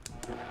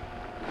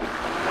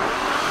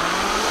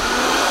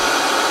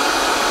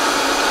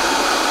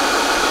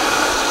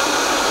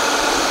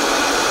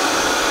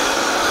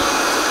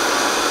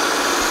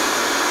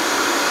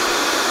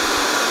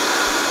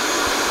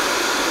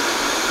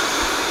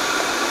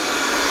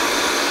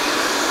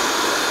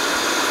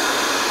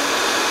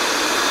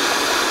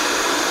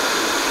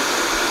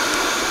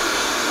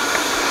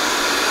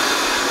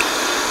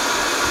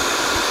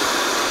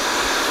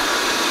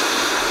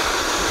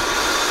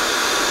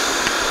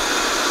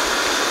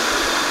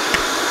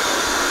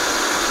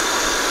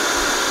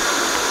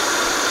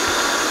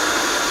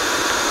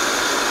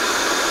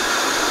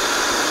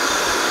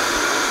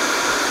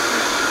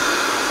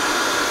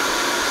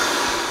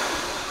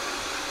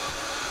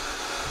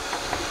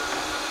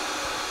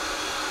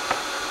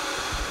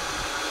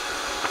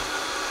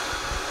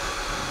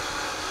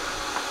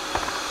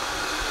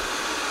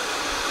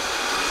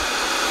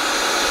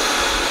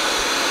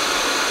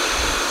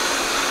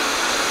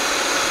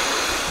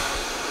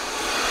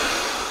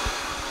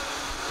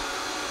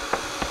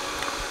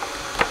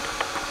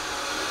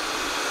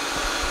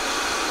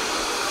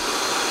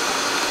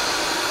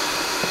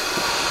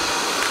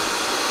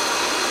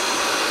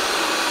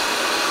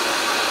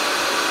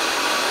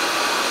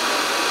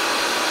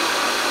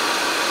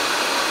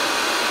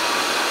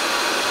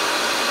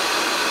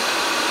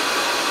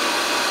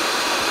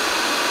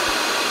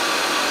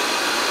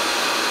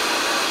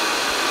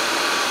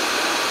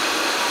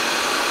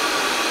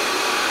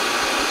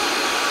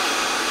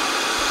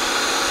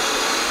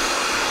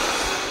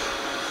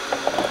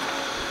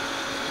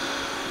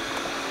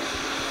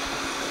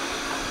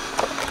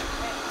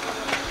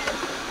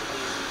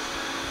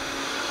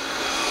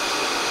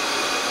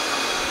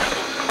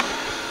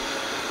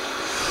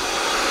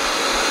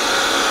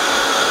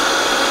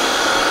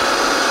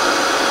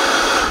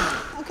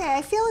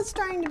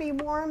 Starting to be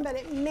warm, but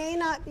it may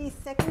not be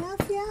thick enough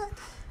yet.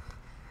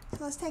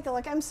 So let's take a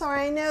look. I'm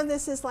sorry, I know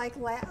this is like,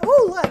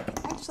 oh look,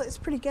 actually it's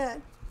pretty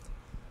good.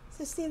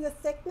 So see the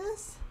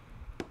thickness?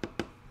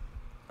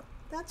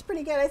 That's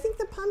pretty good. I think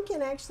the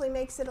pumpkin actually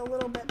makes it a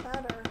little bit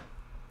better.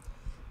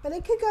 But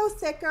it could go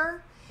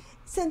thicker.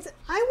 since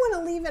I want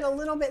to leave it a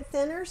little bit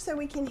thinner so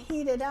we can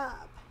heat it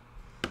up,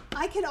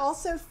 I could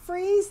also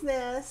freeze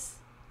this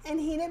and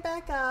heat it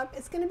back up.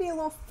 It's going to be a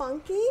little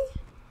funky.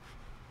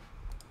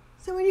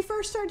 So when you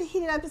first start to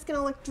heat it up, it's going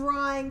to look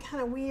dry and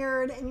kind of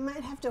weird, and you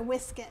might have to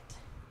whisk it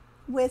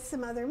with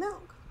some other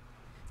milk.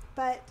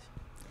 But,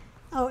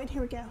 oh, and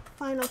here we go.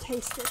 Final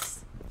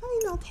tastes.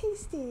 Final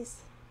tasties.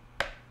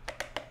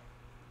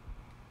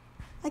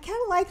 I kind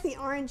of like the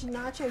orange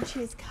nacho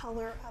cheese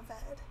color of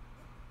it.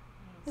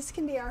 This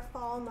can be our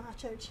fall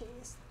nacho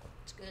cheese.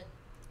 It's good.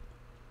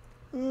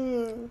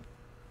 Mmm.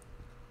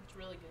 It's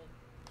really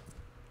good.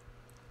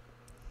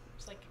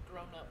 It's like a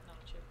grown-up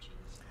nacho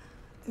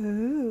cheese.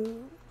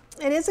 Ooh.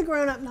 It is a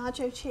grown-up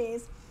nacho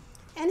cheese.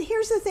 And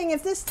here's the thing,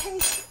 if this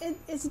tastes,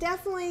 it's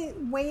definitely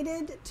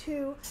weighted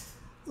to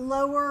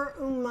lower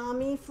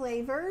umami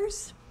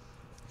flavors.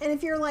 And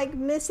if you're like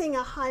missing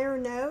a higher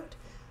note,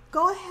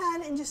 go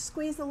ahead and just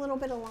squeeze a little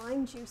bit of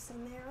lime juice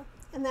in there,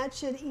 and that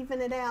should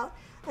even it out.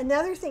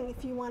 Another thing,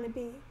 if you want to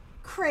be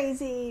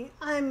crazy,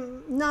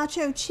 I'm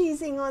nacho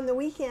cheesing on the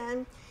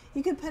weekend,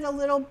 you could put a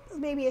little,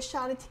 maybe a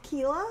shot of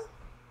tequila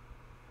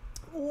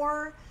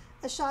or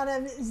a shot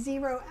of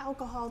zero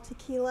alcohol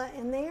tequila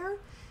in there.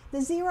 The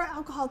zero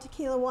alcohol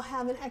tequila will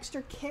have an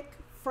extra kick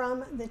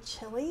from the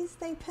chilies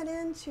they put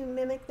in to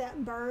mimic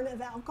that burn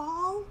of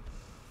alcohol.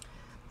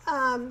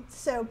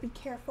 So be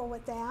careful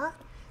with that.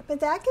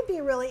 But that could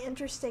be really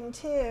interesting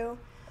too.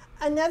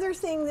 Another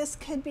thing this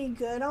could be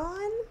good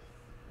on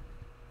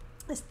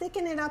is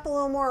thicken it up a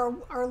little more,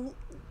 or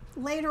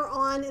later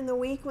on in the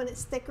week when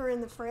it's thicker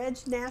in the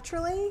fridge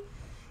naturally.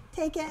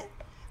 Take it,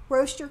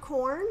 roast your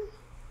corn.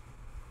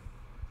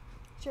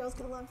 Cheryl's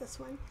gonna love this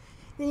one.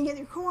 Then you get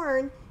your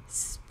corn,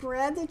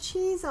 spread the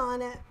cheese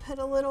on it, put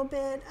a little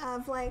bit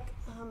of like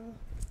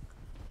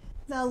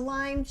the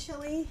lime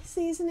chili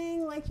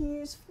seasoning like you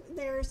use.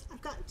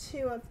 I've got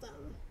 2 of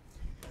them.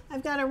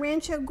 I've got a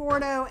Rancho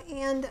Gordo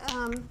and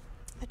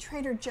a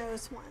Trader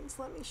Joe's ones.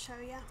 Let me show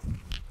you.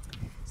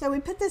 So we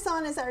put this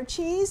on as our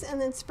cheese and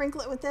then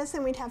sprinkle it with this,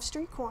 and we'd have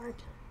street corn.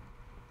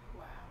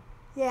 Wow.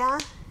 Yeah.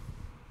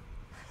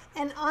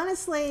 And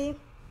honestly,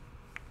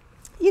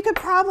 you could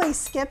probably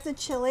skip the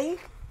chili,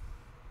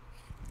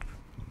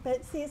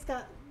 but see, it's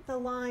got the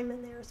lime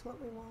in there is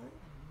what we want.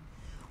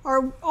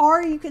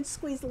 Or you could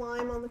squeeze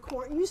lime on the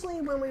corn.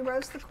 Usually when we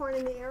roast the corn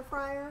in the air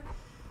fryer,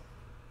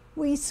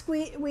 we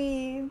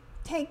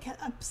take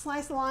a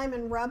slice of lime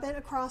and rub it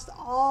across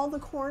all the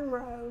corn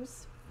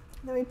rows.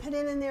 Then we put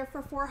it in there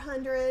for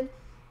 400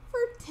 for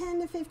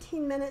 10 to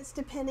 15 minutes,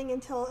 depending,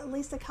 until at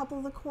least a couple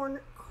of the corn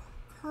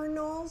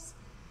kernels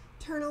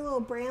turn a little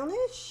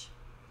brownish.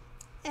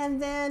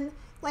 And then,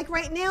 like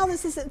right now,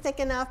 this isn't thick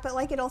enough, but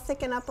like it'll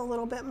thicken up a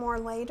little bit more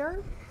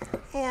later.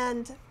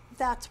 And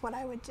that's what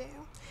I would do.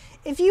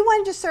 If you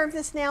wanted to serve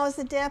this now as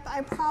a dip,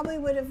 I probably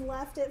would have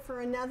left it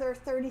for another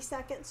 30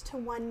 seconds to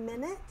 1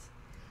 minute.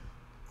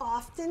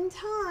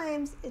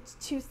 Oftentimes, it's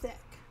too thick.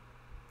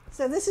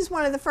 So this is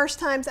one of the first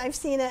times I've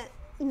seen it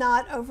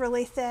not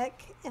overly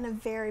thick in a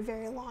very,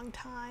 very long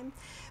time.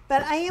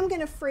 But I am going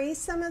to freeze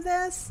some of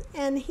this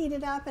and heat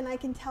it up, and I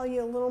can tell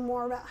you a little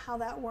more about how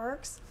that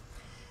works.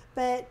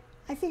 But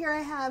I figure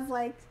I have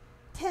like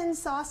 10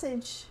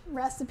 sausage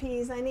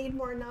recipes. I need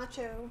more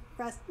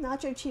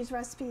nacho cheese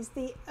recipes.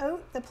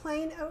 The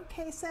plain oat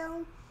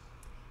queso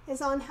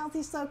is on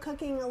Healthy Slow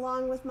Cooking,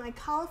 along with my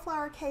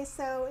cauliflower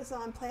queso is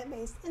on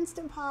Plant-Based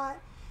Instant Pot.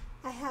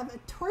 I have a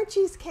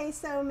torchy's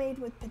queso made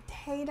with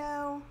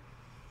potato.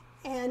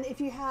 And if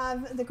you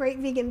have the Great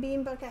Vegan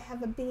Bean Book, I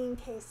have a bean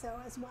queso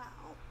as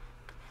well.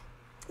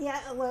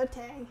 Yeah,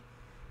 elote.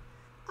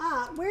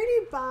 Where do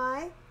you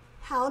buy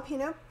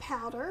jalapeno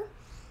powder?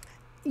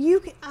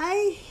 You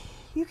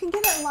can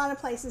get it a lot of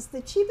places.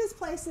 The cheapest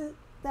places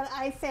that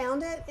I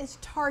found it is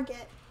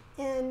Target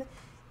in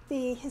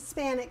the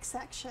Hispanic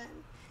section.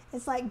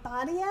 It's like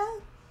Badia.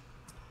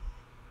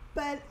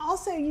 But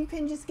also you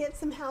can just get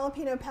some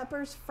jalapeno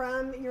peppers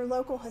from your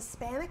local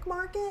Hispanic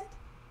market.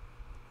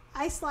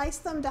 I slice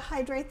them,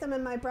 dehydrate them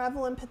in my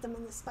Breville, and put them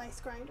in the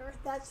spice grinder.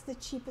 That's the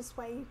cheapest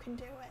way you can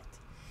do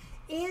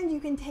it. And you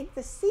can take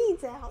the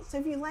seeds out. So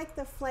if you like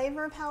the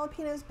flavor of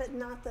jalapenos but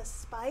not the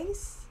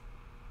spice,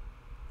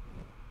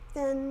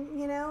 then,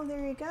 you know,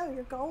 there you go,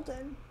 you're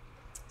golden.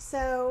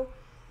 So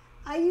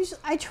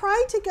I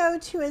try to go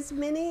to as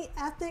many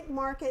ethnic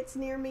markets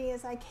near me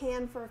as I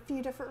can for a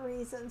few different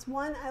reasons.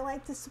 One, I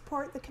like to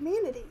support the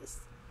communities.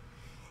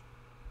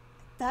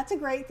 That's a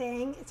great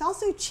thing. It's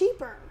also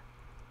cheaper.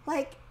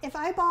 Like if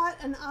I bought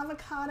an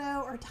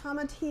avocado or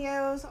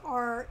tomatillos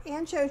or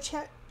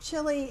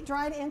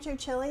dried ancho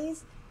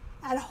chilies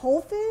at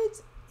Whole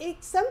Foods,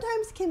 it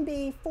sometimes can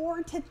be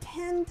 4 to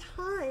 10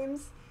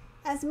 times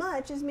as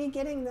much as me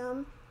getting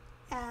them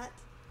at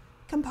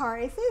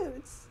Campari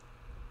Foods.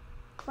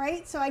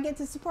 Right? So I get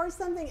to support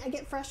something, I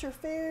get fresher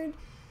food.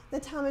 The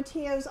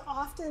tomatillos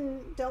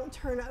often don't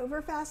turn over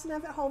fast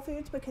enough at Whole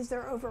Foods because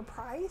they're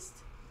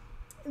overpriced.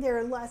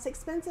 They're less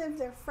expensive,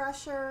 they're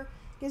fresher,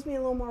 gives me a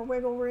little more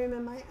wiggle room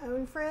in my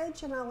own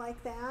fridge, and I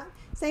like that.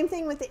 Same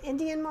thing with the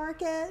Indian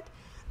market.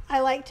 I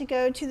like to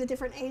go to the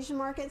different Asian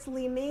markets.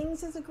 Li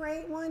Ming's is a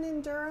great one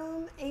in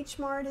Durham. H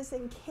Mart is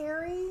in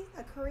Cary,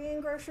 a Korean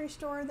grocery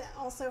store that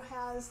also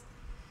has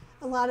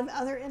a lot of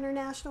other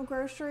international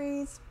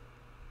groceries.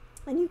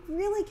 And you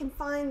really can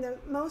find the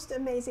most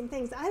amazing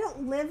things. I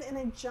don't live in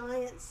a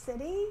giant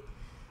city,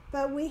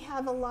 but we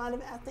have a lot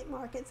of ethnic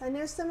markets. I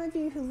know some of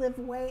you who live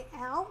way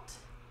out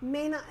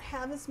may not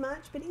have as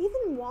much, but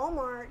even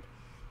Walmart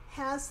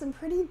has some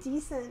pretty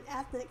decent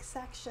ethnic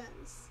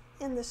sections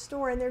in the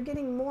store, and they're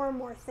getting more and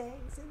more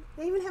things. And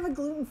they even have a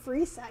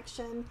gluten-free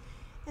section,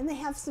 and they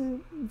have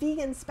some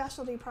vegan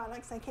specialty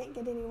products I can't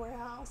get anywhere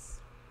else.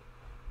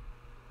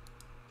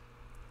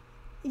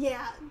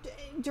 Yeah,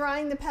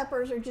 drying the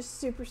peppers are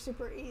just super,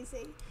 super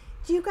easy.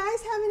 Do you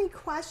guys have any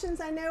questions?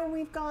 I know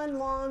we've gone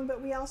long,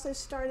 but we also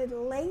started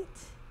late.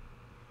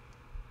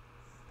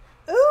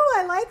 Ooh,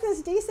 I like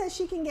this. Dee says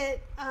she can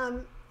get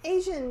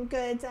Asian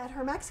goods at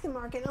her Mexican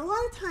market. And a lot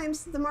of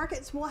times the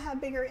markets will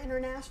have bigger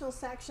international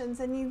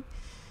sections, and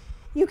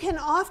you can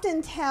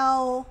often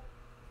tell,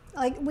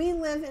 like, we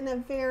live in a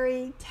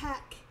very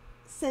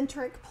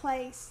tech-centric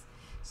place.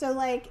 So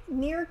like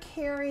near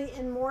Cary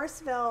in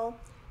Morrisville,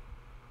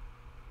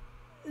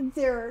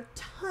 there are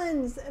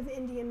tons of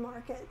Indian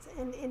markets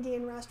and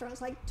Indian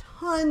restaurants, like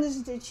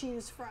tons to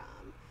choose from.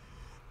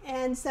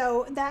 And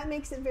so that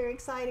makes it very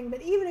exciting.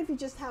 But even if you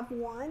just have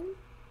one,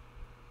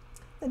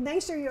 the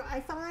nicer you,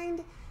 I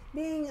find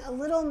being a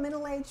little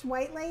middle-aged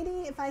white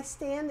lady, if I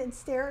stand and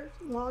stare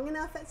long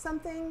enough at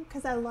something,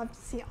 because I love to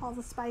see all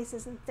the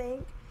spices and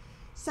think,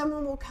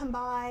 someone will come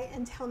by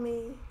and tell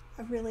me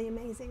a really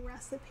amazing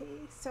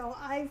recipe. So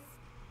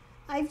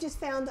I've just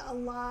found a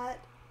lot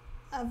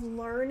of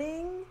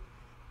learning,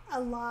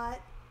 a lot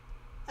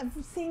of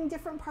seeing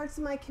different parts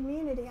of my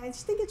community. I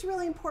just think it's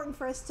really important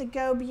for us to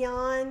go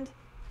beyond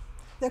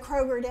the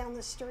Kroger down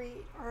the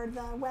street or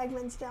the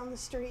Wegmans down the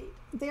street.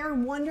 They're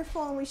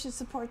wonderful and we should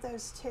support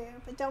those too.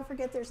 But don't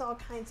forget there's all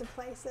kinds of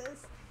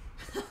places.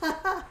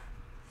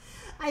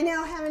 I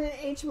know having an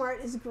H Mart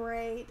is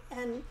great,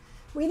 and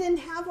we didn't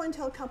have one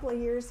till a couple of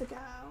years ago.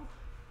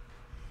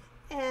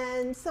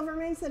 And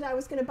Silverman said I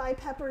was going to buy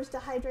peppers,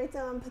 dehydrate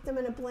them, put them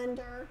in a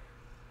blender.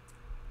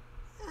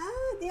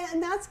 Yeah,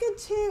 and that's good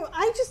too.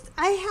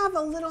 I have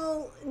a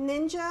little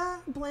Ninja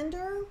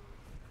blender,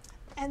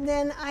 and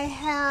then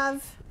I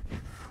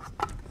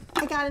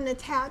got an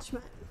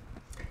attachment.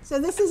 So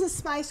this is a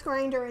spice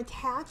grinder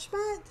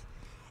attachment,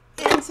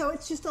 and so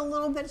it's just a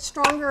little bit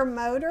stronger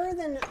motor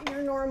than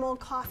your normal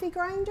coffee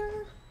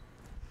grinder.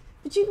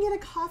 But you can get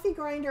a coffee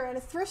grinder at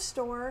a thrift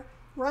store,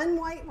 run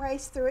white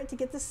rice through it to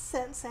get the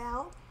scents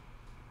out,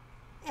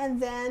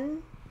 and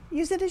then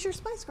use it as your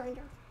spice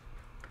grinder.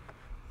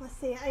 Let's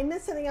see, I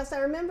missed something else. I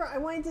remember I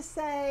wanted to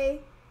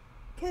say,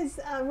 because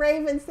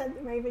Raven said,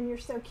 Raven, you're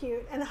so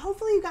cute. And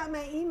hopefully you got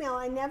my email.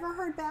 I never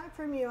heard back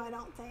from you, I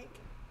don't think.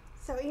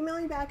 So email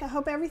me back. I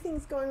hope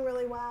everything's going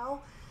really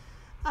well.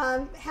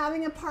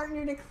 Having a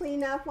partner to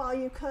clean up while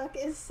you cook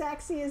is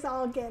sexy as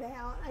all get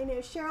out. I know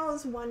Cheryl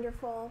is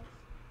wonderful.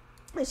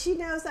 And she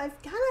knows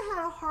I've kind of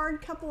had a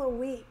hard couple of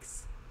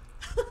weeks.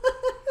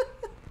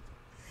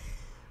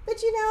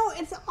 But you know,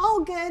 it's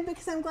all good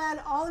because I'm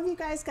glad all of you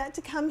guys got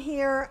to come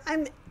here.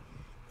 I'm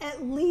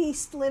at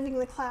least living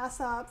the class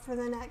up for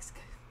the next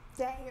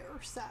day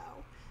or so.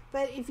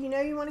 But if you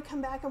know you want to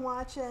come back and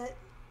watch it,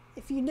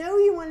 if you know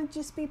you want to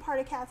just be part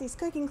of Kathy's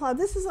Cooking Club,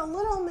 this is a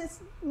little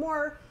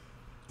more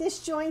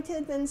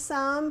disjointed than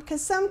some,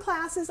 because some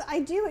classes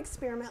I do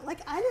experiment. Like,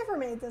 I never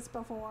made this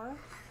before.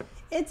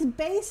 It's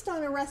based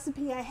on a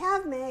recipe I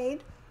have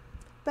made,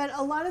 but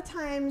a lot of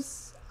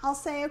times I'll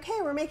say,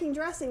 okay, we're making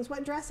dressings.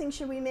 What dressing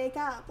should we make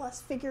up? Let's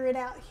figure it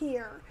out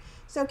here.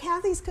 So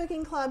Kathy's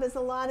Cooking Club is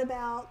a lot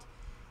about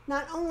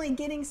not only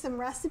getting some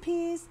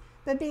recipes,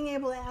 but being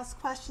able to ask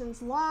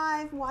questions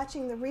live,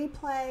 watching the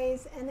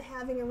replays, and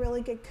having a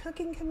really good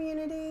cooking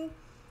community.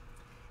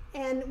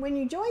 And when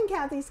you join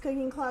Kathy's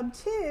Cooking Club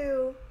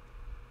too,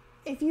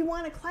 if you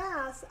want a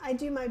class, I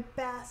do my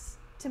best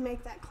to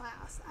make that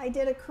class. I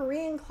did a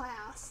Korean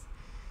class,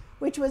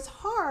 which was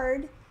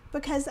hard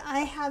because I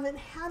haven't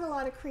had a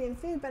lot of Korean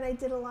food, but I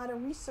did a lot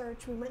of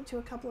research. We went to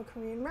a couple of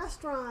Korean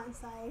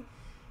restaurants. I,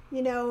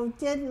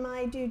 did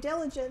my due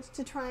diligence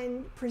to try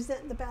and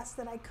present the best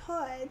that I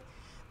could.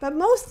 But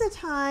most of the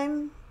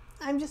time,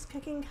 I'm just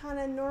cooking kind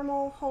of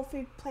normal, whole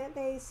food,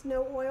 plant-based,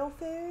 no oil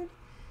food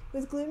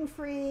with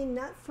gluten-free,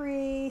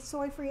 nut-free,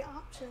 soy-free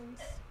options.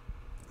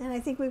 And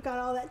I think we've got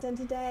all that done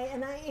today.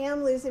 And I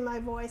am losing my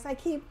voice. I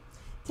keep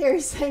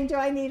Terry saying, do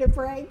I need a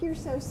break? You're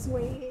so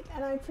sweet.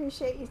 And I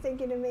appreciate you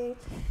thinking of me.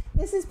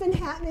 This has been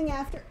happening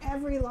after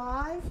every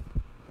live.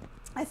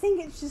 I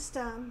think it's just,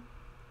 I've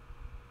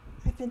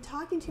been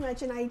talking too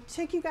much. And I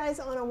took you guys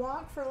on a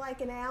walk for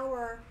like an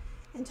hour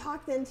and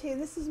talked then too.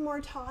 This is more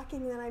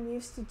talking than I'm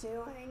used to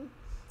doing.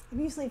 I'm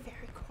usually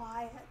very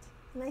quiet.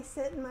 And I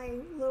sit in my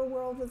little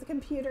world with a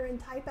computer and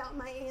type out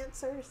my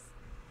answers.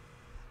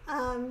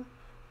 The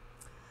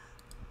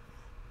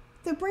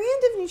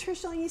brand of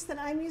nutritional yeast that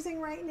I'm using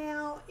right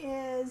now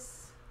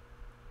is,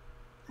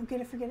 I'm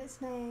going to forget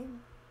its name,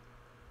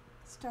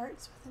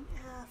 Starts with an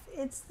F.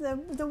 It's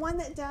the one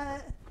that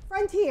does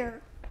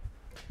Frontier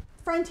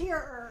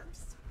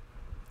Herbs.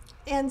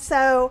 And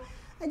so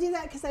I do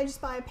that because I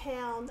just buy a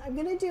pound. I'm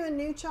going to do a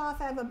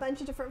Nooch-Off. I have a bunch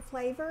of different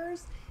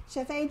flavors.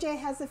 Chef AJ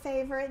has a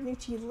favorite.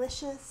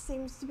 Noochylicious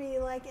seems to be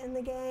like in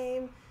the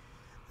game.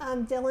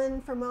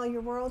 Dylan from Well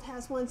Your World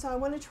has one. So I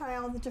want to try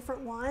all the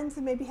different ones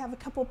and maybe have a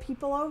couple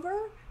people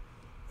over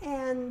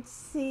and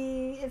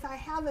see if I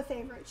have a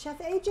favorite. Chef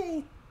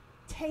AJ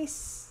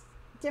tastes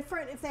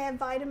different if they have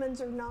vitamins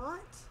or not.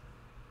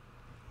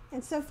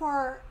 And so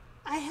far,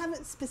 I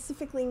haven't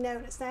specifically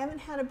noticed. I haven't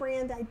had a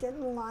brand I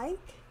didn't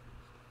like.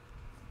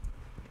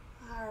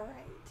 All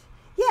right.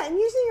 Yeah, and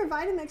using your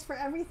Vitamix for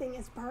everything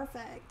is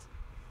perfect.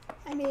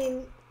 I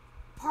mean,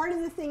 part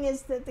of the thing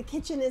is that the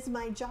kitchen is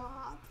my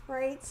job,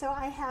 right? So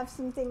I have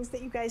some things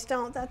that you guys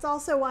don't. That's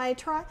also why I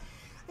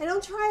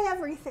don't try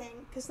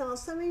everything, because now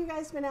some of you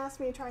guys have been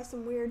asking me to try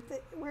some weird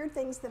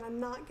things that I'm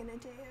not going to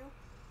do.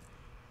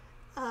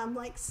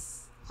 Like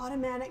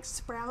automatic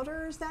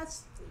sprouters. That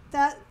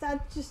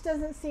just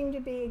doesn't seem to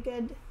be a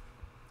good.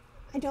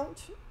 I don't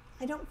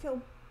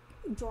feel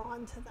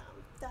drawn to them.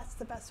 That's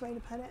the best way to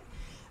put it.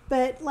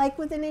 But like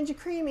with the Ninja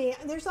Creamy,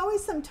 there's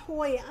always some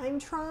toy I'm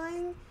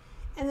trying,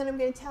 and then I'm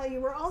going to tell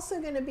you, we're also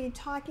going to be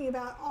talking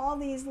about all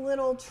these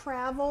little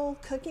travel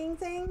cooking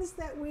things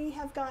that we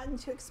have gotten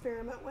to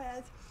experiment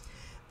with.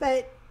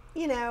 But,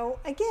 you know,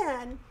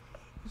 again,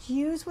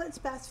 use what's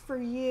best for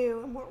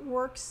you and what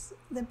works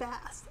the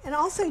best. And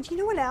also, do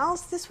you know what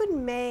else? This would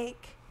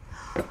make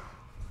a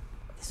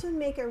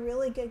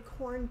really good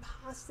corn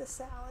pasta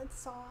salad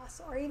sauce,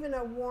 or even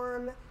a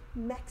warm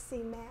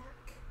Mexi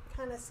Mac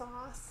kind of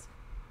sauce.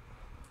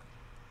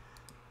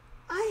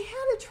 I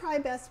had a Try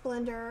Best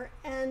blender,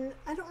 and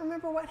I don't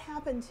remember what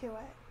happened to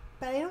it,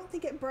 but I don't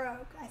think it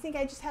broke. I think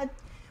I just had,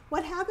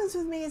 what happens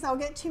with me is I'll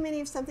get too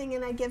many of something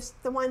and I give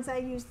the ones I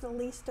use the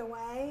least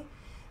away.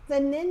 The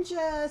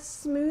Ninja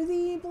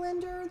smoothie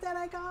blender that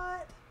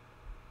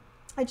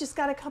I just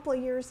got a couple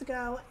of years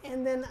ago,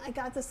 and then I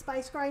got the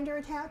spice grinder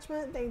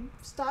attachment. They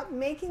stopped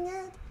making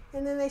it,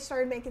 and then they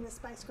started making the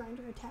spice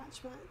grinder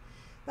attachment.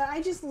 But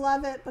I just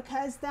love it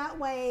because that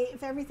way,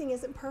 if everything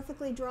isn't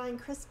perfectly dry and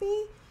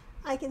crispy,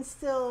 I can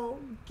still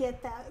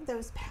get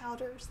those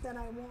powders that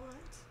I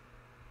want.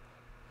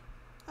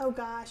 Oh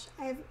gosh,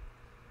 I've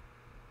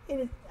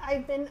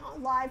been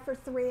live for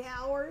 3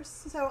 hours.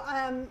 So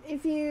I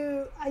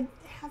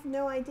have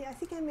no idea. I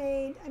think I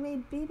made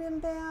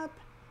bibimbap,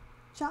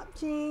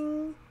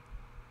 japchae.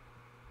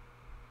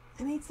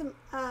 I made some.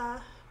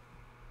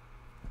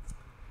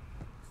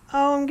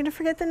 I'm gonna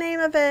forget the name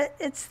of it.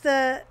 It's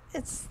the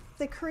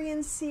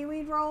Korean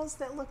seaweed rolls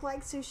that look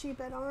like sushi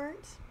but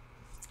aren't,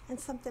 and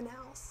something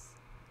else.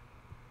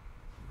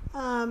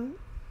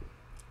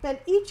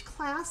 But each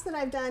class that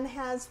I've done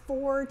has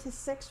 4 to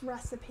 6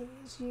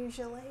 recipes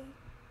usually.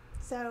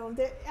 So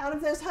out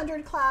of those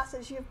 100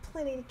 classes, you have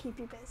plenty to keep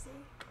you busy.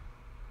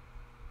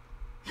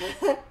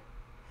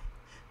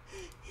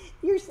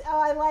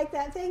 I like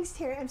that. Thanks,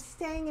 Terry. I'm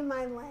staying in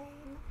my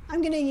lane.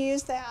 I'm going to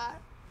use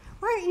that.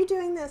 Why aren't you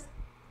doing this?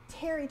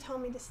 Terry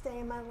told me to stay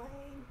in my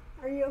lane.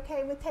 Are you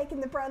okay with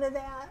taking the brunt of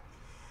that?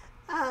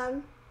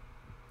 And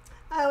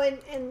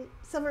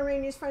Silver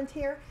Moon News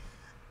Frontier.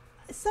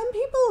 Some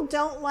people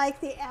don't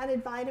like the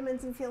added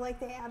vitamins and feel like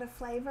they add a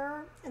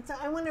flavor. And so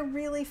I want to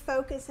really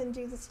focus and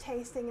do this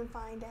tasting and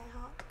find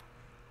out.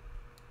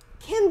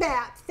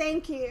 Kimbap,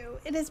 thank you.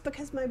 It is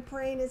because my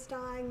brain is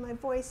dying, my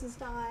voice is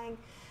dying.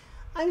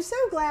 I'm so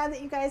glad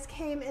that you guys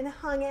came and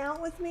hung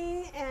out with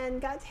me and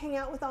got to hang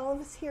out with all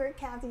of us here at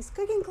Kathy's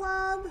Cooking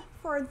Club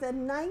for the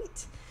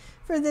night,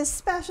 for this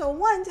special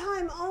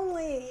one-time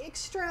only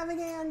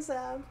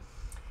extravaganza.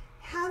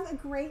 Have a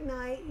great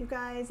night, you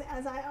guys.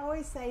 As I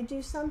always say,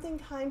 do something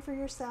kind for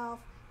yourself.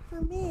 For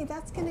me,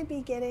 that's going to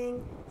be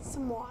getting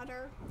some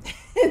water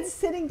and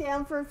sitting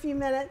down for a few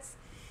minutes.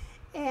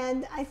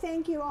 And I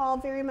thank you all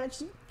very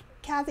much,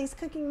 Kathy's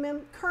Cooking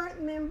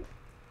current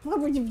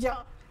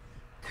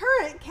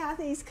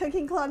Kathy's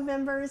Cooking Club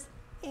members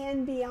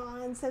and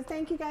beyond. So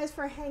thank you guys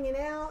for hanging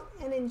out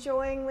and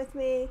enjoying with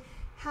me.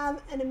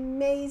 Have an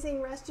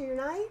amazing rest of your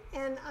night,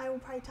 and I will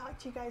probably talk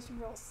to you guys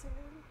real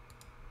soon.